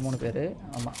 நம்ம 3 பேர்.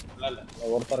 ஆமா இல்ல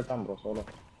ஒருத்தர் இருக்கான் ப்ரோ சோலோ.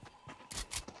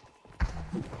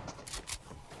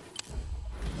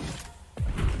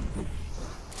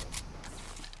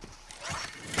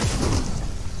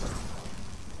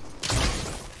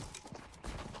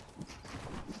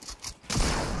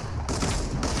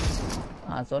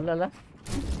 சொல்லல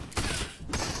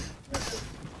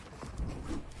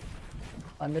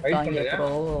வந்துட்டாங்க ப்ரோ,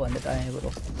 வந்துட்டாங்க ப்ரோ.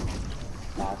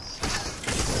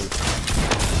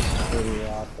 சரி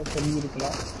அப்போ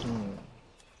சொல்லியிருக்கலாம்.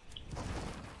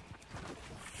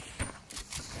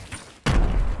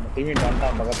 டீமேட்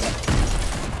வந்துட்டான் பக்கத்தில்.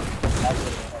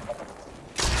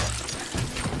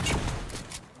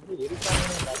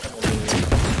 இருக்காங்கன்னு பார்க்க முடியும்.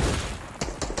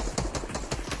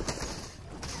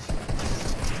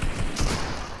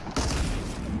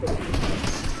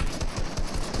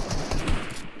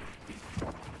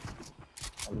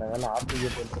 நல்ல வேலை ஆர்பிஜி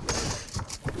போட்டு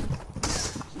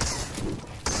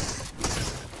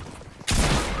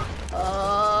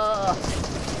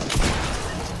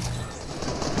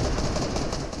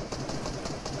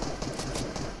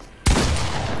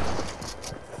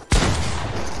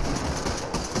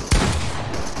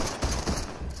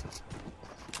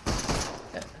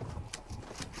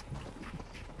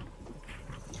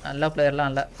நல்ல பிளேயர்லாம்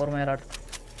இல்லை, பொறுமையாக விளாடு.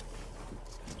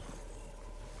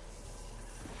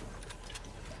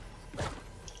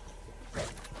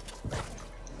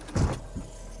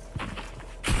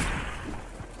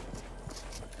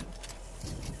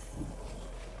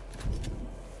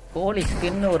 கோலி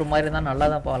ஸ்கின் ஒரு மாதிரி தான், நல்லா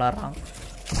தான் விளாட்றான்.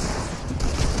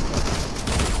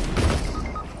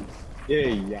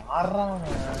 ஏய் யாரா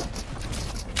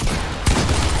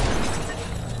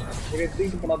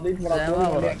தூக்கிட்டு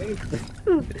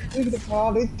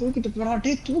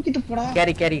போடா.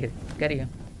 கேரி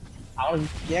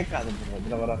அவனுக்கு கேட்காது ப்ரோ,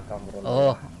 இதுல வர இருக்கான் ப்ரோ.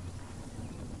 ஓ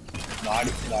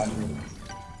பாடி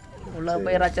உள்ள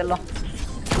போயிரா செல்லம்.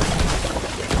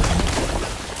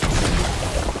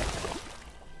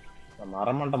 நம்ம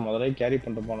அரமண்டை முதல்ல கேரி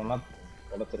பண்ணிட்டு போனோம்னா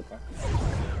கொடுத்துருப்பேன்.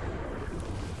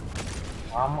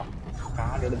 ஆமா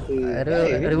கார்டு எடுத்து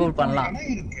ரிமூவ் பண்ணலாம்.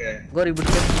 கோரி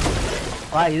பிடிச்சி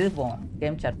வா, இது போவோம்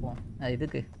கேம் சாட் போவோம்.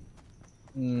 இதுக்கு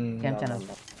கேம் சேனல்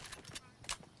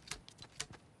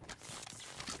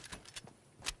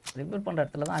ரிபோர்ட் பண்ற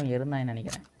இடத்துல தான் அவங்க இருந்தான்னு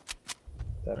நினைக்கிறேன்.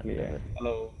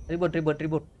 ஹலோ ரிபோர்ட்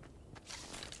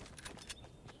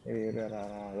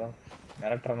அதான்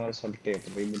டேரக்டர் மாதிரி சொல்லிட்டு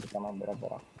ரிபோர்ட் பண்ணா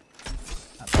போறான்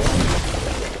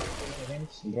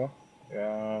bro.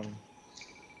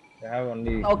 have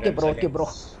only okay bro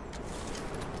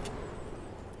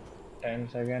 10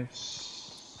 seconds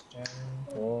 10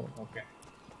 4 okay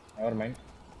never mind.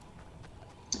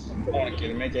 எனக்கு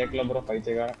எதுவுமே கேட்கல ப்ரோ,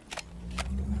 பைத்தியக்காரன்.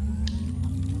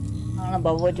 ஆனால்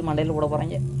பவ் வச்சு மண்டையில் போட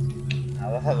போகிறாங்க.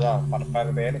 அதான் பரப்பாக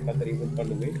பேர் இப்போ ரிபோர்ட்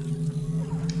பண்ணுது.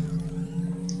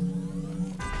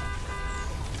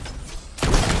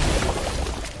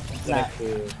 எனக்கு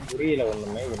புரியல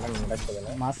ஒண்ணுமே என்ன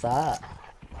நடக்குதுன்னு. மாசா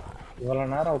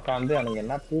இவ்வளவு நேரம் உட்காந்து எனக்கு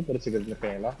என்ன பூ பறிச்சுக்கிட்டு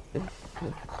இருக்கீங்களா?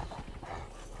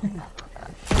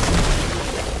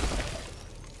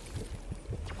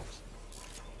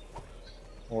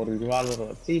 ஒரு ரிவால்வர்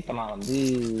வச்சு இப்ப நான் வந்து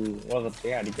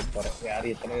ஓதத்தையே அடிக்க போறேன்.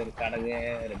 யாரு எத்தனை பேர் இருக்கானுங்க?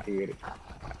 2 பேரு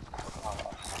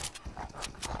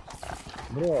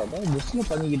ப்ரோ. அதான் புஷ்ல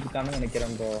பண்ணிக்கிட்டு இருக்கானு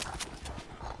நினைக்கிறேன் ப்ரோ.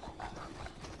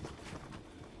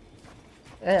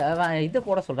 அவன் இதை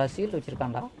போட சொல்றா, சீல்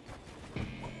வச்சிருக்கான்டா.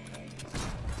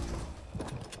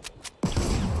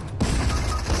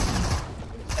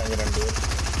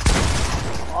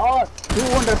 ஓ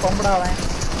 200 பம்படா அவன்.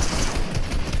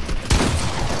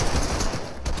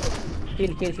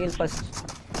 kill first.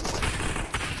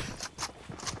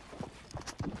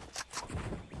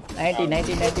 90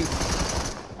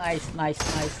 nice.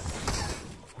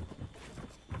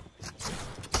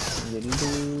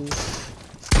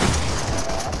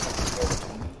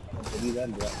 தெரியுதா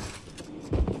இல்லையா?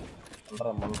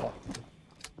 பண்றான்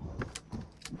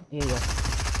ஐயோ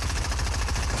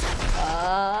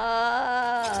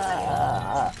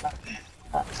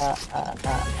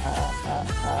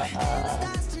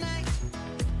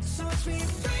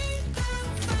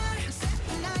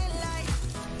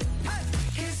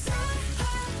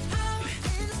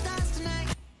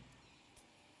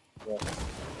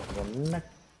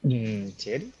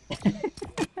சரி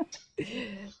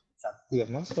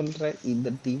சத்தியமா சொல்றேன், இந்த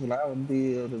டீம்லாம் வந்து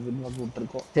ஒரு வின்வா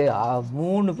போட்டுருக்கோம்.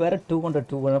 3 பேரை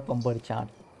 200 பம்ப் அடிச்சான்.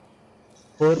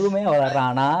 பொறுமையா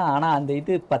வளர்றானா, ஆனா அந்த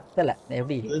இது பத்தல.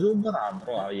 எப்படி திரும்புறான்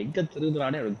ப்ரோ, எங்க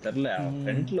திரும்புறானே எனக்கு தெரியல.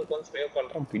 ஃப்ரண்ட்ல உட்கார்ந்து ஸ்ப்ரே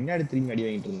பண்றான், பின்னாடி திரும்பி அடி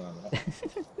வாங்கிட்டு இருந்தாங்க.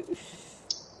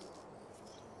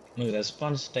 எனக்கு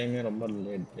ரெஸ்பான்ஸ் டைமே ரொம்ப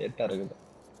லேட்டா இருக்குது.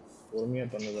 பொறுமையா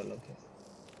பண்ணது எல்லாத்தையும்.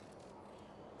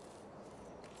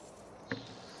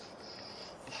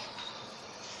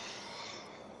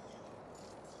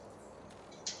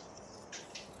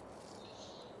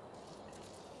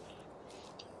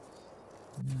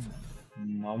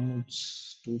 Mammoths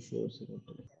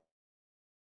 2402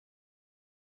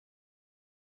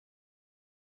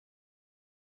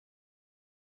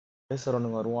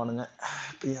 பேசுறவனுங்க வருவானுங்க,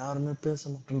 இப்ப யாருமே பேச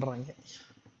மாட்டேன்றாங்க.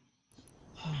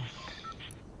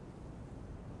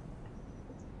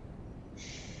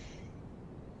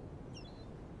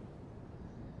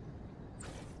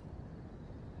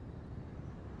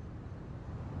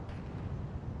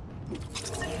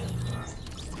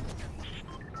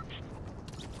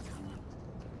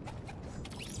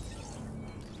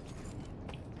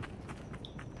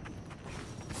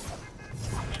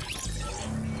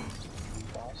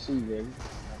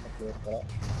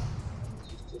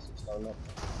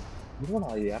 ப்ரோ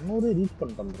நான் 200 ரீச்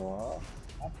பண்ணிட்டேன் ப்ரோ.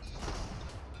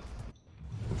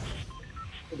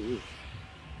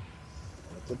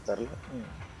 எனக்கு தெரியல.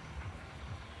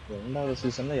 2வது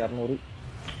சீசன்ல 200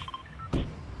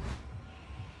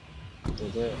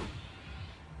 இது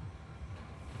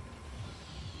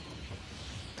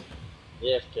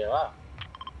ஏஎஃப்கேவா?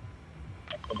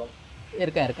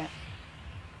 இருக்கேன்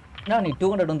என்ன நீ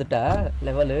 200 வந்துட்ட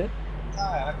லெவலு?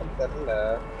 எனக்கும் தெரியல.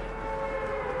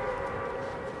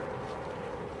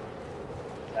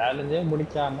 சேலஞ்சே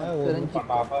முடிக்காம ஒரு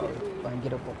பண்ணாம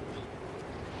வாங்கிரும்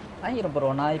ப்ரோ.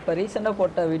 நான் இப்போ ரீசெண்டாக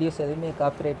போட்ட வீடியோஸ் எதுவுமே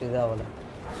காப்பிரைட் இது ஆகலை,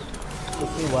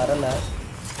 வரல.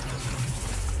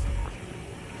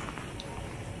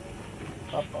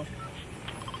 பார்ப்போம்.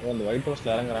 இந்த ஒயிட்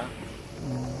ஹவுஸ்ல இறங்குறேன்.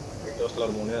 ஒயிட் ஹவுஸ்ல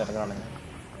ஒரு 3 பேர் இறங்குறானுங்க.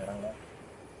 இறங்குறேன்.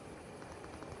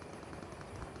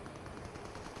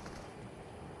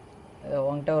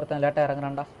 உங்ககிட்ட ஒருத்தன் லேட்டாக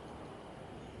இறங்குறான்டா.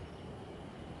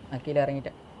 நான் கீழே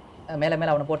இறங்கிட்டேன். மேலே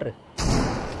மேலே அவனை போட்டுரு.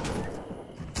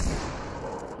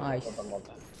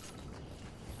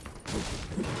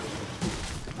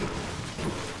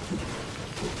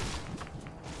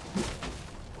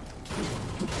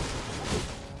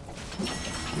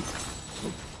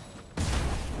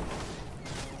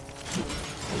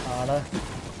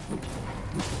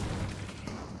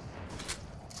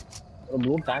 ஒரு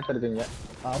ப்ளூ டேங்க் இருக்குங்க.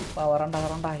 அப்பா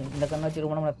வரான்டா. இந்த கண்ணாச்சி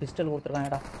ரொம்ப நம்ம பிஸ்டல்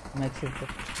கொடுத்துருக்காங்கடா. மேக்ஸிக்கு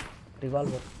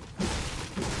ரிவால்வர்.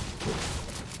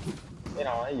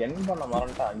 நான் என் பண்ண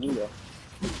மறந்துட்டா. ஐயோ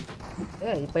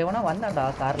இப்போ எவனா வந்தான்டா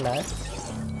கார்ல.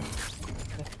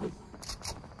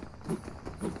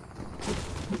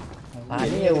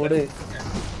 அடியே ஓடு.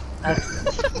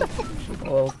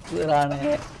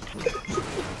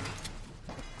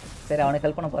 சரி அவனுக்கு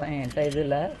ஹெல்ப் பண்ண போறேன். என்கிட்ட இது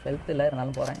இல்லை, ஹெல்த் இல்லை,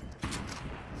 இருந்தாலும் போறேன்.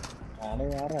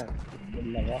 நானும் வரேன்.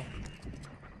 இல்லவா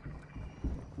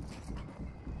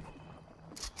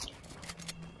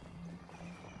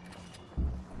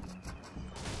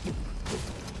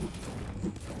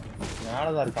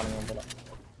மேலதான் இருக்கானுங்க போல.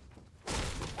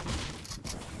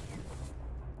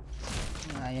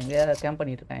 நான் எங்கேயா கேம்ப்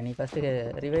பண்ணிட்டு இருக்கேன். நீ ஃபர்ஸ்ட்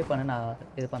ரிவைவ் பண்ணு, நான்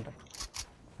இது பண்றேன்.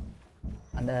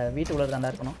 அந்த வீட்டுக்குள்ள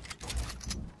தாண்டா இருக்கணும்.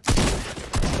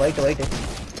 White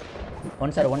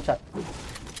one shot.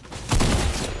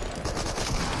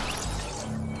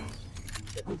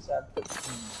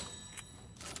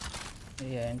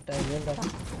 ரிவைவ்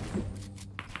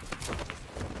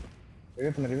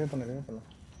பண்ணு.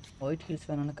 ஒயிட் ஹில்ஸ்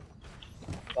வேணும் எனக்கு.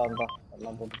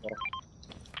 எல்லாம் போட்டு போறேன்.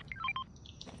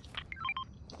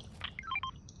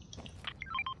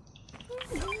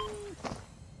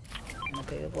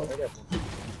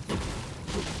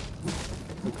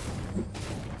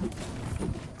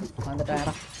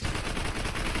 வந்துட்டாடா.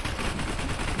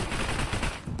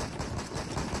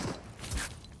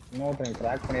 இன்னொருத்தன்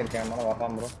ட்ராக் பண்ணியிருக்கேன். மேலே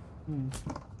வரான் ப்ரோ.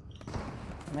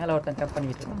 மேலே ஒருத்தன் கேப்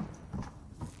பண்ணிட்டு இருக்கான்.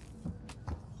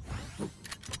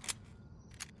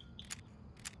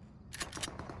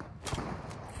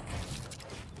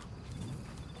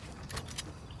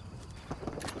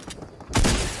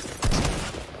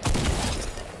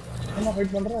 என்ன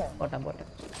ஃபைட் பண்ற? போட்டேன்.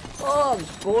 ஓ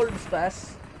கோல்ட் ஸ்பாஷ்.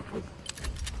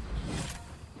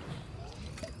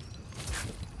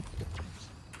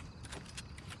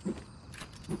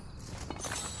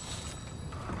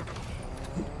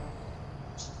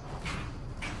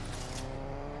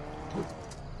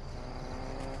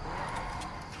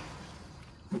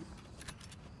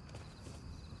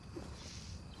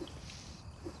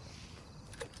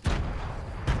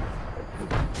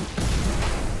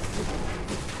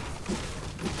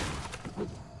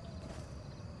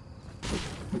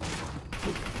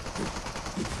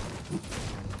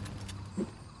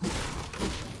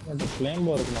 ஃப்ளேம்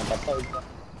போ இருக்கு. நான் தப்பா விட்டேன்.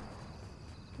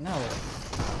 என்ன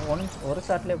ஒரு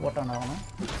ஷாட்லயே போட்டான் அவனை.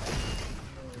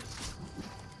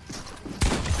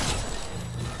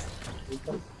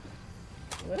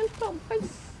 Welcome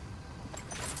guys.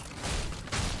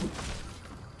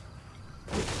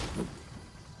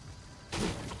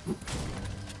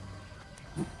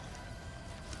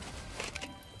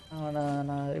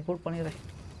 நான் ரிப்போர்ட் பண்ணிடுறேன்.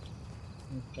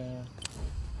 Okay.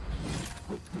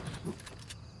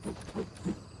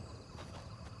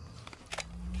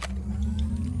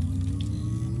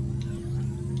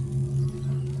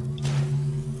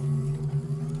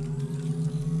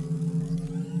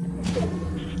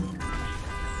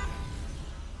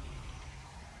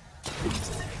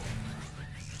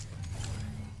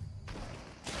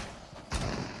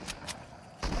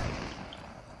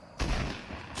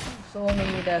 So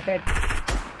many the head.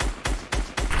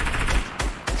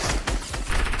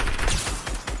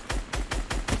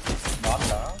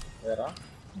 பாட்டா வேற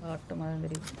பாட்டு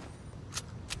மாதிரி.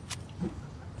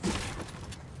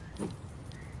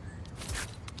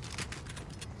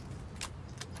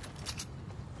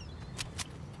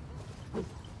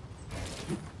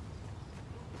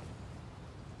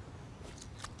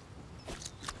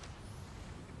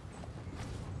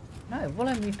 நான்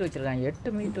எவ்வளோ மீட் வச்சிருக்காங்க? 8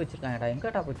 மீட் வச்சிருக்காங்கடா.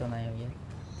 எங்கடா போயிட்டு வந்தாங்க இவங்க?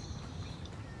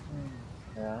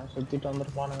 சுத்திட்டு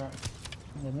வந்துருப்பானுங்க.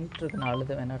 இந்த மீட் இருக்கு, 4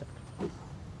 தான் வேணா எடுத்து.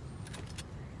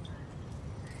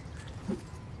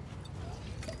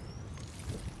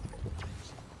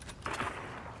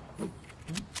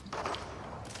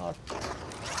 Okay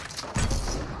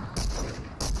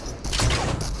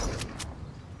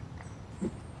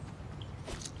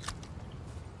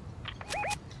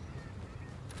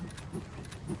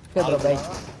bro bye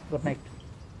good night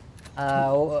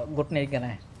good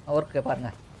நைட்ங்கண்ணே work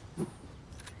பாருங்க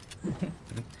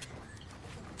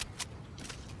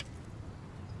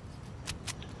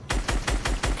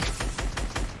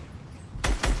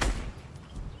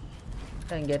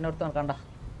இங்கே இன்னொருத்தன் இருக்காண்டா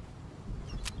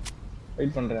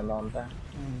வெயிட் பண்ணுறேன் தான் வந்துட்டேன்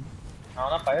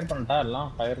நான் தான் ஃபயர் பண்ணிட்டா எல்லாம்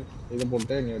ஃபயர் இது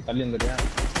போட்டு நீ தள்ளி வந்துடுறியா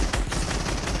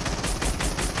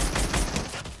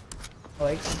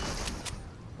ரைட்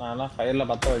நான் எல்லாம் ஃபயரில்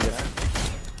பற்ற வைக்கிறேன்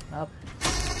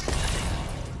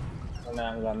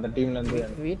அங்கே அந்த டீம்லேருந்து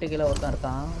வீட்டு கீழே ஒருத்தன்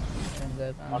இருக்கான் எங்கே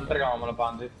வந்துருக்கான் அவங்கள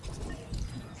பாந்து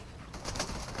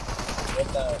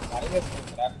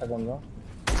கொஞ்சம்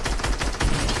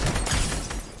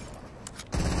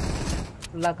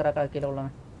ஃபுல்லாக கிராக்கா கீழே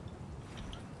உள்ளவன்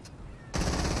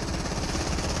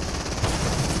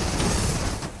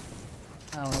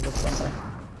அவனை புக் பண்ணுறேன்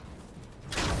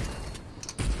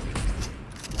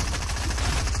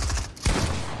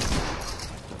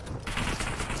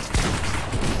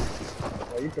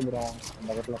ஒயிட் ப்ரோ அந்த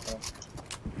பக்கத்தில் போ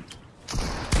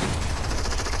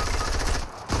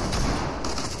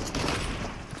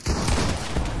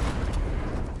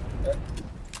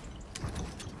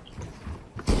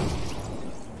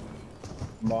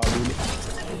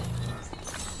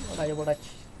பாடி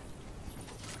போடாச்சு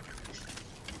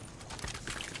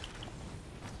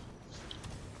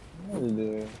இது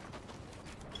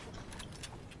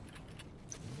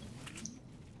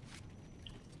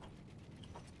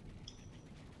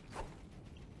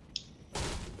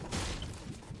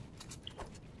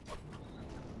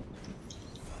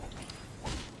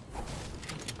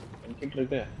என்கிட்ட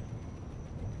இருக்கு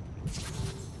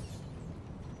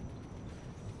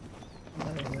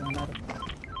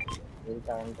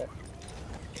இருக்கான்ட்டு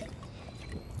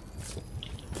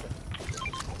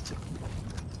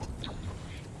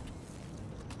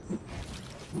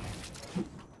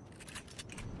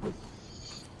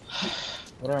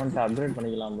ப்ரோ வந்துட்டு அப்கிரேட்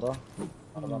பண்ணிக்கலாம் ப்ரோ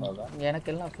எனக்கு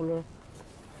எல்லாம் ஃபுல்லு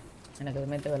எனக்கு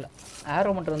எதுவுமே தேவையில்லை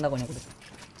ஆரோ மட்டும் இருந்தால் கொஞ்சம் கொடுக்கும்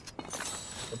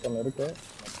ஒருத்தவங்க இருக்கு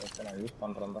நான் யூஸ்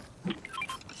பண்ணுறேன் தான்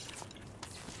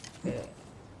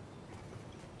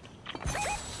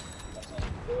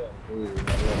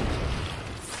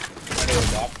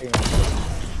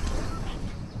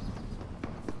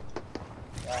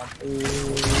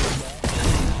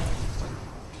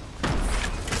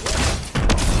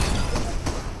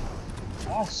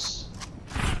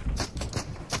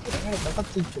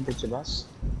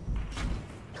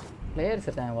பிளேயர்ஸ்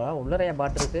இருக்காங்க உள்ளறைய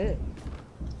பாட்டு இருக்கு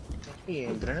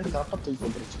கிரனேட் கரெக்டாக தூக்கி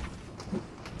போட்டுருச்சு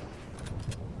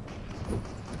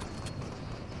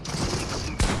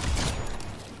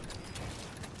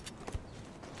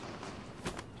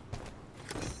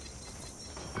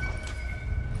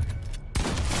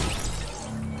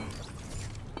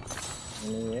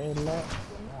நீயே இல்லை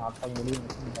என்ன ஆட்ட முடியும்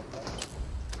பார்த்தா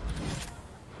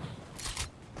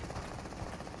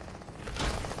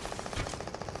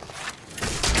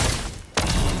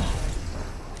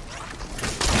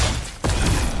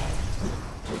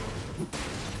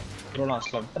ப்ரோ நான்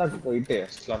ஸ்லப்ட்ராக்கு போயிட்டு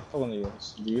ஸ்லப்டை கொஞ்சம்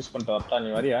யூஸ் பண்ணிட்டு வரட்டா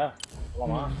நீ வரியா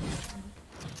போலாமா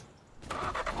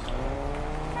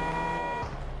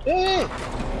ஏய்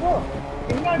ப்ரோ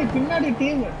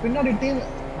பின்னாடி டீம்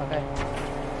ஓகே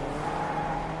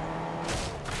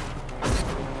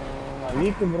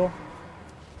வீக்கு ப்ரோ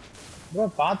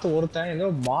பார்த்து ஒருத்தன் ஏதோ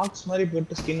பாக்ஸ் மாதிரி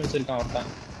போட்டு ஸ்கின் வச்சிருக்கான் ஒருத்தன்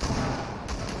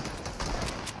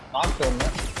நாக்கு ஒன்று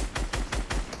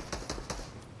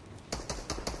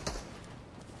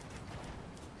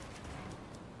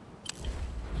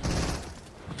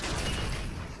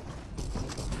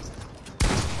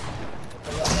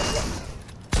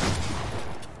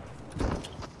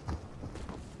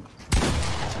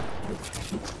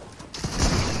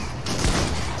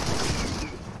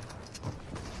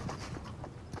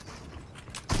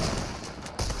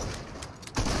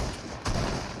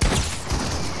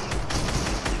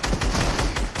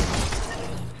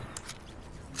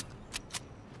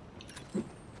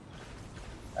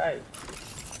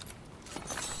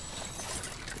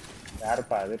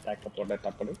யாருப்பா அது டேக்க போட்ட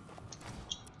தப்படு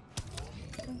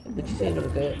பிச் சைடு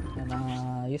இருக்கு நான்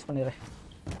யூஸ் பண்ணிடுறேன்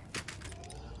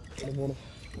போடு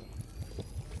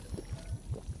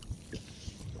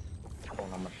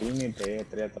நம்ம டீம்மேட்டு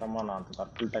தெரியாதரமா நான்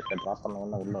பர்பிள் டேக்க டிராப் பண்ண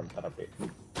உடனே உள்ள ஒரு தரப்பே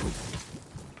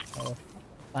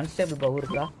அன்ஸ்டேபிள் பவர்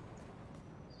இருக்கா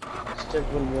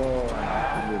அன்ஸ்டேபிள் போ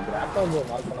இது கிராப்பா போ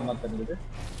மார்க் பண்ண மாதிரி தெரிஞ்சது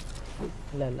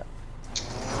இல்லை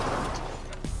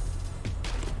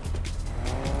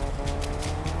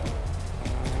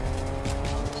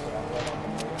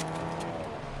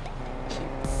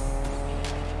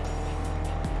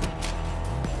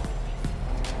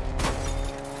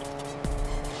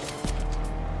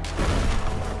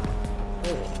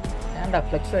ஏன்டா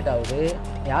ஃப்ளக்சுவேட் ஆகுது?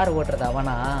 யார் ஓட்டுறது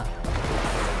அவனா?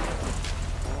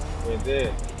 இது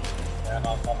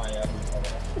வேணாம்ப்பா நான் யாரும்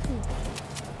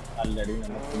ஆல்ரெடி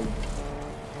நம்ம புரியுது.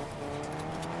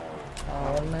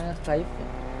 அவனு ஸ்கைப்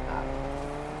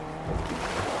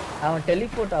அவன்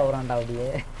டெலிபோர்ட் ஆகுறான்டா அப்படியே.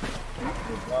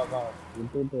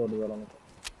 விட்டு ஓடுது எனக்கு.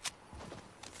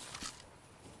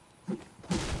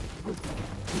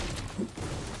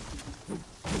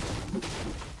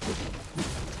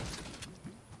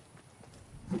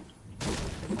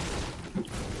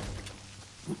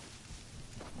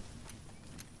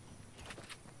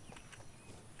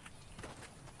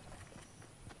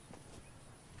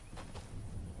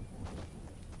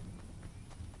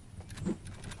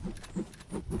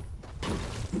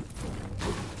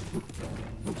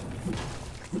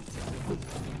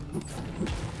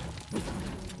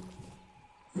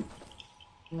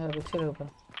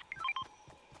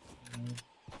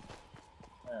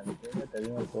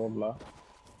 தெரியும் போடலாம்.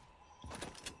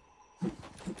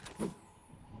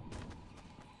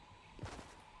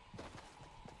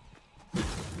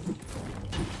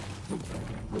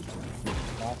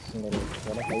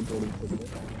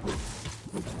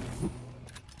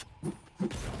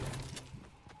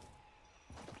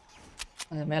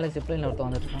 மேலே ஜிப்லைனில் ஒருத்தன்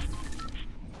வந்துட்டு இருக்கான்.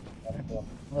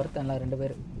 ஒருத்தன் இல்லை 2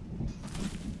 பேர்.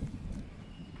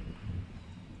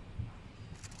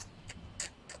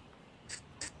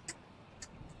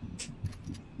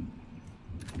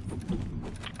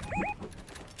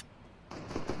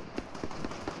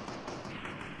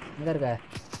 எங்க இருக்க?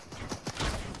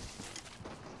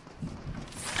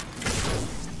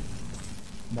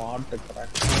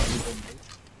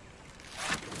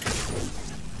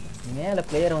 மேல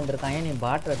பிளேயர் வந்திருக்காங்க, நீ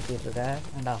பாட் அடிச்சிட்டு இருக்க.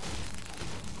 வேண்டா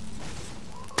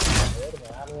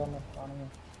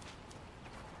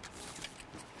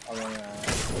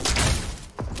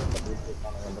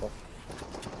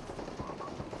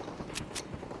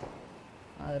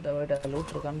அதுட்ட போயிட்டு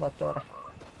லூட் இருக்கான்னு பார்த்து வரேன்.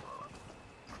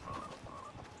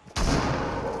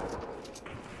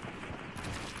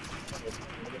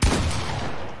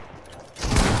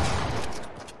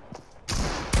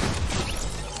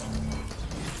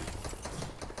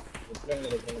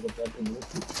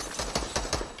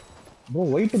 bro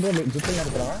white bro ஜிப்ல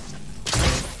நடக்குறான்.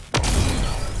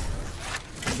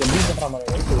 இங்க பீ பண்ற மாதிரி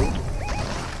white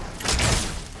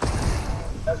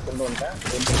டச் கொண்டு வந்தேன்.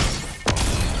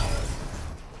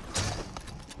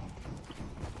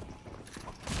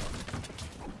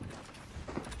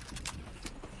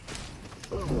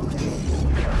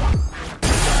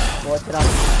 போச்சுடா.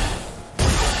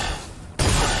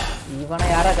 இவனை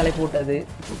யாரா கிளப்பி விட்டது?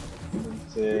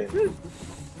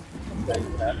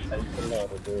 சைக்கிள்ல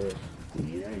வருது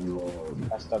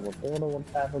கஷ்டப்பட்டு ஒரு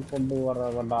டேப் கொண்டு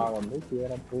வரவண்டா வந்து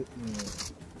சிறப்பு.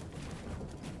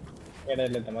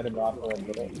 இடையில இந்த மாதிரி பாட்டு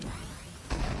வந்துடும்.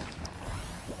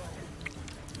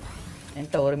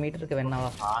 என்கிட்ட 1 மீட்டருக்கு வேணாவா?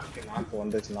 நாக்கு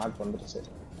வந்துருச்சு.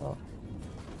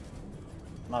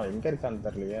 நான் எங்க இருக்கான்னு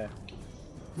தெரியலையே.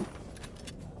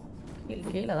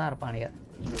 கீழே தான் இருப்பானுங்க.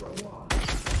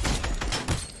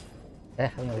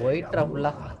 அவன் ஒயிட்ரா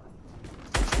ஃபுல்லா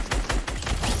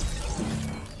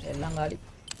எல்லாம் காலி.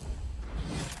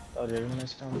 ஒரு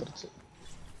எலிமினேஷன் வந்துருச்சு.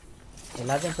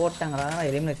 எல்லாத்தையும் போட்டாங்கடா.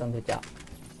 எலிமினேஷன் வந்துருச்சா?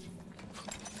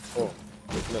 ஓ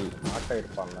இல்ல நாட்டா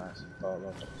இருப்பாங்க.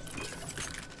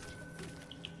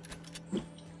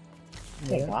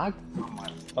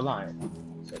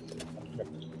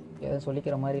 ஏதோ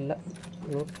சொல்லிக்கிற மாதிரி இல்லை.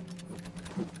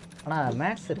 ஆனால்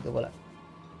மேக்ஸ் இருக்கு போல.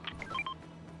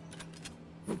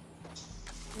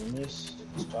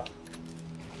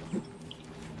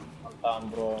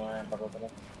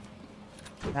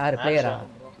 யாரு பிளேயரா?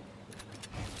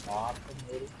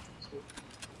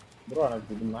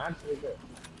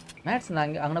 மேட்ச்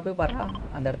நாங்கள் அங்கே போய் பாடுறா.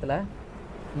 அந்த இடத்துல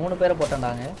 3 பேரை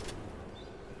போட்டோண்டாங்க.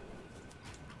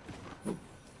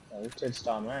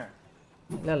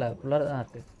 இல்லை இல்லை ஃபுல்லாக தான்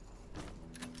இருக்கு.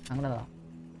 அங்கே தான்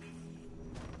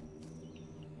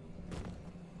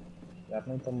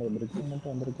 250 பிரிக்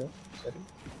மட்டும் வந்திருக்கு. சரி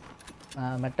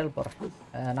மெட்டல் போடுறேன்.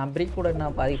 நான் பிரிக் கூட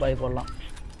நான் பாதி போடலாம்.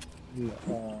 இல்லை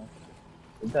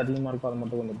இது அதிகமாக இருக்கும், அதை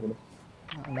மட்டும் கொஞ்சம் போடு.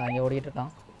 அந்த அங்கே ஓடிட்டு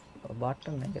இருக்கான் ஒரு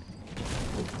பாட்டன் நினைக்கிறேன்.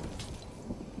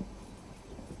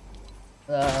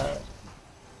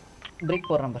 பிரிக்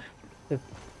போடுறேன் பாரு.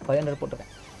 500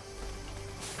 போட்டுருக்கேன்.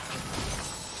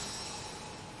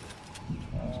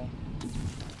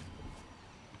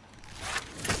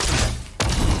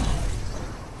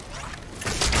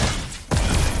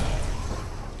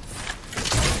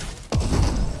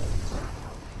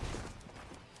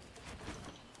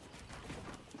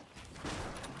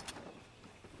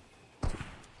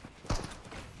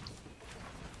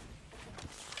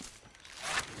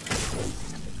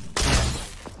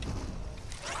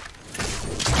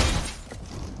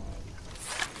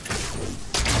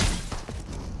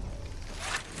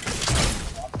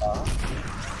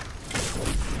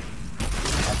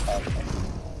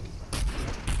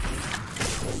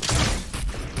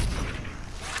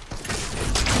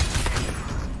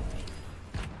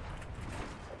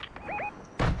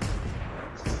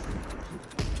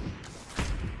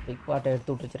 பாட்டை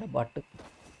எடுத்து விட்டுருச்சுடா பாட்டு.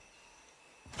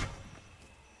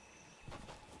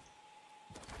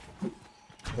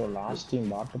 ப்ரோ லாஸ்ட்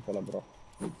டீம் பாட்டு போல ப்ரோ.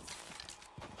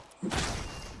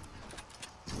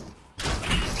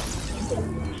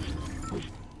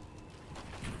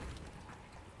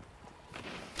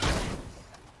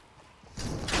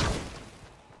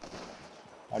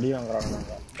 அடி வாங்குறாங்க.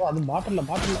 அது பாட்டில்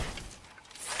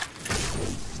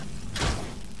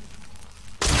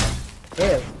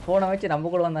போனை வச்சு நம்ம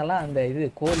கூட வந்தாலாம் அந்த இது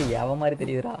கோழி அவ மாதிரி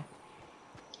தெரியுதுடா.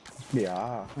 அப்படியா?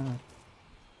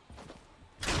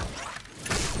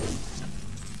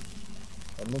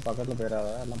 ரொம்ப பக்கத்துல போயிடாத,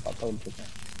 எல்லாம் பார்த்தா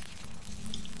விட்டுருக்கேன்.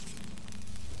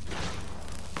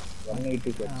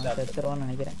 180 செத்துருவான்னு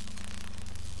நினைக்கிறேன்.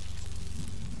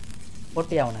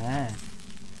 போட்டியா அவனை?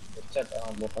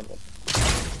 போட்டா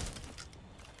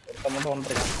ஒருத்த மட்டும்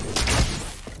வந்துருக்கான்.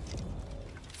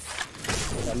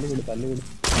 தள்ளி விடு.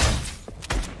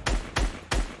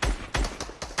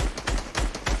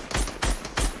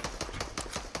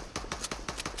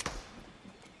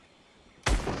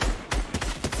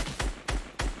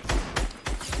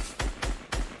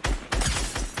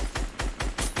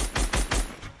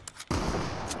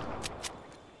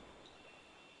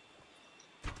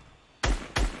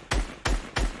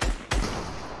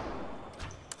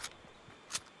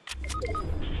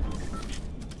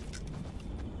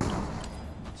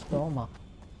 ஸ்டோமா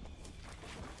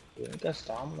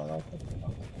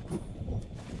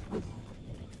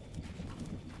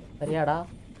சரியாடா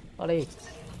அடே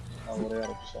ஒரே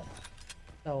நிமிஷம்.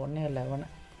 ஒன்னே இல்லை ஒன்று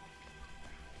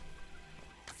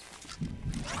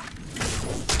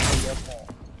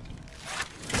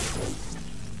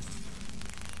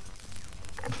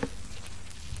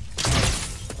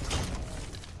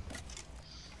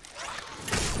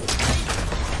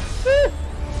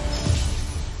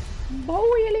Bow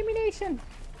elimination.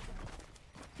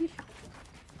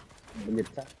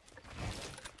 முடிஞ்சிருச்சா?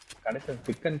 கடைசி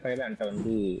சிக்கன் பையில என்கிட்ட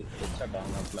வந்து ஹெட்ஷாட்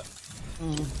ஆனாப்ல.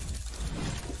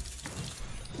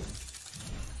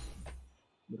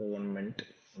 ப்ரோ 1 மினிட்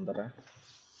வந்துடுறேன்.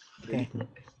 Okay.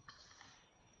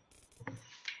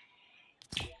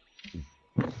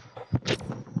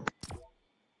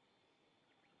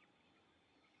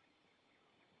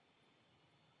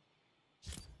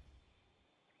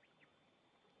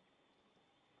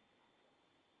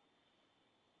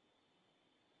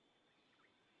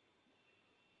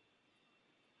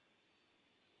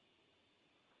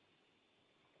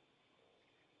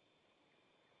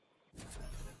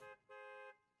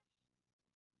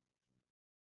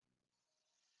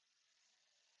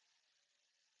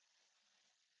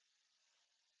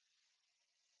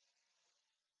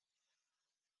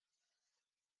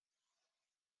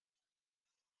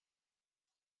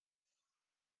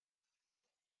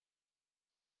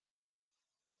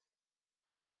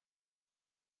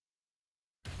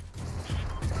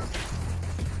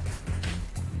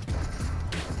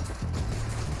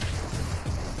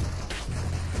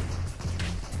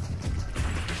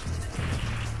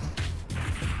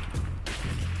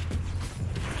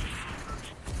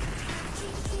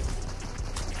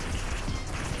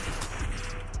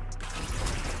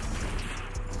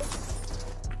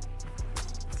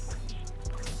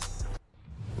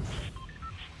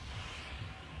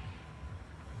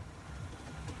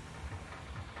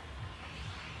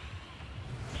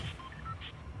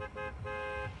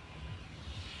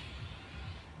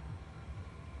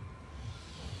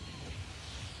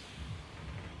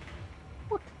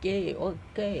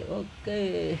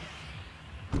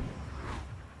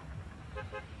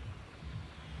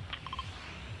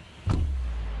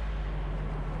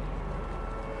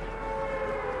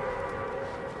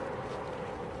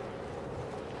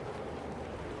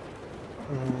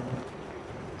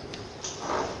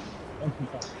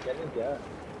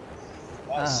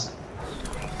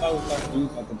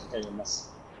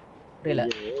 புரியல.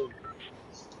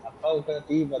 அப்பாவுக்கு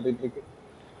டிவி பார்த்துட்டு இருக்கு.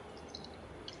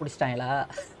 குடிச்சிட்டாங்களா?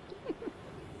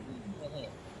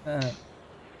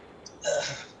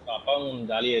 அப்பாவும்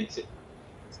ஜாலியாயிடுச்சு.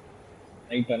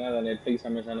 நைட் ஆனால் அதை நெட்ஃப்ளிக்ஸ்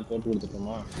அமேசான போட்டு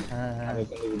கொடுத்துட்டோமா, அதை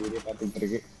கொஞ்சம் வீடியோ பார்த்துட்டு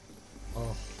இருக்கு.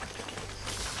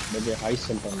 ஹாய்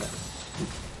சொல்லிட்டு வந்தேன்.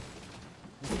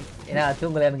 ஏன்னா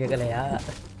தூங்கலையான்னு கேட்கலையா?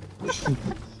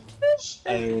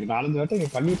 ஒரு 4-5 வாட்டி நீ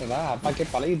பண்ணிட்டா அப்பாக்கே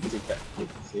பழகிட்டு இருக்க.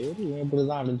 சரி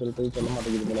இப்படிதான் அப்படின்னு சொல்லிட்டு சொல்ல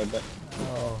மாட்டேங்குது போல. இப்ப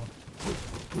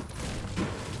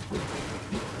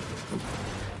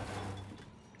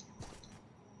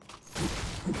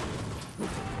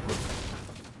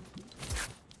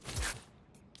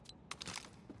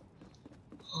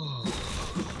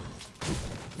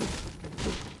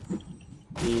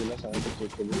சவுண்ட்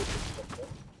கேட்குது.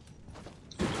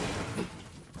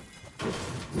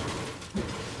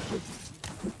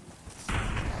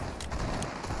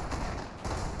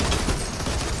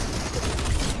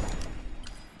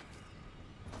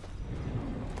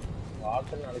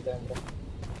 பாட்டுன்னு நினைக்கிறேன் ப்ரோ.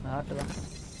 நாட்டு தான்.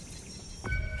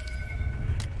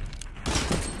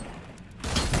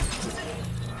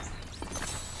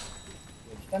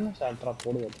 எத்தனை ஷாட்ரா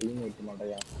போடுவ டீம் வைக்க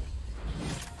மாட்டேயா?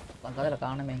 பக்கத்தில்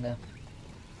காணுமேங்க.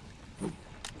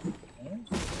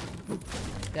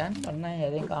 ஸ்கேன் பண்ண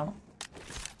எதையும் காணும்.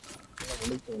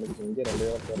 உனக்கு இங்கே 2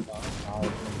 பேர் போட்டான். நான்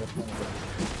ஒரு பேர்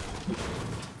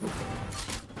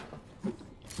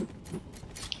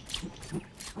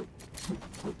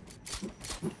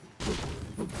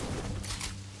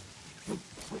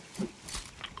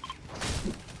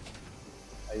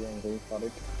I am going for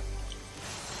it.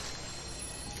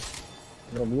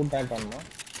 Bro, blue tag on ma?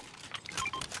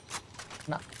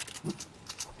 No.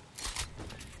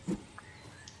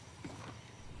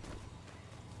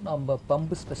 நம்ம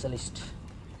பம்பு ஸ்பெஷலிஸ்ட்.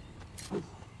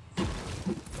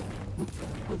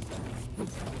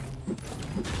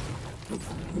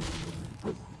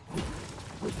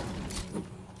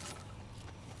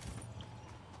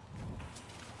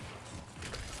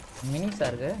 மினிஸா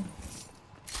இருக்கு.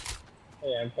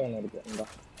 Headphone இருக்கு இந்த.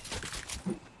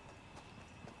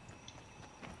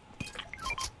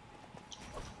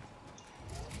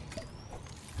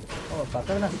 ஓ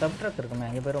பக்கத்துல ஸ்டப் ட்ரக் இருக்குமே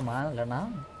அங்க போயிருமா இல்லனா?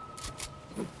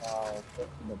 Okay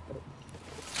better.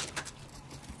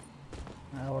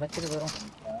 உடைச்சிட்டு போயிரும்.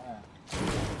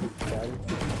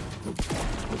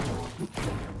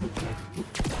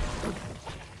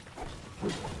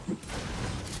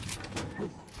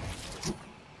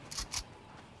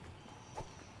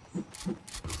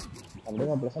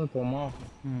 அப்படியே பிரசன்ட் போமா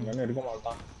என்ன எடுக்க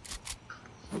மாட்டான்.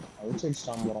 அவுட் சைட்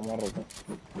ஸ்டாம் போற மாதிரி இருக்கும்.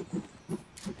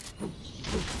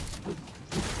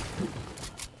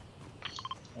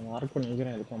 மார்க்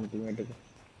பண்ணிக்கிறேன் எடுக்க டீம்மேட்டுக்கு.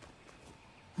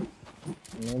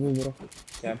 நோபு ப்ரோ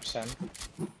கேப்ஷன்.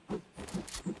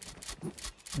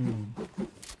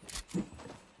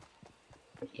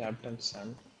 Captain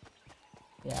Sun.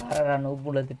 யாரா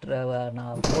நோபுல திட்டுறவ?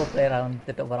 நான் ப்ரோ பிளேயரா வந்து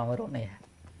திட்ட போற மாதிரி ஒண்ணே.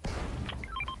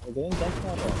 Game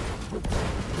கேட்காத.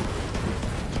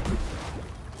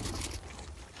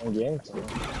 கேம்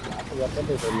அது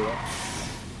அப்படி சொல்லுங்க.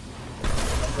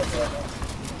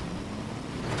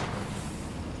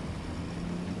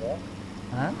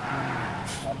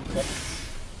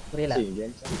 புரியல.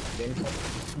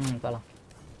 கேம் போலாம்.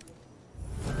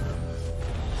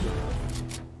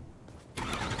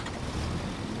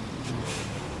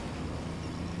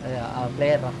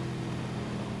 பிளேயர் தான்.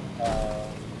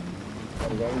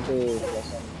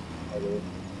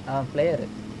 பிளேயரு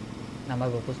நம்ம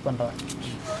இப்போ புஷ் பண்ணுறோம்.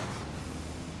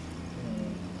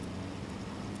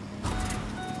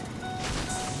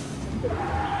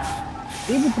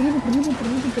 இல்லை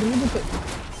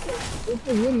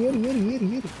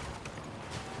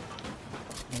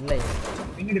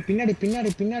பின்னாடி பின்னாடி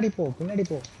பின்னாடி போ பின்னாடி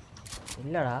போ.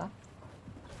 இல்லடா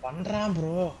பண்றான்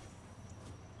ப்ரோ.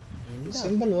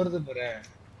 சிம்பிள் வருது பாரு.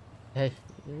 ஏய்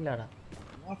இல்லடா.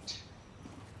 வாட்?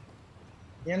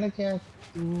 எனக்கு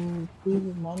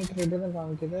மானிட்டர் எதுல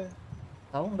காமிக்குது?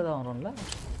 சவுண்ட் தான் வரும்ல.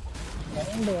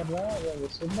 சவுண்ட் வரல. அந்த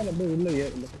சிம்பிள் அப்படியே உள்ள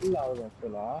இல்ல ஃபுல் ஆகுது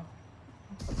ஆக்சுவலா.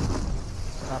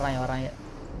 வராங்க.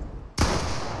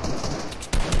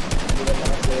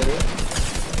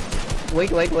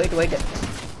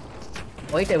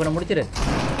 ஒயிட் இவனை முடிச்சிரு.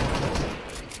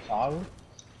 சாவு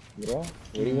ப்ரோ.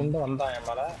 ஒரு குண்டு வந்தான் என்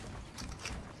மேல.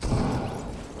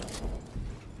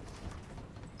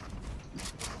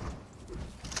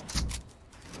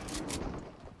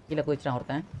 கீழே குதிச்சிட்டான்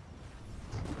ஒருத்தன்.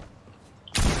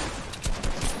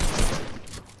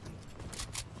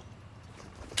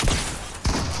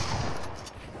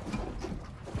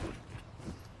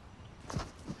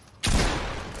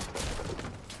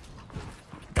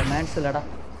 மேன்ஸ் இல்லடா.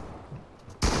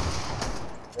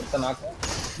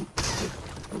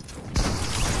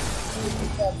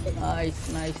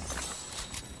 நைஸ்.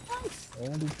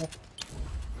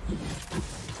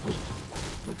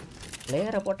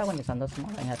 பிளேயரை போட்டா கொஞ்சம் சந்தோஷமா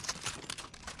யார்.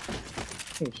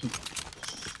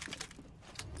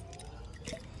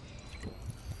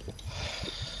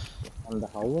 அந்த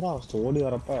ஹவுரா ஓடி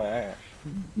வரப்ப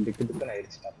திக்கு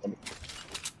ஆயிடுச்சு. அப்படி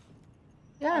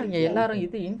ஏன் இங்க எல்லாரும்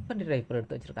இது இன்ஃபென்ட்ரி ரைஃபிள்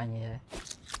எடுத்து வச்சிருக்காங்க.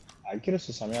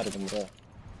 அக்யூரசி செமையா இருக்கும் ப்ரோ.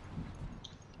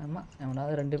 ஆமா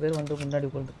எவனாவது 2 பேர் வந்து முன்னாடி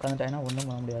உட்காந்துட்டாங்கன்னா ஒன்றும்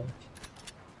பண்ண முடியாது.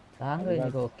 தாங்க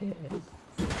இன்னைக்கு ஓகே.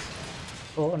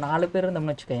 ஓ 4 பேர்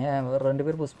இருந்தோம்னு வச்சுக்கோங்க. ஒரு 2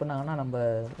 பேர் புஷ் பண்ணாங்கன்னா நம்ம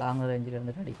லாங் ரேஞ்சில்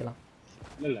இருந்து அடிக்கலாம்.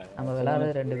 இல்ல நம்ம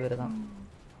விளையாடுறது 2 பேர் தான்.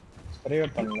 ஸ்ப்ரே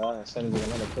பண்ணுங்க. எஸ்என்ஜி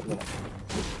எல்லாம் வெச்சிரலாம்.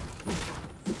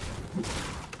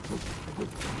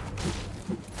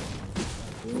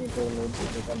 நீ இப்போ நோட்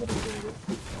உட்கார்ந்திருக்கீங்க.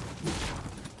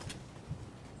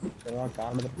 சரா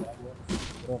card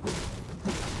bro.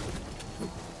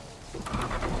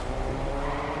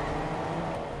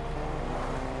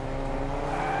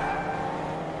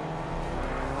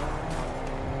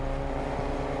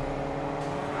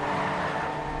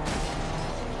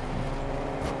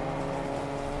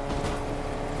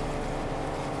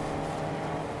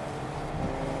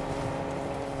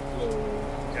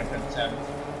 Sam.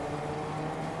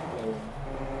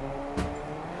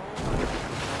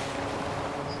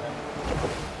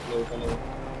 Hello.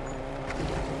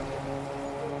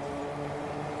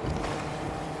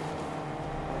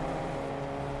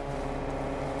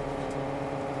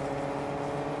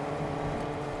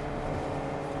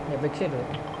 Big shit.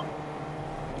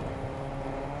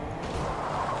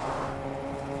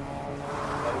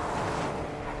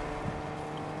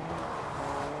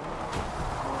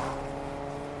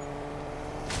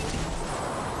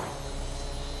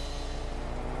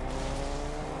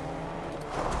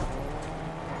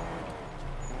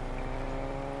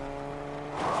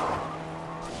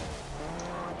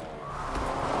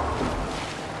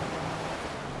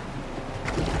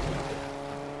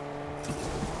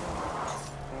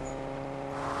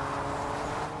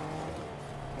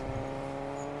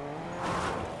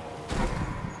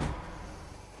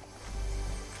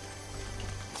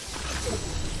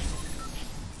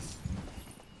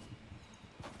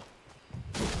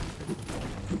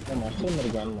 Mushroom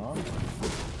இருக்கான்மா?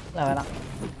 இல்லை வேணாம்.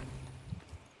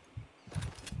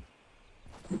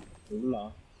 இல்ல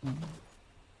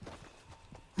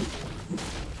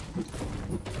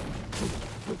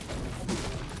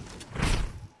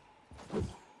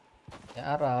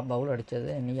யாரா பவுல்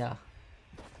அடிச்சது? நீயா?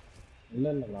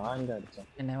 இல்ல நான் எங்க அடிச்சேன்?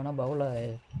 என்ன வேணா பவுல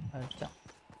அடிச்சான்.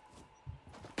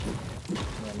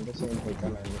 எந்த சைடு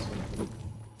போயிட்டா நான் எந்த சைடு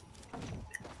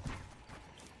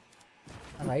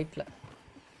ரைட்ல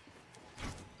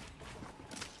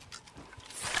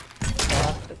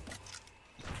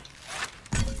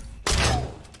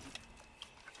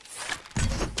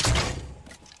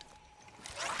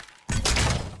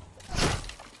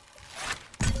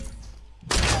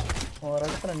ஒரு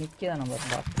இடத்துல நிற்கதான் நம்ம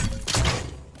பாட்டு.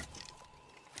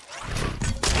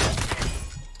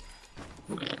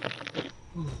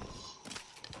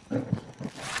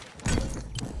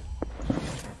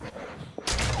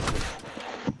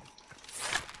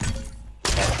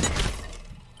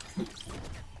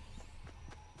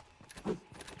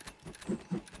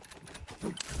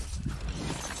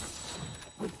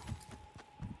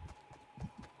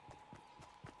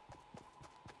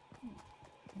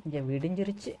 இங்கே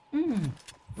விடிஞ்சிருச்சு.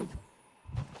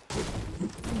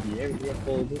 இங்கே விடிய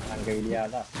போகுது, அங்கே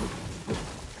விடியாதா?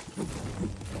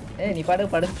 நீ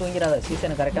படுத்து தூங்கிறாத.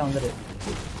 சீசன் கரெக்டாக வந்துடு.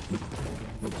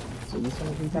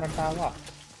 சீசனுக்கு கரெக்டாவா?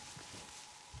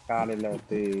 காலையில்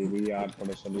வந்து விஆர்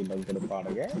கூட சொல்லி பங்க்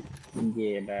எடுப்பாடுங்க. இங்கே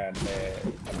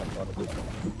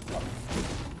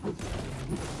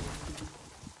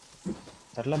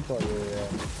தெரில. இப்போ அது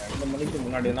 2 மணிக்கு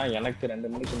முன்னாடினா எனக்கு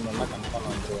 2 மணிக்கு முன்னாடி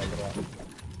கன்ஃபார்ம் வந்துடுவாங்க.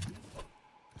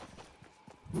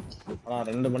 ஆனால்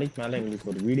 2 மணிக்கு மேலே எங்களுக்கு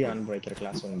ஒரு வீடியோ ஆன் வைக்கிற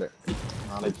கிளாஸ் உண்டு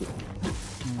நாளைக்கு.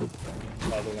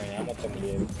 அது நான் ஏமாற்ற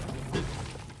முடியாது.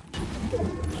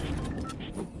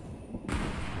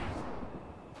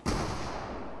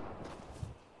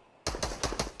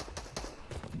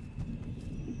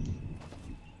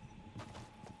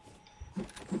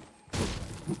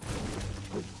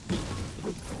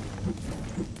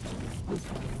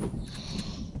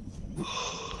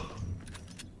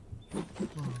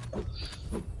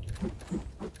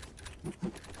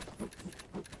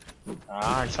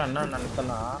 என்ன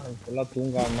நினைச்சேன்னா ஃபுல்லா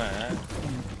தூங்காம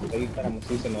லைட்டா நம்ம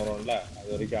சீசன் வரும்ல அது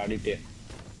வரைக்கும் ஆடிட்டே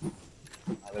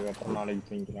அதுக்கப்புறம் நாளைக்கு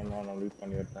தூங்கிக்கலாம் நான் லீவ்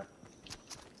பண்ணி விட்டேன்.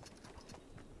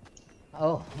 ஓ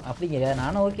அப்படிங்கிற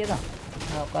நானும் ஓகே தான்.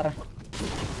 நான் உட்காரேன்.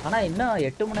 ஆனால் இன்னும்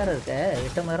 8 மணி நேரம் இருக்கு.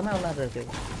 8 மணி நேரமே எவ்வளோ நேரம் இருக்கு?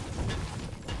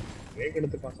 பிரேக்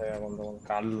எடுத்துக்கலாம் சார். கொஞ்சம்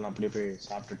காலையில் அப்படியே போய்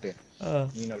சாப்பிட்டுட்டு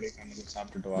மீன் அப்படியே கண்ணுக்கு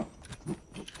சாப்பிட்டுட்டு வா.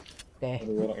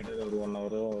 ஒரு 1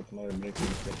 hour பிரேக்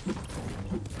எடுத்து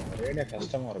ஒரே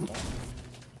கஷ்டமாக இருக்கும்.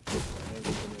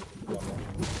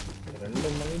 2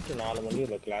 மணி to 4 மணி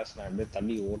உள்ள கிளாஸ் நான் அப்படியே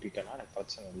தள்ளி ஓட்டிட்டேன்னா எனக்கு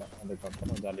பிரச்சனை இல்லை.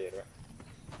 அதுக்கப்புறம் ஜாலியாயிருவேன்.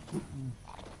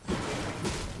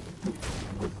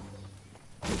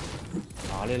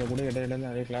 காலையில் கூட இடையில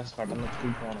நிறைய கிளாஸ் அட்டண்டன்ஸ்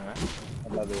தூக்குவானுங்க.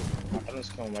 பட் அது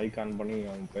அட்டண்டன்ஸ்க்கு அவன் மைக் ஆன் பண்ணி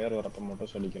அவன் பேர் வரப்போ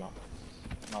மட்டும் சொல்லிக்கலாம்.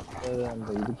 மற்ற அந்த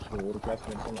இதுக்கு ஒரு கிளாஸ்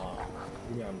மட்டும் நான்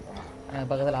வீடியோ ஆன் பண்ணேன்.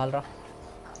 பக்கத்தில் ஆள்றா.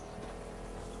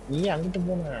 நீ அங்கிட்டு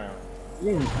போன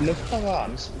லெஃப்டாவா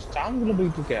ஸ்டாங்குள்ள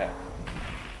போயிட்டு இருக்க.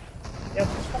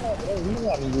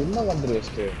 உள்ளவா நீங்க உள்ள வந்துரு.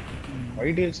 வேஸ்ட்டு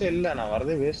ஒயிட் ஹில்ஸே இல்லை. நான்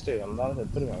வரதே வேஸ்ட்டு. வந்தாலும்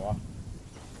செத்துருவேன். வா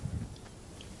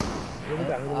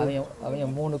அவங்க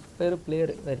 3 பேர்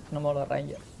பிளேயர் வெறித்தனமா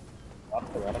வர்றாங்க.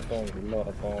 வரட்டும் உள்ள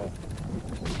வரட்டும்.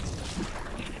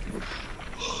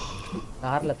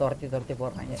 கார்ல துரத்தி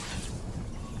போடுறாங்க.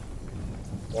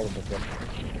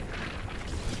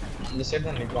 இந்த சைடு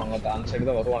தான் நிற்குவாங்க. அந்த சைடு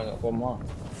தான் வருவாங்க. போமா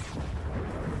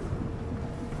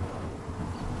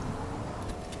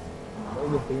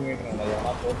தூங்கிட்டு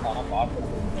எவனா போட்டானா பார்த்து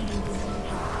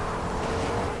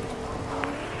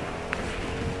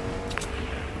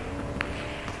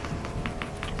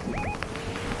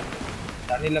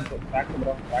இல்ல கிராக்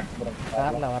ப்ரோ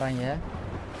கார்ல வராங்க.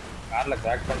 கார்ல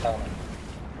கிராக் பண்ணிட்டாங்க.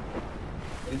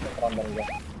 ஹெல்ப் பண்றான் பாருங்க.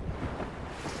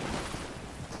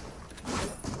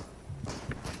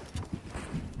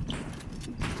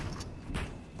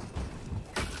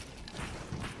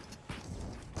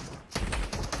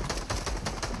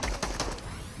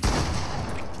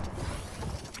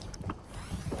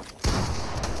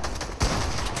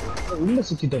 உள்ள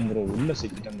சிக்கிட்டேன்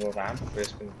ப்ரோ ரேம்ப்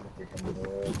ஃபேஸ் பண்ணி போயிட்டேன்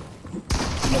ப்ரோ.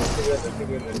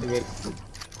 ரெண்டு பேர்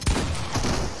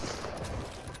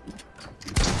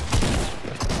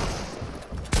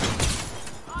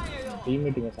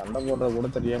டீம்மேட்டிங்க சண்டை போடுறது கூட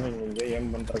தெரியாம இங்க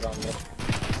ஏம் பண்ணிருக்காங்க.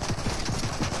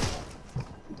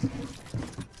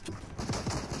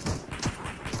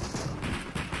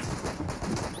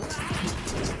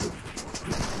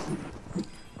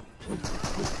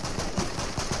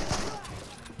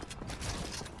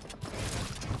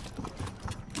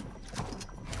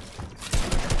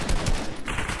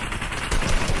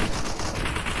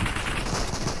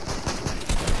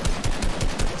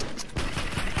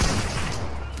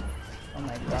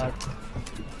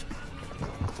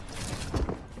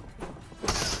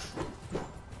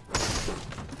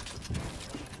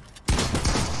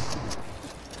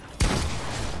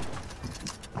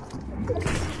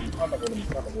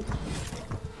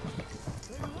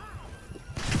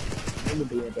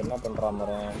 என்ன பண்றான்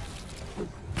மரம்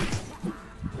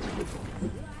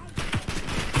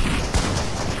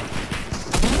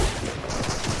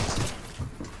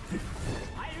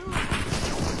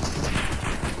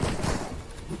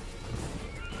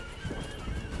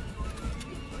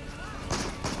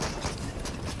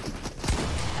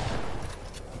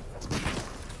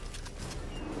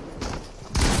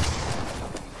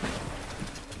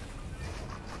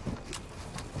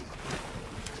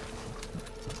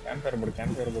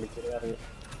கேம்பர் முடிக்கிறாரு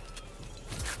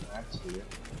மேட்ச்.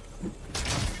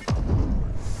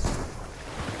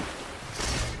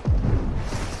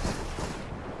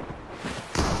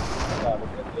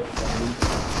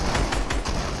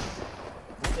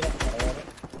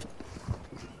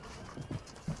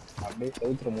 அப்படியே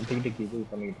சவுத்துல முட்டிக்கிட்டு இது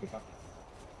பண்ணிக்கிட்டு இருக்கான்.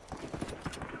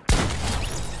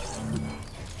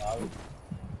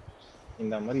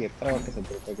 இந்த மாதிரி எத்தனை வாட்டி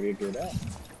செத்துருப்பா கிரியேட்டிவ்ல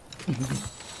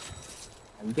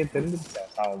அங்கே தெரிஞ்சிருச்சா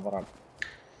சாவம் போறான்.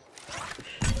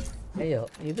 ஐயோ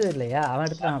இது இல்லையா அவன்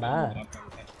எடுத்துட்டானடா.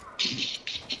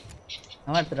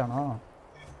 அவன் எடுத்துட்டானோ.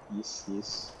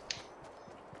 எஸ்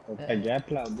ஒட்ட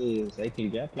கேப்ல வந்து சைக்கிள்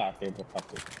கேப்ல ஆட்டே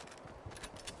போட்டாப்பு.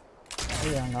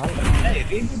 ஐயோ அங்க ஆள்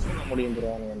ரீபூட் பண்ண முடியும்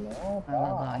ப்ரோ.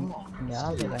 இங்க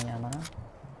ஆள் இருக்காங்கண்ணா.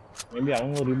 மேபி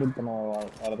அவங்க ரீபூட் பண்ண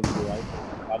வரதுக்கு வாய்ப்பு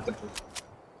பார்த்துட்டு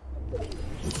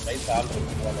ரைட் ஆல்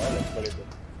இருக்குங்களா லெஃப்ட்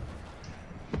போயிட்டு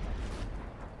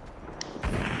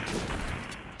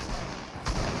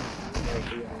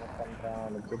என்ன பண்றான்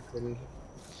எனக்கு தெரியல.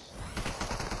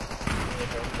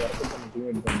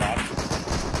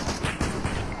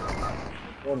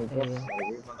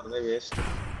 பண்றதே வேஸ்ட்.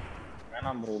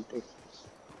 வேணாம் ப்ரோ விட்டு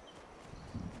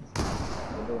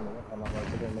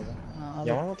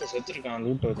எவனோ செத்துருக்கான்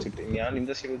லூட்டை வச்சுட்டு. யார்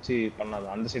இந்த சைடு வச்சு பண்ணாது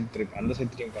அந்த சைடு இருக்கு அந்த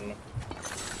சைட்லயும் பண்ண.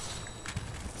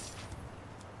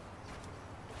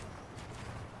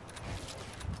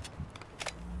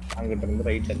 அங்கிட்ட இருந்து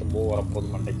ரைட்ல இருந்து போ வரப்போது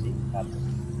மண்டைக்கு பார்த்து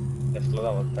லெஃப்ட்ல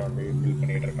தான் ஒருத்தன் வந்து பில்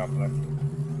பண்ணிட்டு இருக்காப்ல. வரட்டும்.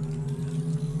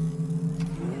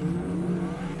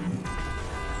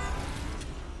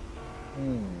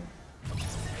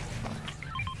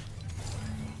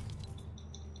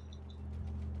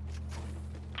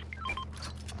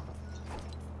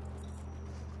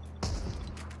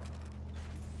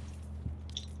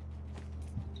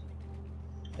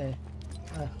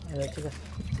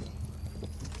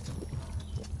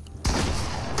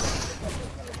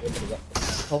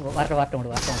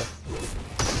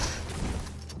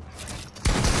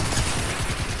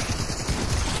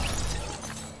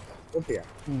 ஓகேயா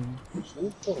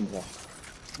சூப்பர் ப்ரோ.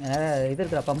 இது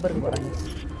இருக்குடா பம்பருக்கு போறாங்க.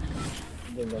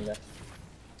 இங்க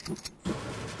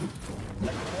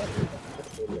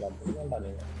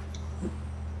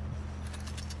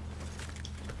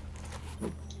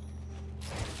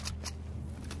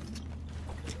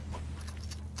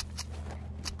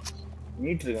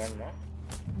மீட் இருக்கு வேணுமா?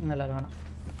 நல்லா வேணாம்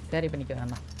கேரி பண்ணிக்க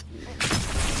வேணாம்.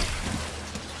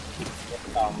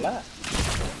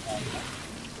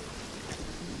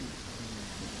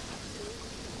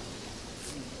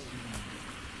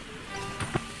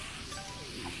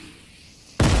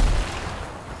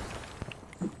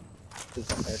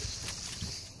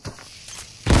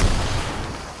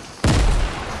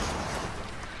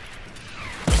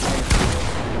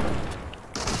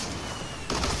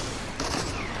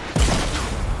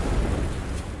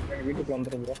 வீட்டுக்குள்ள வீட்டுக்கு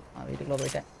வந்துரு ப்ரோ. வீட்டுக்குள்ள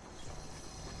போயிட்டேன்.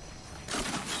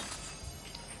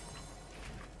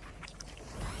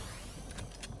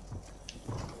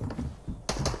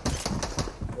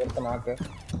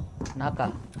 நாக்கா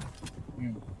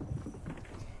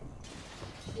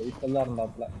வெயிட்டெல்லாம்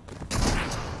இருந்தாப்ல.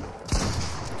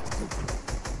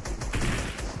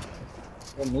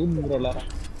 நூல் ப்ரோ எல்லாரும்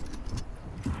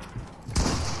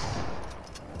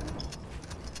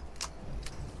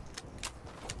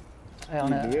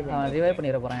அவன் ரிவைவ்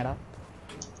பண்ணிட போறான்டா.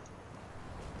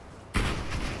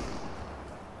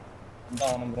 இந்த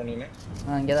அவனும் ப்ரோ நீனே.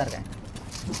 இங்கே தான் இருக்கேன்.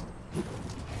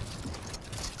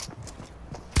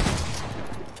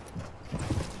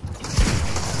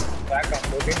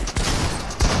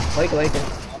 ஒயிட்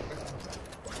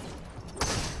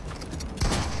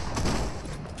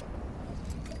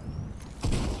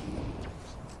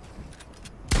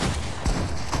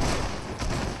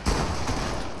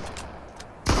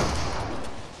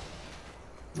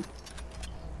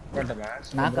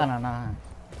நாக்கானா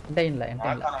என்டைன்ல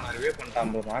நாக்கான ரிவ்யூ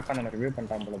பண்ணிட்டான் ப்ரோ. நாக்கான ரிவ்யூ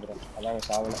பண்ணிட்டான் ப்ரோ. அதான்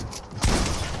சாவல.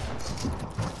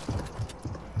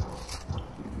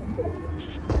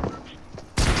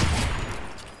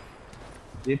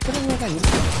 எத்தனை பேர் தான்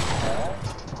இருக்கு?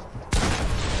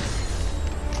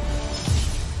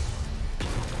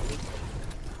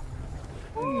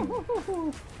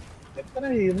 எத்தனை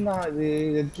இருந்தா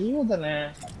இது ஜியோ தானே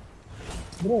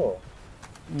ப்ரோ?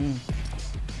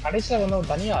 கடைசியா வந்து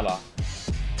தனியாளா?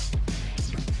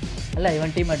 இல்ல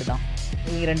இவன் டீம்மேட் தான்.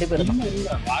 நீங்க ரெண்டு பேரும் தான்.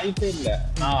 இல்ல வாய்ப்பே இல்ல.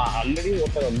 நான் ஆல்ரெடி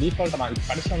ஒரு டிஃபால்ட் நான்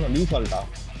கடைசியா வந்து டிஃபால்ட்டா?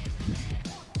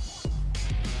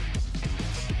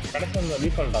 கடைசியா வந்து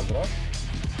டிஃபால்ட்டா ப்ரோ?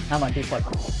 ஆமா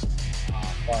டிஃபால்ட்.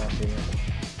 அப்பா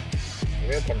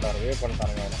வேவ்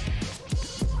பண்ணிட்டாருங்க அவனை.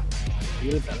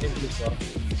 இது தண்ணி பிடிச்சி வரும்.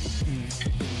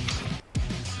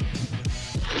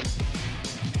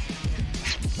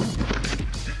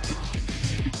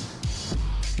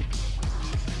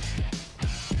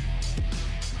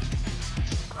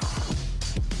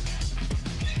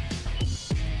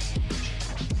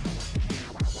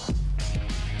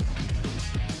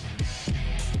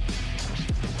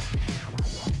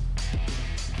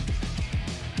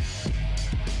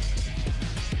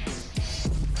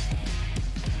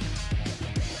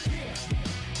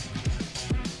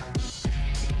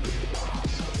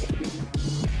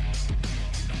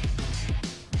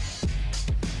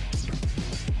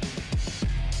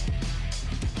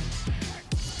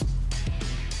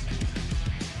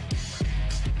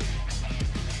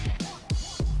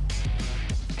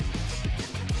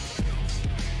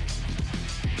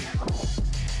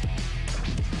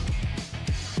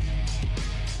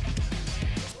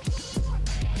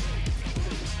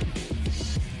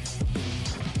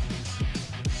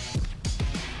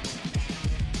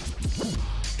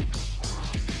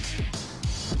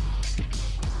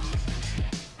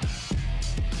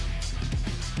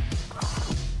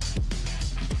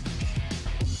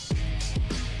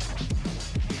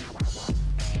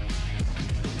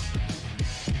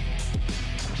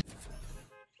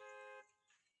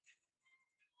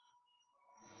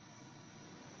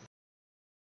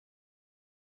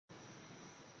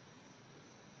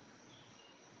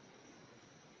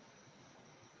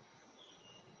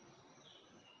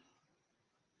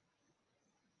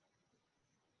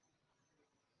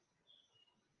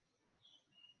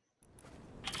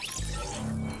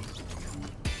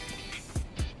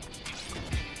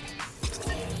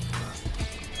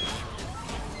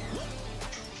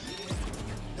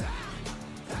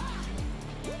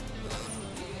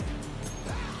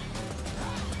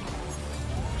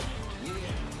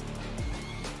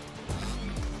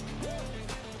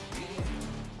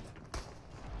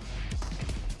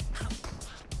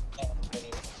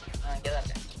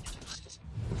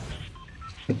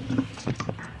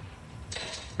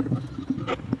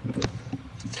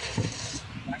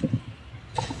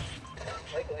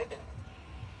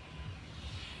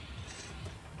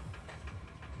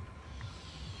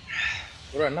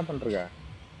 ப்ரோ என்ன பண்றீங்க?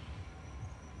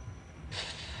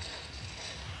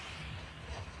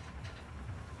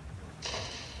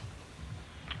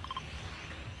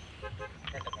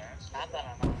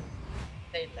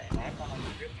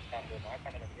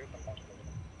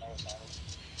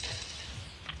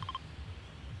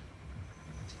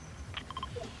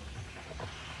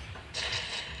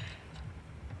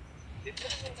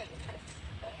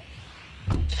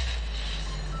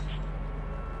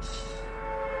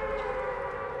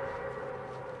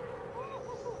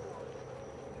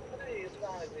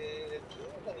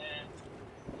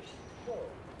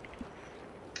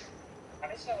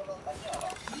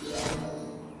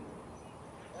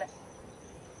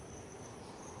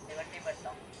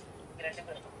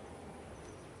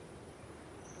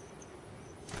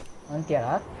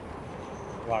 வந்துட்டியாடா?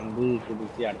 வந்து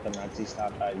குதிச்சு அடுத்த மேட்ச்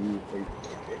ஸ்டார்ட் ஆகி போயிட்டு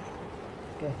இருக்கு.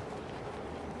 ஓகே.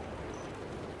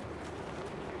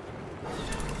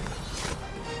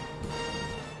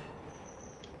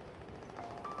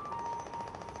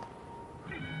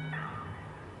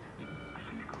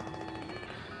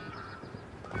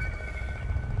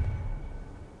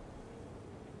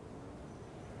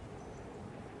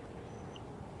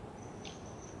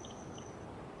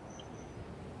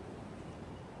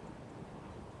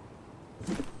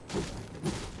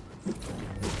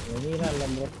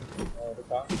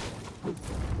 இருக்கா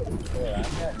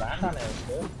வேண்டானே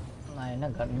நான் என்ன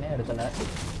கண்ணே எடுக்கல.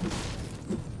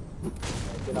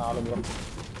 ஆளு ப்ரோ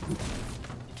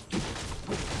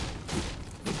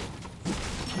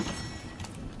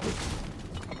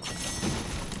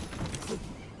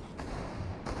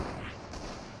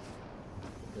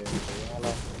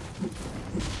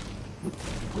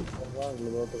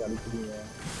அடிக்கிறீங்க.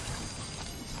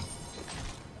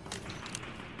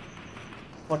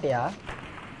 போட்டியா?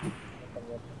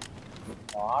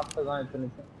 பாட்டு தான்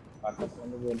இத்தனைக்கும் பக்கத்துல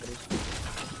வந்து போட்டுருக்கு.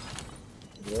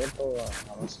 ரேட்டோ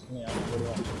அவசியம் யாரும்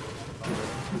போடுவான்.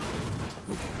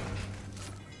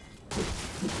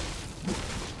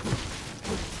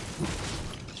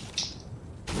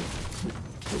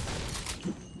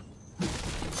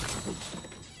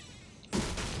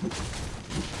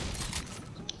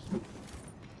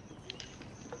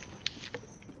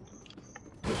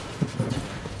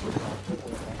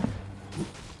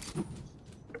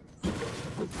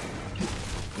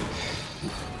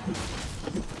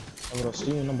 அப்புறம்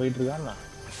ஸ்ட்ரீம் இன்னும் போயிட்டு இருக்காண்ணா?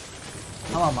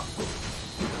 ஆமாம் ஆமாம்.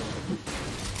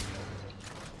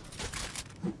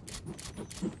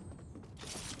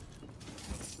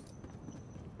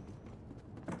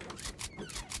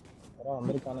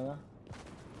 வந்திருக்கானுங்க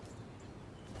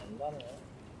வந்தானுங்க.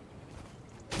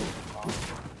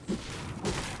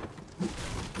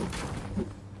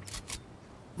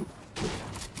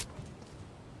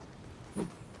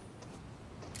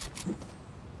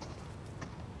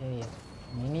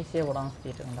 மினிஸே விடாமல்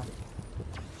சுற்றிட்டு இருந்தா.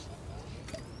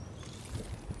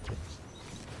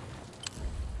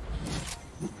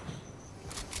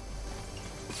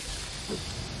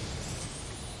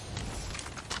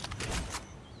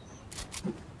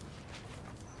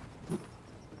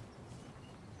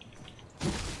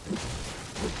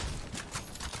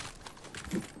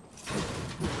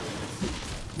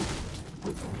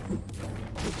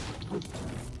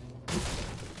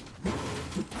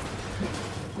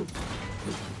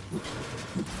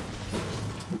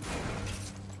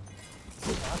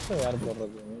 யார்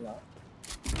போடுறது?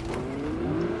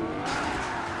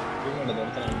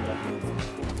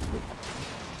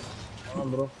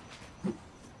 ப்ரோ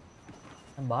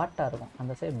பாட்டா இருக்கும்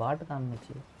அந்த சைடு. பாட்டு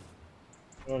காமிச்சு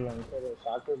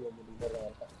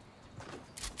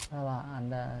அதான்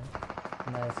அந்த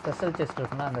அந்த ஸ்பெஷல் செஸ்ட்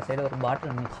இருக்குன்னா அந்த சைடு ஒரு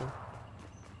பாட்டில் இருந்துச்சு.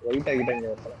 வெயிட்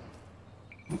ஆகிட்டாங்க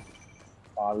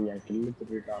பாவி. என் கில்லு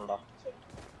திருட்டான்டா.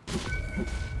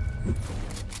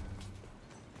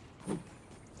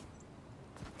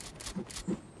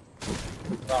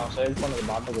 சேவ் பண்ணது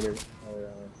பாட்டு கிடையாது.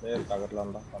 பிளேயர்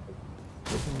தகரலாம் தான் பார்த்து.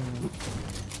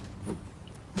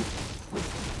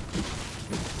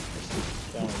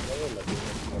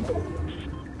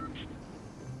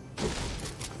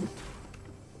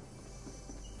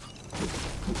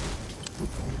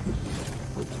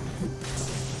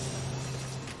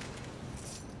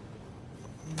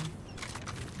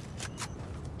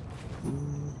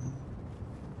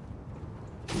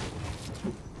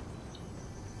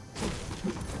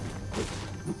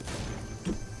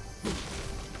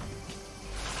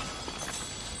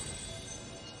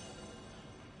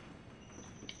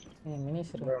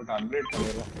 மினிஸ் அப்டேட்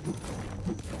பண்ணிடலாம்.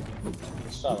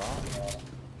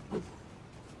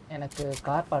 எனக்கு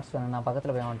கார் பார்ட்ஸ் வேணும். நான்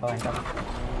பக்கத்தில் போய் வாங்கிட்டேன்.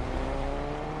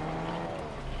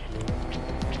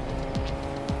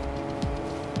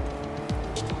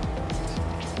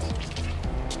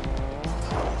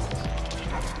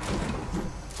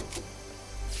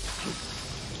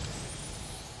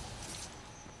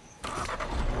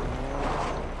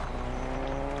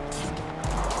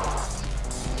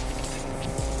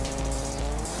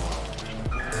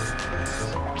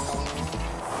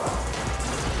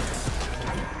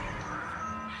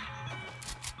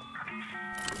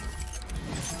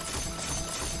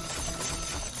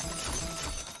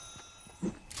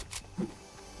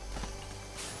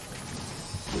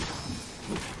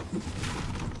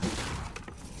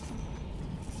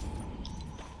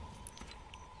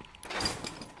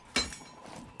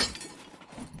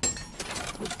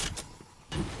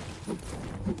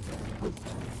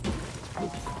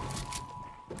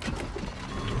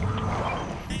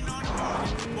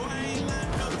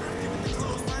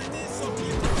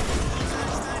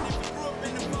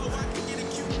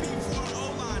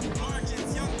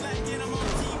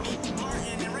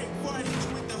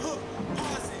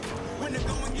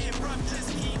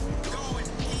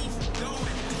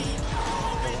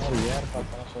 ஏர்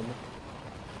பார்த்தா சொல்லு.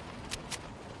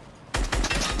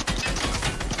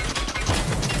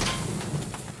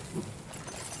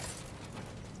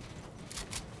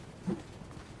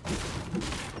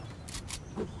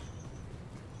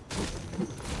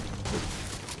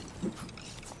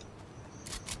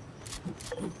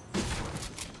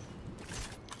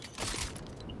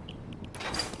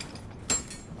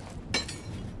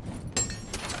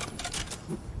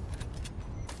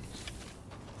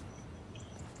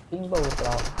 Timba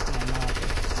ஊத்துறா என்ன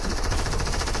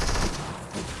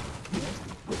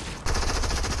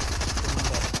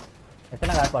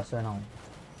எத்தனை கார் பார்ட்ஸ் வேணும்?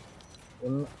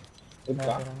 ஒன்று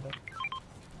இருக்கா?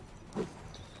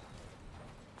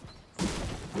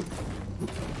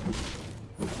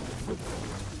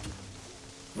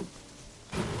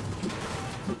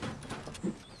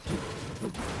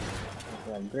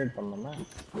 அப்கிரேட் பண்ணோமா?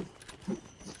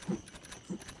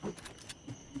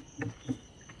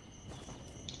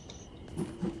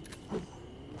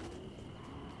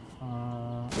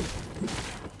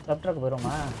 சப்ட்ராக்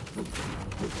வருமா?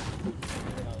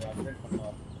 அப்கிரேட்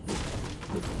பண்ணுவோம்.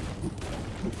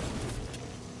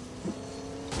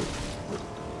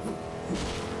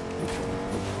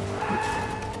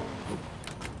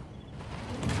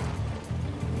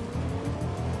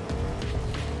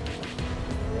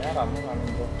 யார் அம்மா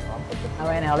நானுங்க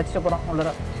அவன் என்னை அழைச்சிட்டு போகிறான் உள்ளர.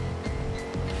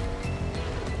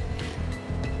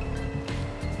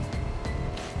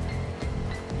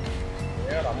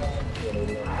 யார் அம்மா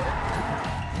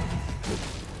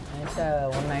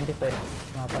 195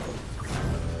 நான் பார்த்து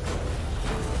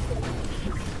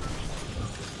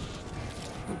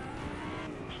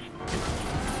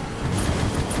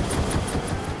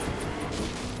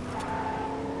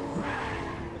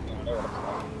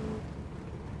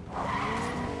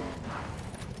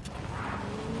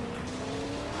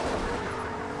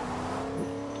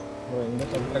இந்த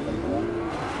சப்ட்ராக் பண்ணுவா.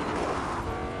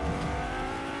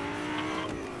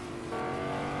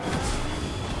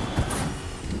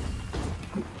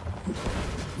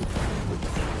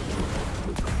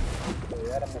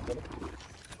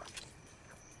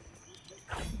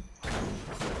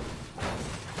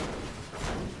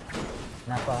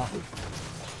 என்னப்பா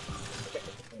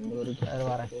அது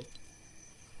வரேன் 30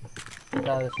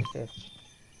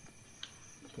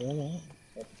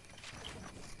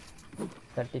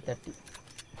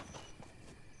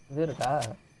 இது இருக்கா?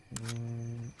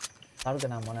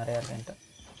 ஆளுக்கு நான் நிறையா இருக்கேன்ட்டு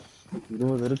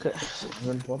 20 இருக்கு.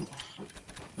 போதும்.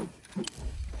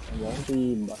 வாங்கி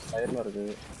டயர்ல இருக்கு.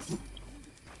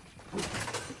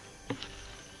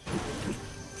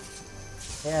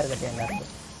 ஏஆர் கட்டி எங்க இருக்கு?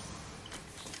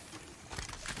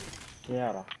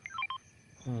 ஏஆரா?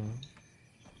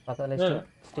 பக்கத்துல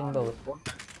ஸ்டிங் பவர்.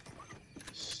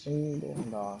 ஸ்டிங்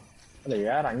பவர்டா. இல்ல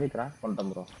ஏஆர் அங்கே கிராக்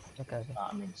பண்ணிட்டேன் ப்ரோ. ஓகே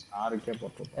ஐ மீன் ஸ்டார்க்கே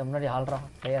போட்டு. முன்னாடி ஆல்ரா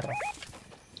ஏஆர்ரா.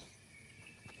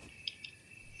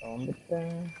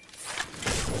 வந்துட்டேன்.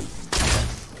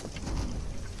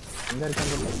 எங்க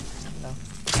இருக்காங்க?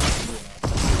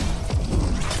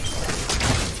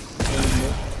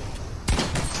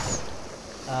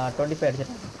 25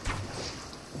 அடிச்சிட்டேன்.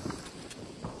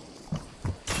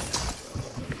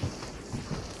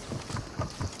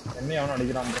 என்ன அவனும்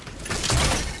அடிக்கிறான்.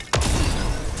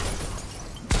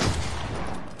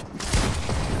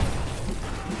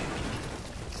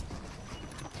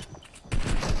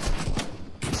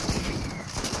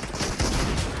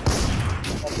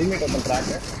 டீம்மேட் வந்து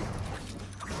ட்ராக்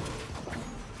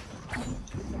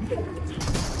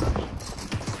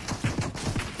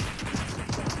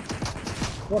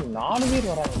ஒரு 4 பேர்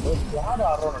வராங்க. யார்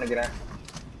ஆடுறோம்னு நினைக்கிறேன்.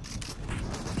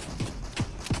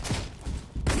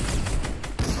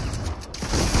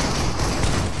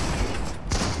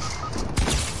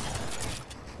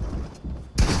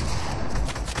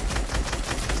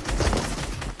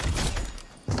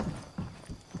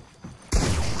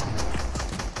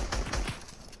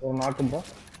 ஒரு நாக்கும் போ.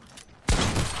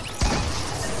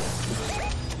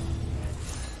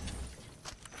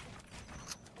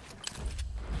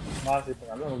 இப்ப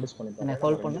நல்லா நோட்டீஸ் பண்ணிட்டேன்.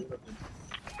 ஹோல்ட் பண்ணு.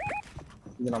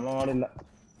 இது நம்ம மாடு இல்ல.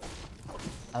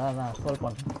 அதான் ஹோல்ட்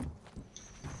பண்ணு.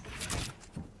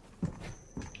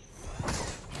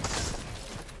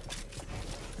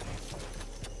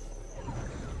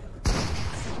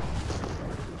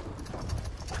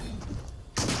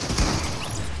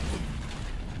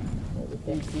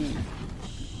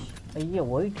 ஐயோ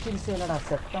ஒயிட் கில்ஸ் இல்லடா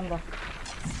செத்தம்பா.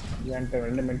 என்கிட்ட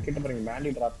 2 மெட் கிட்ட பாருங்க பேண்டி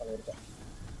டிராப் பண்ணிருக்கேன்.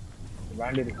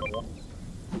 பேண்டி இருக்கு.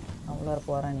 அவ்வளோ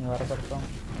போகிறேன் நீ வர படுத்தோம்.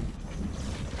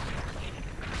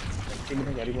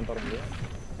 கிட்ட கேரி பண்ணிட்டு வர முடியும்.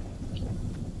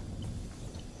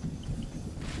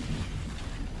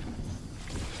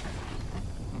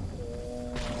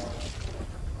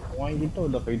 வாங்கிட்டு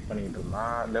ஒரு ஃபைட் பண்ணிட்டு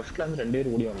இருந்தான். லெஃப்ட்ல இருந்து 2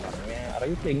 பேர் ஓடி வந்தாங்க.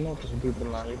 ரைட்ல இன்னொருத்தர் சுத்திட்டு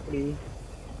இருந்தான். எப்படி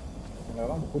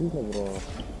அதெல்லாம் புரியல ப்ரோ.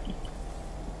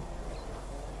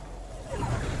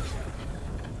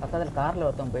 பக்கத்துல கார்ல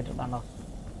ஒருத்தன் போயிட்டு இருக்கான்டா.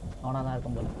 அவனா தான்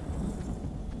இருக்கும் போல.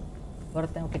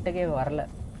 ஒருத்தன் கிட்டக்கே வரல.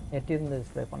 எட்டி இருந்து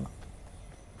ஸ்ப்ரே பண்ணான்.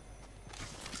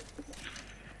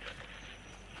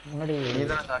 முன்னாடி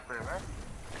நீதான் ஸ்டார்ட் பண்ணுவே.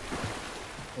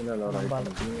 இல்ல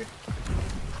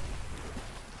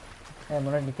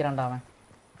முன்னாடி நிக்கிறான்டா அவன்.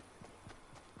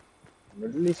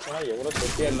 மிடில் ஈஸ்ட்னா எவ்வளவு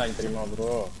செட்டியா இருந்தாங்க தெரியுமா ப்ரோ?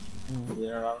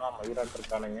 என்னடா மயிராட்டு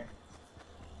இருக்கானுங்க.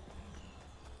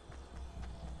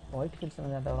 ஒயிட் கிட்ஸ்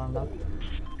விளாண்டா.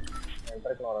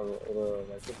 என்ட்ரக்கு ஒரு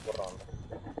மெசேஜ் போடுறான்.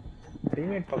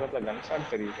 டீம்மேட் பக்கத்துல கன்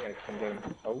ஷாட் தெரியுது எனக்கு கொஞ்சம்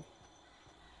டவு.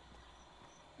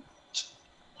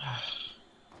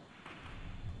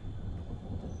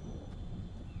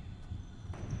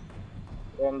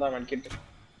 வந்தா மெட்கிட்.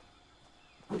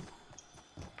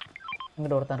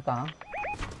 இங்கிட்ட ஒருத்தன் இருக்கான்.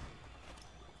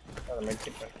 அது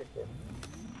மெட்கிட்.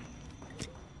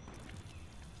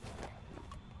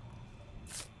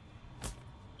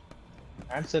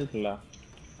 ஆட்ஸ் இருக்குல்ல?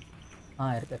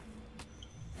 இருக்கு.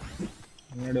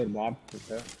 முன்னாடி ஒரு பாட்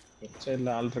இருக்கு. லெஃப்ட்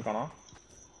சைடுல ஆள் இருக்கானா?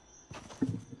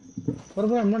 ஒரு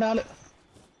முன்னாடி ஆளு.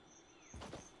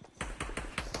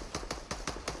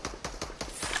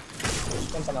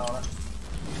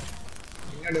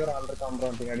 பின்னாடி ஒரு ஆள் இருக்கான்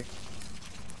ப்ரோ. பின்னாடி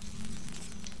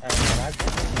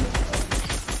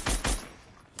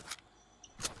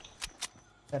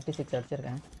 36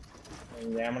 அடிச்சிருக்கேன்.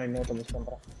 ஏமனை இன்னொருத்த மிஸ்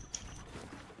பண்றேன்.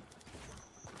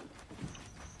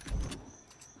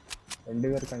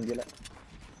 2 பேர் கங்கில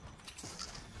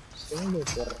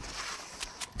சிங்கிள் போடுறேன்.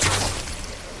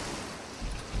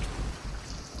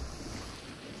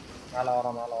 மேல வர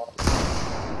 100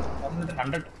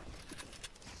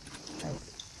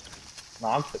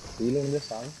 நாக்கு கீழே இருந்து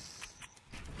சாங்.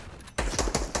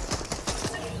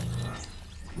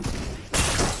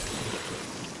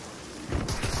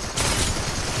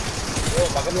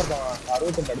 பக்கத்துல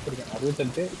 68 அடிச்சிருக்கேன்.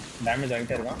 68 டேமேஜ்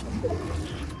ஆகிட்டே இருக்கான்.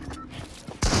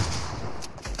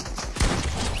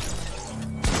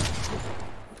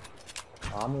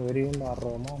 ஆமா வெறியும்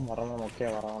ஆடுறோமா மரணம் ஓகே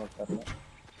வரான்னு தெரியல.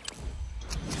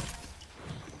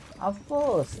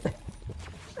 அஃப்கோர்ஸ்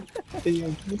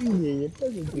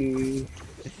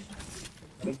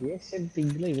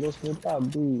இவ்வளவு ஸ்மூத்தா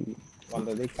அப்படி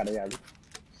வந்ததே கிடையாது.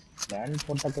 லேண்ட்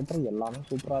போட்டதுக்கப்புறம் எல்லாமே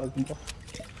சூப்பரா இருக்கும்.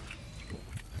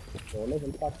 எவ்வளவு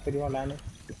ஹெல்ப் ஆச்சு தெரியுமா லேண்ட்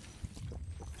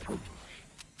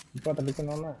இப்போ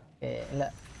தடுக்கணும்னா இல்ல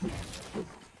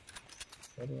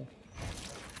சரி.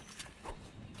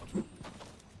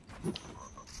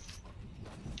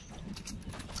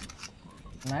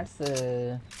 மேட்ஸ்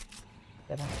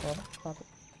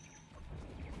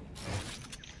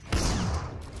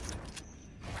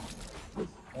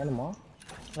வேணுமா?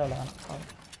 இல்லை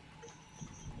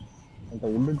அந்த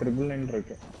உண்டு 999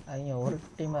 இருக்கு. அவங்க ஒரு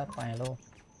டீமாக இருப்பாங்களோ.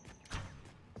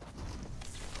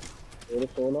 ஒரு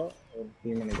சோலோ ஒரு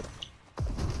டீம் நினைக்கிறேன்.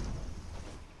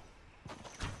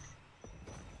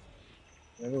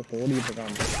 ஏதோ ஓடிட்டு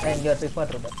இருக்கான். இங்கே ஒரு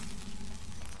பிக்பாட் இருப்பேன்.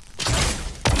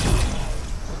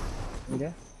 இங்கே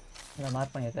நான்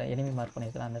மார்க் பண்ணியிருக்கேன். எனிமி மார்க்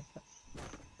பண்ணியிருக்கேன் அந்த இடத்துல.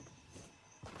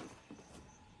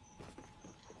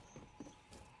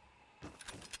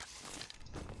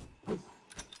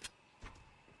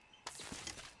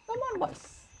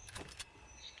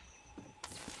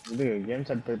 இது கேம்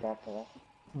செட் போய் பார்ப்போம்.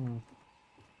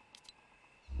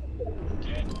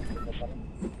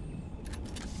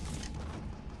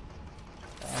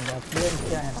 அந்த அப்படியே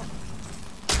இருக்கானடா.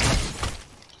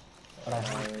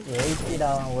 80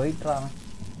 அவன் ஒயிட்ரா அவன்.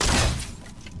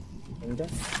 எங்க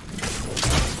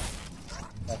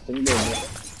சிங்கிள்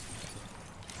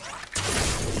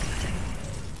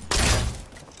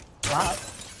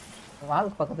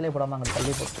வால் பக்கத்துலேயே போடாம அங்கே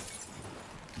தள்ளி போட்டு.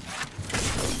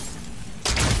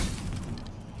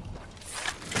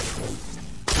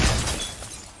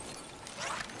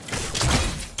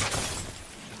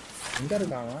 எங்க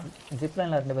இருக்காங்க?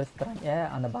 ஜிப்லைன்ல 2 பேர் சுத்துறாங்க.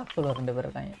 அந்த பாக்ஸ்ல 2 பேர்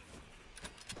இருக்காங்க.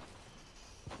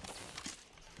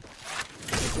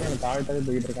 தாழ்த்தாவே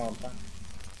போயிட்டு இருக்கான் அப்பா.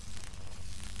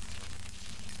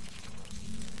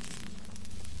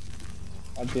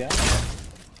 பாத்தியா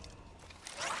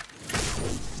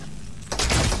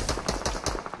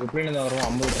எப்படி வரும்?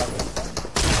 50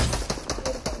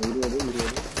 20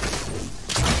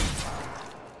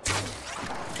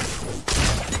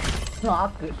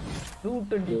 நாக்கு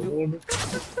 222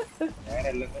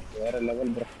 வேற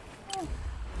லெவல் ப்ரோ.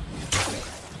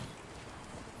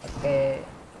 ஓகே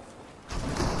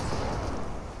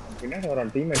பின்னாடி ஒரு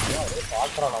டீம்மேட் அவரே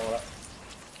பாக்குறான் அவங்கள.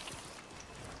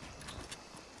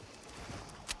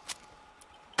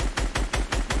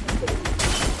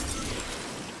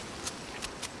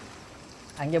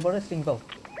 அங்கே போடு ஸ்ட்ரிங் பவ்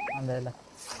அந்த இதில்.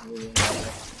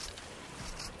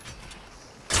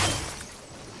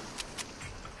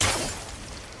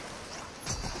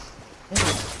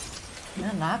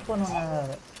 ஏன்னா நாக்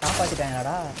பண்ணுவாங்க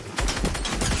காப்பாற்றிட்டாங்களாடா.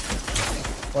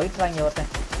 போயிட்டு வாங்க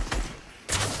ஒருத்தன்.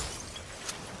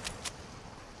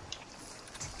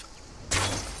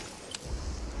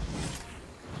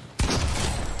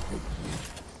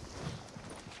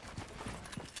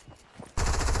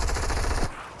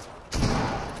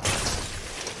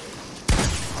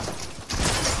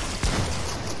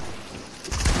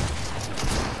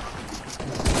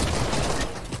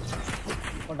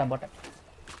 போட்டேன்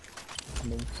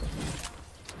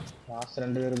லாஸ்ட்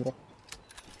 2 பேர் ப்ரோ.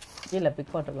 கீழே பிக்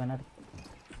பாட்டு வேணாரு.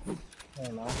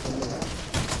 நான் சொல்லுவேன்.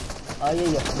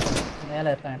 ஐயோ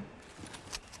மேலே இருக்கான்.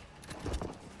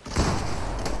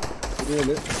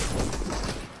 20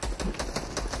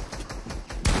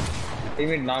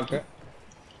 டீமேட் நாக்கு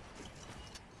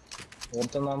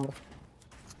ஒருத்தன் தான் ப்ரோ.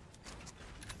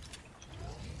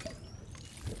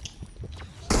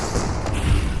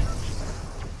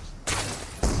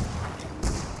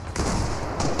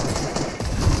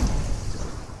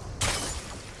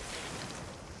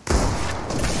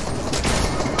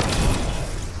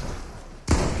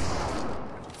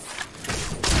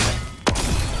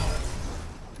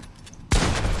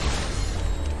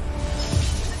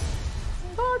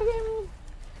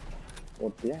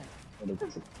 ஓகே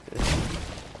எடுத்து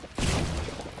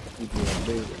இது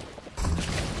வந்து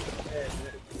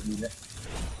இல்ல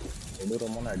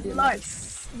எடுறோமோ அடி. Nice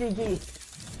GG.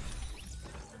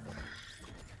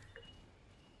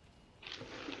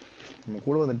 நம்ம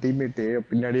கூட வந்த டீம்மேட்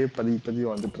பின்னாடியே பதி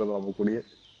வந்துட்டு இருந்தோம். நம்ம கூட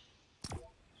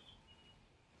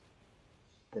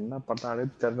என்ன பண்ணாலே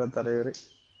தெரியல தலைவரே.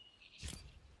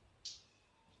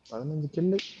 15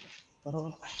 கில்லு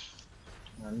பரவாயில்ல.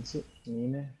 நன்சு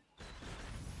நீனே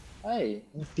ஏய்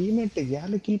உன் டீம்மேட்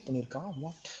 7 கில் பண்ணிருக்கான்.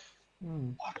 What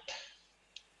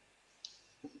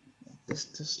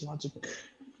this logic.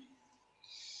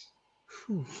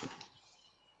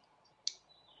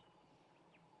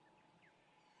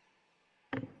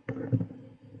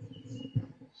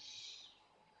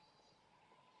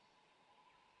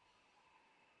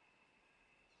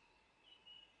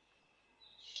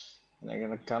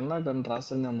 எனக்கு கர்நாகரன்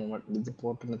ராசன் நம்ம இது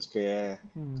போட்டுன்னு வச்சுக்கோயே,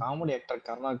 காமெடி ஆக்டர்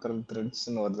கருணாகரன்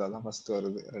த்ரெட்ஸ்ன்னு வருது. அதான் ஃபர்ஸ்ட்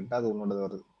வருது. ரெண்டாவது உன்னோடது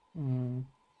வருது.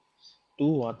 2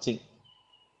 வாட்சிங்.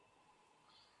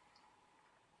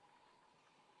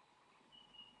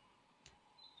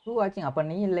 அப்ப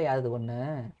நீ இல்லையா அது ஒண்ணு?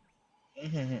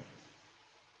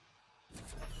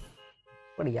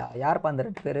 அப்படியா? யாருப்பா அந்த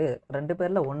 2 பேரு? 2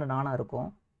 பேர்ல ஒண்ணு நானா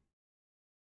இருக்கும்.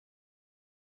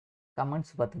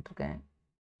 கமெண்ட்ஸ் பார்த்துட்டு இருக்கேன்.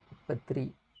 இப்போ 3.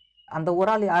 அந்த ஒரு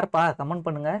ஆள் யாருப்பா? கமெண்ட்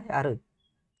பண்ணுங்க.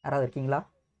 யாராவது இருக்கீங்களா?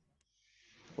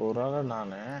 ஒரு ஆள்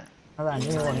நானு. அதான் நீ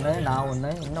ஒன்று, நான்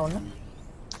ஒன்று, இன்னும் ஒன்று.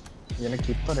 எனக்கு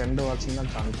இப்போ 2 வாட்சிங்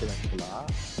தான் காமிக்குது ஆக்சுவலா.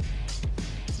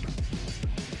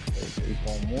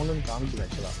 இப்போ 3 காமிக்குது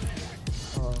ஆக்சுவலா.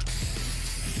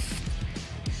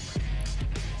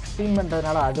 ஸ்ட்ரீம்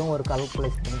பண்ணுறதுனால அதுவும் ஒரு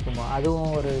கால்குலேஷன் பண்ணிக்குமா?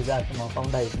 அதுவும் ஒரு இதாக இருக்குமா?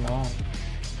 கவுண்ட் ஆகிக்குமா?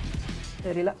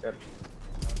 தெரியல.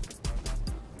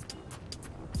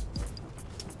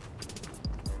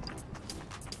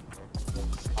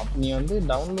 நீ வந்து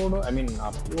டவுன்லோடு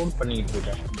அப்லோட் பண்ணிட்டு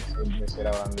இருக்க சரி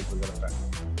வாங்கிட்டு இருக்கிற.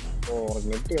 ஸோ உனக்கு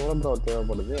நெட் எவ்வளோ ப்ரோ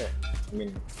தேவைப்படுது?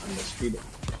 அந்த ஸ்பீடு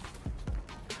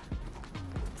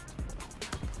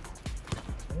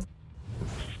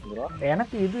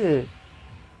எனக்கு இது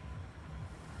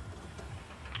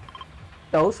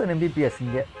 1000 Mbps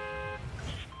இங்க.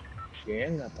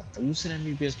 ஏங்க 1000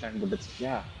 Mbps பிளான்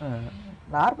போட்டுச்சியா?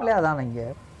 நார்மலே அதானே இங்க.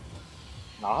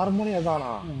 நார்மலே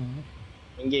அதானா?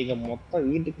 இங்க மொத்த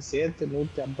வீட்டுக்கு சேர்த்து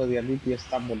 150 Mbps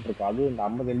தான் போட்டிருக்கோம். அதுவும் இந்த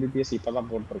 50 Mbps இப்பதான்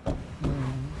போட்டிருக்கோம்.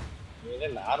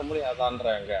 நார்மலி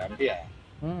அதான்றாங்க. அப்படியா?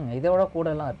 இதை விட கூட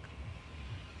எல்லாம் இருக்கு.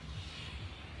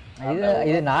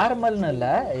 இது நார்மல்னு இல்ல,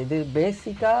 இது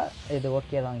பேசிக்கா இது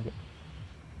ஓகே தான். இங்க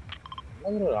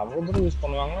அவ்வளவு தூரம் யூஸ்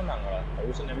பண்ணுவாங்கன்னா நாங்க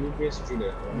 1000 Mbps speed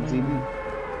 1 GB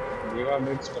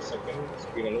gigabytes per second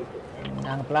speed அளவுக்கு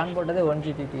நாங்க பிளான் போட்டதே 1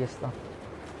 Gbps தான்.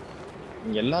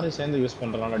 நீங்க எல்லாரும் சேர்ந்து யூஸ்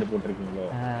பண்றனால அடி போட்டுருக்கீங்களோ?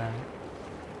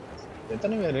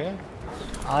 எத்தனை பேரு?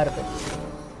 6 பேர்.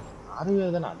 6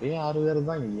 பேர் தானே? அதே 6 பேர்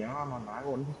தான். நாங்க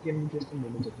 150 Mbps தான்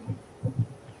போட்டுருக்கோம்.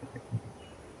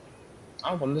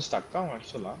 கொஞ்சம் ஸ்டக் ஆகும்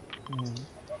ஆக்சுவலா.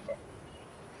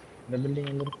 இந்த பில்டிங்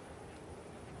வந்து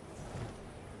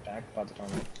டேக்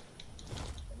பார்த்துட்டாங்க.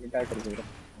 டேக் இருக்கு.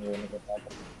 எனக்கு டேக்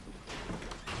இருக்கு.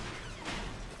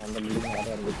 அந்த பில்டிங்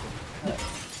யாரா இருக்கு?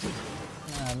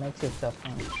 நெக்ஸஸ்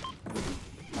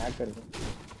டேக் இருக்கு.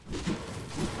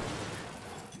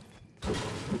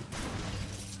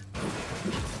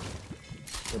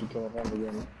 வர்றான் அந்த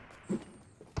கேம்.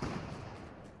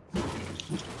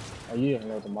 ஐயோ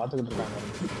எங்களை ஒருத்தன் பார்த்துக்கிட்டு இருக்காங்க.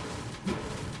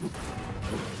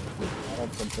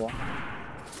 போட்டுருவா.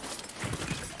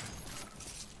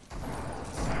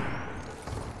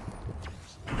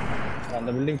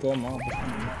 அந்த பில்டிங் போமா.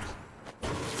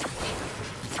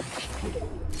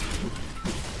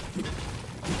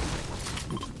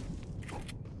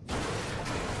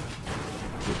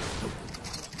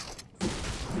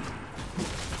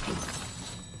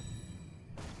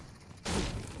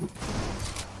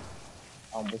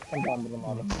 புக் பண்ணிட்டு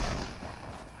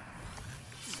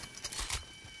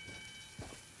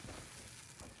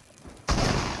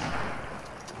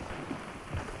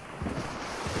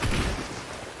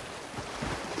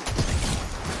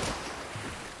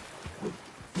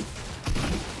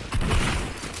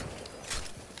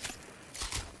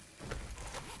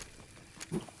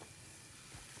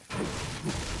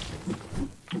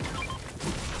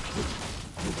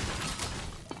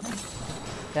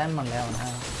ஸ்கேன் பண்ணலையா அவனை?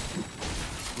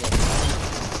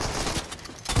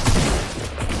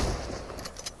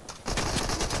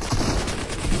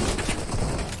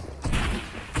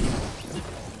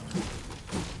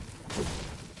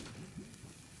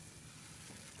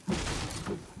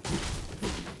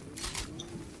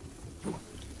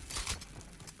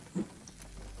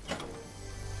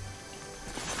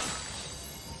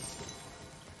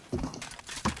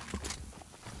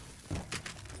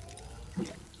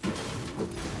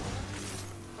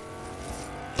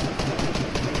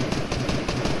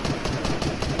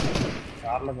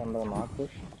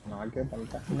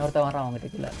 இன்னொருத்த வரான் அவங்ககிட்ட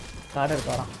கீழே கார்டு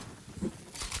எடுத்து வரான்.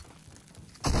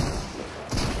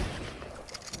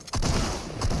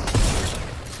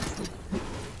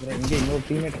 இங்கே இன்னொரு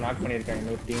டீம்மேட் நாக் பண்ணியிருக்காங்க.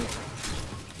 இன்னொரு டீம்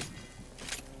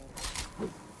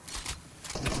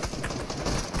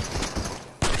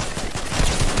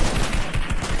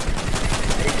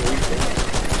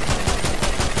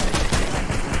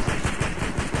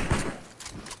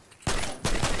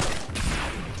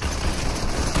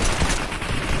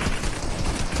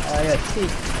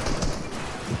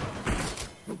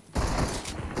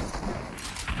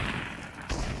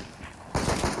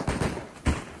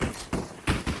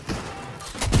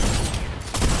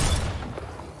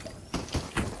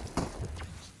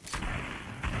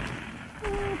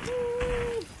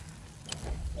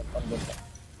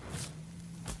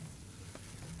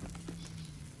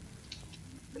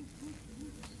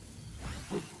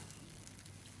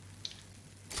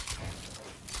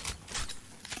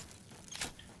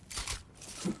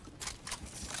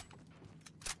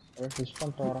ஃபிஷ்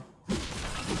பண்ணிட்டு வரேன்.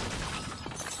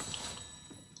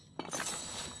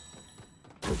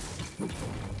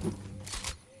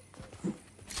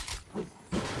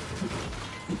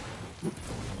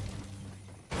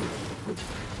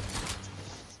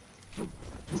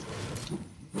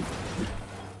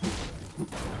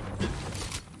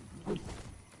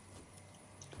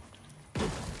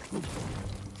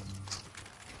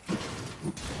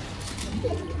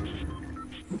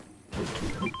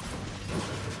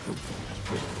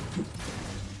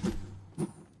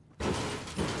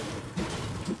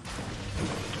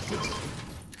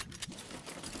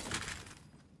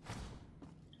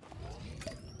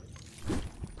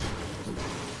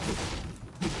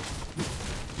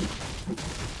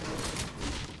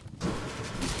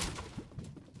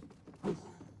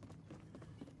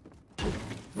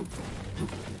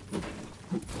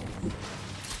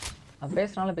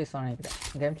 பேசுனாலும் பேசுவான் நினைக்கிறேன்.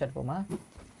 கேம் சாட் போமா?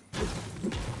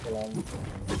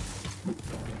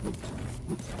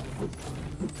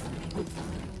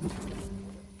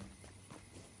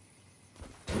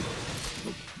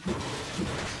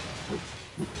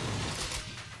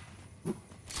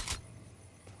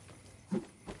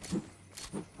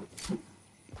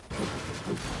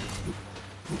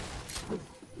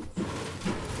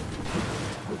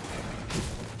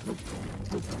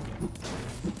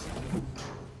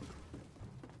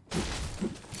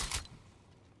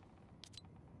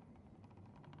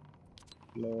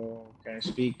 Can I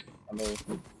speak? Hello.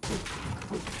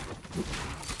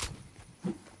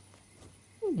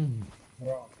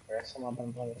 Bro, பேச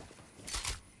மாட்டேன்றாங்க.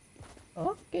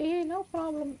 Okay, no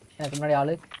problem. எனக்கு முன்னாடி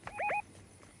ஆளு.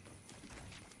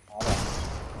 ஆமா.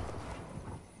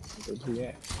 தெரியல.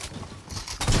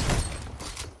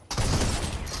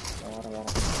 வர.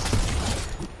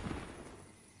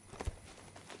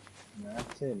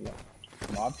 மேட்சே இல்ல.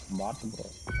 பாட் ப்ரோ.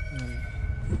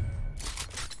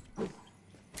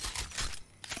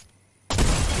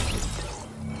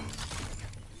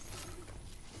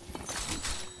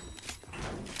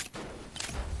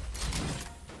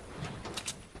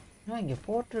 இங்கே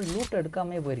போட்டு லூட்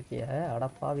எடுக்காமே போயிருக்கிய. அட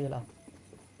பாவியலா.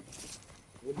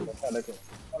 வீட்டு பக்கம் அடக்கும்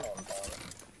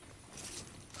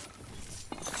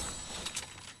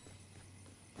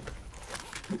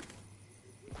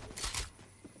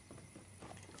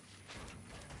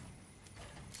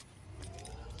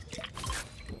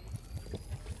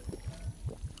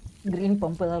கிரீன்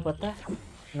பம்ப் ஏதாவது பார்த்தா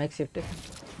மேக் ஷிஃப்ட்டு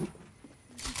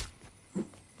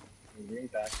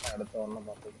கிரீன் டேக்ஸ் அடுத்த ஒன்றும்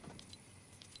பார்த்தது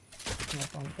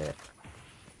பம்பு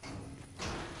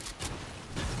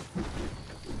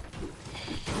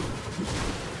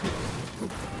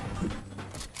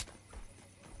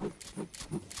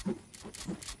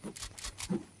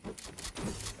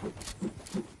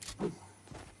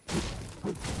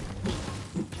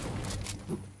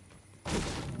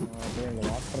இந்த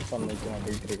வாட்டர் ஃபால் வைக்க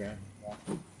அப்படின்ட்டு இருக்கேன்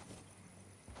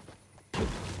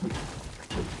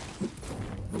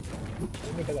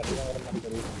அதிகமாக வர மாதிரி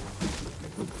தெரியும்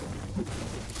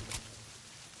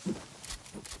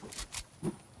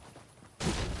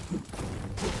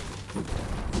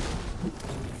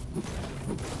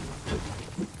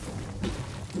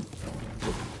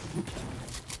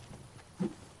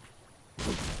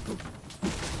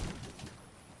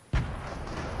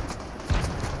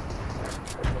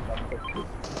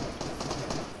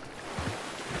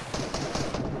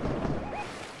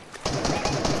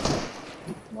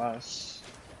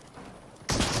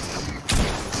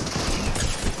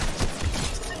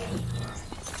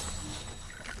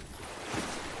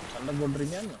சண்டை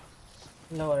போடுறீங்க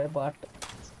இல்லை ஒரே பாட்டு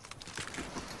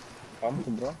பம்ப்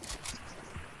ப்ரோ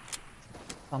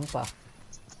பம்பா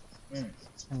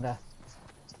அங்கே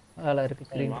வேலை இருக்கு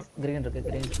க்ரீன் க்ரீன் இருக்கு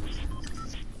க்ரீன்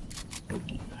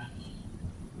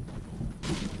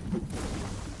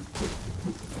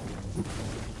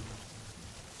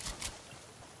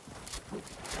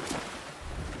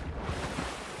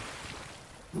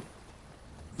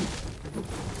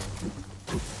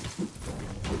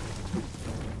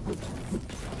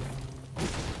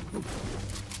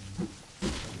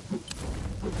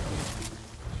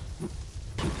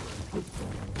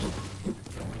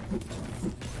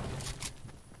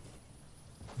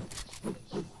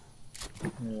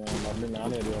மறுபடியும்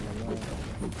நானே எது வரணும்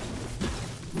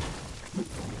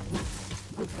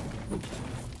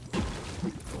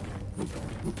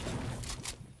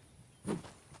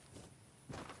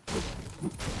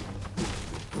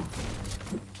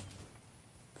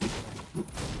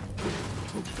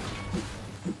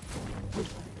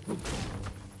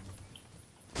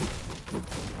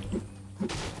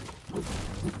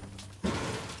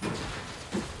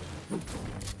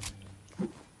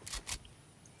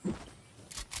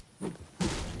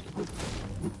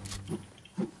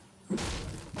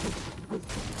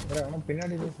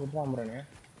பின்னாடி சொல்றான் ப்ரோனே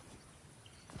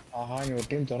ஆஹா நீ ஒரு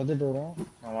டீம் துரத்துட்டு வரும்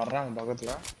நான் வர்றாங்க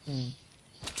பக்கத்துல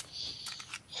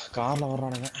கார்ல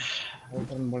வர்றானுங்க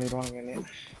ஓப்பன் பண்ணிடுவானுங்க நீ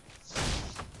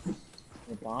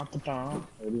பார்த்துட்டான்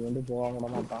வெளியே வந்து போக விட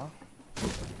மாட்டான்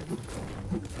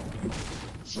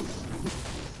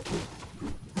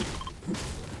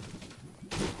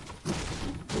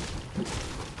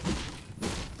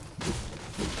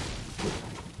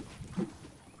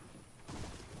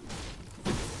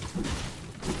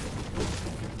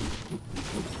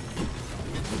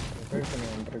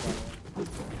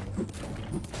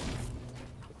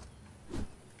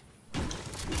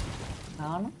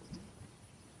நானும்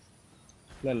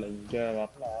இல்ல இங்க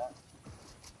வரல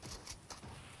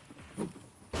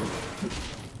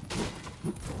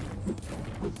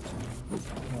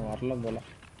வரல போல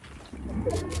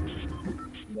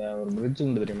இந்த ஒரு பிரிட்ஜ்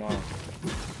உண்டு தெரியுமா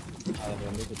அதுல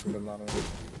வந்து சுத்திட்டு இருந்தாங்க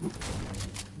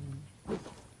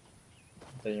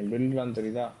பில்ட்லாம்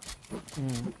தெரியுதா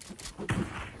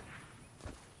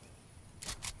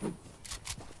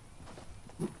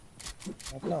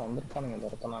அதெல்லாம் வந்திருக்கானுங்க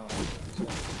துரத்தினாங்க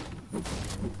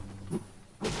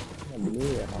ப்ளூ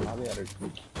நல்லாவே இருக்கு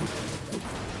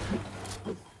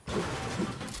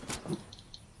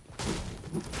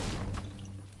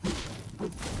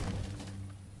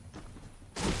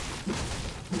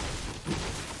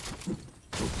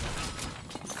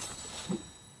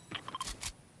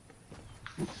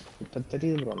இப்ப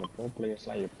தெரியுது ப்ரோ அந்த ப்ரோ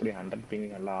பிளேயர்ஸ்லாம் எப்படி 100 பிங்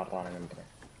நல்லா ஆடுறானுங்கன்றேன்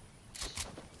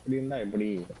இப்படி இருந்தா எப்படி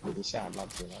ஈஸியா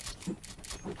ஆடலாம் செய்யலாம்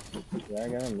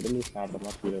வேக மிடில் ஈஸ்ட் ஆடுற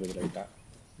மாதிரி ஃபீல் வருது ரைட்டா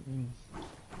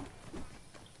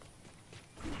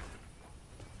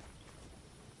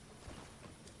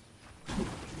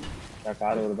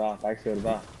கார் வருதா டாக்ஸி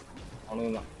வருதா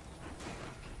அவனுங்க தான்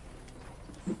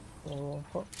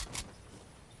ஓஹோ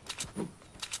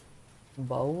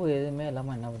பவு எதுவுமே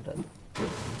இல்லாமல் என்ன பண்ணுறது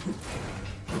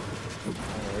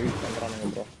வெயிட் பண்ணுறானுங்க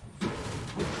ப்ரோ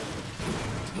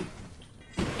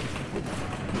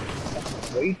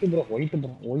ஒயிட்டு ப்ரோ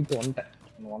ஒயிட்டு வந்துட்டேன்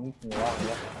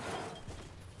வாங்க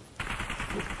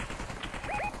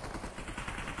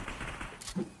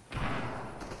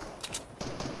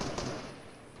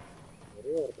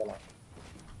ஒரே ஒருத்தலாம்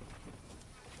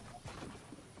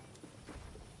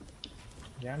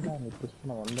ஏன்டா நீ புஷ்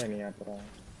பண்ண வந்த நீ அப்புறம்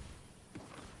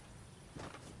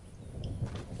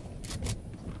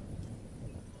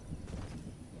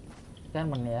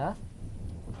ஸ்கேன் பண்ணியா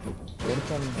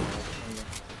ஒருத்தன்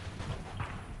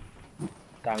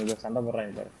அங்க சண்டை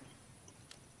போடுறாங்க பாரு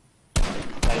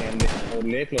வந்து ஒரு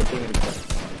லேக்ல ஒட்டி இருக்கு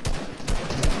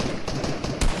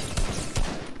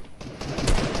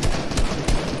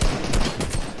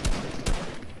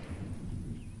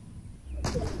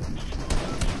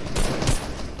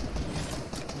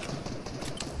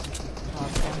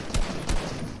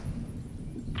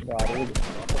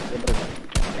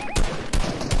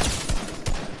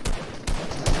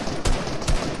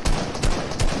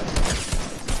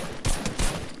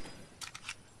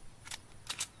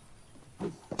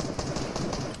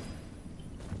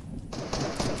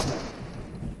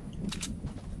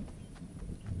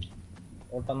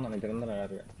ஓட்டம் நினைக்கிறேன்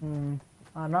யாரு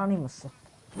அனானிமஸ்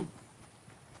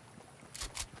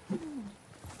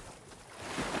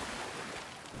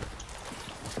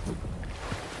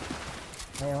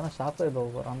எவனா ஷாப்பே போக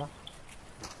போறான்டா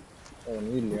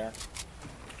நீ இல்லையா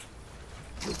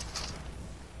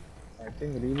ஐ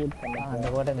திங்க் ரீபூட் பண்ண அந்த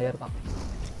போட்டு இங்கே இருக்கான்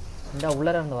இந்த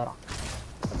உள்ளர இருந்து வரான்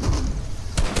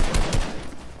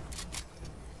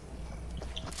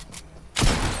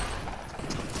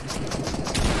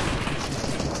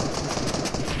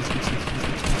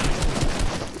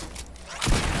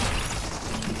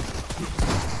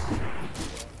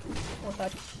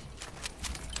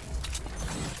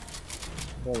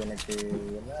எனக்கு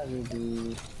என்ன இது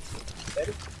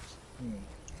சரி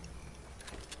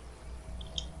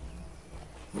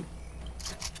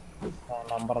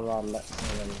நம்புறதா இல்ல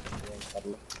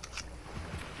தெரியல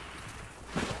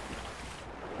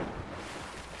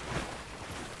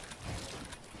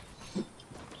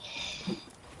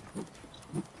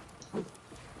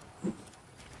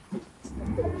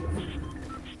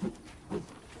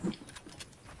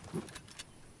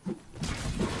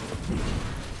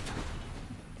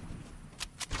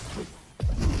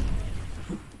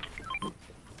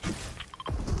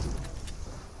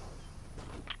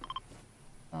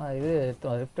இது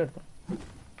லிஃப்ட் எடுத்தோம்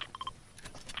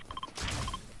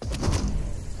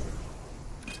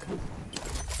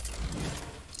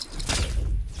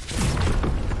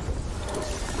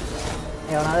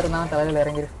எவனாவது இருந்தான் தலையில்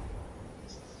இறங்கிரு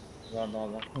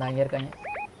நான் இங்கே இருக்காங்க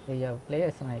ஐயா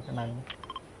பிளேயர்ஸ் நான்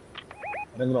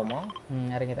இறங்குறோமா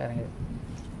இறங்கிடு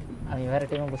அவங்க வேற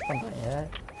டீமும் புஷ் பண்ணுறாங்க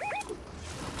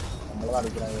நம்மளதான்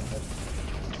அடிக்கிறாங்க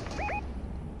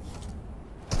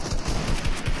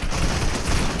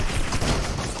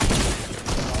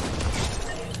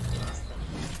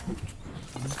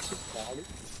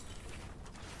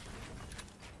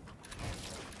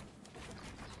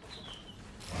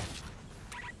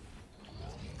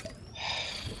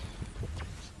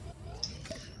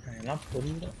எல்லாம்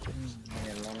புரியல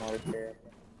எல்லாம் நாளைக்கு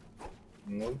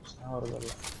நோட்ஸ் தான்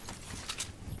வருதல்ல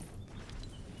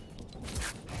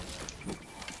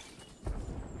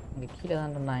இங்கே கீழே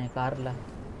தான் இருந்தான் என் காரில்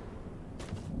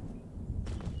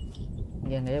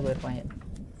இங்கே எங்கேயே போயிருப்பாங்க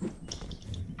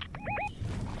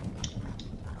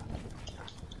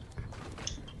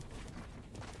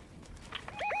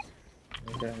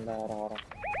இங்கே இருந்தா வரோம்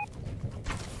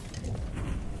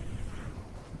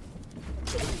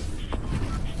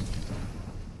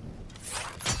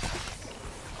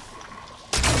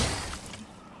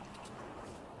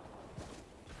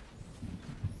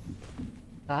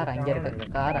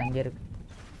கார் அங்கே இருக்கு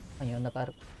ஐயோ அந்த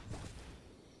கார்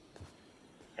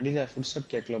அடியில ஃபுட்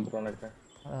ஸ்டெப் கேட்கல ப்ரோ எனக்கு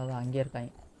அதான் அங்கே இருக்காங்க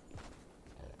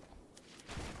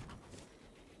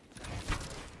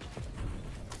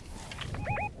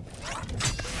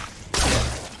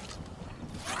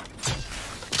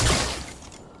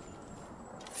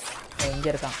இங்கே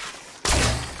இருக்கான்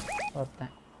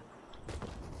ஒருத்தன்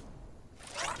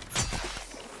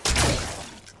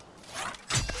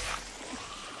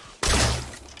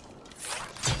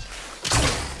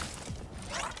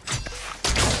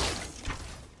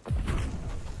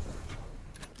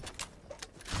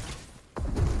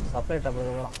சப்ளை டப்பர்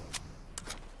போகலாம்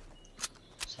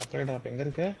சப்ளை டாப் எங்க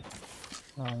இருக்கு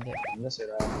அங்கே எங்க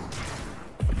சைடா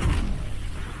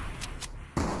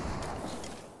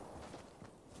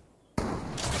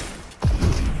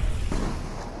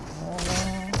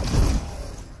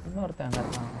இன்னொருத்தன் அங்கே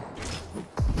இருக்கான்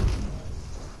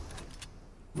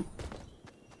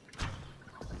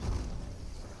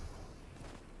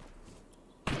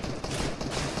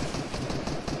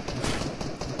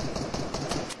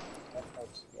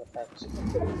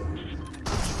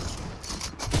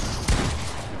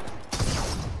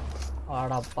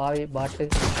ஆடா பாவி பாட்டு.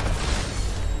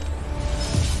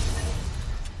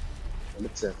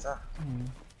 முடிச்சாச்சா?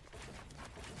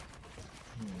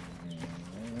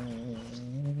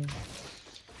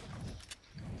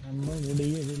 நம்ம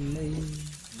முடியவில்லை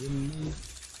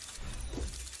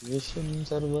விஷம்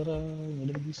சர்வரா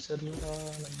முடிஞ்சு சர்வரா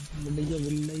நம்ம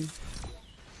முடியவில்லை.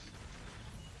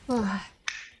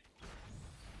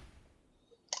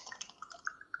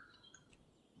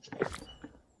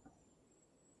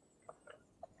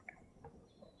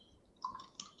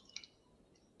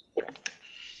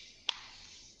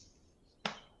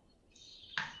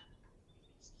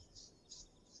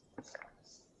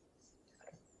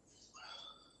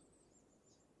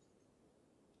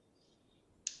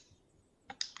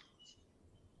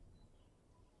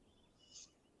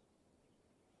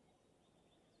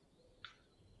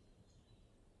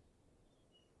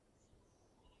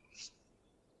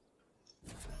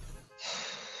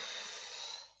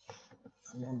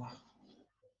 ஆமாம்மா.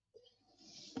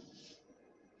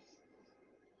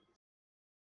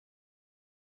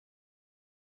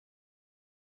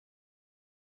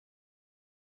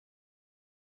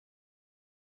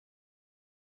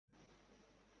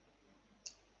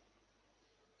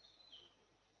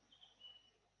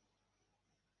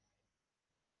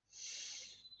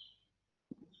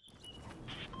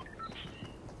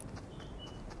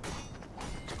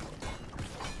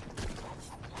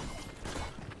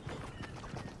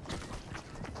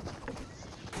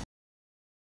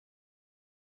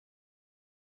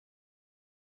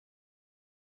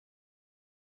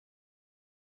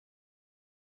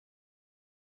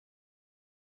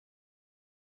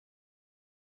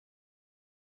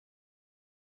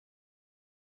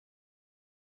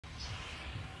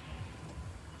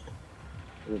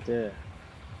 இது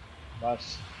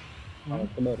பாஸ் அவன்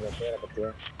கூட ஒரு பேரை பத்தியா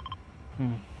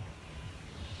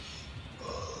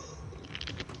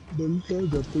டெல்டா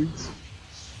ஜப்பிங்ஸ்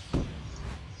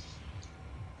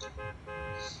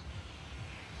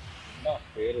என்ன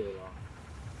பேர் இதெல்லாம்?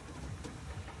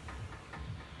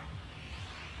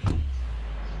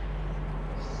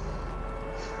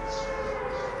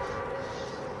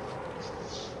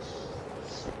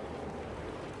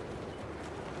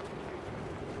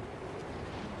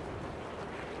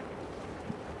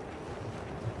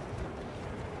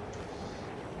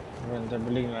 இந்த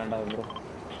பில்டிங் வேண்டாம் ப்ரோ.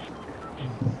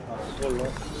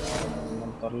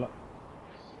 ஒன்றும் தரல.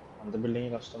 அந்த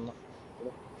பில்டிங் கஷ்டம்தான்.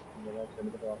 இந்த ஏதாச்சும்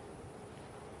எடுத்துட்டு வர.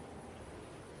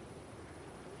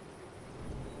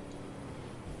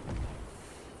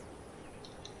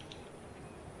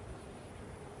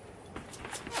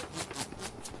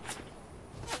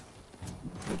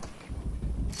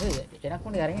 எனக்கு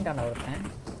ஒன்று இறங்கிட்டான்டா ஒருத்தன்.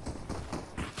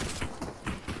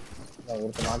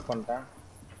 ஒருத்தன் நாக் பண்ணிட்டேன்.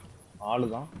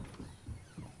 ஆளுதான்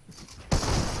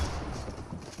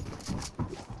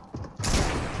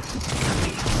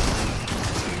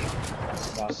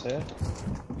காசு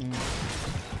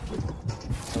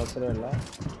அவசரம் இல்லை.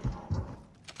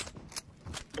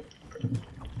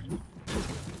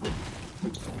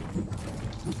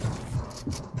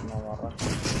 நான் வர்றேன்.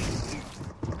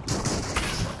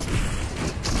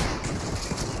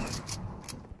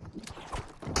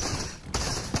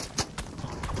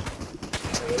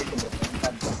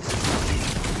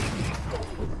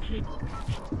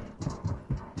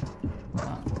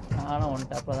 நானும் ஒன்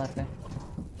டாப்ல தான் இருக்கேன்.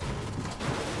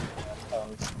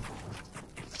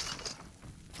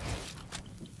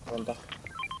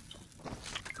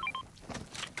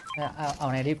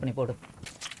 அவனை எடிட் பண்ணி போடு.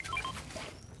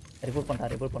 ரிப்போர்ட்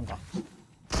பண்ணிட்டான்.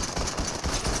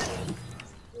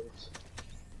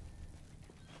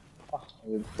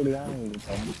 எப்படிதான்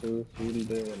பம்பு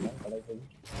ஃபீல்டு எல்லாம் கிடைக்குது.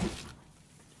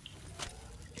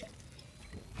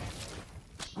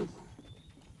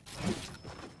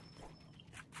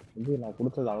 இது நான்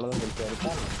கொடுத்தது அவ்வளோதான் கொடுத்து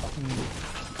இருக்கா.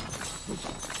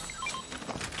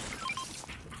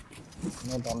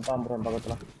 இன்னும் 90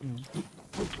 பக்கத்தில்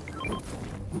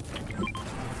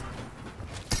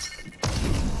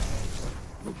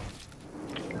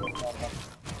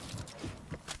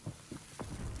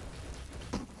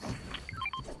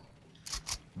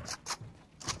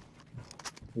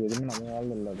எதுவுமே நம்ம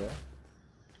வாழ் இல்லை. அது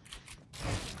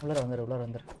உள்ளார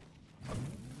வந்துரு.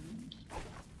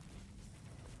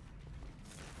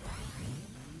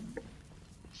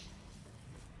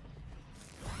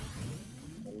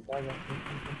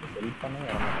 ஹெல்ப் பண்ண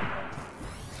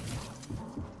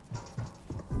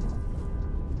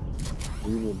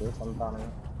சொல்லிட்டானுங்க.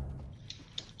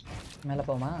 மேலே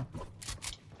போமா?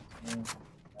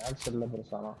 மேட்ச் இல்லை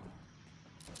பெருசானா.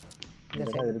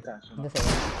 இருக்கேன்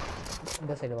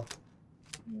இந்த சைடு வா.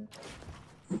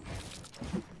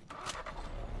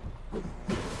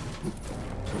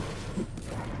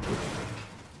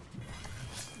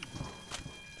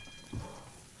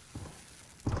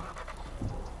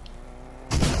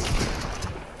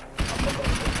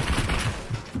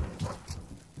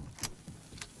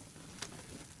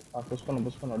 புஷ்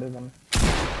பண்ணு அப்படியே பண்ணு.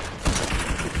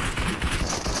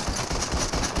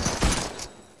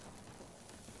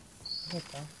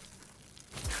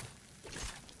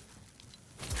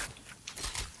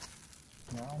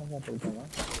 நானும் தான்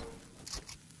போயிட்டேன்.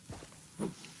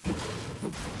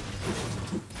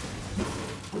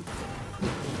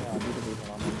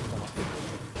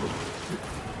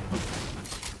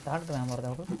 டாக்டர் மேம் வருதா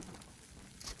அவரு?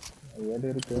 ஏடு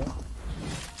இருக்கு.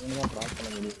 நீங்க கிராஸ் பண்ண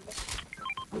முடியல.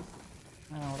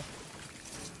 அவரு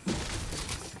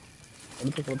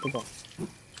எடுத்து போட்டுக்கோ.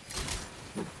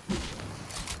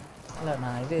 இல்லை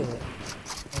நான் இது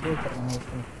வச்சிருக்கேன் யூஸ்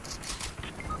பண்ணி.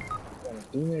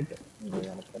 டீம்மேட்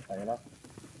எனக்கு டயர்டா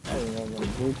இவங்க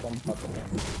ப்ளூ பம்ப் பார்த்துருக்கேன்.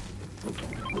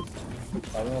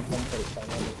 பம்ப்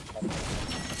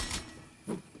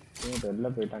டீம்மேட் வெளில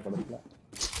போயிட்டான் கடைசியில்.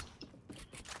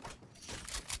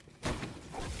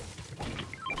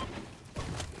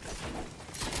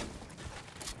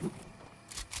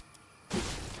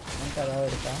 ஏதாவது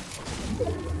இருக்கா?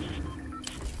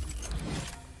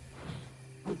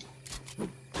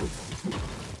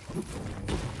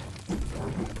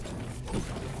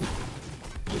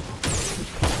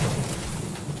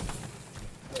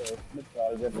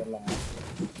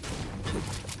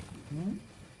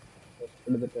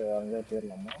 எடுத்துட்டு அங்கே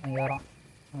போயிடலாமா? யாரும்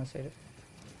சரி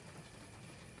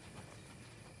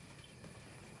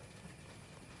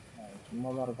சும்மா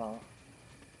தான் இருக்கான்.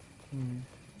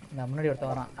 நான் முன்னாடி ஒருத்த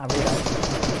வரான் அப்படியே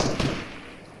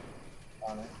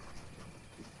நானு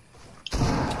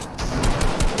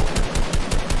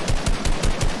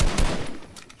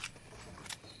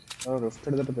ரிஸ்க்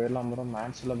எடுத்துட்டு போயிடலாம். அப்புறம்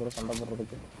மேட்ச்ல அப்புறம் சண்டை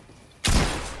போடுறதுக்கு.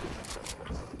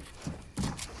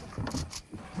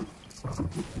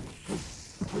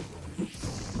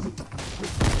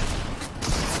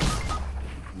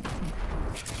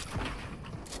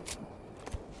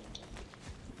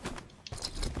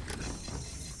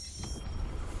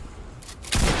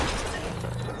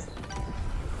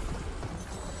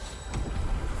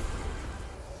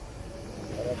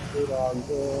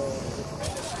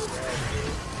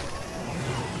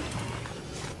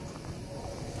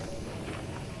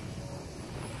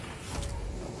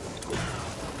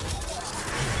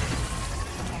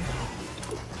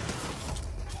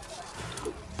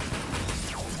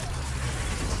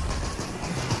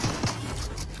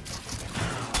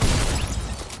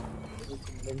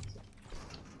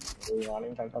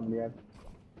 கரெக்டா முடியாது.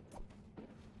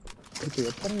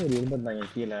 எத்தனை பேர் இருந்திருந்தாங்க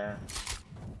கீழே?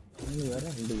 வேற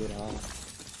 2 பேரா?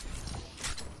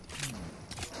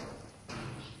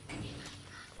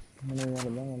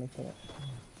 தான் நினைக்கிறேன்.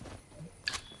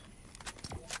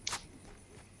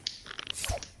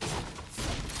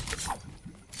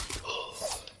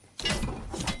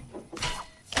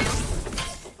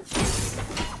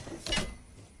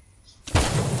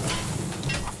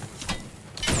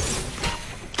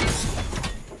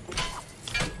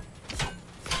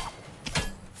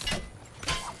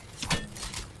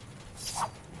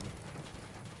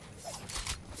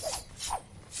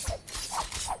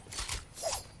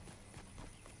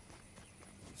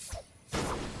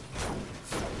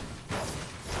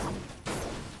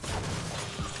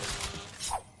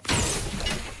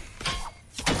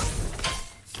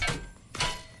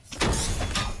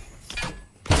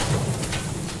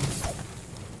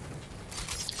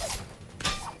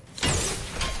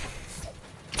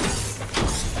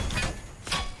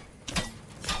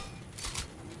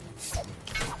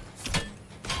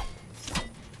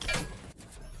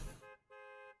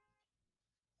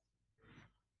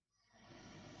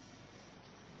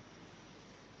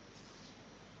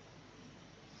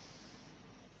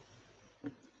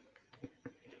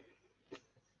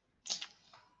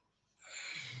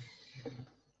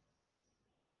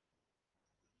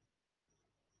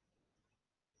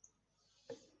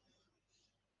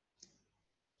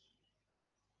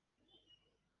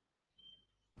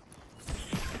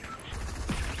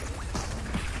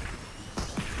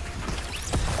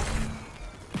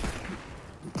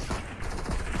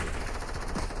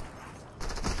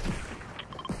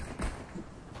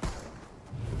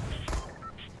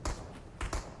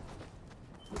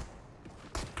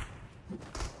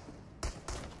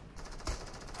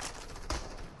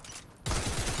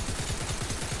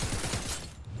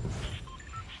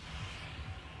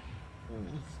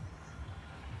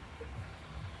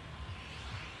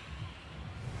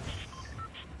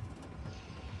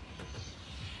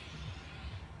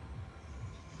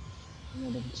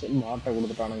 மாட்டை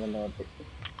கொடுத்துட்டானுங்க இந்த வாட்டி.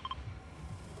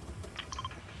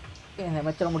 இந்த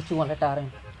மேட்சில் முடிச்சுக்குவோம் லேட்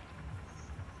ஆரம்பி.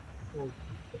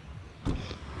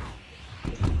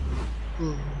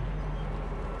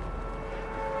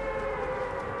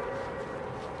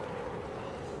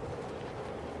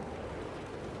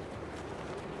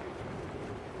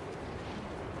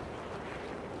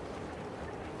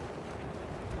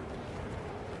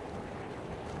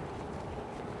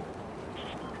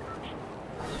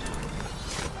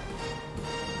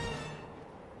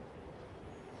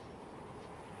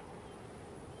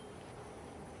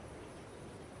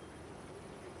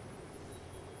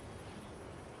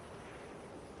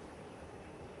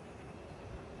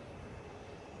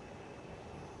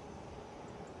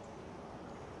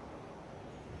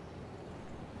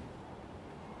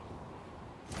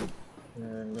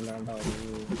 எங்க லேண்ட்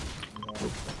ஆகுது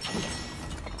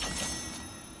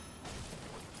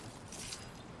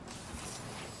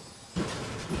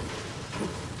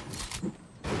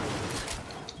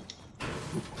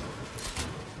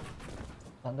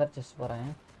பங்கர் செஸ்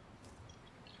போகிறேன்.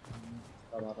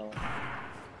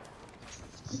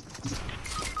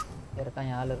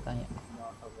 இருக்காங்க, ஆள் இருக்காங்க.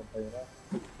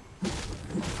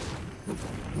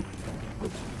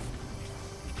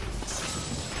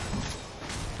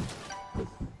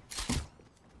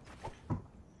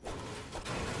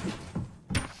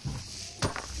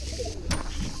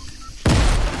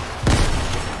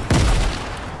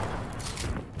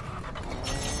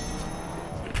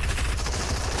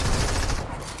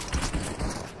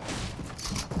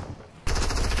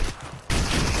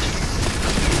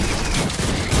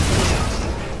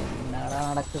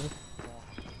 நடக்குது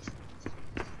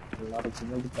எல்லாரும்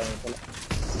பின்னாடிட்டாங்க போல.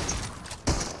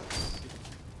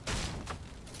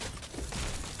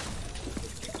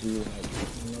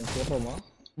 போடுறோமா?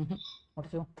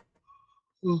 முடிச்சோம்.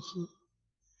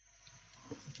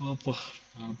 பாப்பா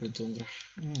நான் போய்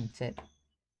தூங்குறேன். சரி.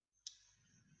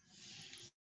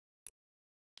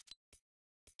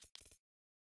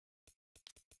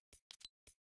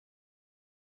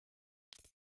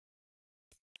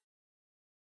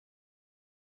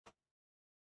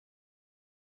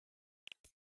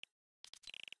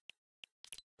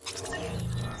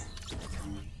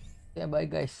 Okay, bye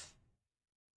guys.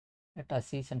 Let us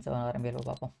season 7 ஆரம்பியல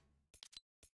பார்ப்போம்.